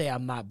you to say,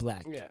 I'm not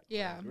black.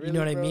 Yeah. Really, You know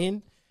what I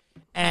mean?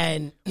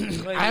 And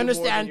I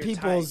understand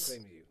people's...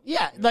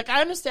 Yeah, like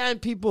I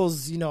understand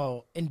people's,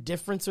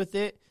 indifference with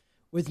it.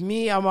 With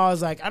me, I'm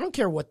always like, I don't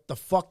care what the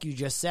fuck you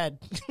just said.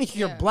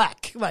 You're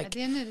black. Like at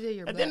the end of the day,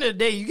 you're black. At the end of the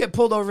day, you get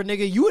pulled over,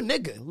 nigga, you a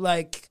nigga.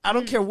 Like, I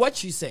don't care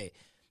what you say.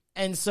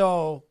 And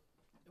so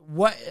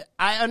what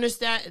I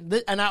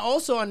understand, and I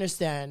also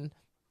understand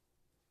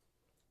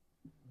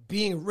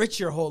being rich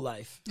your whole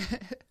life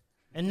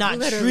and not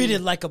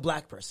treated like a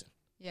black person.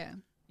 Yeah.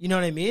 You know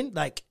what I mean?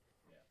 Like,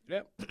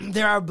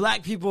 there are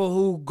black people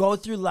who go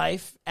through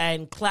life,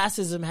 and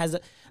classism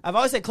I've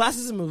always said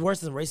classism is worse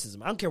than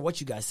racism. I don't care what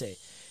you guys say.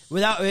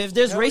 If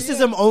there's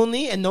racism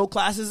only and no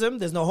classism,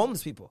 there's no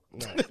homeless people.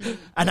 Right.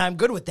 And I'm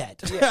good with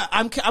that. Yeah.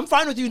 I'm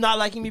fine with you not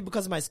liking me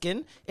because of my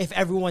skin if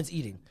everyone's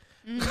eating.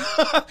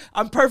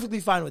 I'm perfectly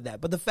fine with that.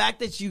 But the fact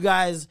that you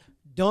guys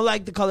don't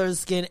like the color of the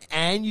skin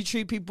and you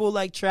treat people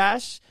like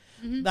trash,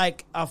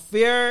 like a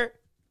fair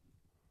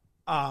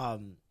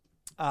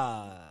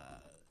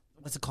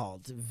what's it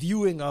called?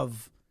 Viewing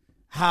of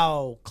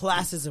how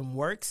classism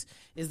works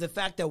is the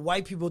fact that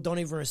white people don't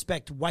even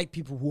respect white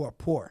people who are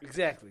poor.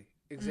 Exactly.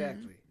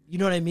 You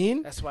know what I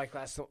mean? That's why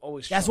classism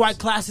always. That's why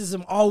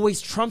classism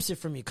always trumps it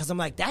for me, because I'm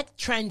like, that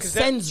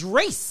transcends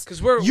race.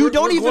 Because we're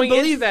don't even going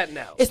believe into that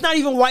now. It's not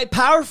even white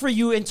power for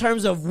you in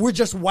terms of we're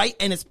just white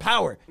and it's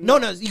power. No,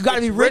 you got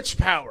to be rich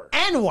power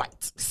and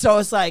white. So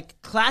it's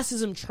like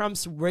classism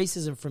trumps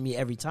racism for me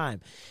every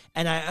time,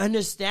 and I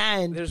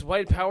understand. There's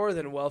white power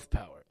than wealth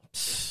power.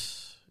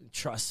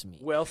 Trust me.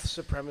 Wealth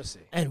supremacy.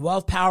 And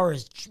wealth power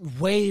is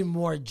way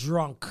more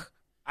drunk,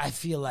 I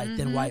feel like,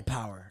 than white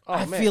power. Oh,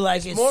 I man. feel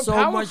like it's so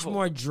powerful. much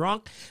more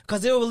drunk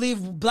because it will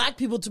leave black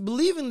people to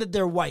believing that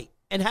they're white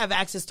and have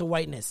access to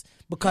whiteness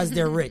because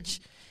they're rich.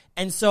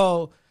 And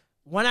so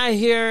when I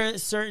hear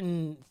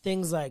certain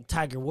things like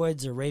Tiger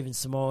Woods or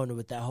Raven-Symoné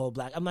with that whole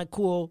black, I'm like,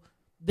 cool,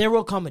 there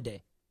will come a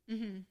day.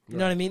 You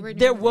know what I mean?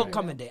 There will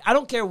come a day. I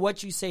don't care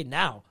what you say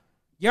now.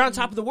 You're on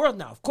top of the world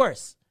now, of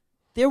course.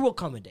 There will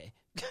come a day.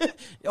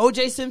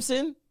 O.J.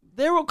 Simpson,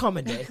 there will come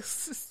a day.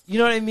 You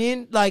know what I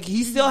mean? Like,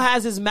 he still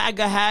has his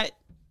MAGA hat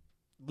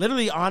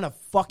literally on a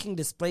fucking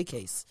display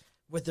case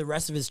with the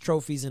rest of his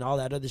trophies and all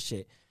that other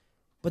shit.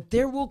 But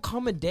there will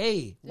come a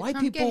day. Did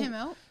Trump get him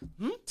out?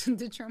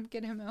 Did Trump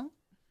get him out?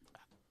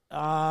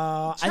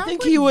 I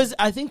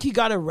think he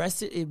got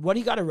arrested. What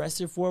he got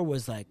arrested for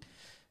was like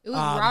it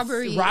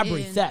was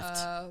robbery,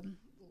 theft.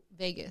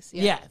 Vegas.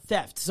 Yeah,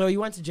 theft. So he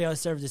went to jail,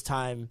 served his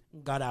time,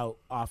 got out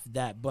off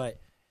that. But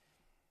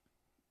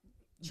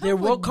Trump there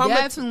will come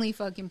definitely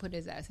fucking put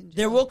his ass in jail.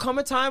 There will come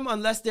a time,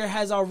 unless there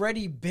has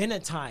already been a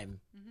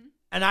time.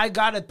 And I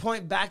got to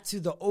point back to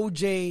the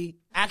OJ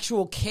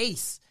actual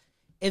case.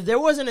 If there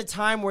wasn't a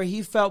time where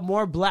he felt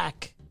more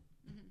black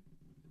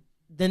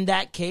than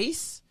that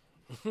case,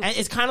 and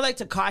it's kind of like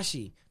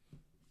Tekashi,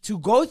 to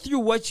go through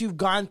what you've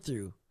gone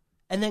through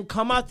and then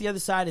come out the other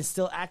side and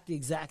still act the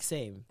exact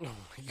same. Oh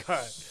my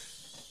God.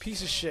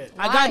 Piece of shit.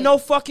 I got no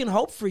fucking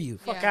hope for you.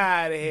 Fuck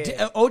out of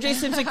here. O.J.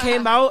 Simpson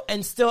came out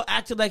and still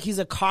acted like he's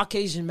a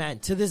Caucasian man.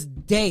 To this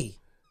day,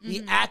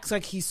 he acts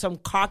like he's some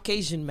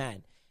Caucasian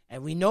man.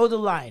 And we know the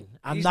line.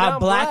 He's not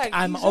black,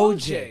 I'm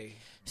OJ.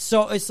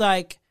 So it's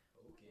like,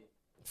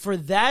 for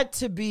that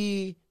to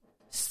be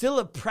still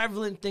a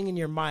prevalent thing in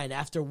your mind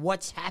after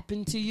what's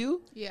happened to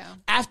you,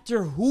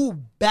 after who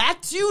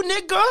backed you,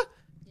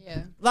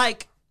 nigga,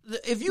 like,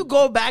 if you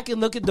go back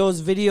and look at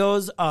those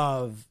videos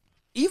of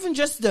even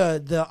just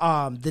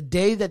the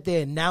day that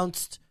they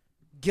announced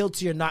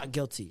guilty or not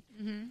guilty,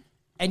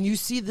 and you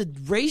see the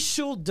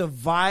racial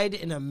divide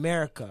in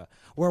America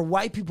where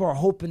white people are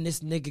hoping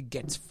this nigga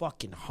gets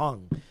fucking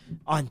hung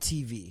on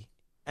TV,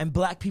 and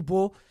black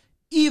people,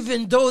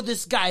 even though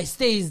this guy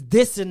stays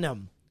dissing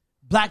them,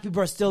 black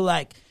people are still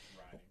like,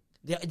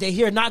 they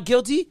hear not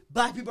guilty,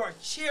 black people are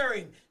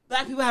cheering,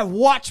 black people have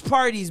watch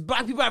parties,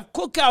 black people have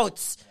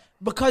cookouts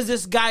because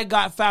this guy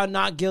got found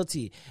not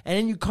guilty. And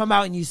then you come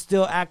out and you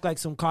still act like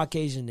some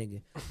Caucasian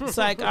nigga. It's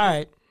like, all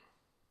right.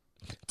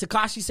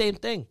 Tekashi, same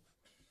thing.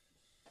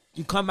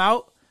 You come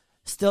out,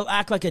 still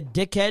act like a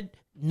dickhead,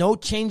 no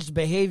changed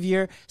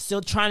behavior,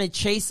 still trying to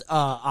chase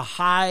a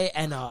high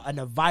and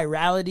a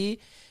virality.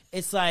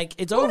 It's like,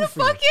 it's over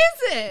for you. What the fuck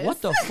is it?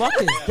 What the fuck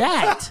is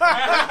that?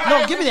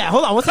 No, give me that.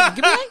 Hold on. One second.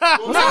 Give me that.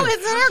 No,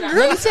 it's in our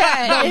group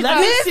chat. No, let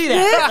me see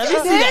that. Let me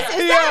see that.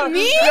 Is that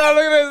me? Yeah,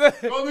 look at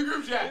this. Go in the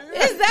group chat.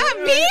 Is that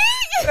me?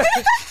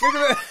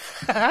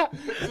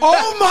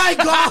 Oh my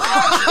God.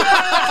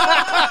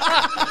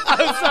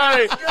 I'm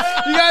sorry.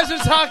 You guys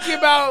are talking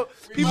about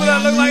people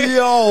that look like...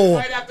 Yo.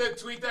 Might have to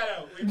tweet that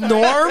out.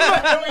 Norm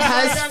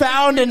has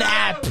found an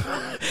app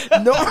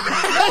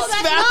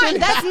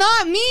That's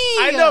not me.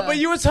 I know, but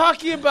you were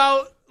talking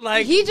about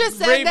like he just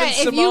said Raven that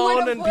Simone if you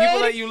were to and put, people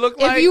that you look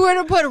like. If you were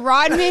to put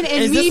Rodman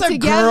and me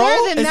together,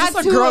 then Is that's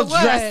this a who girl it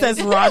was. dressed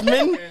as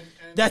Rodman?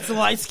 That's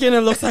light skin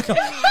and looks like a.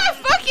 I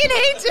fucking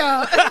hate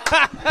y'all.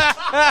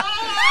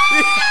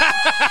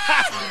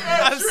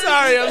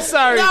 I'm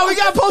sorry. No, we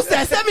gotta post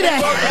that. Send me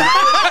that.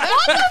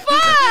 What the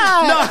fuck?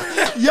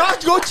 No, y'all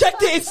go check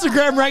the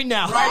Instagram right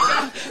now.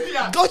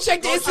 Go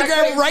check the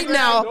Instagram right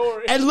now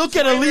and look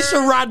at Alicia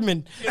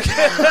Rodman. Look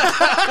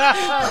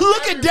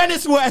at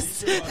Dennis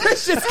West.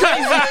 This shit's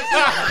crazy.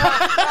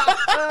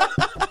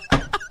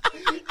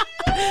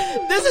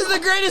 This is the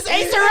greatest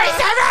Ace race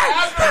ever!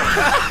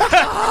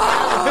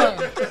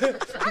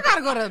 I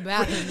gotta go to the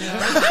bathroom now.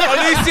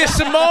 Alicia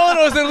Simone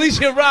or is it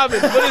Alicia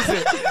Robin? What is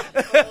it?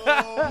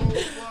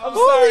 I'm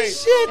sorry.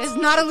 Shit. It's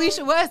not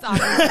Alicia West,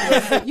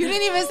 obviously. You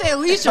didn't even say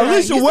Alicia.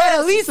 Alicia You West. said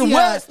Alicia.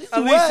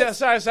 Alicia,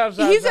 sorry.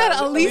 He said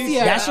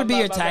Alicia. That should be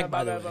your tag,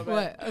 by the way.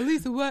 What?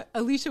 Alicia what?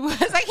 Alicia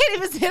West. I can't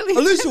even say Alicia.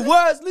 Alicia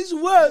West.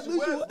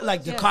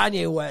 Like the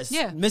Kanye West.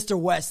 Yeah. Mr.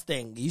 West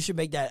thing. You should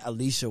make that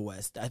Alicia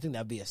West. I think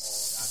that'd be a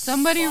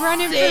Somebody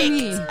run it for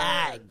me.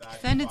 tag.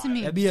 Send it to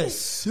me. That'd be a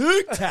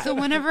sick tag. So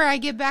whenever I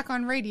get back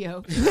on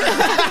radio.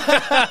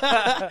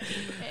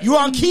 You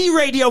on Key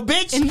Radio,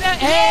 bitch.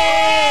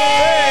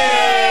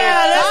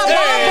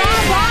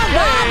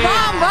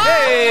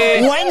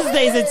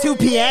 Wednesdays at 2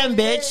 p.m.,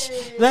 bitch.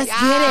 Let's get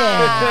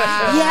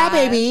it. Yeah,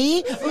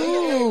 baby.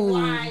 Ooh.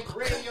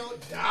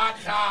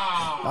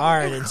 All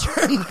right, and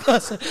turn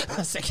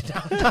a second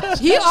down.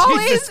 He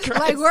always,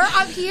 like, we're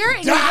up here and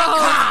he goes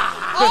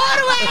all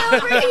the way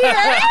over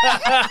here.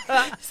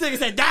 This nigga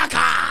said,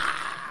 Daka.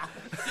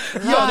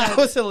 Yo, that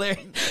was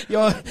hilarious.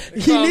 Yo,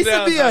 he needs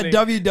to be a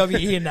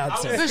WWE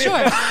announcer. For sure.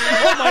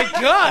 Oh my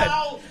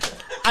God.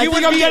 I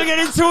think I'm getting an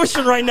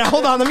intuition right now.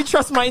 Hold on, let me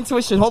trust my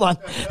intuition. Hold on.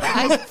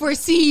 I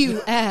foresee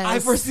you as. I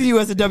foresee you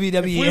as a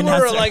WWE We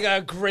announcer. were like a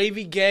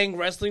Gravy Gang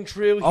wrestling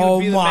trio. He Oh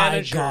would be the my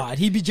manager. God,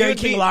 he'd be Jerry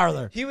King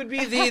Lawler. He would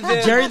be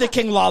the Jerry the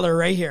King Lawler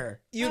right here.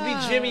 You'd be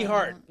Jimmy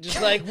Hart,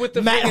 just like with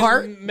the Matt friggin'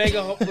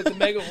 Hart? with the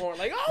mega horn.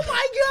 Like, oh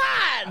my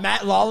God,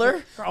 Matt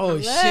Lawler. Oh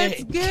Let's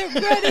shit. get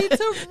ready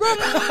to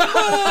rumble.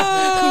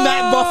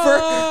 Matt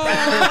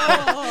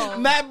Buffer.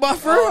 Matt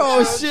Buffer.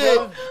 Oh shit.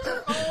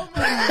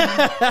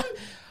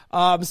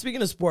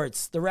 Speaking of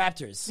sports, the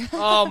Raptors.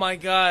 Oh my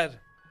God.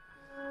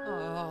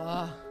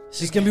 It's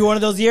just gonna be one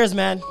of those years,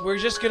 man. We're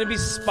just gonna be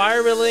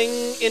spiraling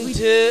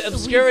into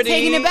obscurity.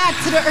 Taking it back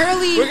to the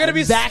early. We're gonna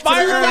be Back to the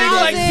spiraling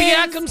like 2000s.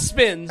 Siakam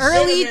spins.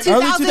 Early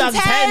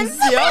 2010s.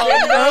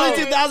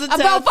 Early 2010s.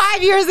 About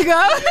 5 years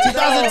ago.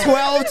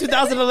 2012,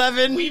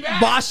 2011,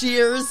 Bosch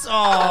years.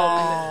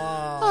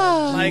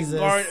 Oh, Like Jesus.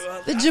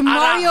 The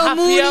Jamario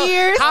Moon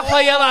years.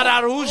 Rafael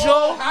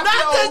Araújo. Not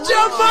the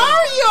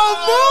Jamario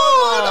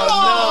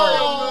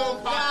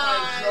Moon.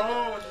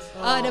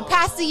 The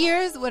pasta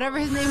years, whatever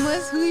his name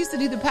was. Who used to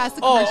do the pasta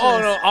Oh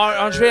commercials? no,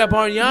 Andrea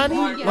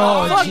Bargnani.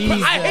 Oh, Fuck,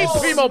 Jesus. I hate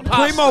Primo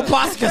Pasta. Primo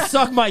Pasta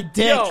suck my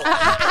dick. Yo,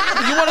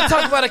 you want to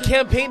talk about a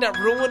campaign that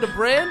ruined the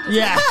brand?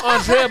 Yeah.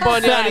 Andrea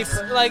Bargnani.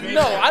 Facts. Like,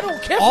 no, I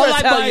don't care All for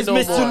I buy Italian is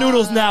no Mr. more.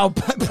 Noodles now,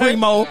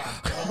 Primo.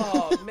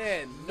 Oh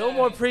man, no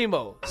more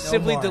Primo.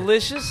 Simply more.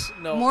 delicious.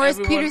 No, Morris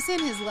everyone- Peterson,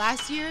 his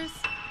last years.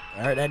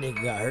 I heard that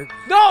nigga got hurt.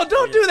 No,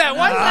 don't do that.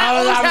 Why is that? I'm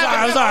always sorry,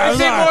 happening? I'm sorry, I I'm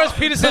say sorry. Morris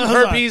Peterson, I'm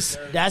sorry. herpes,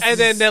 That's and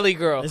then Nelly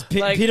Girl. It's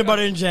Like, peanut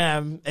butter and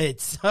jam.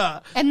 It's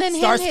And then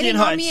him Starsky hitting and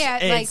on Hutch. me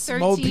at, like, It's 13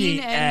 Mo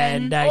Peep and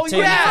and then- Oh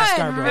Octavia yeah,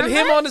 Scarborough. and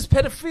him on his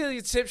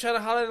pedophilia tip trying to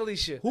holler at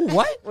Alicia. Who?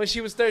 What? When she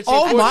was 13,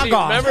 Oh, 14. my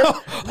God.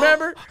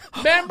 Remember?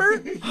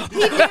 He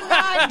did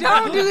not.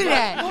 Don't do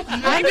that.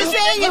 I'm just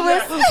saying it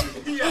was.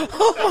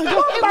 Oh my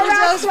God!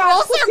 It was just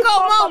full circle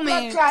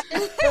moment.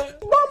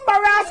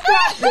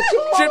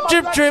 Drip,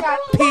 drip, drip,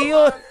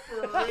 peel.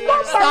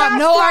 Stop.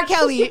 No R.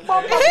 Kelly.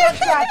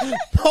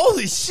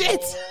 Holy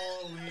shit!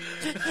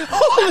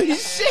 Holy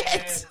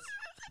shit!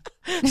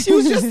 She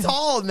was just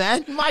tall,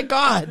 man. My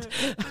God.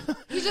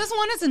 You just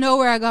wanted to know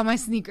where I got my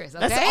sneakers.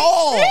 Okay. That's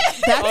all.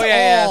 That's Oh,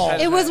 yeah, all.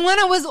 yeah, It was when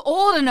I was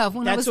old enough.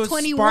 When That's I was what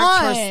 21.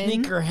 sparked her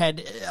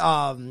sneakerhead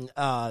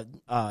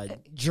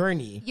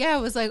journey. Yeah,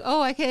 it was like,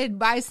 oh, I could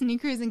buy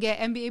sneakers and get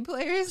NBA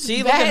players.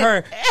 See, look at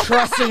her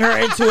trusting her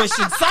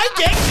intuition.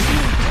 Psychic!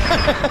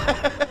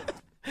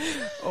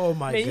 Oh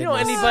my Man,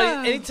 goodness. you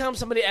know, anytime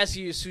somebody asks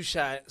you your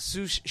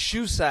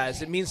shoe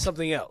size, it means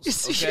something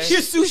else. Okay?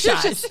 Your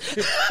sushis.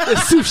 The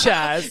shoe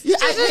size. I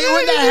hate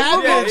when that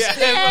happens. Yeah.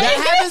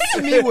 That happens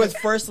to me with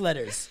first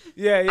letters.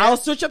 Yeah. I'll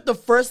switch up the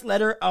first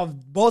letter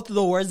of both of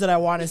the words that I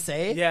want to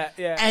say. Yeah.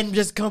 And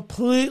just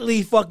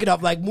completely fuck it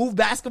up. Like move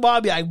basketball,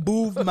 I'll be like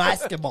move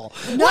basketball.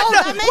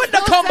 What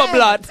the combo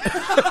blood?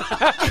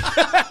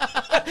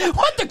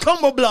 What the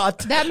combo blot?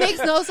 That makes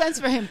no sense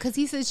for him because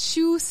he says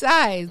shoe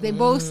size. They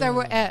both start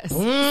with S.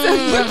 But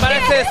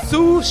I said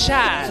shoe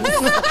size.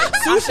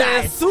 Shoe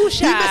size. Shoe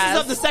He messes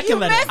up the second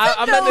letter.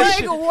 I meant the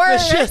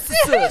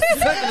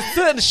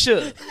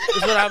shit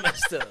is what I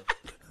messed up.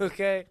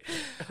 Okay,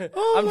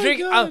 I'm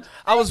drinking.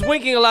 I was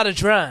winking a lot of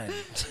drinking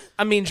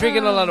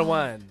a lot of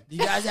wine. Do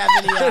you guys have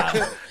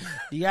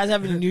any? Do you guys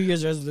have any New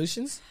Year's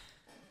resolutions?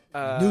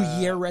 New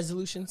Year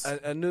resolutions? I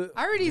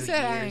already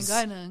said I ain't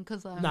got none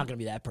because I'm not gonna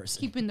be that person.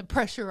 Keeping the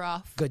pressure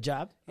off. Good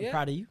job. I'm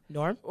proud of you,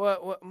 Norm.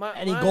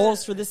 Any my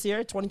goals for this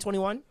year,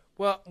 2021?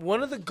 Well,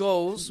 one of the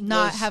goals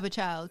not was, have a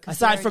child.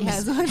 Aside from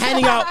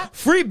handing out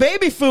free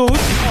baby food.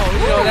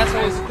 That's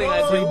always the thing.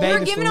 I do.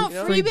 We're giving out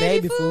free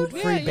baby food.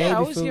 Free baby I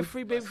always food. give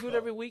free baby food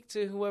every week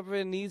to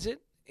whoever needs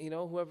it.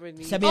 Whoever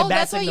needs Send it. me a bad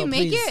that's signal, how you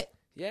make please. it?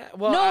 Yeah.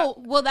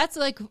 Well, well, that's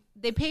like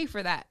they pay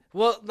for that.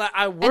 Well,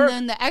 I work. And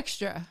then the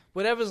extra.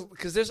 Whatever's,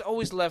 because there's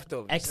always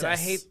leftovers. Excess. And I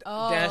hate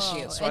dashing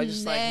it, so I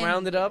just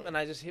round it up and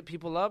I just hit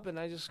people up and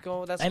I just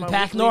go. That's my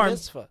Empath weekly Norm.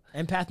 mitzvah.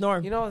 Empath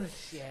Norm.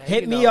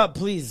 Hit me up,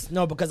 please.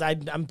 No, because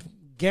I'm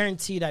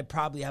guaranteed I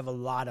probably have a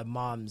lot of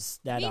moms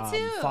that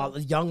follow,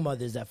 young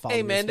mothers that follow.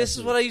 Hey man, this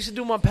is what I used to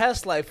do in my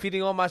past life,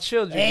 feeding all my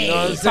children. Hey, you know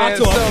what I'm saying?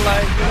 talk to So 'em.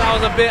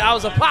 like, I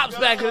was a pops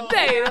back in the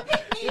day.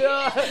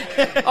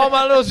 All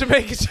my little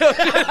Jamaican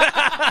children.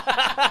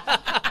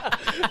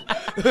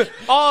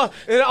 all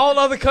in all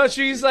other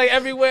countries, like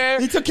everywhere.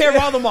 He took care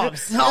of all the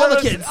moms, all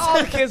the kids. All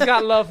the kids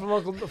got love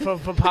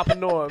from Papa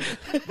Norm.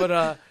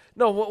 But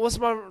no, what's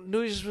my New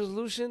Year's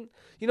resolution?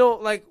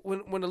 Like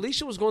when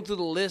Alicia was going through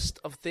the list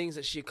of things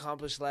that she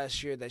accomplished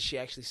last year that she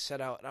actually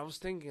set out, and I was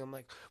thinking, I'm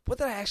like, what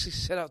did I actually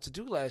set out to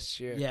do last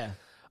year? Yeah.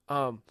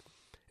 And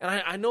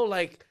I know,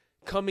 like,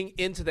 coming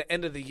into the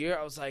end of the year,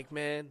 I was like,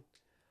 man,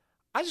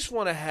 I just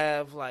want to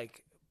have,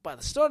 like, by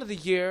the start of the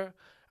year,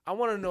 I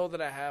want to know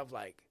that I have,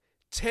 like,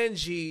 10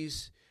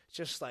 G's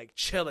just, like,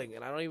 chilling,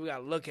 and I don't even got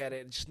to look at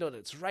it, and just know that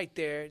it's right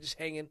there, just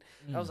hanging.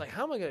 I was like,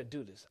 how am I going to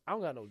do this? I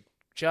don't got no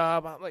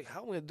job. I'm like,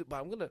 how am I going to do it?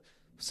 But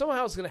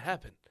somehow it's going to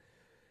happen.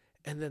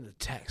 And then the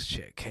tax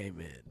check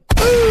came in.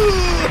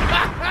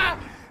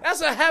 That's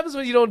what happens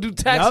when you don't do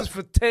taxes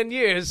for 10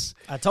 years.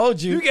 I told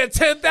you. You get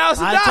 $10,000.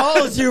 I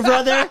told you,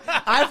 brother.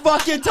 I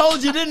fucking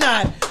told you, didn't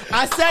I?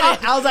 I said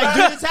it. I was like,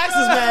 do the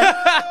taxes, man.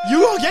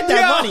 You gonna get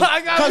that money.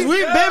 Because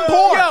we've been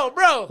poor. Yo,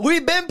 bro.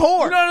 We've been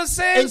poor. You know what I'm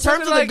saying? In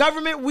terms of the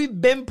government,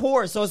 we've been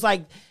poor. So it's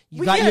like,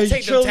 you got your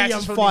take them Trillium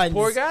taxes from funds.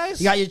 these poor guys.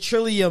 You got your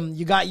Trillium.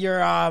 You got your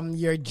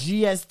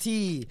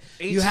GST.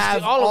 You HST,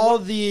 have all of all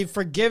them. the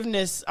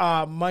forgiveness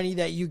money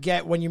that you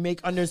get when you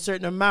make under a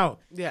certain amount.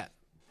 Yeah.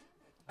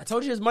 I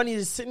told you there's money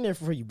that's sitting there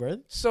for you, brother.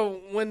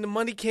 So when the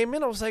money came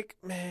in, I was like,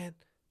 man,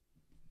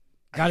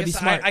 Gotta be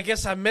smart. I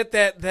guess I met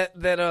that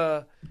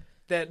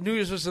New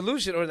Year's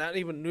resolution, or not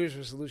even New Year's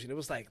resolution. It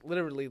was like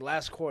literally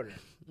last quarter.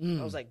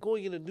 I was like,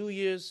 going into New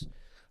Year's,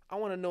 I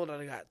want to know that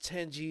I got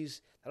 10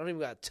 G's. I don't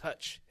even got to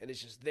touch, and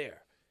it's just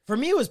there. For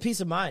me, it was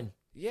peace of mind.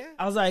 Yeah.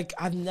 I was like,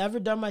 I've never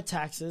done my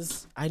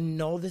taxes. I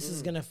know this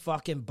is going to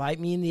fucking bite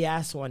me in the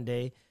ass one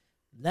day.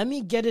 Let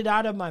me get it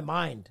out of my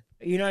mind.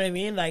 You know what I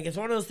mean? Like, it's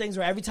one of those things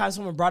where every time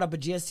someone brought up a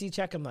GST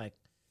check, I'm like,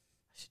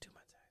 I should do my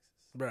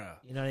taxes. Bro.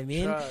 You know what I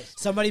mean? Trust.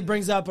 Somebody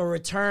brings up a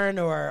return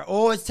or,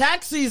 it's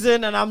tax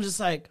season, and I'm just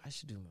like, I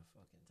should do my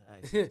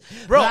fucking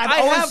taxes. Bro,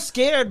 I'm always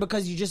scared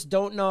because you just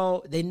don't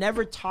know. They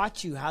never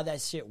taught you how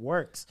that shit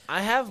works.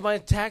 I have my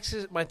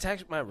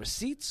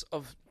receipts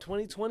of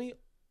 2020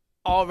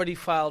 already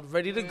filed,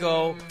 ready to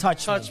go.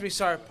 Touch me.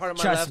 Sorry, part of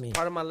my Trust left. me.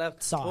 Part of my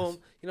left. Soft. Boom.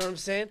 You know what I'm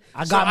saying?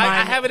 I got mine.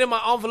 I have it in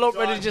my envelope,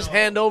 ready to just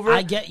hand over.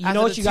 I get. You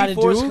know what you got to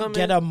do?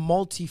 Get a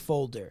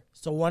multi-folder.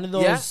 So one of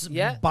those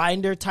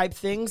binder type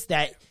things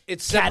that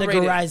it's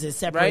categorizes,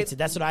 separates right? it.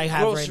 That's what I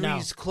have Groceries, right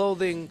now.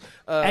 Clothing.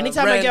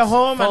 Anytime rent, I get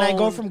home phone, and I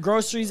go from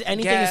groceries,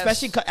 anything, gas.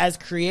 especially as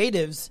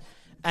creatives,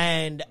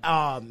 and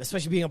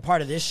especially being a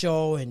part of this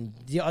show and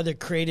the other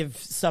creative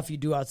stuff you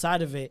do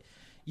outside of it,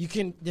 you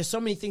can. There's so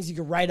many things you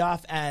can write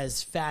off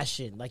as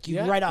fashion. Like you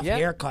can write off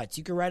haircuts.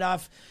 You can write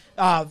off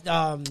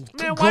man,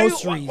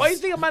 groceries. why you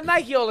think of my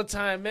Nike all the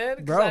time, man?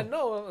 Because Bro. I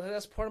know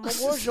that's part of my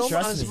wardrobe.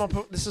 Trust me.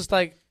 This is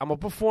like, I'm a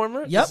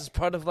performer. Yep. This is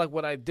part of like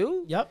what I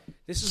do. Yep.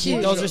 This is Keep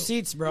wardrobe. those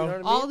receipts, bro. You know what I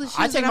mean? All the shoes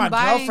I take that my I'm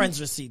buying. girlfriend's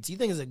receipts. You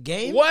think it's a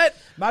game? What?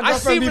 My I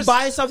girlfriend see be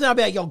buying something, I'll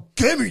be like, yo,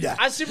 give me that.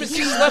 I see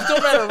receipts left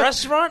over at a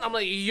restaurant. I'm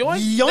like,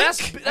 yoink.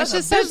 Yoink. That's I a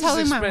should start business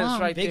telling my expense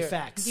mom. right Big there.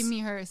 facts. Give me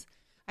hers.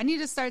 I need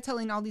to start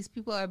telling all these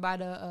people I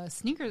bought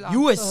sneakers off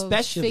You of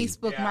especially.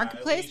 Facebook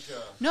Marketplace.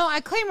 No,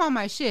 I claim all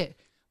my shit.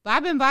 But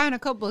I've been buying a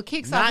couple of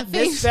kicks Not off of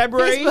this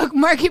February, Facebook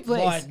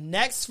Marketplace. But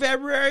next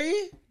February,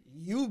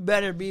 you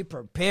better be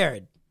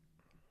prepared.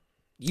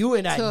 You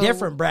in that So,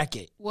 different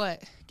bracket.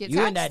 What? Get You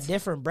taxed? in that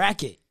different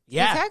bracket. Get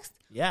Yeah. taxed?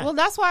 Yeah. Well,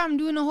 that's why I'm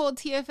doing the whole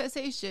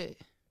TFSA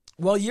shit.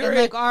 Well, you're And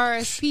like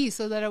RSP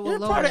so that it will you're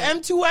lower part of it.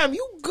 M2M.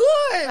 You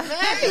good,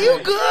 man. You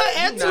good.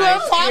 M2M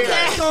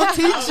podcast gonna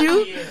teach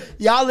you.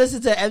 Y'all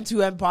listen to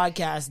M2M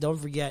podcast. Don't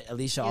forget,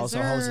 Alicia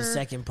also hosts a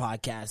second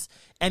podcast,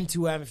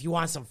 M2M. If you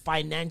want some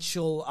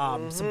financial,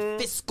 some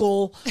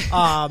fiscal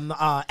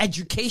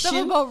education.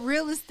 Stuff about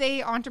real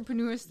estate,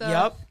 entrepreneur stuff.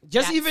 Yep.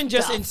 Just That even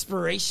just stuff.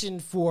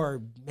 inspiration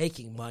for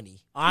making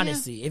money.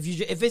 Honestly,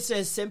 if it's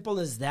as simple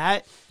as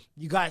that,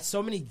 you got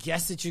so many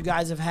guests that you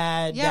guys have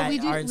had. Yeah, that we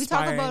do. Are We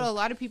inspiring. talk about a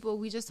lot of people.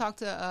 We just talked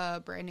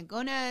to Brandon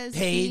Gomez.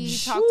 Paige.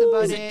 He talked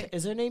about Is it.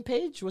 Is her name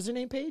Paige? Was her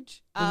name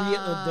Paige?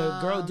 The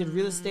girl who did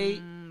real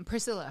estate.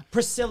 Priscilla.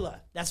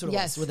 Priscilla. That's what it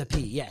Yes. was with a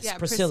P. Yes, Yeah,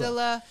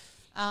 Priscilla.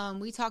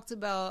 We talked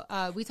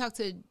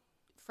to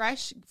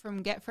Fresh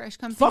from Get Fresh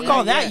Company. Fuck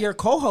all that. You're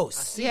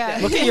co-host. Yeah.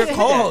 Look at your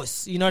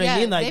co-hosts. You know what I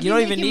mean? Like, you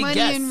don't even need money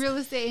guests. in real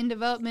estate and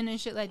development and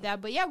shit like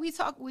that. But yeah, we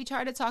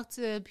try to talk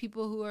to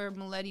people who are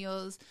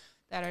millennials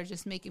that are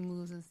just making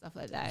moves and stuff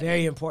like that.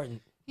 Very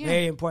important. Yeah.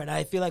 Very important.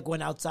 I feel like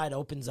when Outside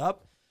opens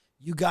up,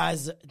 you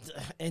guys,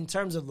 in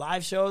terms of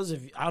live shows,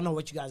 I don't know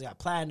what you guys got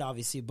planned,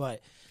 obviously,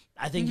 but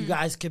I think you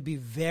guys could be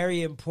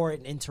very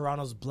important in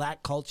Toronto's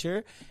black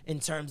culture in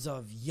terms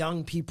of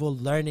young people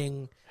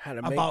learning how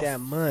to make about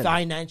that money,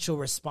 financial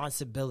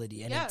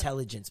responsibility and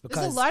intelligence. Because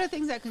there's a lot of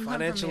things that can come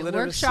from it.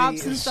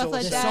 Workshops and stuff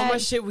like that. There's so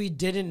much shit we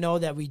didn't know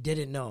that we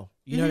didn't know.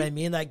 You know what I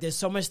mean? Like, there's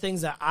so much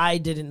things that I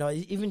didn't know.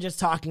 Even just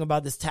talking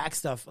about this tax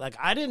stuff, like,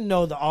 I didn't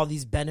know all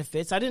these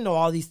benefits. I didn't know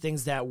all these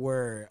things that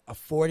were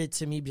afforded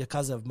to me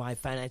because of my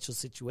financial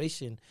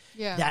situation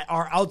that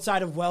are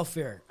outside of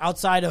welfare,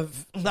 outside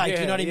of, like,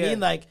 you know what I mean?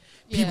 Like,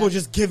 people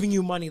just giving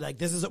you money. Like,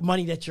 this is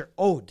money that you're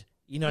owed.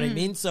 You know what I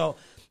mean? So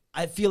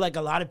I feel like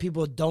a lot of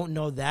people don't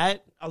know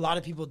that. A lot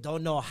of people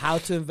don't know how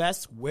to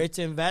invest, where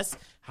to invest,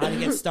 how to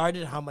get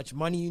started, how much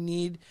money you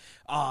need,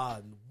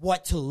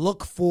 what to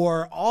look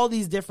for, all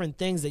these different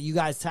things that you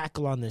guys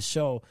tackle on this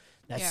show.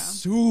 That's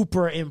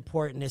super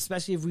important,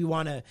 especially if we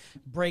want to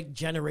break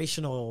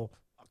generational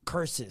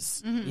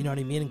curses, you know what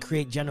I mean, and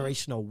create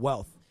generational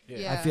wealth.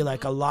 I feel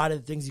like a lot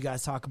of the things you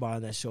guys talk about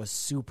on that show is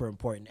super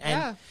important.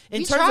 And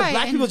in terms of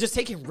black people just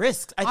taking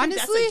risks, I think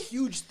that's a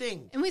huge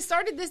thing. And we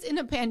started this in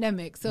a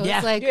pandemic. So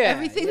it's like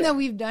everything that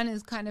we've done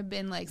has kind of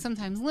been like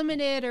sometimes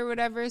limited or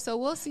whatever. So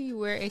we'll see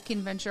where it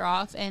can venture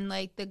off. And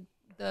like the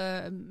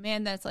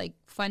man that's like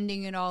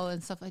funding it all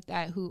and stuff like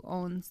that, who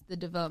owns the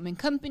development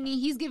company,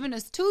 he's given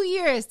us 2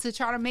 years to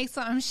try to make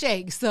something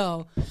shake.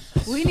 So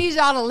we need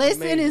y'all to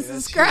listen and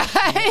subscribe.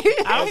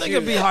 I don't think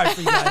it'd be hard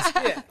for you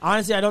guys.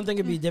 Honestly, I don't think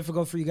it'd be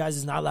difficult for you guys.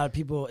 There's not a lot of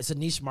people. It's a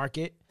niche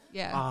market.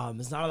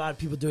 There's not a lot of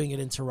people doing it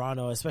in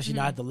Toronto, especially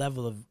not at the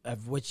level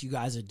of which you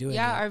guys are doing.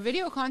 Our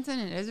video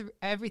content is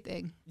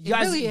everything. You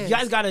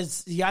guys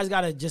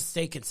gotta just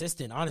stay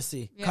consistent,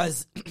 honestly,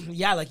 because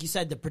like you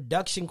said, the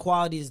production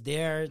quality is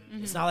there.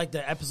 It's not like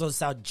the episodes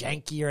sound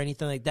janky or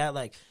anything like that.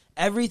 Like,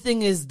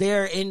 everything is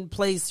there in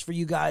place for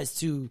you guys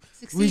to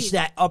reach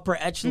that upper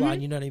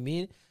echelon. You know what I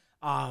mean?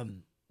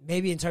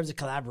 Maybe in terms of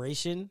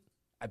collaboration,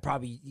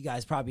 you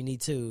guys probably need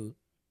to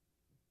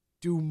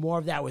do more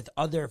of that with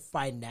other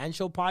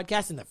financial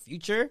podcasts in the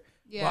future.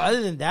 But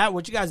other than that,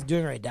 what you guys are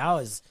doing right now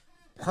is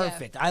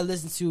perfect. I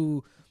listen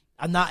to,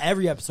 not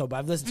every episode, but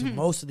I've listened to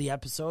most of the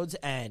episodes,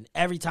 and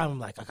every time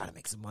I'm like, I gotta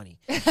make some money.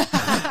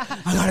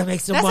 I gotta make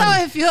some money. That's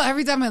how I feel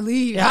every time I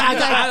leave. Yeah,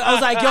 I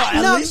was like, yo,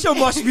 Alicia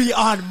must be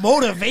on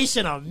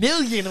motivation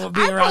 1,000,000 of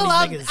being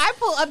around these niggas. I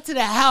pull up to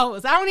the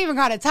house. I don't even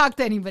gotta talk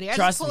to anybody. I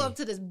just pull up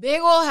to this big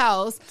old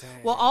house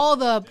with all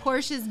the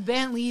Porsches,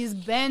 Bentleys,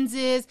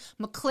 Benzes,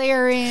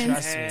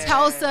 McLarens,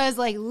 Telsas.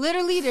 Like,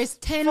 literally, there's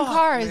 10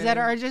 cars that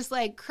are just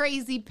like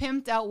crazy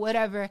pimped out,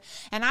 whatever.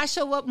 And I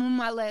show up with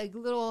my like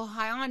little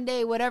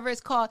Hyundai, whatever it's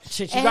called.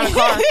 Shit, you got a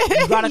car.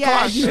 You got a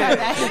car. You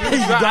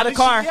got a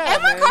car.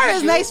 And my car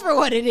is nice for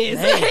what it is.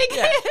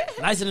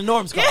 Nicer than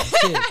Norm's car.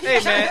 Shit.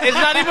 Hey, man, it's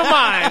not even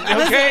mine,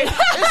 okay?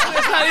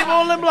 It's not even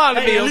on LeBlanc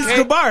to me,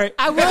 okay?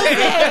 I will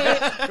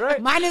say,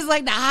 mine is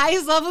like the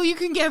highest level you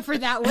can get for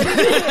that, what it is.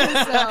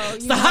 So,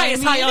 it's the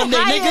highest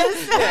Hyundai,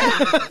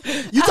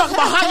 nigga. You talk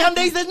about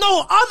Hyundais, there's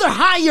no other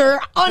higher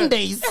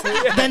Hyundais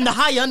than the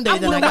Hyundai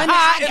that I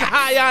got.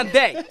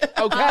 Hyundai,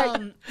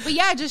 okay? But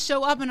yeah, just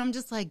show up and I'm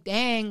just like,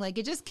 dang, like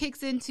it just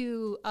kicks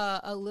into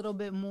a little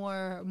bit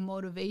more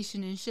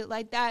motivation and shit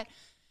like that.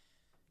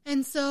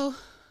 And so,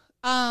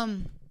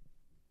 I'm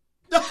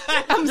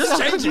just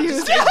so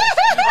confused.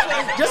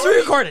 Just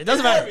re-record it.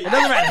 Doesn't matter. It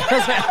doesn't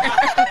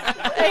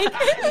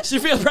matter. She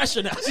feels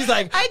pressure now. She's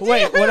like,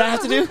 wait, what do I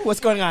have to do? What's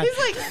going on?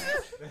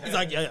 He's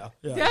like, yeah.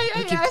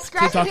 I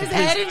scratching his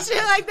head and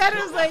shit like that.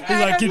 It was like, he's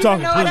like, keep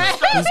talking,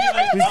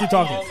 please keep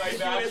talking.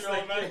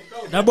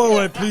 Now,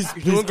 boy, please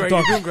keep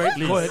talking. Doing great.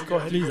 Please. Go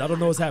ahead. Please, I don't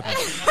know what's happening.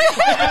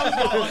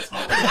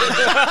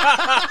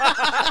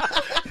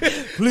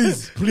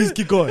 Please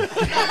keep going.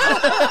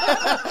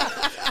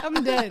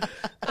 I'm dead.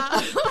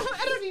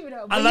 I don't even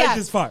know. I like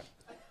this part.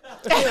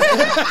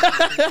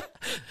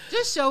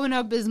 Just showing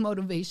up is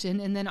motivation,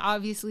 and then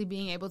obviously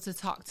being able to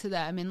talk to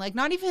them, and like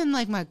not even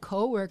like my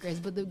coworkers,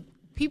 but the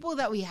people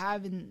that we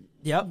have in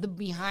the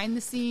behind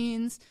the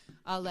scenes,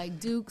 like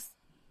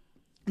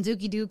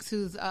Dookie Dukes,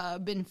 who's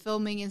been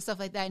filming and stuff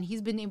like that, and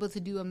he's been able to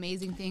do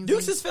amazing things.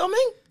 Dukes is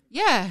filming?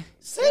 Yeah.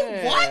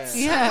 Say what?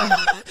 Yeah.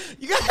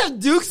 You guys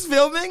have Dukes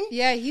filming?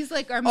 Yeah, he's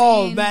like our main.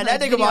 Oh man,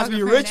 that nigga must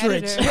be rich.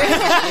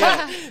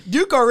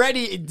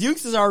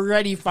 Dukes is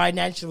already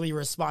financially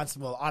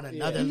responsible on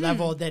another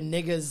level than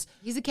niggas.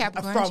 He's a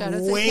Capricorn.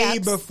 From way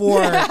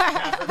before,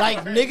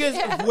 like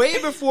niggas,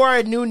 way before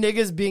I knew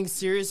niggas being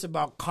serious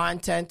about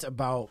content,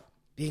 about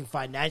being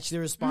financially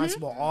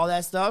responsible, all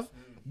that stuff.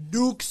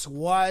 Dukes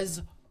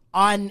was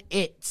on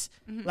it.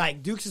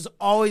 Like, Dukes has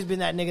always been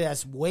that nigga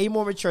that's way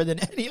more mature than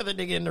any other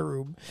nigga in the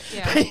room.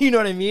 Yeah. You know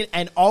what I mean?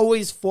 And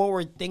always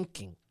forward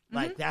thinking.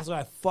 Like, that's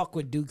why I fuck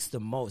with Dukes the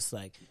most.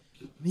 Like,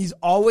 he's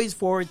always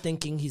forward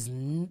thinking. He's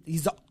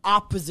the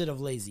opposite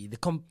of lazy.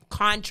 The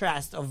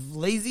contrast of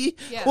lazy,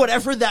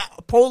 whatever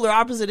that polar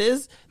opposite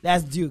is,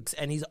 that's Dukes.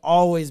 And he's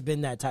always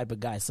been that type of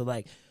guy. So,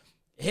 like,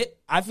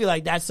 I feel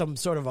like that's some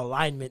sort of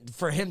alignment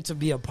for him to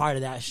be a part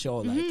of that show.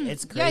 Like,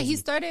 it's crazy.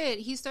 Yeah,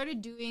 he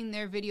started doing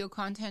their video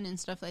content and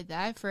stuff like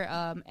that for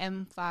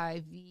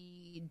M5V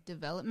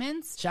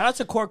Developments. Shout out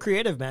to Core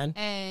Creative, man.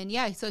 And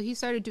yeah, so he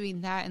started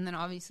doing that, and then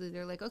obviously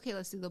they're like, okay,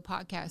 let's do the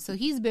podcast. So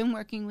he's been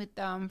working with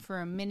them for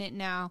a minute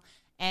now,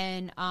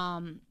 and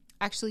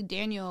actually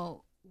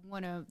Daniel,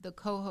 one of the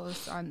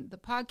co-hosts on the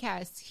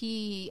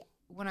podcast,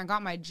 when I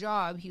got my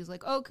job, he was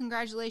like, oh,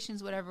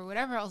 congratulations, whatever.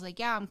 I was like,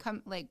 yeah,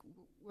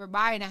 we're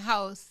buying a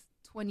house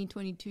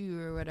 2022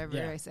 or whatever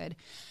I said.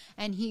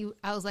 And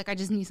I was like, I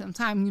just need some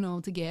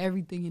time, to get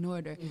everything in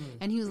order.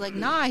 And he was like,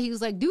 nah. He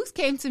was like, Dukes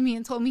came to me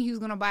and told me he was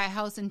going to buy a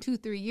house in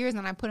 2-3 years,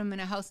 and I put him in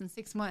a house in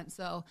 6 months.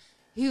 So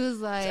he was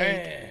like,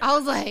 damn. I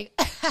was like,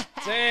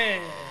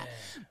 damn.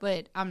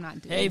 But I'm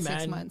not doing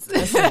 6 months.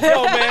 Yo,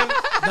 man.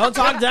 Don't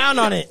talk down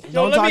on it.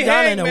 Don't talk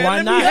down on it.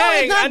 Why not? No,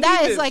 it's not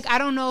that. It's like, I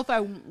don't know if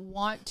I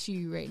want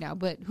to right now,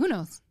 but who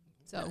knows?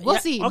 So we'll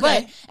see.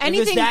 Okay. But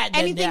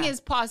anything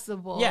is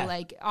possible,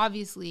 like,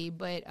 obviously.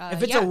 But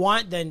if it's a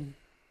want, then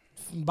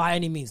by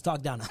any means,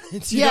 talk down on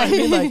it. You know what I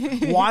mean?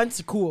 Like,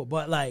 wants, cool.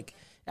 But, like,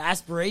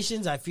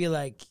 aspirations, I feel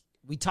like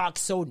we talk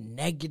so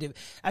negative.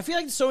 I feel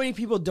like so many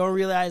people don't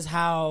realize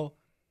how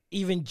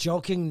even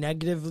joking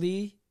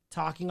negatively,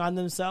 talking on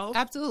themselves,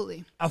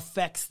 absolutely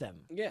affects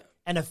them. Yeah.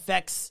 And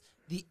affects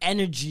the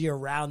energy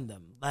around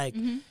them. Like,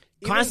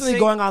 constantly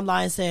going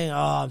online saying,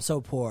 oh, I'm so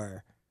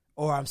poor.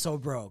 Or I'm so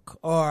broke,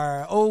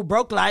 or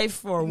broke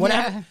life, or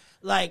whatever. Yeah.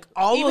 Like,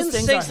 all even those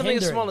things saying are something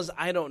hindering. as small as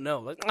I don't know.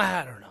 Like,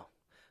 I don't know.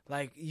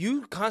 Like,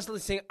 you constantly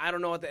saying I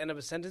don't know at the end of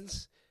a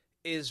sentence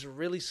is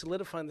really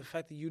solidifying the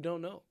fact that you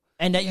don't know,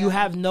 and that you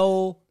have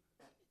no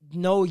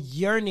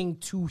yearning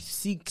to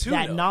seek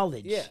that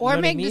knowledge, or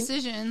make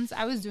decisions.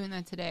 I was doing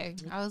that today.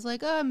 I was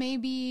like,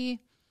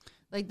 maybe,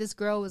 like, this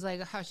girl was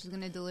like, how she's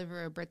gonna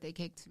deliver a birthday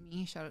cake to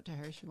me. Shout out to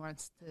her. She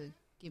wants to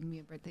give me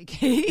a birthday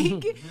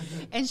cake.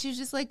 And she was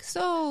just like,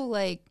 so,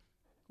 like,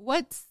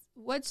 what's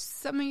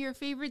some of your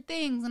favorite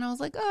things? And I was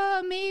like,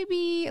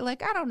 maybe,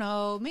 like, I don't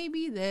know,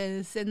 maybe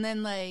this. And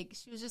then, like,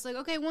 she was just like,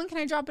 okay, when can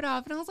I drop it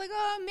off? And I was like,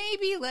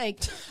 maybe, like,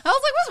 I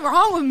was like, what's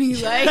wrong with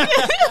me? Like,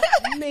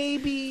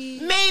 maybe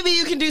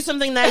you can do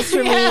something nice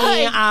for me.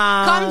 Like,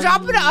 come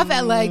drop it off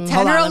at like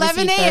 10 or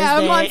 11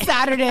 a.m. on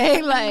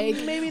Saturday. Like,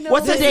 maybe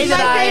what's the day that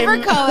my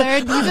favorite color?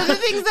 These are the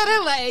things that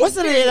I like. What's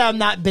the day that I'm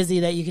not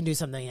busy that you can do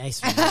something nice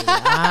for me?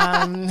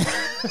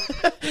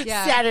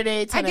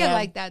 Saturday, 10 I get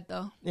like that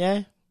though.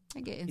 Yeah. I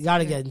get insecure. You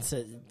gotta get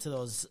into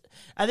those.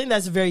 I think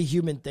that's a very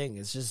human thing.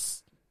 It's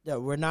just that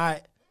we're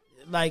not,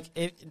 like,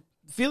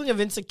 feeling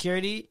of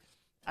insecurity,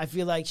 I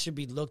feel like should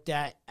be looked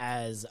at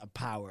as a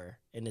power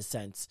in a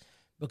sense,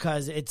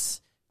 because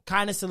it's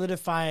kind of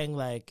solidifying,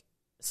 like,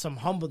 some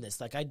humbleness.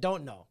 Like, I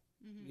don't know.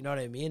 You know what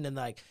I mean? And,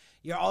 like,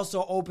 you're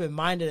also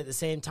open-minded at the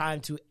same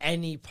time to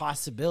any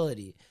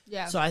possibility.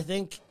 Yeah. So I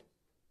think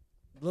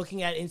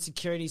looking at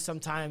insecurity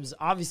sometimes,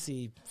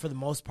 obviously, for the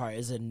most part,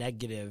 is a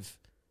negative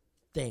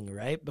thing,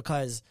 right?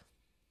 Because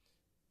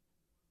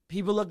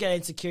people look at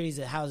insecurities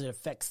and how it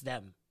affects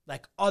them,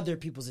 like other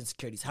people's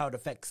insecurities, how it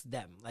affects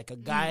them. Like, a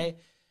guy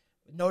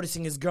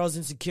noticing his girl's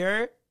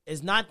insecure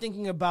is not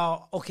thinking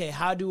about, okay,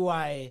 how do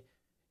I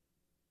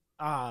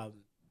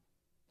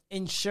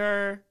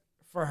ensure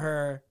for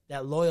her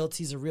that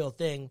loyalty is a real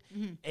thing?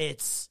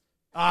 It's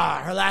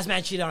her last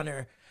man cheated on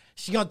her,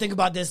 she gonna think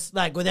about this,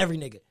 like, with every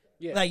nigga.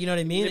 Yeah. Like, you know what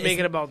I mean? They make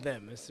it about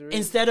them.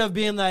 Instead of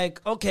being like,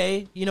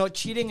 okay,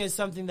 cheating is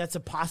something that's a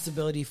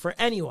possibility for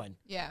anyone.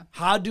 Yeah.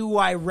 How do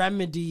I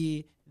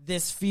remedy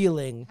this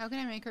feeling? How can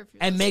I make her feel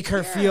and make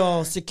her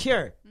feel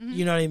secure?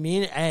 You know what I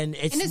mean? And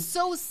it's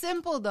so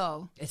simple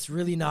though. It's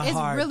really not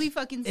hard. It's really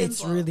fucking simple.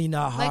 It's really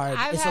not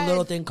hard. It's a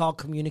little thing called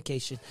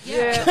communication.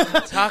 Yeah.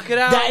 Talk it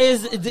out. That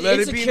is the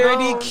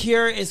insecurity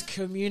cure is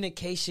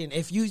communication.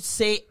 If you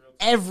say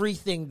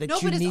everything that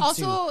you need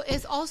to.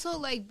 It's also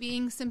like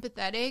being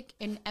sympathetic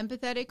and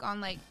empathetic on,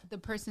 like, the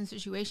person's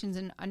situations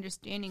and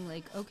understanding,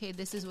 like, okay,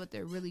 this is what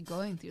they're really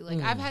going through.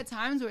 Like, I've had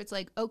times where it's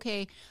like,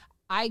 okay,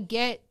 I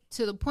get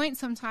to the point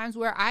sometimes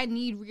where I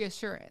need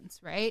reassurance,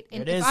 right?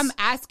 And if I'm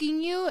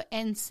asking you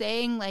and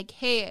saying, like,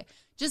 hey,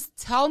 just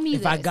tell me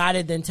if I got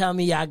it, then tell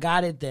me I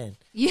got it then.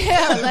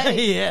 Yeah. Like,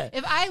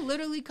 if I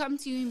literally come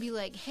to you and be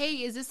like, hey,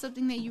 is this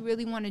something that you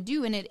really want to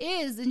do? And it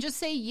is, then just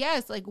say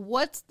yes. Like,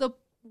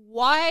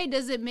 why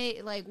does it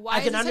make, like,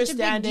 why is it such a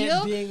big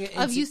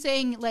deal of you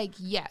saying, like,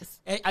 yes?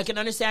 I can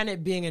understand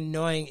it being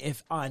annoying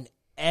if on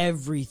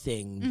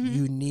everything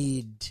you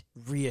need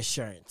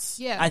reassurance.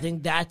 Yeah. I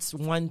think that's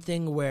one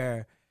thing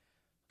where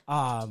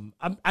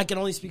I can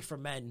only speak for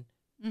men.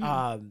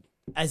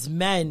 As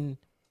men,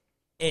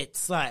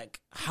 it's like,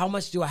 how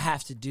much do I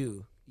have to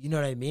do? You know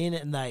what I mean?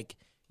 And, like,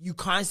 you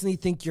constantly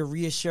think you're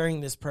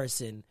reassuring this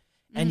person,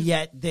 and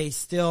yet they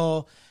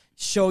still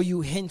show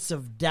you hints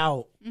of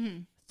doubt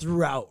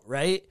throughout,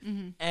 right?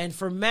 And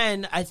for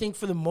men, I think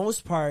for the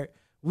most part,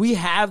 we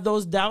have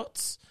those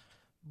doubts,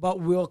 but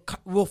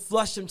we'll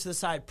flush them to the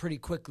side pretty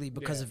quickly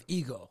because of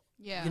ego.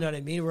 Yeah. You know what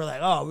I mean? We're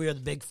like, oh, we are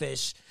the big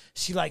fish.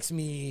 She likes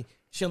me.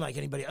 She don't like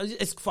anybody else.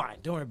 It's fine.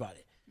 Don't worry about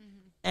it.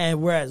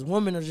 And whereas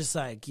women are just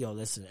like, yo,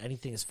 listen,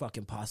 anything is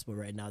fucking possible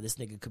right now. This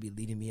nigga could be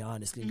leading me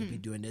on. This nigga could be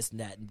doing this and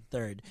that and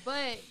third.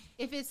 But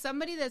if it's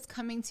somebody that's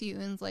coming to you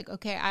and it's like,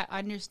 okay, I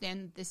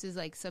understand that this is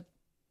like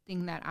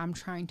something that I'm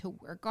trying to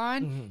work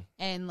on,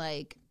 and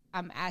like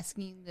I'm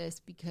asking this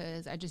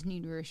because I just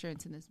need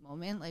reassurance in this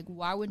moment. Like,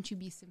 why wouldn't you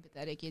be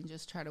sympathetic and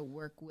just try to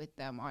work with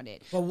them on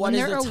it? But what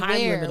is the time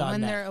limit on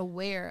when that? they're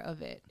aware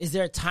of it? Is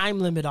there a time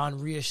limit on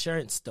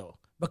reassurance though?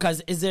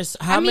 Because is there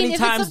how many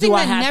times do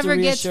I have to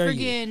reassure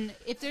you?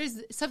 If there's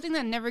something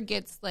that never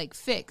gets like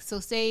fixed, so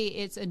say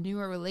it's a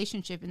newer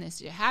relationship and this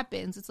shit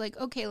happens, it's like,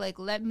 okay, like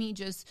let me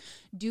just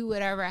do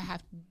whatever I have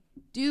to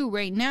do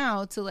right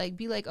now to like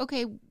be like,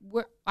 okay,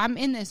 I'm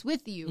in this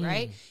with you,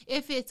 right?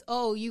 If it's,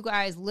 oh, you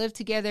guys live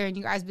together and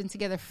you guys been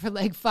together for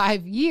like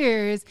 5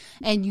 years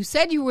and you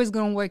said you was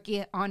gonna work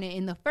on it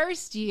in the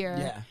first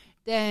year,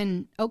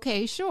 then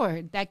okay,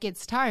 sure, that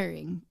gets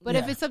tiring. But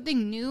if it's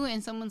something new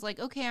and someone's like,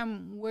 okay,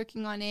 I'm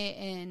working on it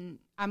and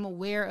I'm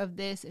aware of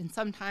this and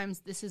sometimes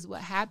this is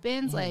what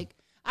happens, like,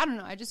 I don't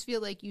know, I just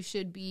feel like you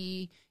should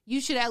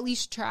at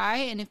least try,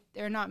 and if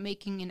they're not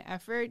making an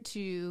effort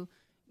to,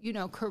 you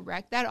know,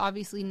 correct that,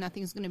 obviously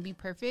nothing's going to be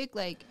perfect,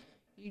 like,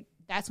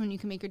 that's when you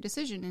can make your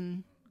decision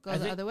and go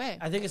the other way.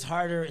 I think it's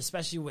harder,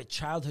 especially with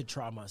childhood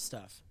trauma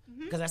stuff.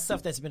 Because that's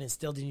stuff that's been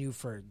instilled in you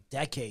for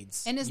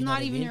decades. And it's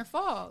not even your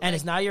fault. And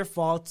it's not your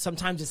fault.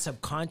 Sometimes it's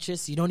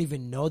subconscious. You don't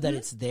even know that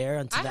it's there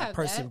until that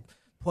person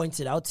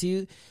points it out to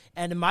you.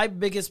 And my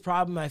biggest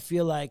problem, I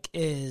feel like,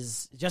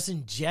 is just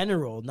in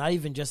general, not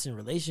even just in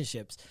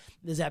relationships,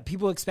 is that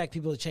people expect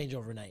people to change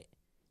overnight.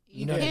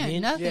 You know what I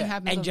mean? Nothing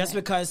happens And just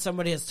overnight. because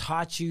somebody has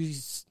taught you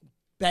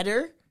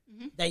better,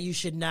 that you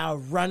should now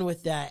run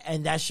with that,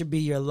 and that should be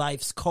your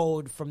life's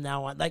code from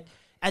now on. Like,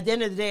 at the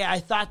end of the day, I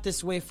thought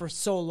this way for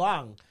so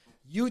long.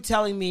 You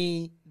telling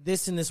me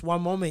this in this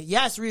one moment,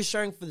 it's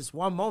reassuring for this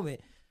one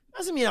moment.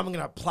 Doesn't mean I'm going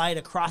to apply it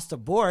across the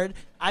board.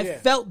 I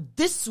felt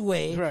this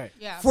way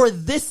for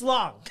this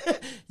long.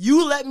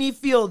 You let me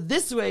feel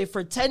this way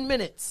for 10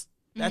 minutes.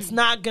 That's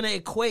not going to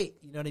equate.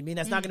 You know what I mean?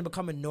 That's not going to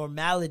become a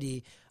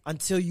normality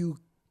until you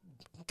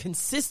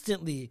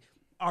consistently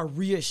are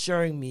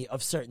reassuring me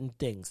of certain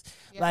things.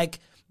 Like,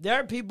 there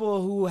are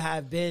people who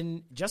have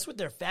been just with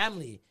their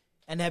family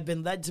and have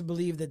been led to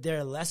believe that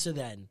they're lesser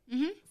than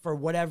for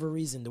whatever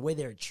reason, the way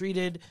they're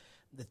treated,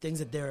 the things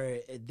that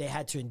they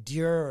had to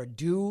endure or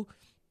do.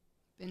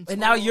 And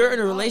now you're in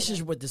a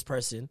relationship with this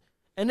person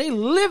and they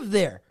live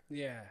there.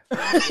 Yeah.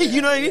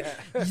 You know what I mean?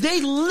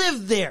 They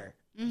live there.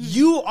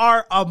 You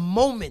are a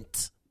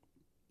moment.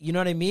 You know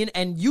what I mean?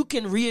 And you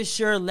can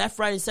reassure left,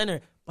 right, and center,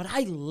 but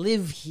I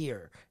live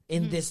here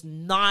in this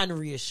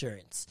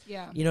non-reassurance.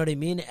 Yeah. You know what I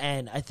mean?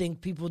 And I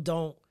think people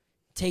don't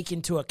take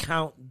into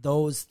account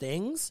those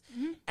things.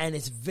 And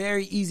it's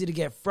very easy to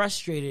get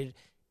frustrated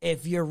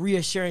if your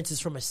reassurance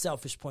is from a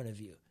selfish point of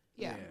view.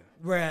 Yeah.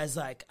 Whereas,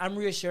 like, I'm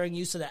reassuring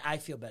you so that I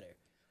feel better.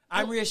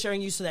 I'm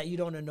reassuring you so that you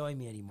don't annoy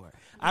me anymore.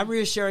 I'm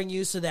reassuring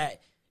you so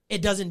that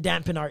it doesn't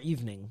dampen our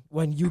evening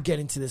when you get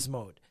into this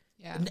mode.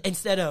 Yeah.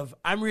 Instead of,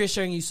 I'm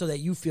reassuring you so that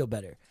you feel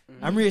better.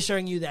 I'm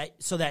reassuring you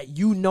so that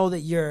you know that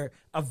you're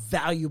a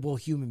valuable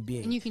human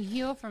being. And you can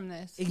heal from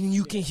this. And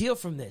you can heal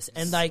from this.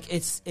 And like,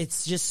 it's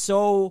just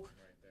so,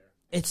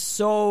 it's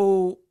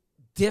so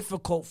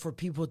difficult for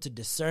people to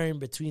discern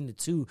between the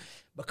two,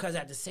 because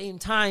at the same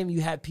time,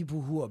 you have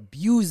people who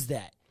abuse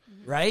that,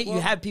 right? You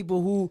have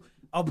people who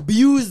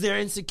abuse their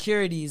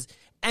insecurities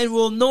and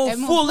will know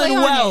full and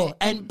well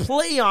and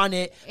play on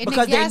it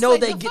because they know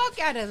they get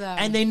fuck out of them.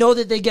 And they know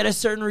that they get a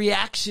certain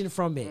reaction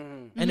from it.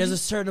 And there's a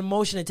certain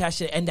emotion attached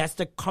to it, and that's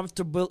they're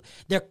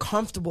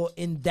comfortable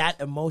in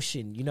that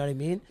emotion. You know what I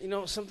mean? You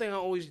know, something I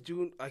always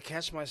do, I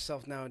catch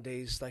myself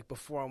nowadays, like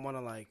before I want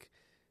to, like,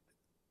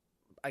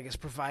 I guess,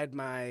 provide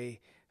my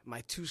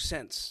 2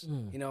 cents.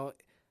 You know,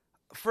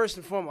 first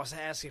and foremost,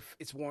 I ask if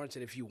it's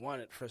warranted, if you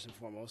want it, first and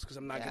foremost, because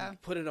I'm not going to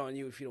put it on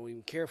you if you don't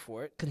even care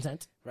for it.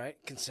 Consent. Right?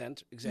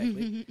 Consent,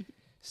 exactly.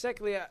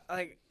 Secondly,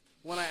 like,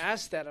 when I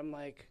ask that, I'm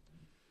like,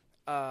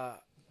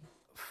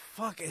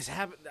 fuck, it's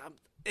happened.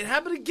 It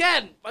happened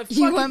again. My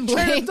fucking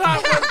train of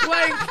thought went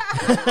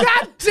blank.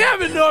 God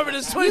damn it, Norman!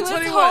 It's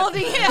 2021. You was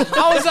holding it.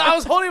 I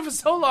was holding it for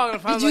so long.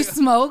 And Did you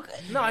smoke?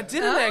 No, I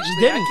didn't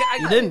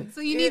actually. You didn't.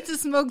 So you need to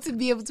smoke to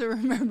be able to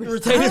remember.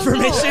 Retain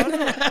information.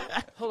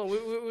 Hold on,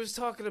 we was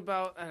talking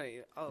about.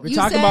 We're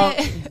talking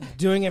about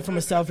doing it from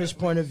a selfish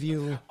point of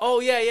view.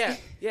 Oh yeah.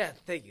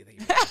 Thank you.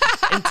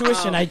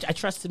 Intuition. I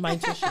trusted my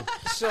intuition.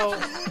 So,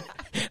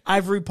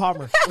 Ivory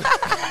Palmer.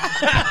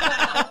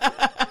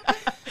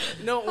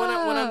 No, when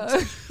I'm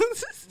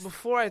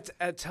before I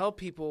tell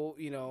people,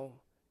 you know,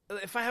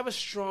 if I have a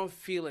strong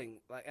feeling,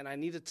 like, and I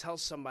need to tell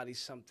somebody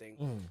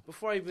something,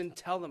 before I even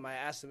tell them, I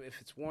ask them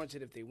if it's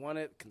warranted, if they want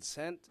it,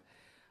 consent.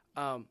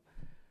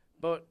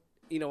 But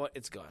you know what?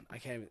 It's gone. I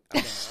can't.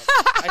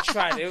 I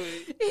tried.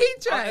 He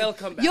tried. It'll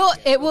come back.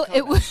 It will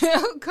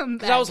come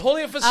back. Because I was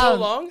holding it for so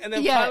long, and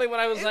then finally, when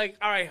I was like,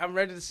 "All right, I'm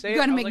ready to say it," you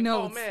gotta I was make like,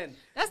 notes. "Oh man,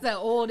 that's that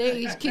old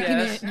age kicking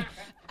in."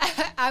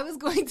 I was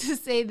going to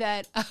say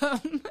that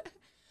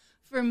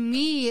for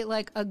me,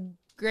 like a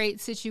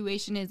great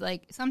situation is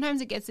like sometimes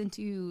it gets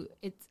into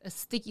it's a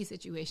sticky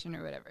situation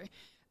or whatever.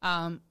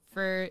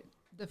 For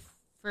the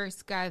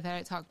first guy that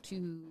I talked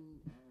to,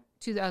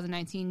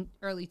 2019,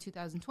 early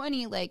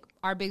 2020, like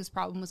our biggest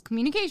problem was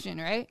communication,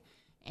 right?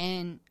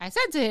 And I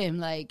said to him,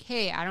 like,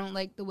 hey, I don't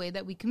like the way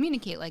that we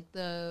communicate, like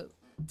the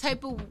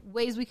type of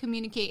ways we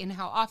communicate and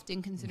how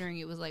often, considering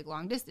it was like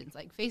long distance,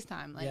 like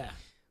FaceTime. Like,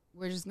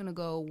 we're just going to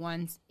go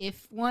once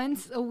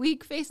a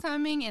week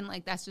FaceTiming, and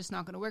like that's just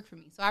not going to work for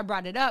me. So I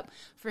brought it up.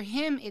 For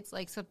him, it's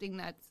like something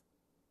that's,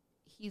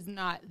 he's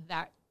not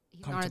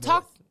a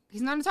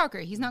talker.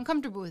 He's not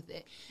comfortable with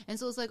it. And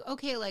so it's like,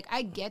 okay, like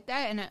I get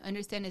that and I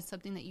understand it's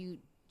something that you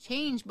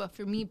change, but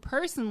for me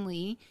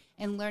personally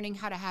and learning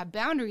how to have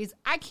boundaries,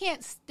 I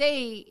can't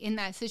stay in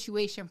that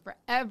situation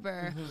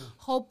forever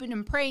hoping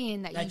and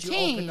praying that you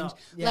change.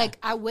 Like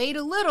I wait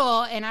a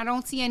little and I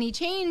don't see any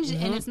change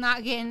and it's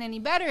not getting any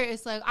better.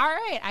 It's like, all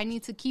right, I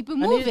need to keep it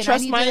moving. I need to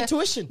trust my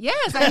intuition.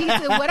 Yes, I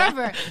need to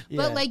whatever.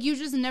 But like you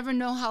just never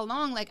know how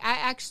long. Like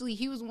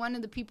he was one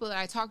of the people that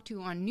I talked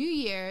to on New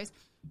Year's,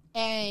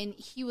 and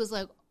he was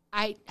like,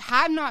 I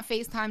have not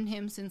FaceTimed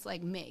him since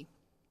like May.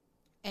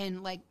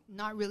 And, like,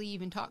 not really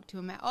even talked to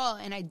him at all.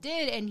 And I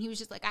did, and he was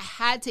just like, I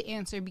had to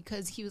answer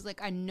because he was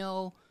like, I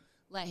know,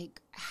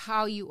 like,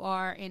 how you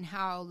are and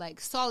how,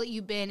 like, solid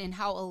you've been and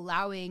how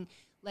allowing,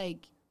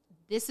 like,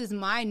 this is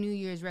my New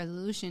Year's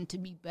resolution to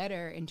be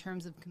better in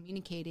terms of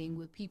communicating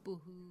with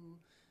people who,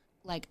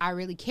 like, I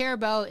really care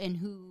about and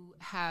who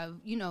have,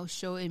 you know,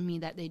 shown me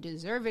that they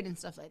deserve it and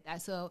stuff like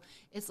that. So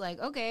it's like,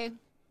 okay,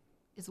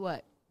 it's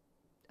what?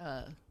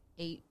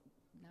 8,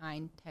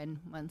 9, 10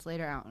 months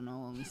later, I don't know,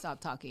 when we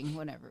stopped talking,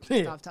 whatever,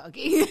 stopped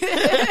talking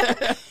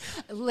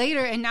later.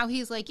 And now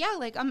he's like, yeah,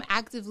 like I'm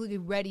actively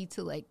ready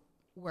to like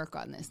work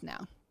on this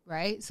now.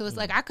 Right. So it's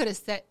like, I could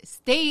have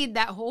stayed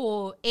that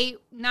whole 8,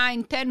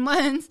 9, 10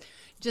 months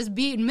just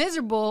being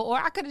miserable, or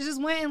I could have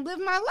just went and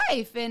lived my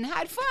life and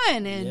had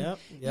fun and,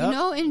 you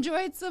know,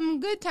 enjoyed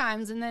some good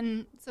times and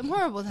then some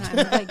horrible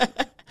times. Like,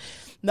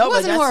 no, it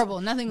wasn't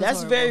horrible. Nothing was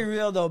horrible. That's very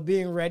real, though,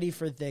 being ready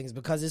for things,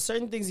 because there's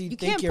certain things you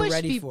think you're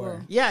ready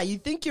for. Yeah, you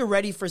think you're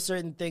ready for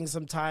certain things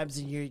sometimes,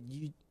 and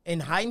you in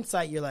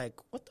hindsight, you're like,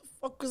 what the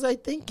fuck was I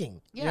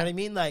thinking? You know what I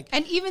mean? Like,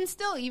 and even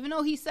still, even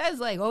though he says,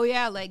 like, oh,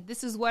 yeah, like,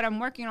 this is what I'm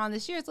working on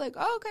this year, it's like,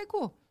 oh, okay,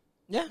 cool.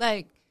 Yeah.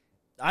 Like,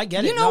 I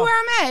get it. You know where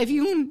I'm at. If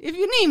you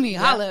need me,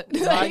 holla.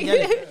 No, I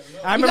get it.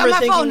 I remember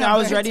thinking I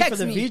was ready for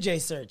the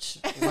VJ search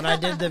when I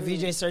did the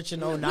VJ search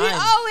in 09. We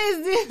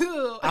always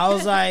do. I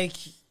was like,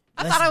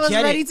 I thought I was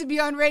ready to be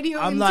on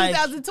radio in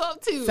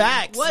 2012 too.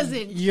 Facts.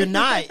 Wasn't. You're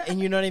not. And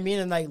you know what I mean?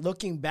 And like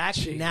looking back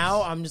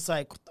now, I'm just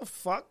like, what the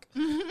fuck?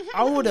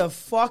 I would have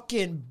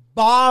fucking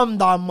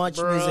bombed on Much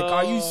Music.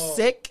 Are you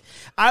sick?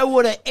 I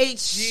would have ate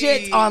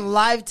shit on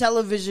live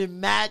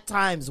television mad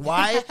times.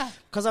 Why?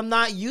 Because I'm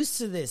not used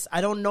to this. I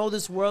don't know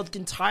this world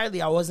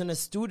entirely. I wasn't a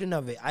student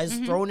of it. I was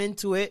thrown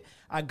into it.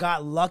 I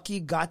got lucky,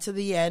 got to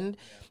the end,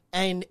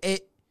 and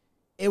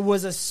it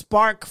was a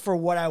spark for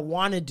what I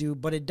want to do,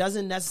 but it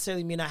doesn't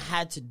necessarily mean I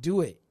had to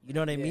do it. You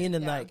know what I mean?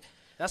 And like,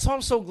 that's why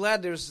I'm so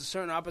glad there's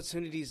certain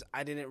opportunities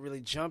I didn't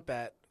really jump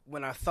at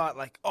when I thought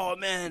like, oh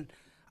man,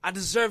 I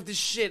deserve this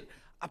shit.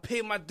 I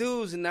paid my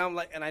dues, and now I'm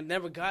like, and I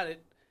never got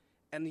it.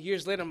 And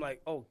years later, I'm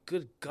like, oh,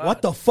 good God.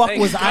 What the fuck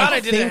was I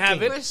thinking? didn't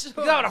have it. Sure.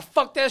 You gotta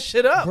fuck that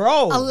shit up.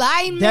 Bro.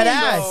 Alignment. Dead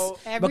ass.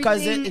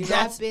 Everything because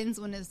happens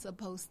when it's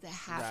supposed to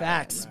happen.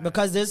 Facts. Right.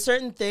 Because there's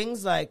certain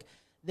things like,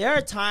 there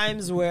are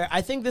times where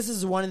I think this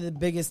is one of the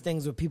biggest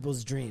things with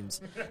people's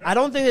dreams. I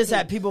don't think it's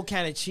that people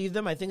can't achieve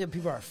them. I think that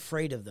people are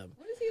afraid of them.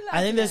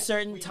 I think there's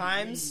certain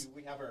times.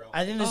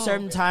 I think there's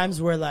certain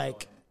times where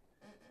like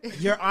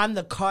you're on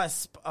the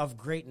cusp of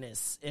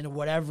greatness in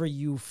whatever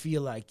you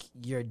feel like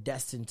you're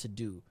destined to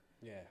do.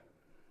 Yeah.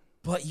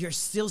 But you're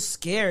still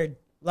scared.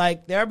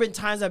 Like there have been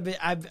times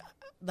I've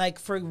like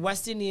for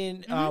West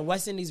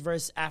Indies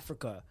versus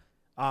Africa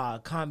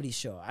comedy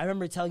show. I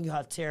remember telling you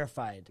how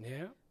terrified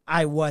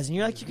I was, and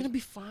you're like, you're gonna be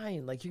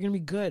fine, like you're gonna be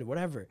good,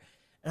 whatever.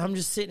 And I'm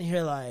just sitting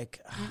here like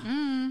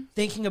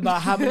thinking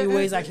about how many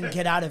ways I can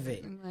get out of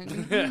it.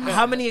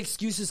 How many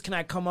excuses can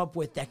I come up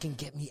with that can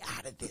get me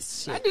out of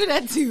this shit? I do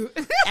that too.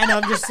 And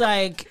I'm just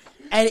like,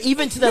 and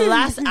even to the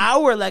last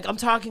hour, like I'm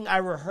talking, I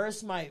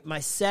rehearsed my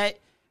set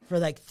for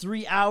like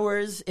 3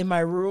 hours in my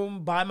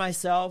room by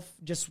myself,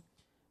 just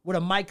with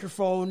a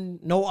microphone,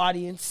 no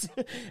audience.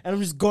 And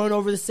I'm just going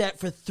over the set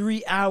for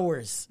 3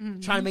 hours,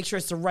 trying to make sure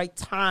it's the right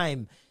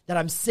time, that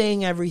I'm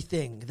saying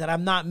everything, that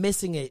I'm not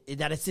missing it,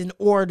 that it's in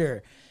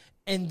order.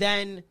 And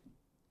then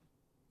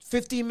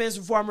 15 minutes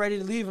before I'm ready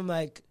to leave, I'm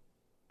like,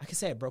 I can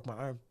say I broke my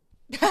arm.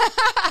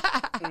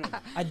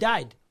 I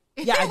died.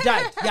 Yeah,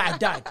 I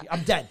died.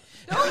 I'm dead.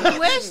 Don't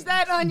wish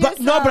that on But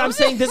yourself. no, but I'm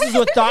saying this is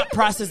a thought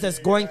process that's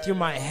going through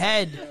my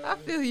head I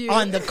feel you.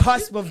 on the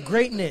cusp of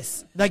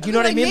greatness. Like, you know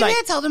what I mean? Maybe Like,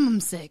 I told him I'm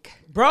sick.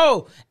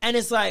 bro, and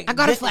it's like I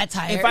got a flat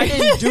tire. If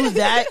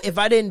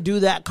I didn't do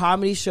that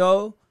comedy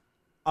show,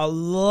 a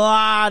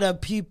lot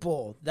of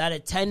people that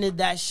attended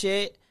that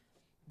shit,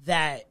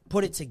 that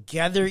put it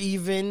together,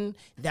 even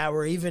that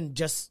were even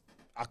just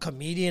a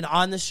comedian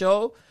on the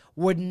show,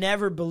 would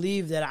never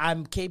believe that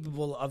I'm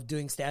capable of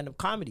doing stand-up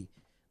comedy.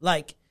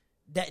 Like,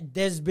 that,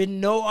 there's been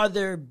no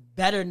other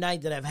better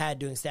night that I've had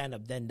doing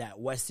stand-up than that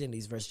West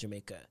Indies versus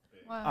Jamaica.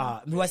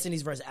 Wow. West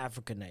Indies versus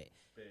Africa night.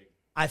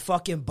 I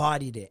fucking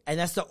bodied it. And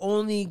that's the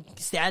only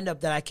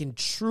stand-up that I can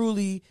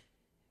truly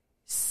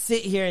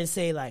sit here and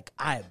say, like,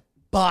 I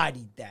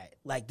bodied that.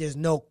 Like, there's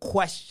no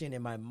question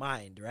in my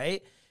mind,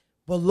 right?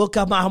 But look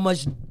at how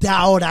much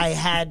doubt I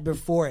had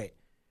before it.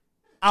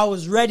 I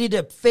was ready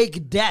to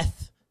fake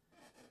death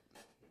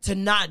to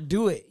not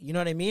do it. You know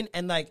what I mean?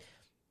 And, like,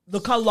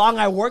 look how long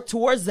I worked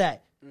towards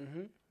that.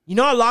 Mm-hmm. You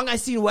know how long I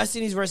seen West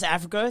Indies versus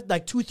Africa?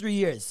 Like 2-3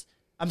 years.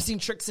 I'm seeing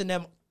Tricks in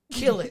them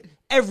kill it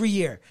every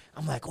year.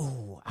 I'm like,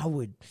 oh, I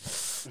would,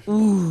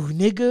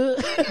 nigga.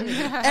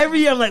 Every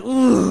year I'm like,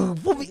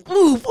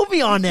 put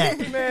me on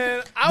that.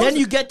 Man, then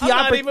you get the I'm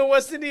not even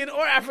West Indian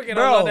or African.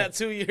 Bro, I was on that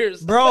 2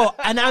 years, bro.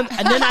 And then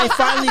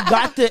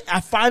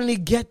I finally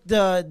get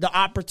the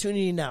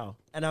opportunity now,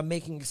 and I'm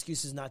making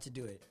excuses not to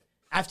do it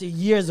after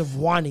years of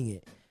wanting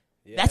it.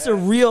 Yeah. That's a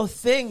real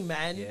thing,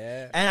 man.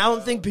 Yeah. And I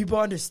don't think people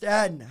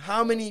understand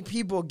how many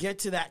people get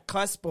to that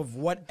cusp of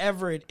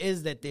whatever it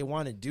is that they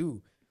want to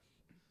do.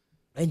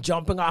 And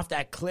jumping off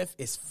that cliff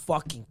is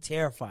fucking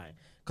terrifying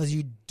because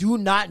you do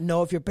not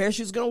know if your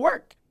parachute is going to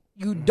work.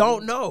 You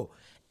don't know.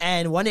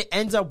 And when it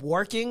ends up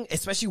working,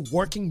 especially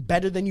working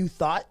better than you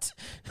thought,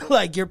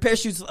 like your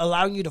parachute's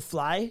allowing you to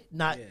fly,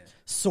 not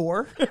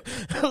soar,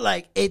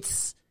 like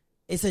it's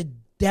a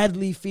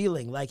deadly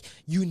feeling. Like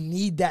you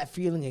need that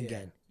feeling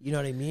again. You know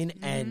what I mean?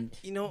 Mm-hmm.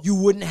 And you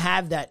wouldn't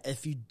have that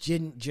if you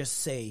didn't just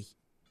say,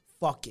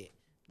 fuck it,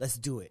 let's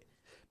do it.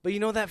 But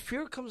that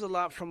fear comes a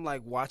lot from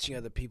like watching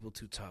other people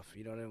too tough.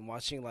 You know what I mean?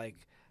 Watching like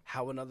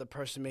how another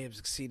person may have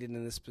succeeded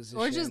in this position,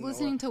 or just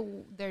listening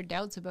to their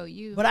doubts about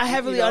you. But I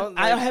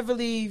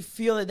heavily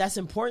feel that that's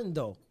important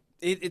though.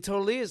 It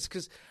totally is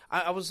because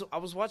I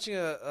was watching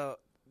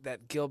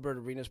that Gilbert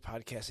Arenas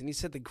podcast, and he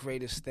said the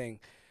greatest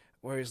thing,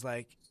 where he's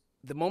like,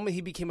 the moment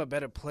he became a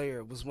better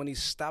player was when he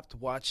stopped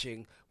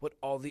watching what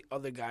all the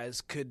other guys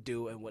could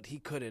do and what he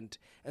couldn't,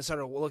 and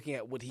started looking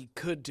at what he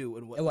could do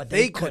and what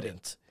they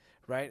couldn't.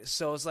 Right?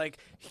 So it's like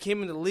he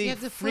came in the league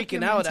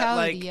freaking out at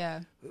like,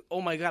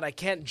 oh my God, I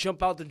can't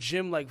jump out the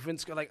gym like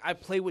Vince. Like I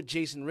play with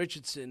Jason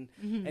Richardson,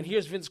 and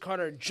here's Vince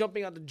Carter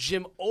jumping out the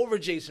gym over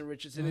Jason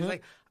Richardson. He's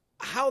like,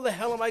 how the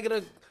hell am I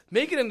going to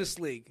make it in this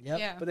league? Yep.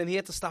 Yeah. But then he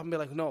had to stop and be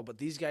like, no, but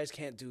these guys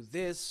can't do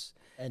this.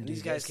 And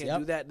these guys can't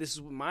do that. This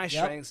is my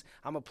strengths.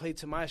 I'm going to play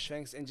to my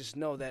strengths and just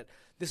know that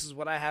this is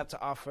what I have to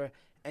offer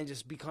and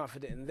just be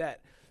confident in that.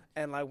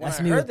 And like when I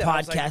heard that, I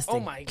was like, oh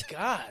my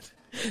God.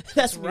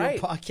 That's right.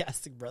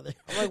 Podcasting, brother.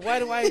 I'm like, why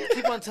do I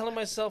keep on telling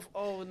myself,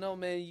 oh no,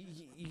 man,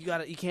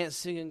 you can't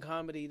sing in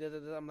comedy. Da, da,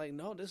 da. I'm like,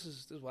 no, this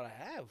is what I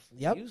have.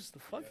 Yep. Use the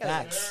fuck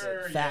out of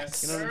it.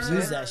 Facts. You know what I'm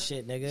Use that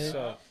shit, nigga.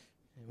 So,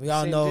 we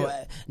all know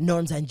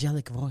Norm's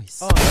angelic voice.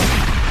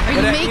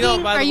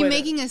 Oh, Are you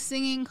making a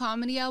singing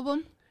comedy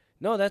album?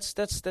 No, that's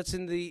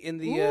in the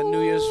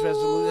New Year's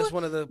resolution. That's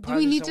one of the. Do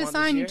we need to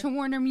sign you to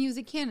Warner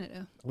Music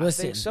Canada?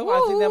 Listen, I think so.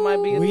 I think that might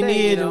be a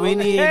thing. We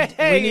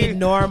need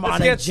Norm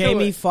on a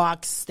Jamie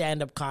Foxx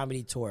stand-up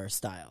comedy tour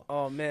style.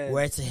 Oh man,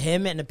 where it's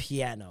him and a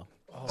piano.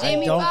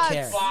 Jamie I don't Foxx.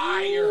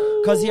 care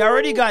because he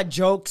already got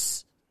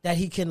jokes that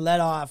he can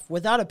let off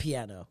without a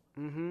piano.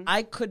 Mm-hmm.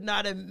 I could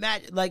not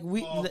imagine. Like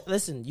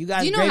listen, you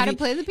guys. Do you know how to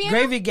play the piano?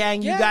 Gravy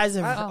Gang. You guys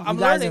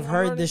have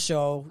heard the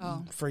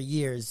show for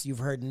years. You've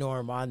heard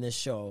Norm on this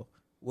show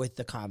with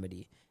the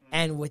comedy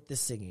and with the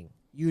singing.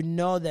 You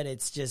know that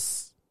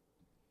it's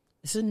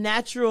a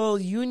natural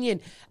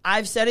union.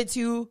 I've said it to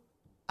you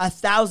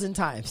 1,000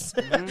 times.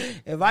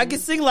 If I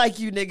could sing like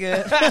you,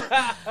 nigga,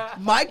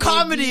 my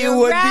comedy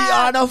would be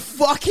on a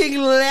fucking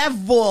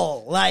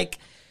level. Like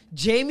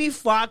Jamie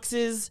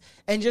Foxx's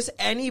and just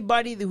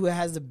anybody who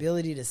has the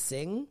ability to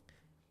sing,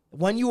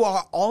 when you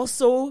are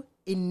also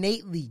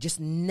innately,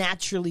 just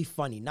naturally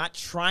funny, not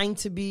trying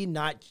to be,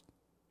 not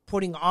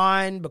putting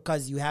on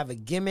because you have a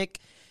gimmick.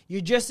 You're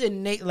just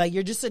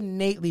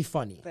innately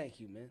funny. Thank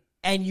you, man.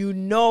 And you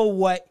know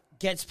what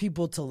gets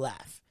people to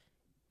laugh.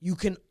 You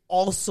can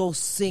also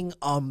sing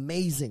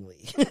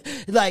amazingly.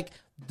 Like,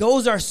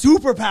 those are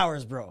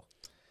superpowers, bro.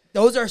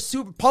 Those are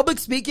public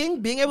speaking,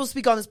 being able to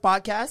speak on this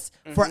podcast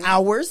for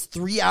hours,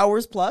 3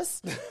 hours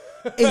plus,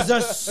 is a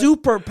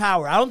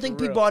superpower. I don't think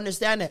people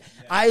understand it.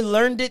 Yeah. I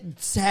learned it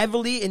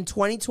heavily in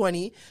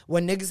 2020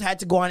 when niggas had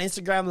to go on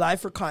Instagram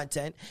Live for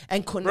content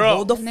and couldn't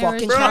hold a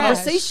fucking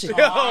conversation.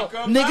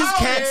 Niggas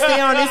can't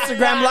stay on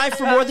Instagram Live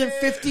for more than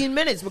 15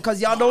 minutes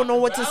because y'all don't know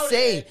what to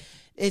say.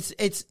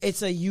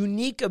 It's a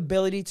unique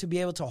ability to be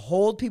able to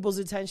hold people's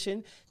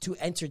attention, to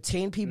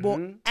entertain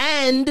people,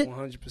 and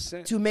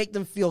 100%. to make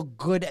them feel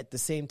good at the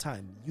same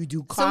time. You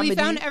do comedy, So we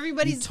found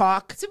everybody's you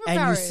talk, and you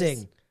superpowers.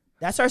 sing.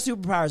 That's our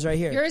superpowers right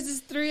here. Yours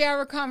is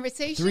 3-hour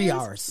conversations. 3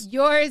 hours.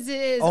 Yours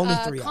is Only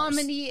 3 hours.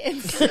 comedy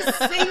and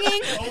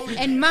singing.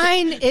 And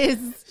mine is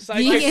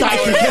Psychic being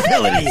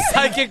ability.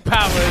 Psychic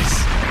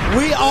powers.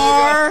 We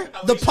are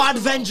the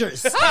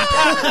Podvengers. We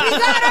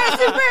got our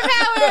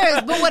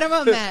superpowers. But what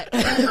about Matt?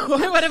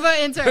 What about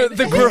intern?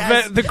 The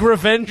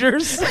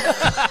Gravengers.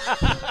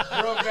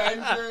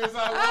 Revengers,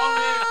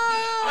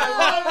 I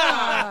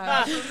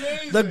love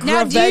it. The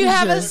Now, do you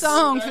have a Gravengers.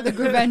 song for the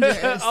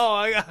Gravengers? Oh,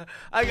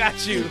 I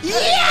got you.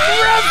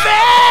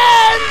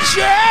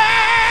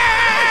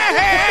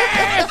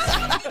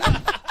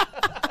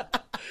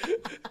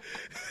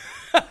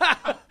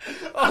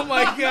 Oh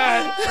my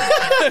God.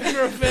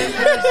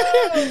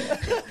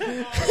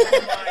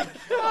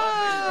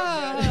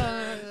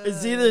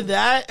 It's either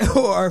that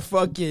or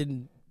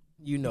fucking,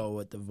 you know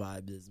what the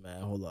vibe is,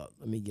 man. Hold up.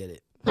 Let me get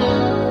it.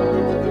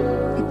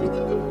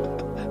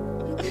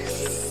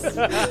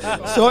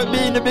 So it be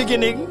in the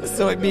beginning,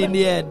 so it be in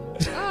the end.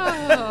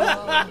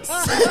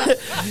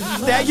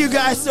 Thank you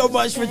guys so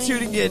much for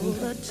tuning in.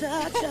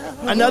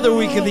 Another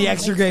week of the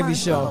Extra Gravy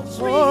Show.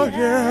 Oh,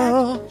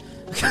 yeah.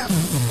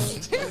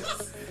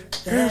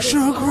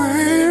 Extra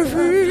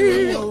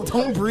gravy.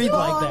 Don't breathe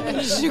like that.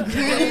 Extra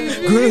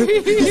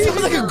gravy. You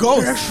sound like a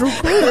ghost.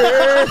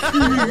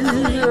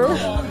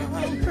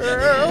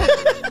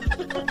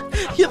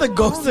 You're the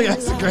ghost of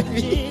Extra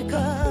Gravy.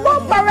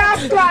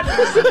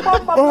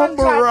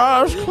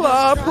 Umbarage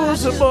club,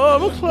 pussy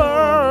mama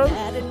club.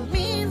 And it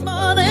means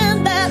more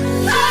than that.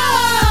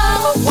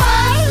 Oh,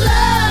 what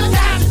love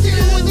got to do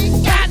with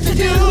it? Got to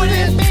do with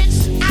it, bitch.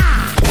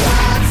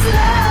 What's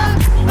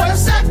love but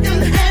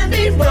second-hand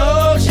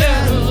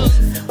emotions?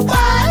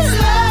 What's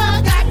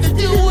love got to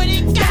do with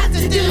it? Got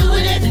to do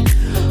with it.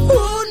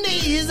 Who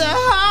needs a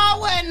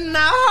heart when a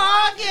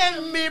heart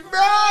can be broken?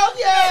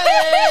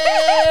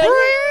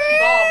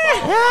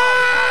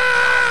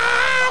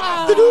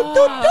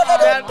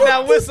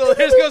 Now whistle.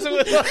 Here's goes a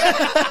whistle.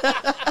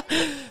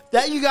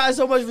 Thank you guys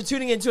so much for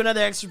tuning in to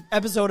another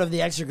episode of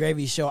the Extra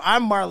Gravy Show.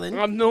 I'm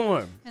Marlon. I'm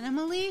Norm. And I'm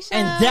Alicia.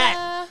 And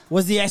that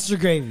was the Extra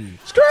Gravy.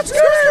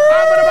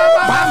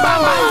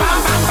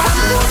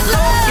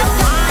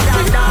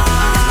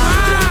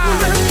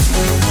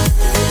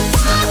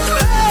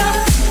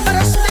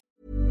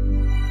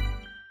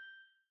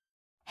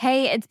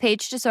 Hey, it's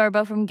Paige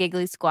DeSorbo from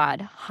Giggly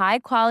Squad. High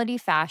quality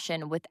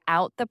fashion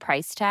without the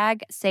price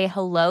tag. Say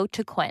hello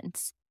to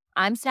Quince.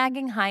 I'm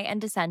snagging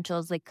high-end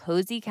essentials like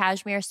cozy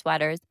cashmere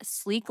sweaters,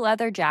 sleek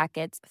leather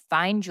jackets,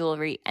 fine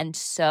jewelry, and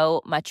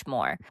so much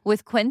more.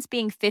 With Quince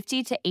being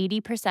 50 to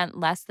 80%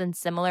 less than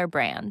similar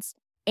brands.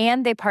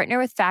 And they partner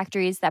with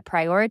factories that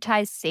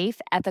prioritize safe,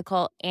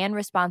 ethical, and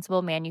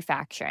responsible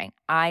manufacturing.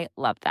 I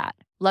love that.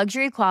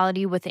 Luxury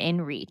quality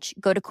within reach.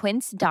 Go to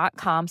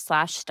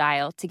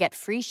quince.com/style to get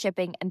free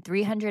shipping and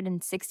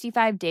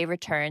 365-day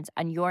returns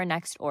on your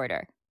next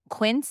order.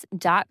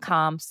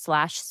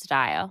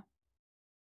 Quince.com/style.